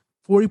Grimes,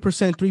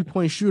 40%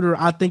 three-point shooter.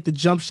 I think the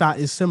jump shot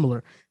is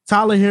similar.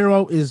 Tyler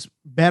Hero is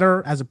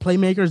better as a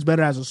playmaker, is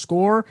better as a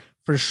scorer,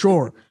 for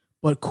sure.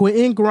 But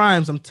Quentin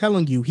Grimes, I'm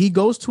telling you, he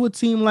goes to a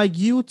team like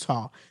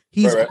Utah.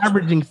 He's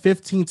averaging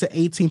 15 to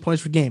 18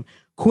 points per game.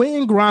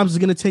 Quentin Grimes is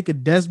going to take a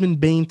Desmond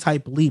Bane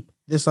type leap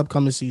this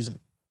upcoming season.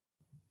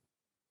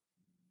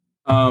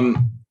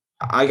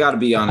 I got to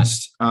be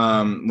honest.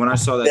 When I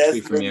saw that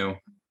tweet from you,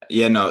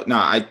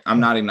 I'm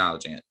not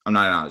acknowledging it.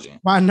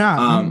 Why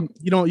not?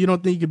 You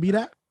don't think you could be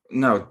that?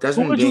 No,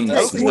 Desmond Bane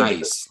is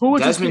nice.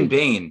 Desmond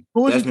Bane.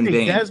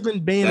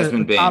 Desmond Bane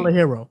or Tyler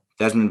Hero?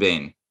 Desmond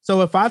Bane.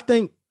 So if I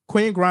think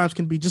Quentin Grimes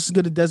can be just as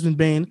good as Desmond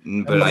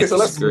Bane, but I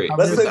disagree.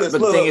 But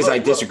the thing is, I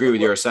disagree with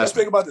your assessment. Let's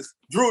think about this.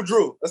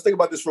 Drew, let's think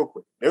about this real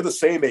quick. They're the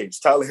same age,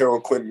 Tyler Hero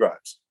and Quentin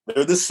Grimes.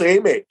 They're the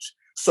same age.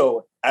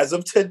 So as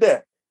of today,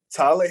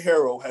 Tyler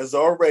Hero has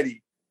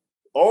already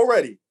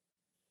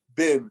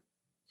been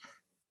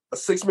a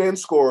six-man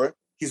scorer.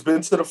 He's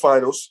been to the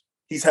finals.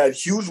 He's had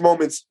huge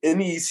moments in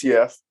the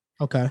ECF.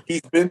 Okay.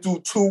 He's been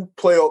through two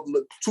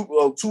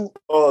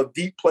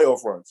deep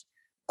playoff runs.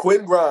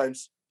 Quentin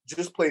Grimes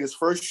just played his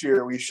first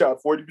year where he shot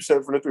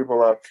 40% from the three-point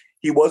line.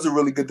 He was a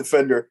really good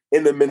defender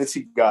in the minutes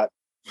he got,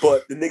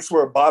 but the Knicks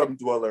were a bottom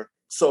dweller.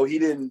 So he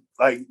didn't,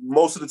 like,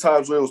 most of the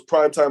times where it was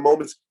primetime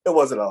moments, it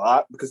wasn't a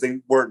lot because they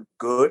weren't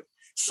good.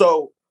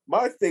 So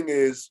my thing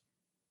is,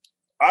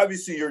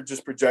 obviously you're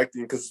just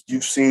projecting because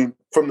you've seen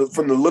from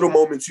the little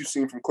moments you've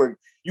seen from Quentin.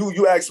 You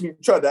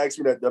tried to ask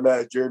me that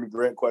dumbass Jeremy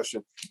Grant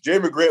question.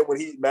 Jeremy Grant, when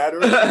he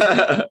mattered,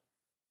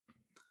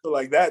 so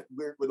like that,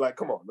 we're like,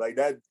 come on, like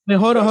that. Hey,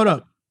 hold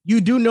up. You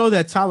do know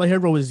that Tyler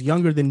Hero is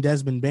younger than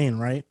Desmond Bane,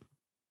 right?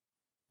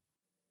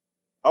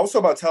 I was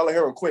talking about Tyler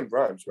Hero and Quentin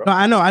Grimes, bro.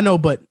 No, I know,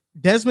 but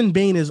Desmond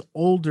Bane is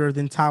older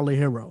than Tyler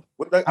Hero.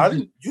 This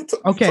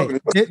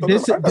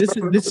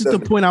is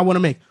the point I want to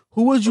make.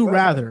 Who would you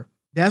rather,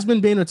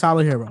 Desmond Bane or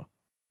Tyler Hero?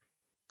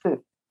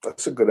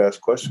 That's a good ass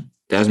question.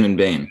 Desmond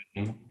Bane.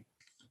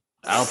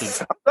 I don't think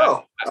so.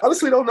 No,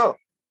 honestly, don't know.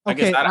 I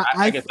guess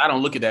I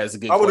don't look at that as a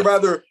good. I would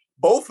rather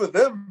both of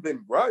them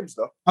than Grimes,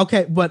 though.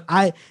 Okay, but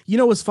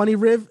what's funny,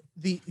 Riv?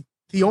 The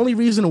only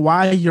reason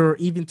why you're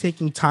even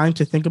taking time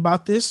to think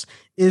about this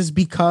is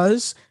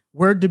because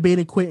we're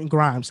debating Quentin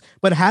Grimes.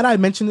 But had I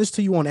mentioned this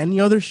to you on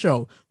any other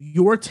show,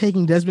 you're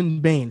taking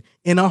Desmond Bane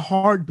in a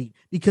heartbeat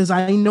because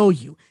I know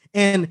you.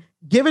 And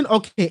given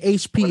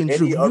HP and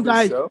Drew,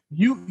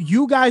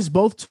 you guys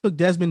both took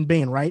Desmond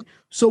Bane, right?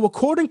 So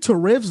according to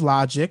Riv's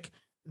logic,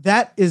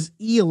 that is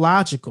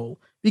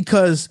illogical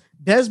because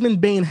Desmond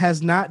Bane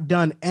has not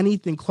done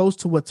anything close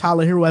to what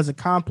Tyler Hero has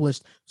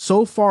accomplished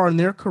so far in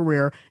their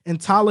career,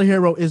 and Tyler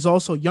Hero is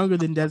also younger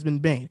than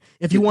Desmond Bane.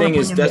 If you want to,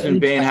 the thing is,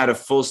 Desmond Bane had a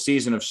full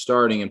season of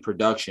starting and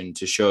production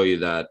to show you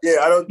that. Yeah,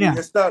 I don't. Yeah.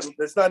 It's not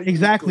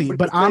exactly.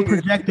 But I'm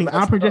projecting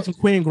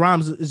Quentin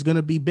Grimes is going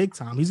to be big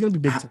time. He's going to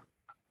be big time.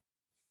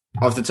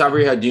 Off the top of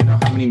your head, do you know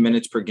how many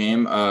minutes per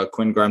game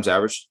Quentin Grimes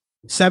averaged?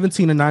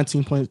 17 to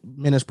 19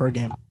 minutes per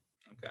game.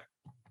 Okay,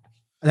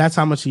 that's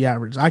how much he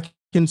averaged. I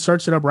can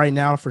search it up right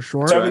now for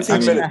sure.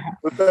 17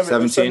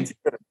 minutes.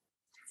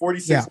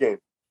 46 games.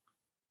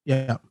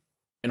 Yeah.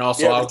 And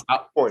also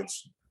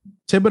points.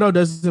 Thibodeau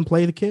doesn't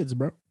play the kids,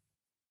 bro.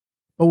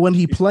 But when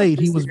he played,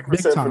 he was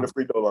big time.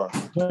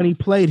 When he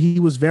played, he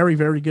was very,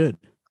 very good.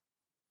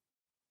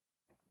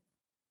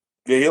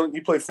 Yeah,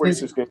 he played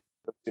 46 games.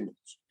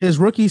 His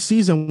rookie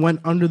season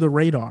went under the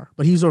radar,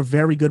 but he's a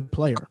very good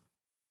player.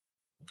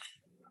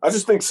 I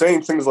just think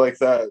saying things like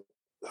that,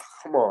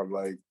 come on,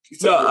 like.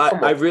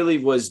 I really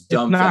was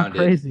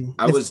dumbfounded.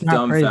 I was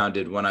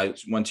dumbfounded when I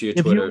went to your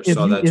Twitter,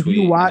 saw that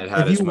tweet, and it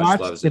had as much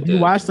love as it did. If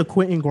you watch the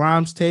Quentin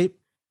Grimes tape,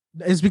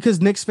 it's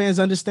because Knicks fans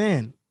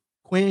understand.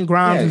 Quentin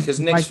Grimes. Yeah, because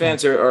Knicks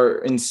fans are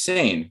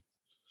insane.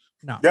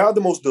 No. They are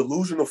the most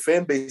delusional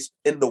fan base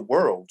in the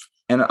world.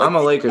 And I'm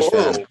a Lakers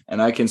fan,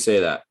 and I can say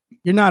that.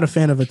 You're not a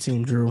fan of a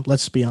team, Drew.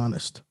 Let's be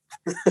honest.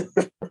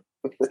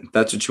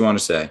 That's what you want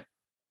to say.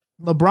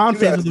 LeBron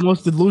fans are the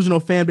most delusional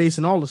fan base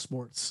in all the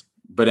sports.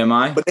 But am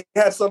I? But they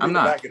have something I'm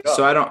not. to back it up.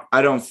 So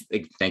I don't.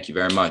 Thank you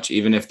very much.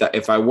 Even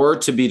if I were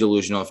to be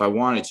delusional, if I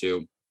wanted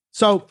to.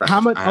 So how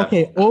much?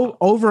 Okay,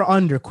 over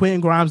under.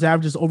 Quentin Grimes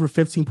averages over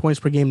 15 points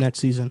per game next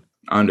season.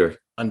 Under.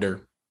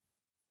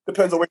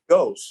 Depends on where he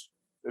goes.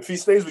 If he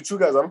stays with you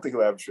guys, I don't think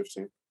he'll average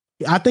 15.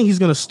 I think he's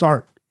going to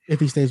start if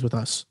he stays with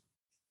us.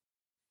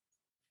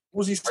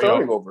 Who's he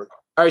starting over?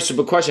 All right. So,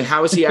 but question: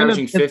 how is he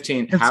averaging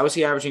 15? How is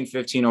he averaging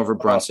 15 over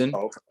Brunson,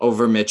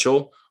 over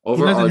Mitchell,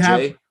 over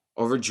RJ,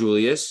 over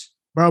Julius?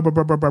 Bro.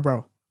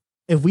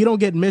 If we don't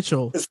get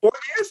Mitchell, is 4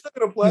 years still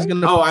going to play?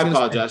 I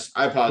apologize.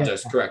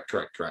 Yeah.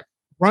 Correct.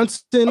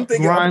 Brunson,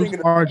 Grimes,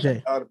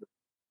 RJ.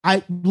 I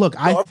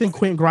think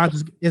Quentin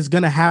Grimes is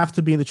going to have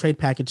to be in the trade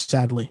package,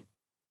 sadly.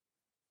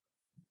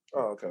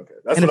 Oh, okay.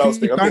 That's what I was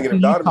thinking. I'm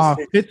thinking Utah,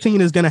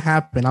 15 is going to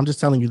happen. I'm just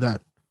telling you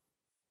that.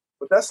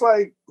 But that's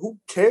like, who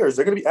cares?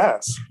 They're going to be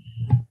ass.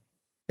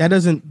 That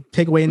doesn't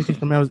take away anything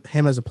from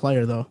him as a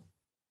player, though.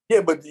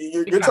 Yeah, but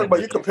you're talking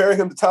about, you're comparing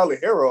him to Tyler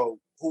Hero,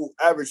 who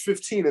averaged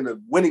 15 in a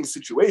winning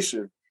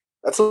situation.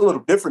 That's a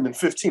little different than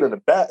 15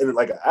 in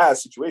like an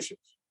ass situation.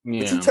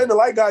 Yeah. But you tend to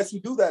like guys who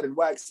do that in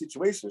whack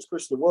situations.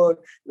 Christian Wood,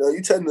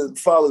 you tend to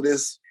follow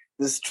this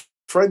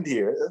trend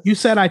here. You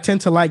said I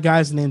tend to like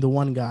guys named the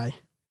one guy.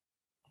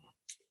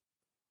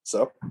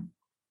 So?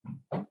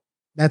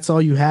 That's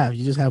all you have.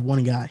 You just have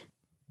one guy.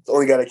 It's the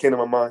only guy that came to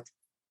my mind.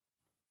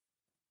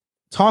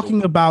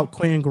 Talking about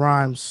Quentin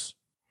Grimes,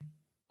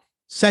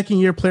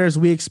 second-year players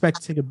we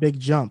expect to take a big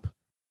jump.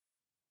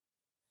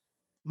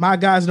 My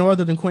guy's no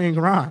other than Quentin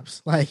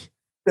Grimes. Like,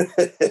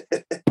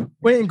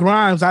 Quentin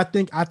Grimes, I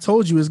think I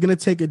told you, is going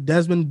to take a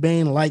Desmond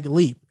Bane-like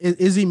leap.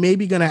 Is he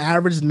maybe going to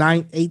average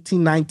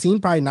 18, 19?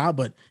 Probably not,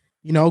 but,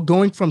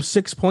 going from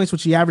 6 points,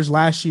 which he averaged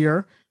last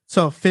year,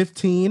 to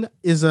 15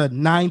 is a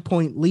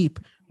 9-point leap,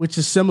 which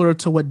is similar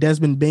to what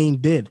Desmond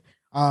Bane did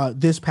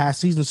this past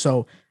season.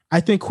 So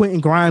I think Quentin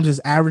Grimes is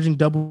averaging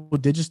double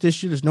digits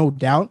this year. There's no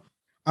doubt.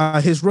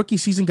 His rookie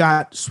season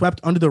got swept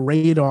under the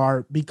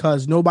radar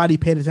because nobody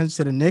paid attention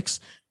to the Knicks.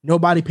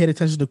 Nobody paid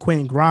attention to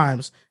Quentin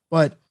Grimes,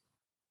 but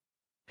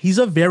he's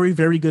a very,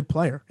 very good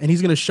player, and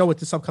he's going to show it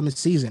this upcoming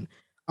season.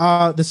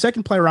 The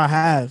second player I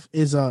have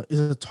is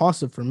a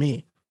toss-up for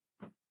me.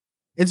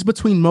 It's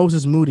between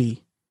Moses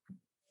Moody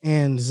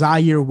and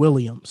Zaire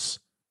Williams.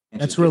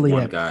 That's really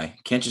one guy.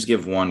 Can't just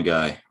give one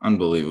guy.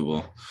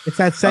 Unbelievable. It's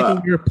that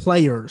second-year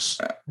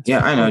players.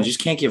 I know. Just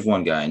can't give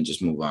one guy and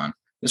just move on.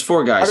 There's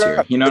 4 guys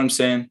here. You know what I'm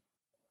saying?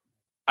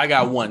 I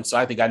got one, so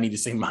I think I need to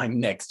say mine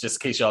next,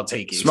 just in case y'all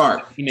take it.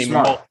 Smart.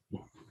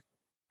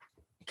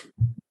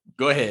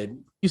 Go ahead.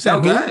 You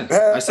said go ahead.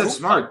 I said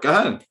smart. Go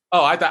ahead.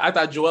 Oh, I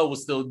thought Joel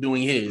was still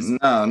doing his.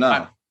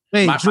 No.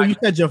 Wait, Drew, you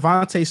said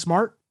Javonte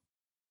Smart?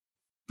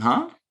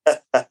 Huh?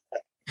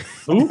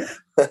 Who?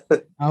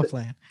 I'm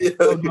playing.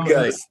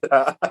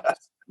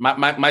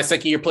 My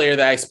second-year player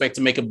that I expect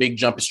to make a big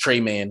jump is Trey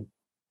Mann.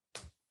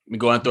 I'm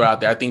going to throw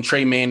out there. I think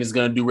Trey Mann is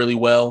going to do really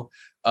well.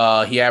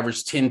 He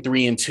averaged 10,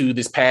 3, and 2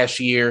 this past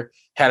year.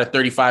 Had a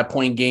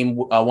 35-point game,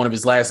 one of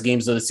his last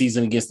games of the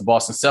season against the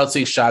Boston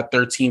Celtics. Shot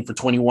 13 for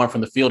 21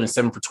 from the field and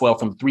 7 for 12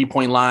 from the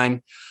three-point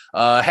line.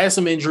 Had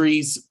some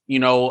injuries,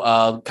 kind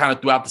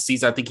of throughout the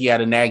season. I think he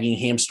had a nagging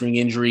hamstring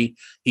injury.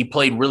 He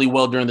played really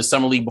well during the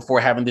summer league before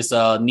having this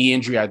knee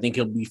injury. I think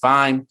he'll be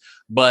fine.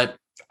 But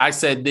I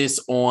said this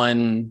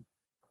on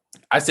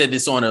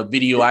a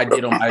video I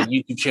did on my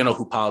YouTube channel,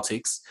 Who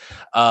Politics.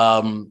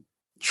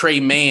 Trey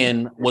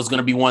Mann was going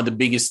to be one of the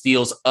biggest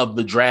steals of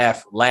the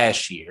draft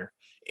last year.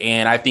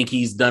 And I think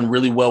he's done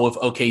really well with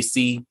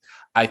OKC.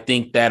 I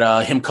think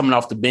that him coming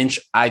off the bench,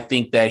 I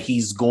think that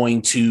he's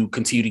going to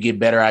continue to get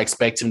better. I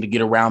expect him to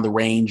get around the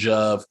range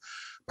of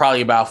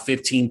probably about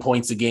 15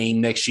 points a game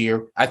next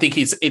year. I think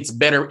it's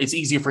better. It's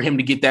easier for him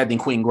to get that than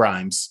Quentin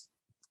Grimes,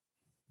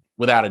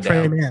 without a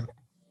doubt. Trey Mann.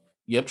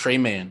 Yep, Trey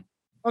Mann.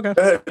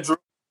 Okay.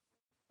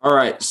 All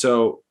right.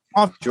 So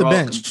off the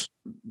bench.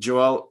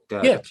 Joel.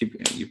 Yeah.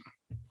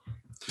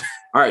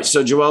 All right.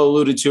 So Joel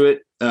alluded to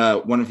it.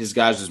 One of his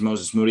guys was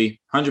Moses Moody.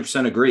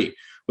 100% agree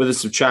with the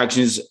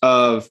subtractions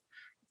of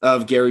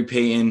Gary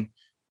Payton,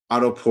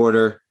 Otto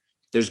Porter.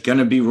 There's going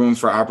to be room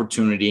for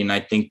opportunity, and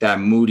I think that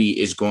Moody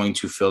is going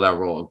to fill that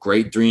role. A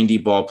great 3-and-D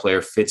ball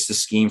player, fits the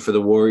scheme for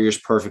the Warriors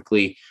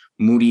perfectly.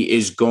 Moody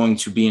is going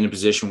to be in a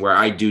position where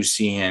I do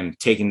see him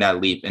taking that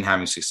leap and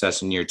having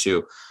success in year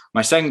 2.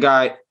 My second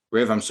guy,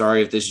 Riv, I'm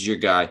sorry if this is your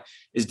guy,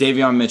 is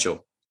Davion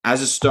Mitchell.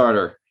 As a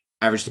starter,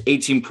 averaged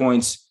 18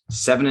 points,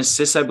 7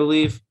 assists, I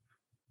believe.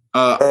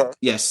 7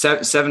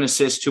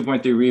 assists,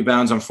 2.3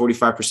 rebounds on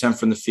 45%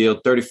 from the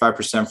field,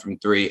 35% from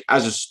 3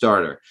 as a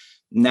starter.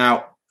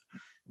 Now,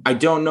 I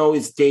don't know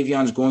if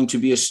Davion's going to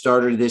be a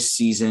starter this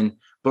season,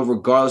 but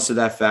regardless of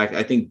that fact,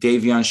 I think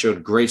Davion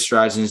showed great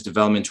strides in his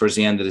development towards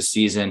the end of the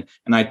season,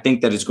 and I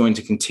think that it's going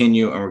to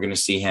continue, and we're going to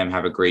see him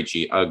have a great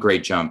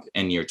jump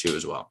in year 2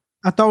 as well.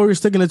 I thought we were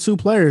sticking to 2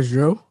 players,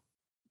 Drew.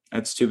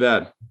 That's too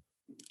bad.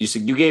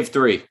 You gave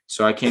 3,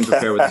 so I came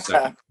prepared with the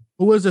second.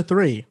 Who was the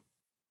 3?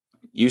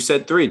 You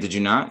said 3, did you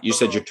not? You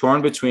said you're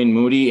torn between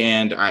Moody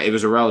and it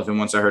was irrelevant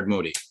once I heard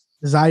Moody.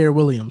 Zaire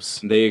Williams.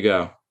 There you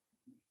go.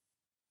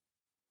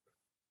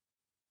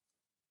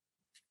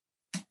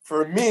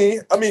 For me,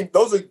 I mean,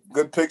 those are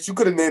good picks. You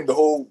could have named the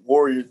whole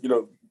Warriors,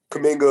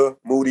 Kuminga,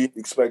 Moody,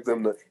 expect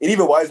them to, and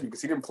even Wiseman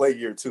because he didn't play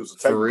year 2. So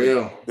for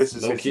real, this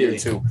is his year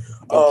 2.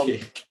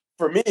 Okay.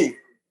 For me,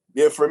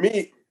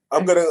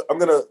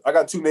 I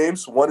got 2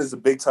 names. One is a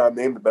big time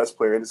name, the best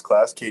player in his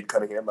class, Cade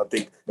Cunningham. I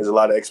think there's a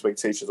lot of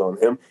expectations on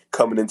him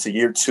coming into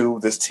year 2.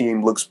 This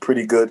team looks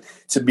pretty good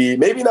to be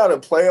maybe not a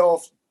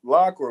playoff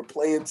lock or a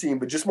playing team,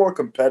 but just more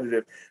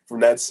competitive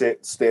from that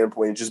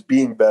standpoint, just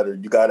being better.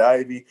 You got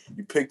Ivy.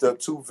 You picked up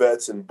 2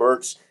 vets in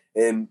Burks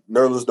and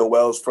Nerlens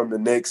Noel from the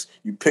Knicks.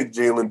 You picked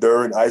Jalen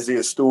Duren.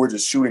 Isaiah Stewart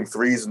is shooting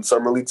threes in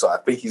summer league, so I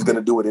think he's going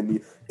to do it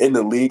in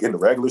the league in the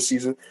regular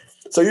season.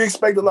 So you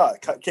expect a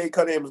lot. Cade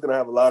Cunningham is going to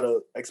have a lot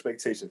of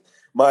expectations.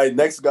 My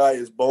next guy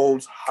is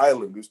Bones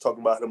Highland. We was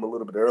talking about him a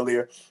little bit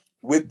earlier.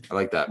 With I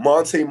like that.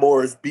 Monte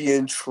Morris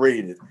being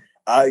traded,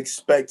 I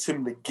expect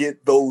him to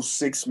get those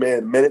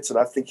 6-man minutes, and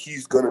I think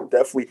he's going to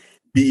definitely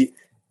be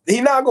 –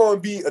 he's not going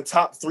to be a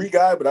top 3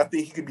 guy, but I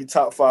think he could be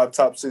top 5,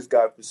 top 6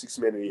 guy for 6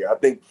 man a year. I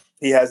think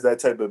he has that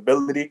type of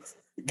ability.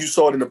 You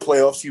saw it in the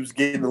playoffs. He was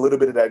getting a little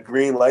bit of that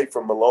green light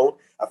from Malone.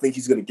 I think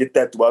he's going to get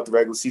that throughout the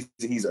regular season.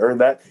 He's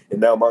earned that,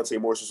 and now Monte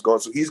Morris is gone.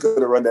 So he's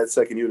going to run that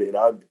second unit, and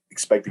I'm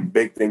expecting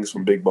big things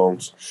from Big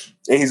Bones.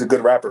 And he's a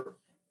good rapper.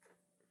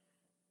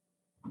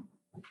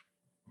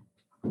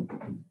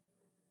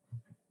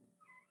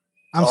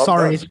 I'm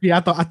sorry, HP.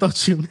 I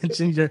thought you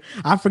mentioned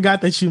I forgot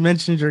that you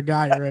mentioned your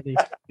guy already.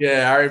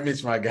 Yeah, I already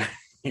mentioned my guy.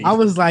 I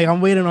was like, I'm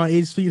waiting on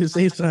HP to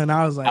say something.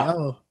 I was like,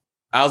 oh.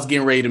 I was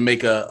getting ready to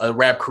make a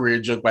rap career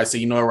joke by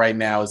saying, right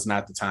now is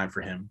not the time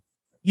for him.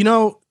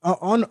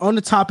 On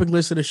the topic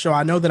list of the show,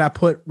 I know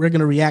that we're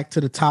going to react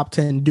to the top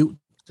 10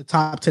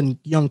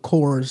 young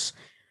cores,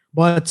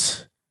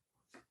 but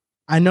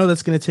I know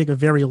that's going to take a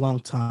very long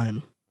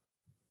time.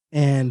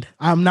 And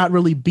I'm not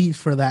really beat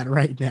for that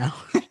right now.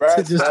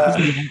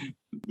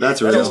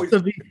 That's real.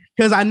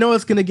 Because I know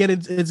it's going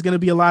to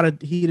be a lot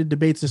of heated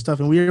debates and stuff.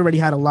 And we already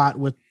had a lot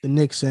with the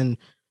Knicks and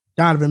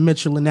Donovan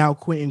Mitchell and now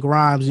Quentin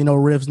Grimes.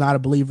 Riv's not a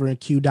believer in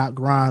Q.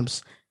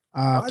 Grimes.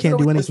 Can't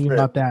do anything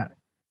about that.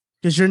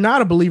 Because you're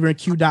not a believer in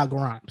Q.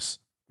 Grimes.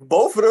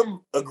 Both of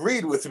them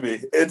agreed with me.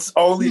 It's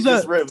only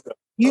just Rivs.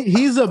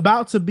 He's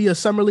about to be a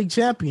Summer League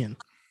champion.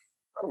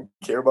 I don't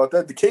care about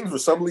that. The Kings were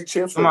Summer League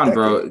champs. Come on,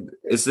 bro.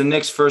 It's the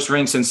Knicks' first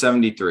ring since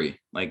 73.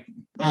 Like,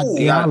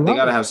 they got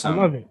to have some.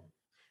 I love it.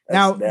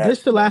 Now, this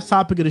is the last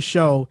topic of the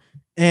show.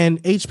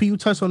 And HP, you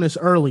touched on this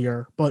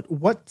earlier, but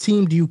what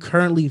team do you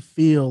currently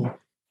feel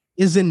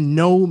is in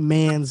no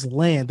man's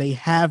land? They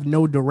have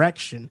no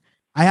direction.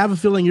 I have a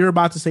feeling you're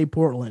about to say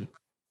Portland.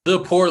 The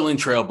Portland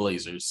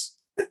Trailblazers.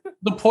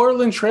 The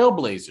Portland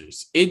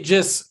Trailblazers.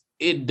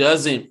 It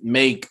doesn't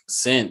make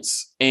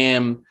sense.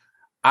 And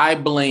I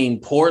blame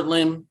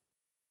Portland.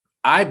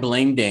 I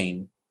blame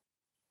Dame.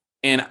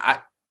 And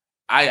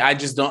I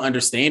just don't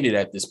understand it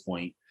at this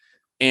point.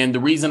 And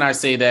the reason I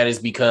say that is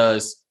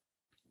because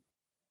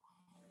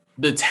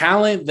the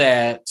talent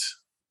that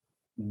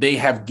they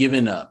have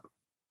given up,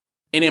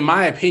 and in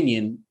my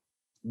opinion,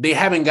 they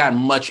haven't gotten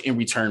much in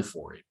return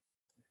for it.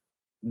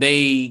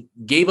 They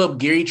gave up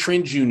Gary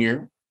Trent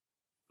Jr.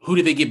 Who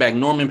did they get back?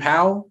 Norman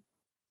Powell?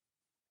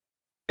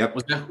 Yep.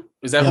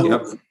 Is that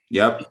who?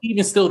 Yep. Is he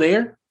even still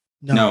there?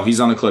 No,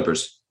 he's on the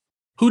Clippers.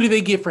 Who did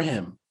they get for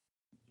him?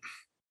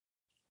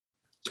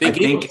 They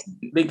gave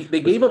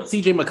up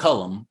CJ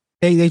McCollum.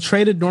 They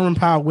traded Norman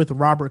Powell with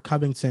Robert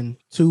Covington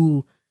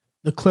to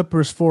the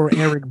Clippers for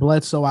Eric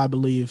Bledsoe, I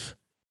believe,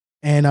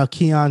 and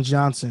Keon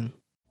Johnson.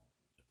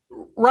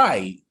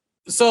 Right.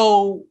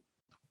 So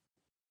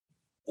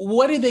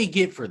what did they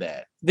get for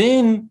that?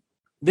 Then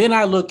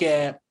I look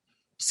at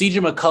CJ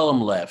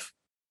McCollum left,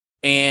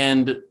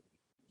 and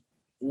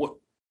what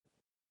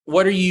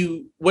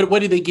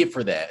did they get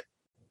for that?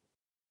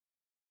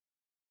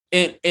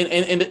 And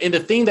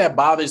the thing that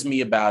bothers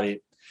me about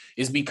it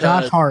is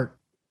because Josh Hart.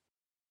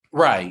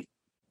 Right.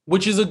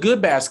 Which is a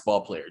good basketball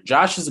player.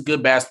 Josh is a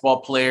good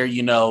basketball player,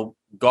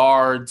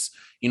 guards,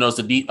 it's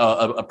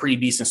a pretty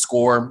decent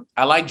scorer.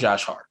 I like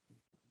Josh Hart.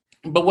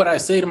 But what I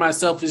say to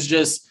myself is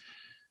just,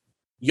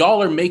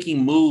 y'all are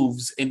making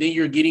moves and then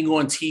you're getting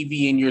on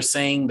TV and you're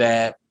saying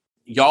that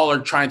y'all are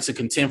trying to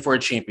contend for a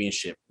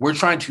championship. We're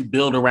trying to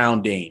build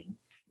around Dame.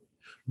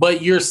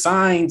 But your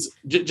signs,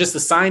 just the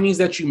signings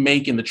that you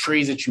make and the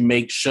trades that you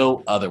make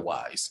show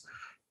otherwise.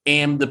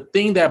 And the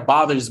thing that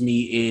bothers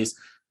me is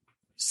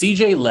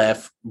CJ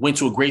left, went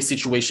to a great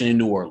situation in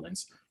New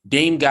Orleans.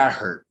 Dame got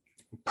hurt.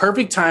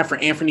 Perfect time for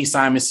Anthony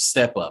Simons to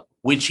step up,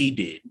 which he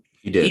did.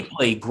 He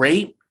played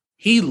great.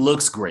 He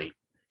looks great.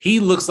 He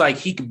looks like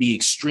he could be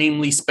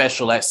extremely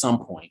special at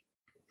some point.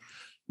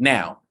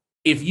 Now,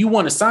 if you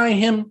want to sign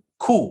him,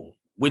 cool,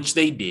 which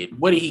they did.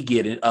 What did he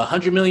get? A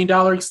 $100 million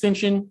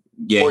extension?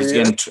 Yeah, he's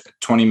getting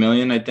 20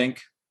 million, I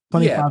think.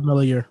 25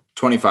 million a year.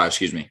 25,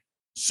 excuse me.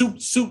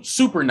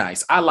 Super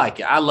nice. I like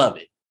it. I love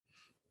it.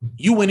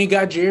 You went and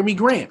got Jeremy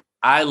Grant.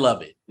 I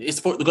love it. It's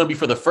going to be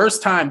for the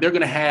first time they're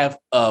going to have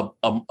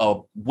a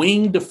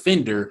wing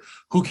defender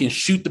who can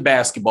shoot the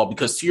basketball.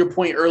 Because to your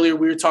point earlier,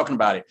 we were talking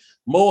about it.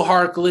 Mo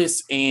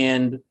Harkless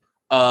and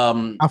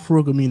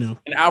Al-Farouq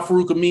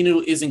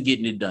Aminu isn't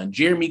getting it done.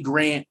 Jeremy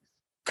Grant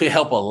could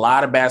help a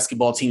lot of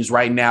basketball teams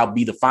right now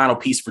be the final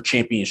piece for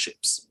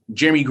championships.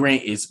 Jeremy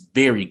Grant is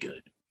very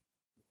good.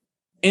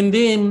 And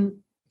then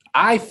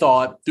I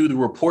thought through the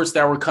reports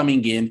that were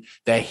coming in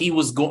that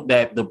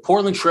that the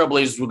Portland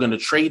Trailblazers were going to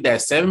trade that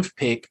 7th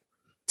pick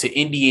to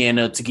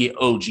Indiana to get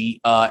OG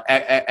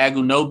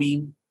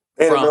Anunoby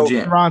from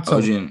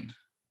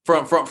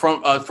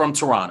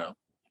Toronto.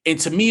 And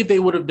to me, if they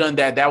would have done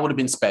that, that would have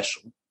been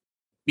special,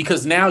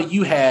 because now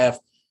you have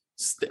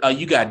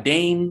you got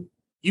Dame,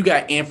 you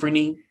got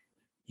Anthony,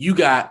 you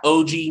got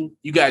OG,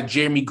 you got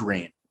Jeremy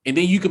Grant, and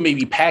then you can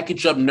maybe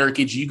package up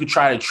Nurkic. You could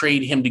try to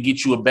trade him to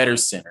get you a better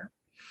center.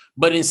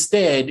 But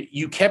instead,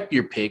 you kept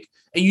your pick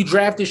and you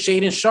drafted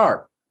Shaedon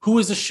Sharpe, who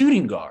is a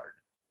shooting guard,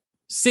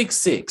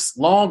 6'6",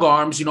 long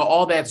arms,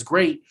 all that's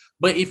great.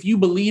 But if you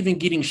believe in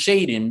getting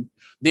Shaedon,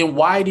 then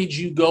why did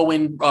you go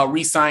and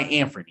re-sign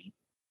Anthony?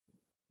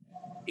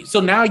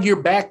 So now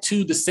you're back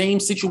to the same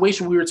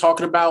situation we were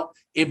talking about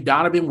if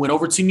Donovan went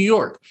over to New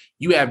York.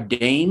 You have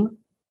Dame,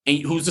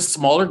 who's a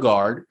smaller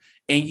guard,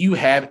 and you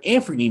have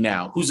Anthony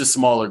now, who's a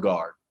smaller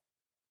guard.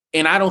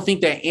 And I don't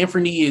think that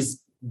Anthony is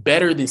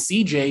better than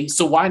CJ,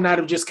 so why not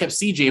have just kept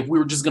CJ if we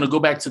were just going to go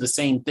back to the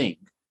same thing?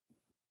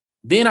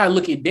 Then I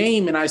look at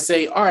Dame and I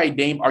say, all right,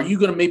 Dame, are you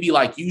going to maybe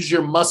use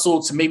your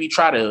muscle to maybe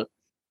try to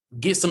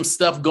get some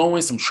stuff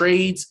going, some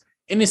trades?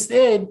 And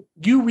instead,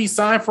 you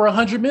resign for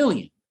 $100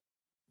 million.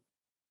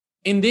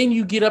 And then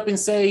you get up and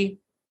say,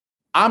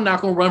 I'm not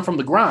going to run from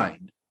the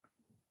grind.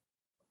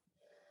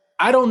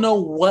 I don't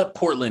know what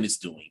Portland is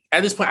doing.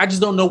 At this point, I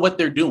just don't know what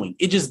they're doing.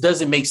 It just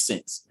doesn't make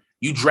sense.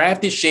 You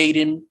drafted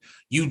Shaedon.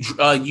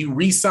 You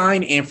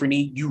re-signed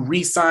Anthony, you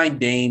re-signed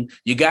Dame,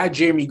 you got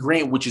Jeremy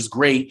Grant, which is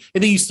great.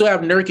 And then you still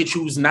have Nurkic,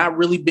 who's not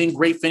really been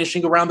great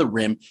finishing around the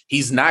rim.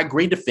 He's not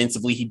great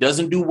defensively. He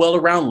doesn't do well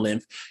around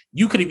length.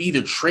 You could have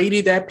either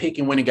traded that pick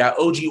and went and got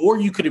OG, or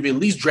you could have at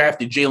least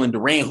drafted Jalen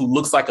Duran, who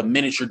looks like a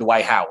miniature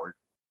Dwight Howard,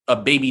 a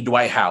baby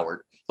Dwight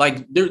Howard.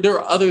 There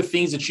are other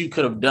things that you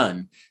could have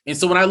done. And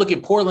so when I look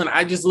at Portland,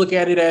 I just look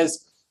at it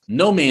as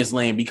no man's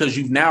land, because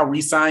you've now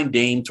re-signed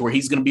Dame to where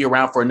he's going to be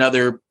around for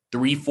another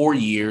 3-4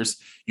 years.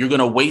 You're going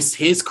to waste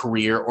his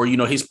career or,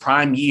 his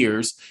prime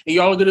years, and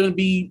y'all are going to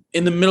be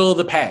in the middle of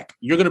the pack.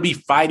 You're going to be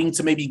fighting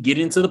to maybe get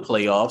into the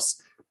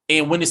playoffs.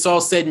 And when it's all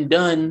said and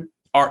done,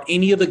 are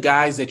any of the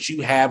guys that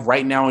you have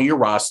right now on your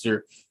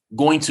roster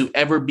going to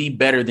ever be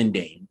better than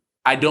Dame?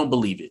 I don't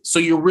believe it. So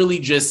you're really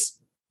just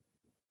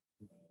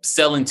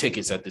selling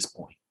tickets at this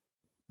point.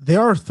 There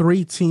are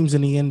 3 teams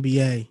in the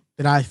NBA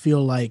that I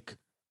feel like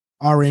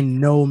are in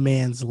no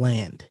man's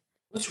land.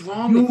 What's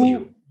wrong with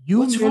you?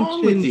 What's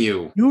wrong with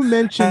you? You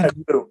mentioned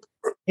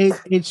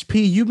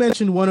HP. You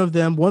mentioned one of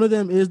them. One of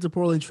them is the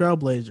Portland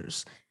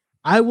Trailblazers.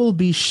 I will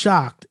be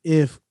shocked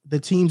if the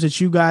teams that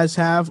you guys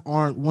have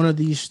aren't one of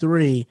these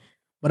 3,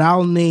 but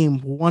I'll name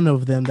one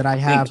of them that I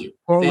have.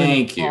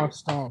 Thank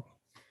you.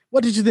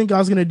 What did you think I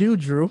was going to do,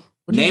 Drew?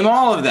 Name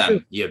all of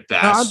them, you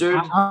bastard.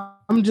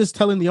 I'm just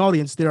telling the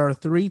audience there are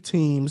 3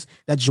 teams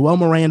that Joel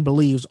Moran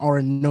believes are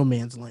in no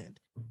man's land.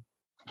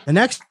 The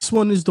next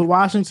one is the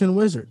Washington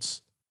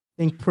Wizards.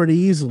 I think pretty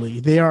easily.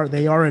 They are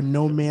a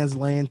no man's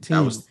land team.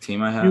 That was the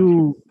team I had.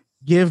 You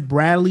give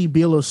Bradley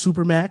Beal a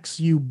supermax.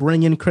 You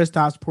bring in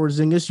Kristaps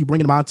Porzingis. You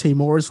bring in Monte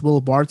Morris,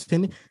 Will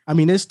Barton. I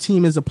mean, this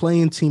team is a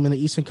playing team in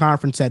the Eastern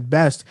Conference at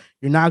best.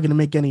 You're not going to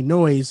make any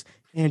noise,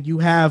 and you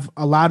have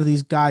a lot of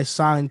these guys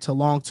signed to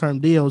long-term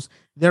deals.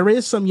 There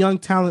is some young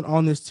talent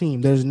on this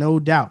team. There's no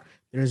doubt.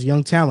 There's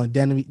young talent.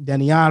 Denny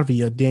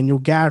Avdia, Daniel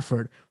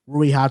Gafford,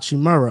 Rui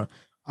Hachimura,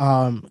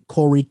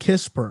 Corey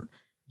Kispert,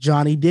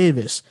 Johnny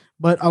Davis.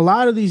 But a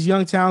lot of these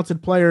young,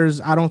 talented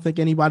players, I don't think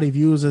anybody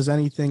views as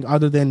anything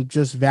other than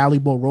just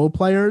valuable role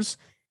players.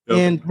 Yep.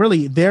 And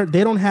really,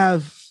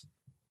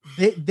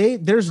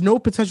 there's no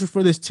potential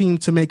for this team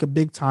to make a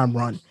big time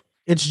run.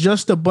 It's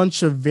just a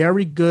bunch of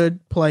very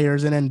good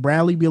players, and then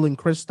Bradley Beal and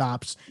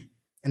Kristaps.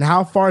 And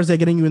how far is that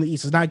getting you in the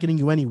East? It's not getting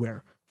you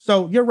anywhere.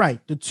 So you're right.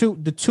 The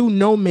two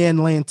no man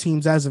land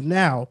teams as of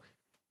now,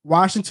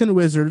 Washington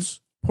Wizards,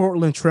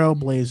 Portland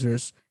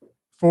Trailblazers,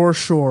 for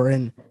sure.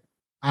 And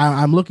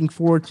I'm looking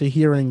forward to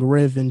hearing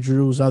Riv and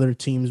Drew's other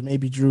teams.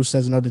 Maybe Drew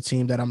says another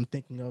team that I'm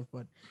thinking of,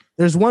 but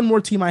there's one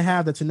more team I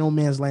have that's a no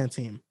man's land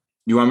team.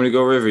 You want me to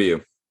go, Riv, or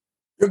you?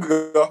 You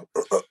go.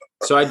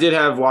 So I did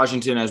have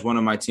Washington as one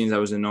of my teams that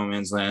was in no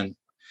man's land.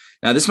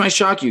 Now, this might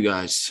shock you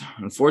guys.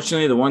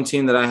 Unfortunately, the one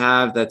team that I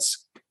have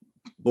that's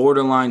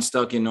borderline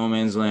stuck in no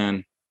man's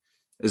land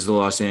is the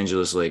Los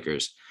Angeles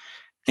Lakers.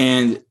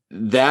 And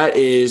that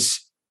is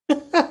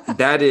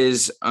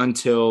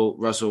until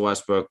Russell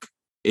Westbrook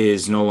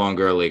is no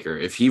longer a Laker.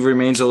 If he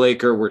remains a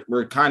Laker,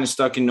 we're kind of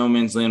stuck in no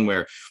man's land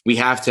where we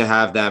have to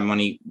have that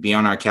money be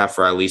on our cap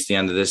for at least the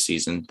end of this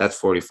season. That's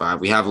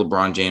 45. We have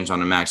LeBron James on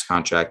a max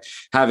contract,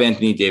 have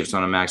Anthony Davis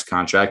on a max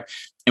contract,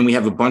 and we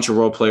have a bunch of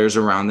role players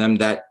around them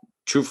that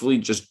truthfully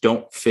just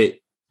don't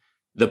fit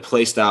the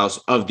play styles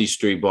of these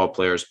three ball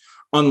players,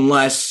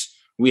 unless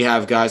we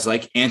have guys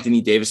like Anthony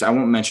Davis. I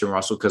won't mention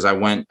Russell because I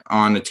went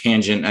on a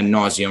tangent ad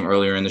nauseum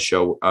earlier in the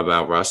show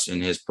about Russ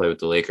and his play with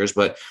the Lakers.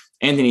 But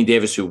Anthony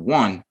Davis, who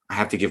I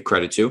have to give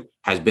credit to,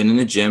 has been in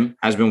the gym,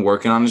 has been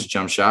working on his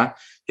jump shot,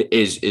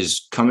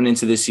 is coming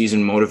into this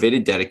season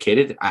motivated,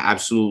 dedicated. I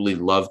absolutely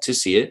love to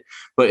see it,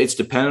 but it's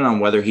dependent on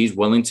whether he's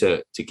willing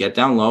to get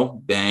down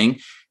low, bang,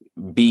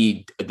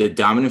 be the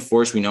dominant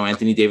force we know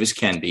Anthony Davis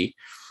can be.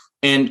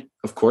 And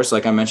of course,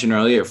 like I mentioned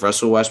earlier, if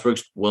Russell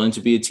Westbrook's willing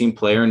to be a team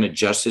player and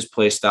adjust his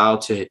play style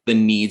to the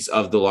needs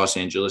of the Los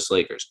Angeles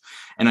Lakers.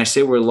 And I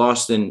say we're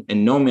lost in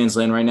no man's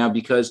land right now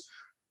because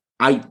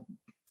I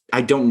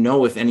don't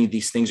know if any of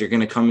these things are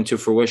going to come into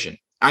fruition.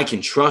 I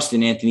can trust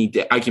in Anthony.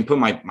 I can put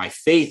my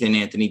faith in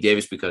Anthony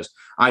Davis because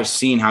I've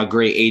seen how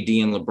great AD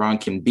and LeBron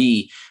can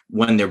be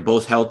when they're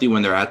both healthy,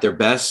 when they're at their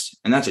best.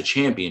 And that's a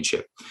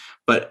championship.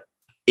 But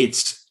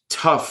it's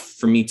tough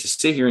for me to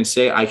sit here and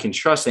say I can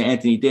trust that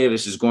Anthony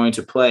Davis is going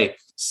to play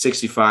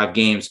 65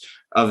 games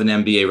of an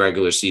NBA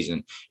regular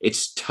season.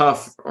 It's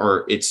tough,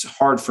 or it's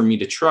hard for me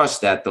to trust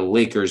that the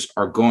Lakers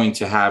are going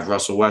to have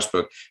Russell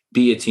Westbrook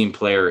be a team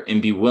player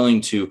and be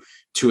willing to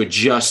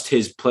adjust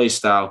his play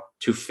style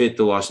to fit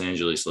the Los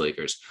Angeles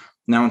Lakers.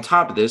 Now, on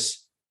top of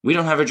this, we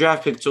don't have a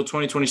draft pick until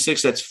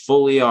 2026 that's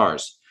fully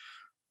ours.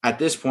 At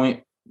this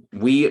point,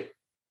 we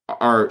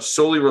are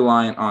solely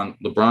reliant on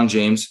LeBron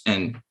James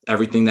and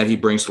everything that he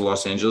brings to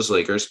Los Angeles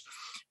Lakers.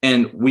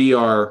 And we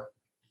are,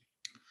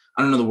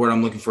 I don't know the word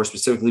I'm looking for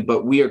specifically,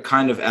 but we are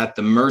kind of at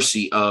the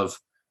mercy of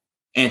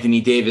Anthony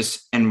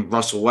Davis and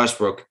Russell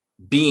Westbrook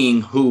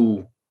being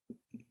who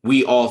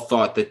we all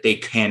thought that they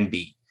can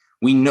be.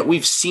 We know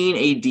we've seen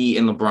AD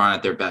and LeBron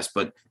at their best,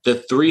 but the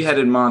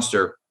three-headed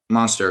monster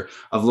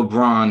of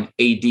LeBron,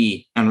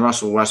 AD, and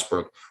Russell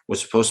Westbrook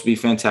was supposed to be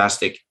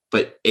fantastic,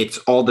 but it's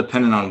all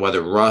dependent on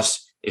whether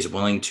Russ is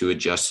willing to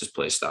adjust his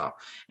play style.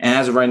 And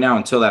as of right now,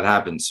 until that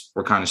happens,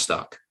 we're kind of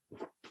stuck.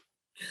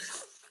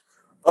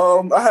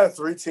 I have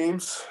three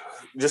teams,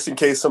 just in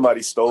case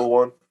somebody stole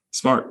one.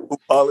 Smart.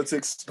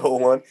 Politics stole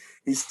one.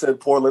 He said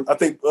Portland. I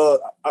think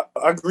I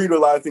agree to a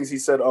lot of things he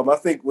said. I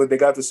think when they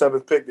got the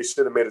seventh pick, they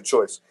should have made a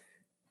choice.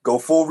 Go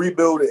full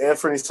rebuild with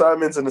Anthony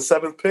Simons in the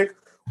seventh pick,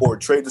 or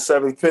trade the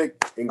seventh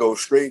pick and go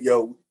straight,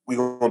 we're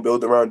going to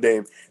build around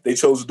Dame. They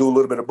chose to do a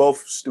little bit of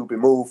both. Stupid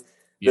move.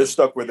 They're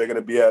stuck where they're going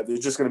to be at. They're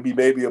just going to be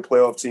maybe a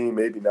playoff team,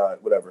 maybe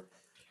not, whatever.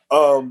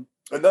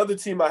 Another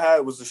team I had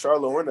was the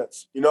Charlotte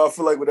Hornets. I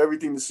feel like with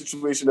everything, the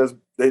situation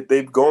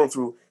they've gone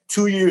through,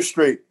 2 years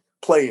straight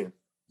playing,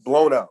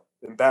 blown out,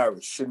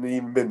 embarrassed, shouldn't have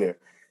even been there.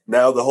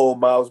 Now the whole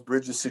Miles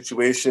Bridges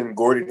situation,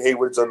 Gordon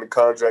Hayward's on the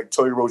contract,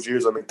 Terry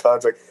Rozier's on the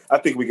contract. I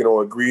think we can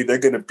all agree they're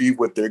going to be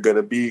what they're going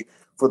to be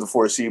for the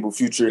foreseeable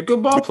future. They're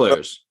good ball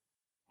players.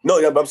 No,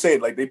 yeah, but I'm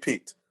saying they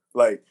peaked.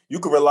 You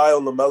can rely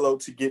on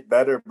LaMelo to get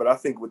better, but I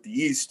think with the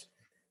East,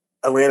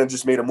 Atlanta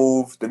just made a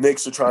move. The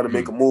Knicks are trying to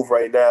make a move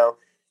right now.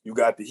 You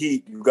got the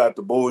Heat, you got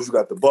the Bulls, you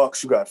got the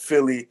Bucks, you got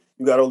Philly,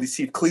 you got all these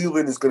teams.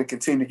 Cleveland is going to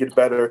continue to get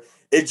better.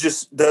 It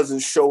just doesn't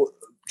show.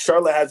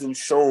 Charlotte hasn't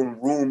shown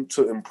room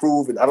to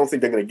improve, and I don't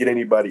think they're going to get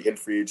anybody in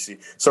free agency.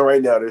 So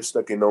right now they're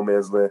stuck in no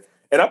man's land.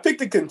 And I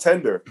picked a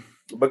contender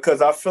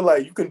because I feel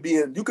like you can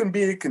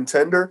be a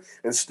contender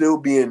and still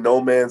be in no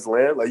man's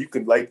land.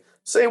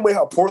 Same way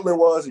how Portland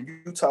was and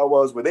Utah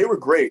was, where they were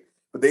great,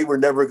 but they were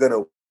never going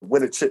to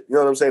win a chip. You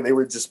know what I'm saying? They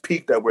were just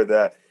peaked at where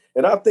they're at.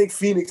 And I think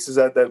Phoenix is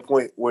at that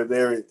point where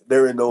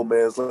they're in no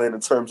man's land in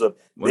terms of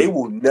they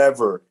will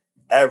never,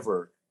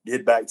 ever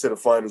get back to the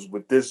finals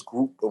with this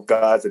group of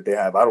guys that they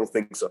have. I don't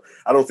think so.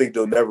 I don't think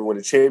they'll never win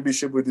a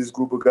championship with this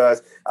group of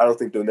guys. I don't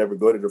think they'll never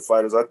go to the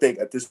finals. I think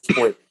at this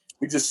point,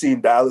 we just seen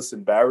Dallas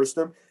embarrass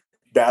them.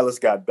 Dallas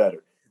got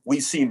better.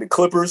 We've seen the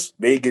Clippers.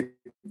 They get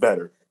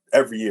better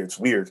every year. It's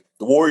weird.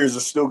 The Warriors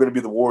are still going to be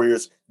the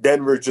Warriors.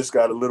 Denver just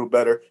got a little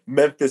better.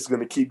 Memphis is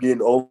going to keep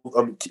getting old,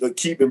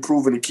 keep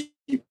improving and keep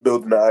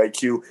building the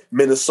IQ.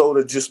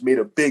 Minnesota just made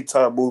a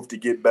big-time move to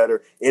get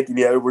better.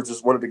 Anthony Edwards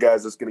is one of the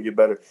guys that's going to get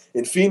better.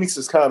 And Phoenix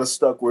is kind of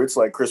stuck where it's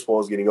like Chris Paul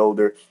is getting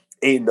older.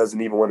 Aiden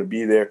doesn't even want to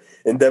be there.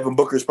 And Devin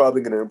Booker is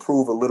probably going to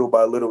improve a little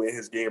by little in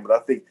his game. But I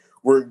think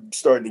we're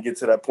starting to get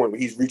to that point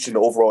where he's reaching the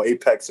overall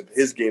apex of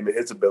his game and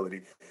his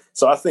ability.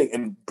 So I think,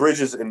 and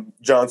Bridges and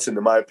Johnson,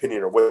 in my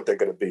opinion, are what they're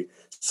going to be.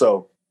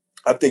 So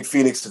I think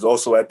Phoenix is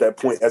also at that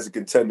point as a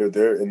contender.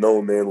 They're in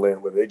no man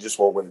land where they just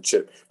won't win a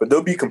chip. But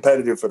they'll be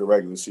competitive for the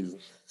regular season.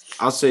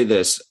 I'll say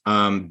this.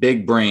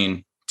 Big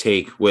brain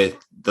take with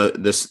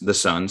the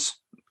Suns.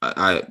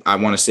 I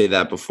want to say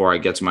that before I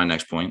get to my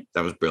next point.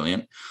 That was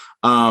brilliant.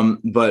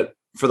 But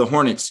for the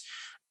Hornets,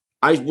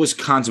 I was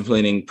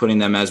contemplating putting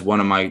them as one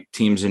of my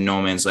teams in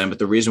no man's land. But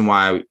the reason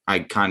why I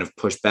kind of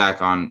pushed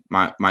back on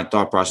my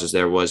thought process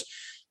there was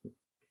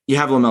you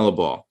have LaMelo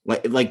Ball.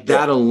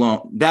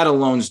 That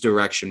alone's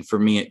direction for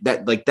me.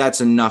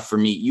 That's enough for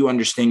me. You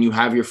understand you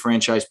have your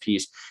franchise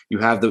piece. You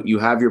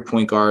have your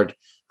point guard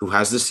who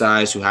has the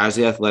size, who has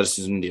the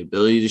athleticism, the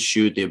ability to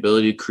shoot, the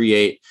ability to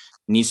create,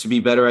 needs to be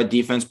better at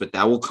defense, but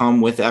that will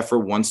come with effort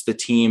once the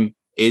team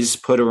is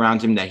put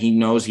around him that he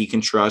knows he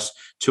can trust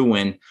to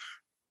win,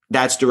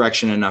 that's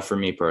direction enough for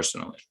me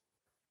personally.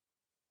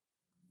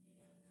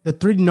 The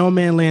 3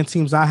 no-man land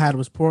teams I had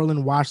was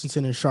Portland,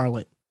 Washington, and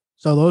Charlotte.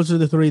 So those are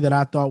the 3 that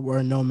I thought were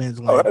in no man's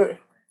land. Right.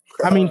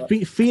 I mean,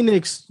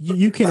 Phoenix,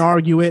 you can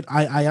argue it.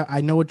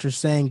 I know what you're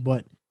saying,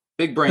 but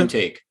big brain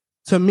take.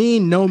 To me,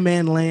 no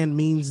man land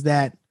means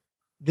that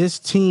this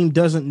team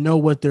doesn't know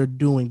what they're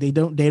doing. They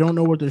don't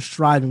know what they're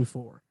striving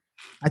for.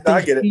 I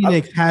think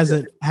Phoenix has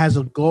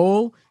a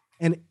goal,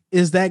 and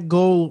is that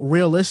goal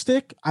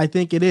realistic? I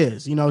think it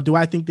is. Do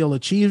I think they'll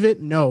achieve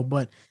it? No,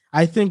 but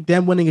I think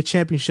them winning a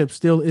championship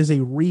still is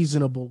a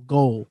reasonable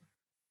goal.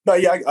 No,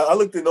 yeah, I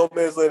looked at no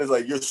man's land as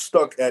like you're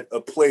stuck at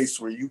a place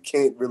where you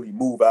can't really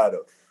move out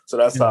of. So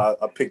that's how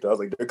I picked it. I was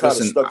like, they're kind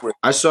of stuck with.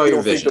 I saw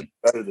your vision.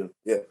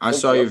 Yeah, I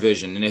saw your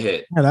vision, and it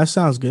hit. Yeah, that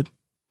sounds good.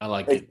 I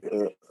like it.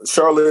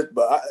 Charlotte,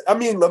 but I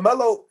mean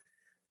LaMelo.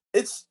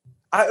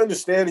 I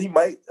understand he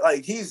might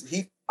he's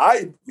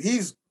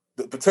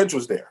the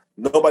potential's there.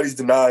 Nobody's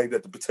denying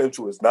that the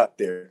potential is not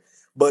there.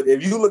 But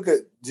if you look at,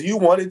 do you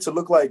want it to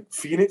look like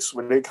Phoenix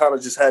when they kind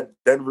of just had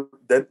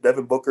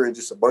Devin Booker in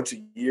just a bunch of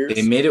years?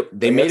 They made it.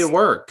 They made it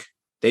work.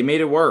 They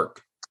made it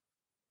work.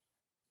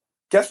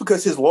 That's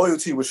because his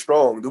loyalty was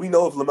strong. Do we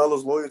know if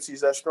LaMelo's loyalty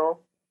is that strong?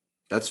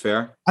 That's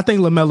fair. I think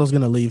LaMelo's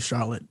going to leave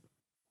Charlotte.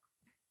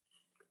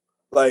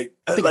 Let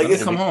him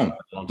come home.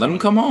 Let him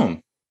come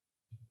home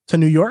to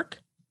New York.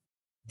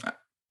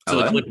 To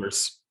the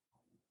Clippers.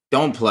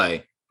 Don't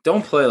play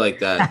like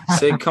that.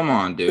 Say, come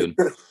on, dude.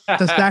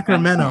 To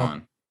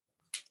Sacramento.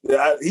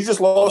 Yeah, he just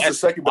lost the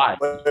second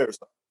player.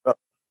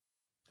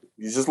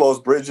 He just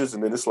lost Bridges,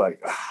 and then it's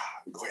like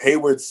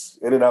Hayward's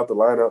in and out the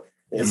lineup.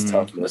 It's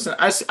tough. Man. Listen,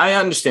 I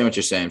understand what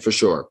you're saying for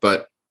sure,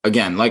 but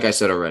again, like I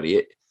said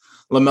already,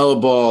 LaMelo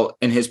Ball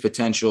and his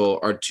potential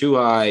are too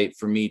high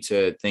for me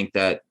to think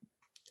that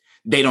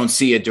they don't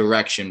see a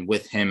direction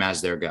with him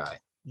as their guy.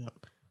 Yep.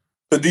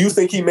 So do you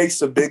think he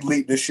makes a big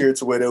leap this year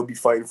to where they'll be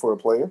fighting for a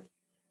play-in?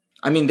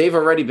 I mean, they've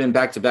already been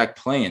back-to-back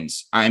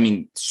play-ins. I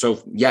mean,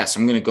 so yes,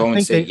 I'm going to go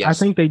and say yes. I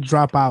think they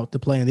drop out the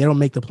play-in. They don't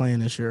make the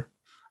play-in this year.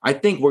 I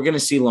think we're going to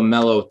see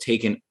LaMelo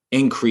take an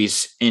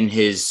increase in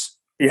his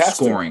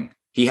scoring.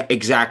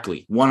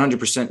 Exactly,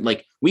 100%.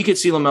 Like, we could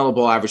see LaMelo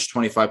Ball average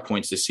 25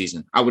 points this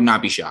season. I would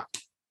not be shocked.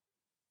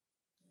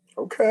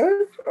 Okay,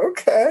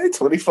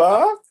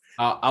 25.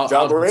 I'll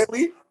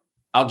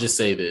just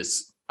say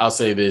this. I'll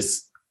say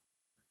this.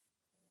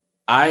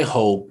 I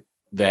hope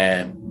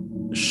that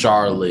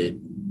Charlotte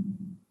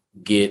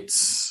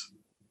gets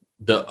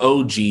the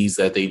OGs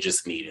that they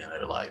just need in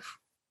their life.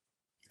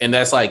 And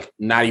that's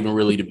not even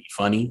really to be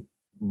funny,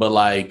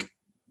 but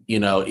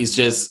it's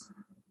just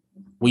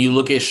when you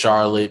look at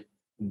Charlotte,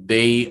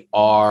 they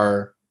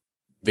are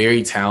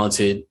very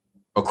talented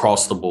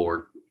across the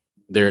board.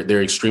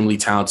 They're extremely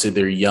talented.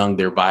 They're young.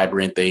 They're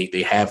vibrant.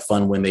 They have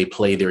fun when they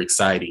play. They're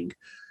exciting.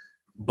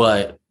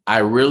 But I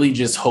really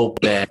just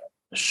hope that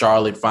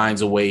Charlotte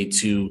finds a way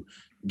to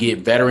get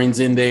veterans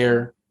in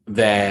there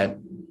that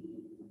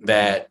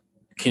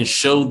can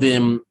show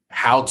them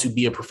how to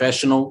be a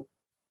professional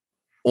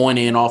on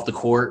and off the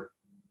court,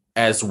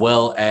 as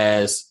well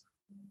as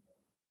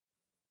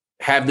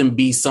have them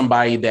be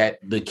somebody that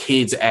the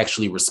kids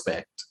actually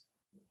respect.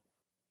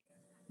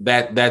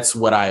 That's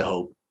what I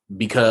hope,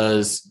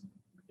 because,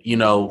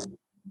 it's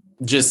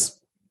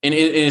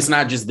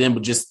not just them,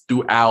 but just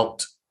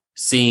throughout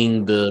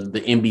seeing the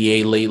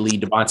NBA lately,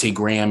 Devontae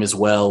Graham as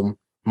well,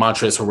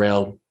 Montrezl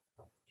Harrell,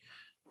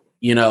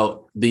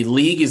 the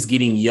league is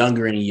getting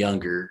younger and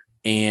younger,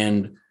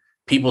 and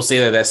people say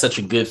that that's such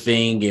a good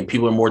thing, and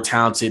people are more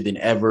talented than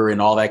ever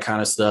and all that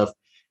kind of stuff.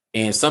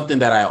 And something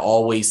that I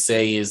always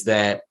say is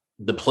that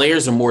the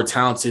players are more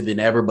talented than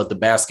ever, but the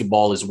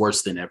basketball is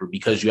worse than ever,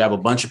 because you have a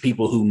bunch of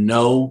people who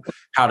know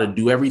how to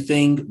do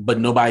everything, but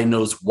nobody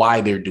knows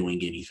why they're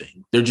doing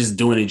anything. They're just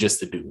doing it just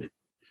to do it.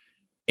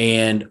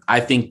 And I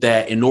think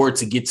that in order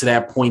to get to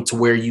that point to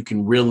where you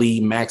can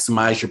really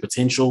maximize your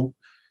potential,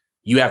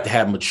 you have to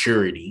have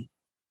maturity.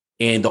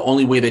 And the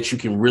only way that you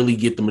can really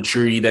get the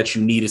maturity that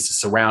you need is to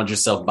surround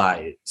yourself by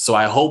it. So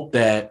I hope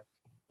that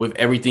with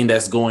everything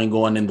that's going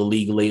on in the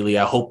league lately,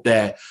 I hope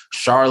that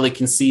Charlotte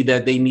can see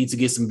that they need to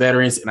get some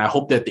veterans. And I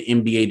hope that the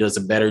NBA does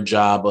a better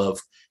job of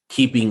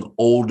keeping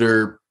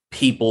older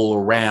people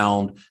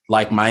around,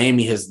 like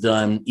Miami has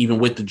done, even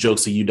with the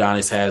jokes of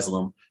Udonis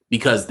Haslem,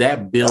 because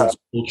that builds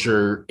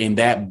culture and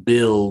that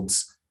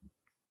builds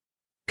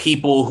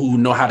people who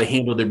know how to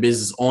handle their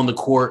business on the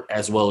court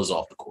as well as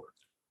off the court.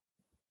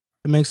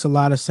 It makes a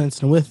lot of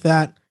sense. And with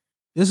that,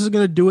 this is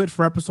going to do it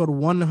for episode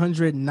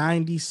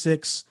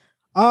 196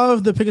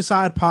 of the Pick a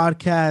Side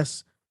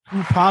podcast,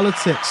 Hoop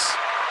Politics.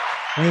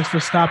 Thanks for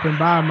stopping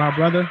by, my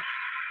brother.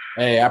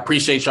 Hey, I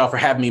appreciate y'all for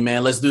having me,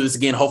 man. Let's do this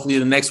again. Hopefully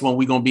the next one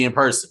we're going to be in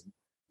person.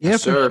 Yeah,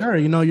 yes, for sure.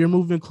 You're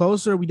moving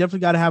closer. We definitely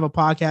got to have a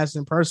podcast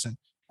in person.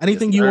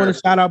 Anything you want to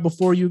shout out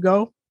before you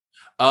go?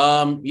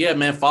 Yeah,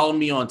 man. Follow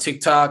me on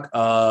TikTok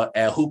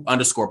at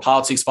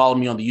Hoop_Politics. Follow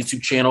me on the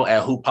YouTube channel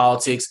at Hoop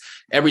Politics.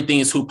 Everything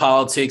is Hoop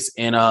Politics.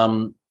 And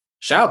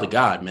shout out to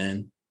God,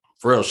 man.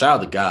 for real, shout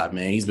out to God,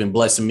 man. He's been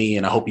blessing me,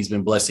 and I hope he's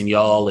been blessing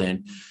y'all.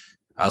 And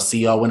I'll see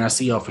y'all when I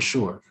see y'all for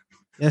sure.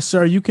 Yes,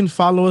 sir. You can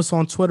follow us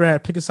on Twitter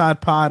at Pick a Side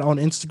Pod, on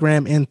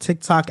Instagram and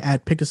TikTok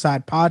at Pick a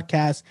Side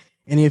Podcast.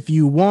 And if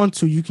you want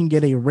to, you can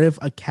get a Riv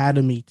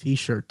Academy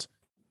t-shirt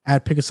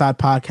at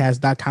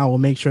pickasidepodcast.com. We'll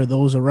make sure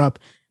those are up.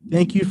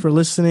 Thank you for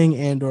listening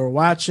and or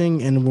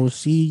watching, and we'll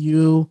see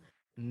you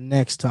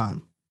next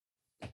time.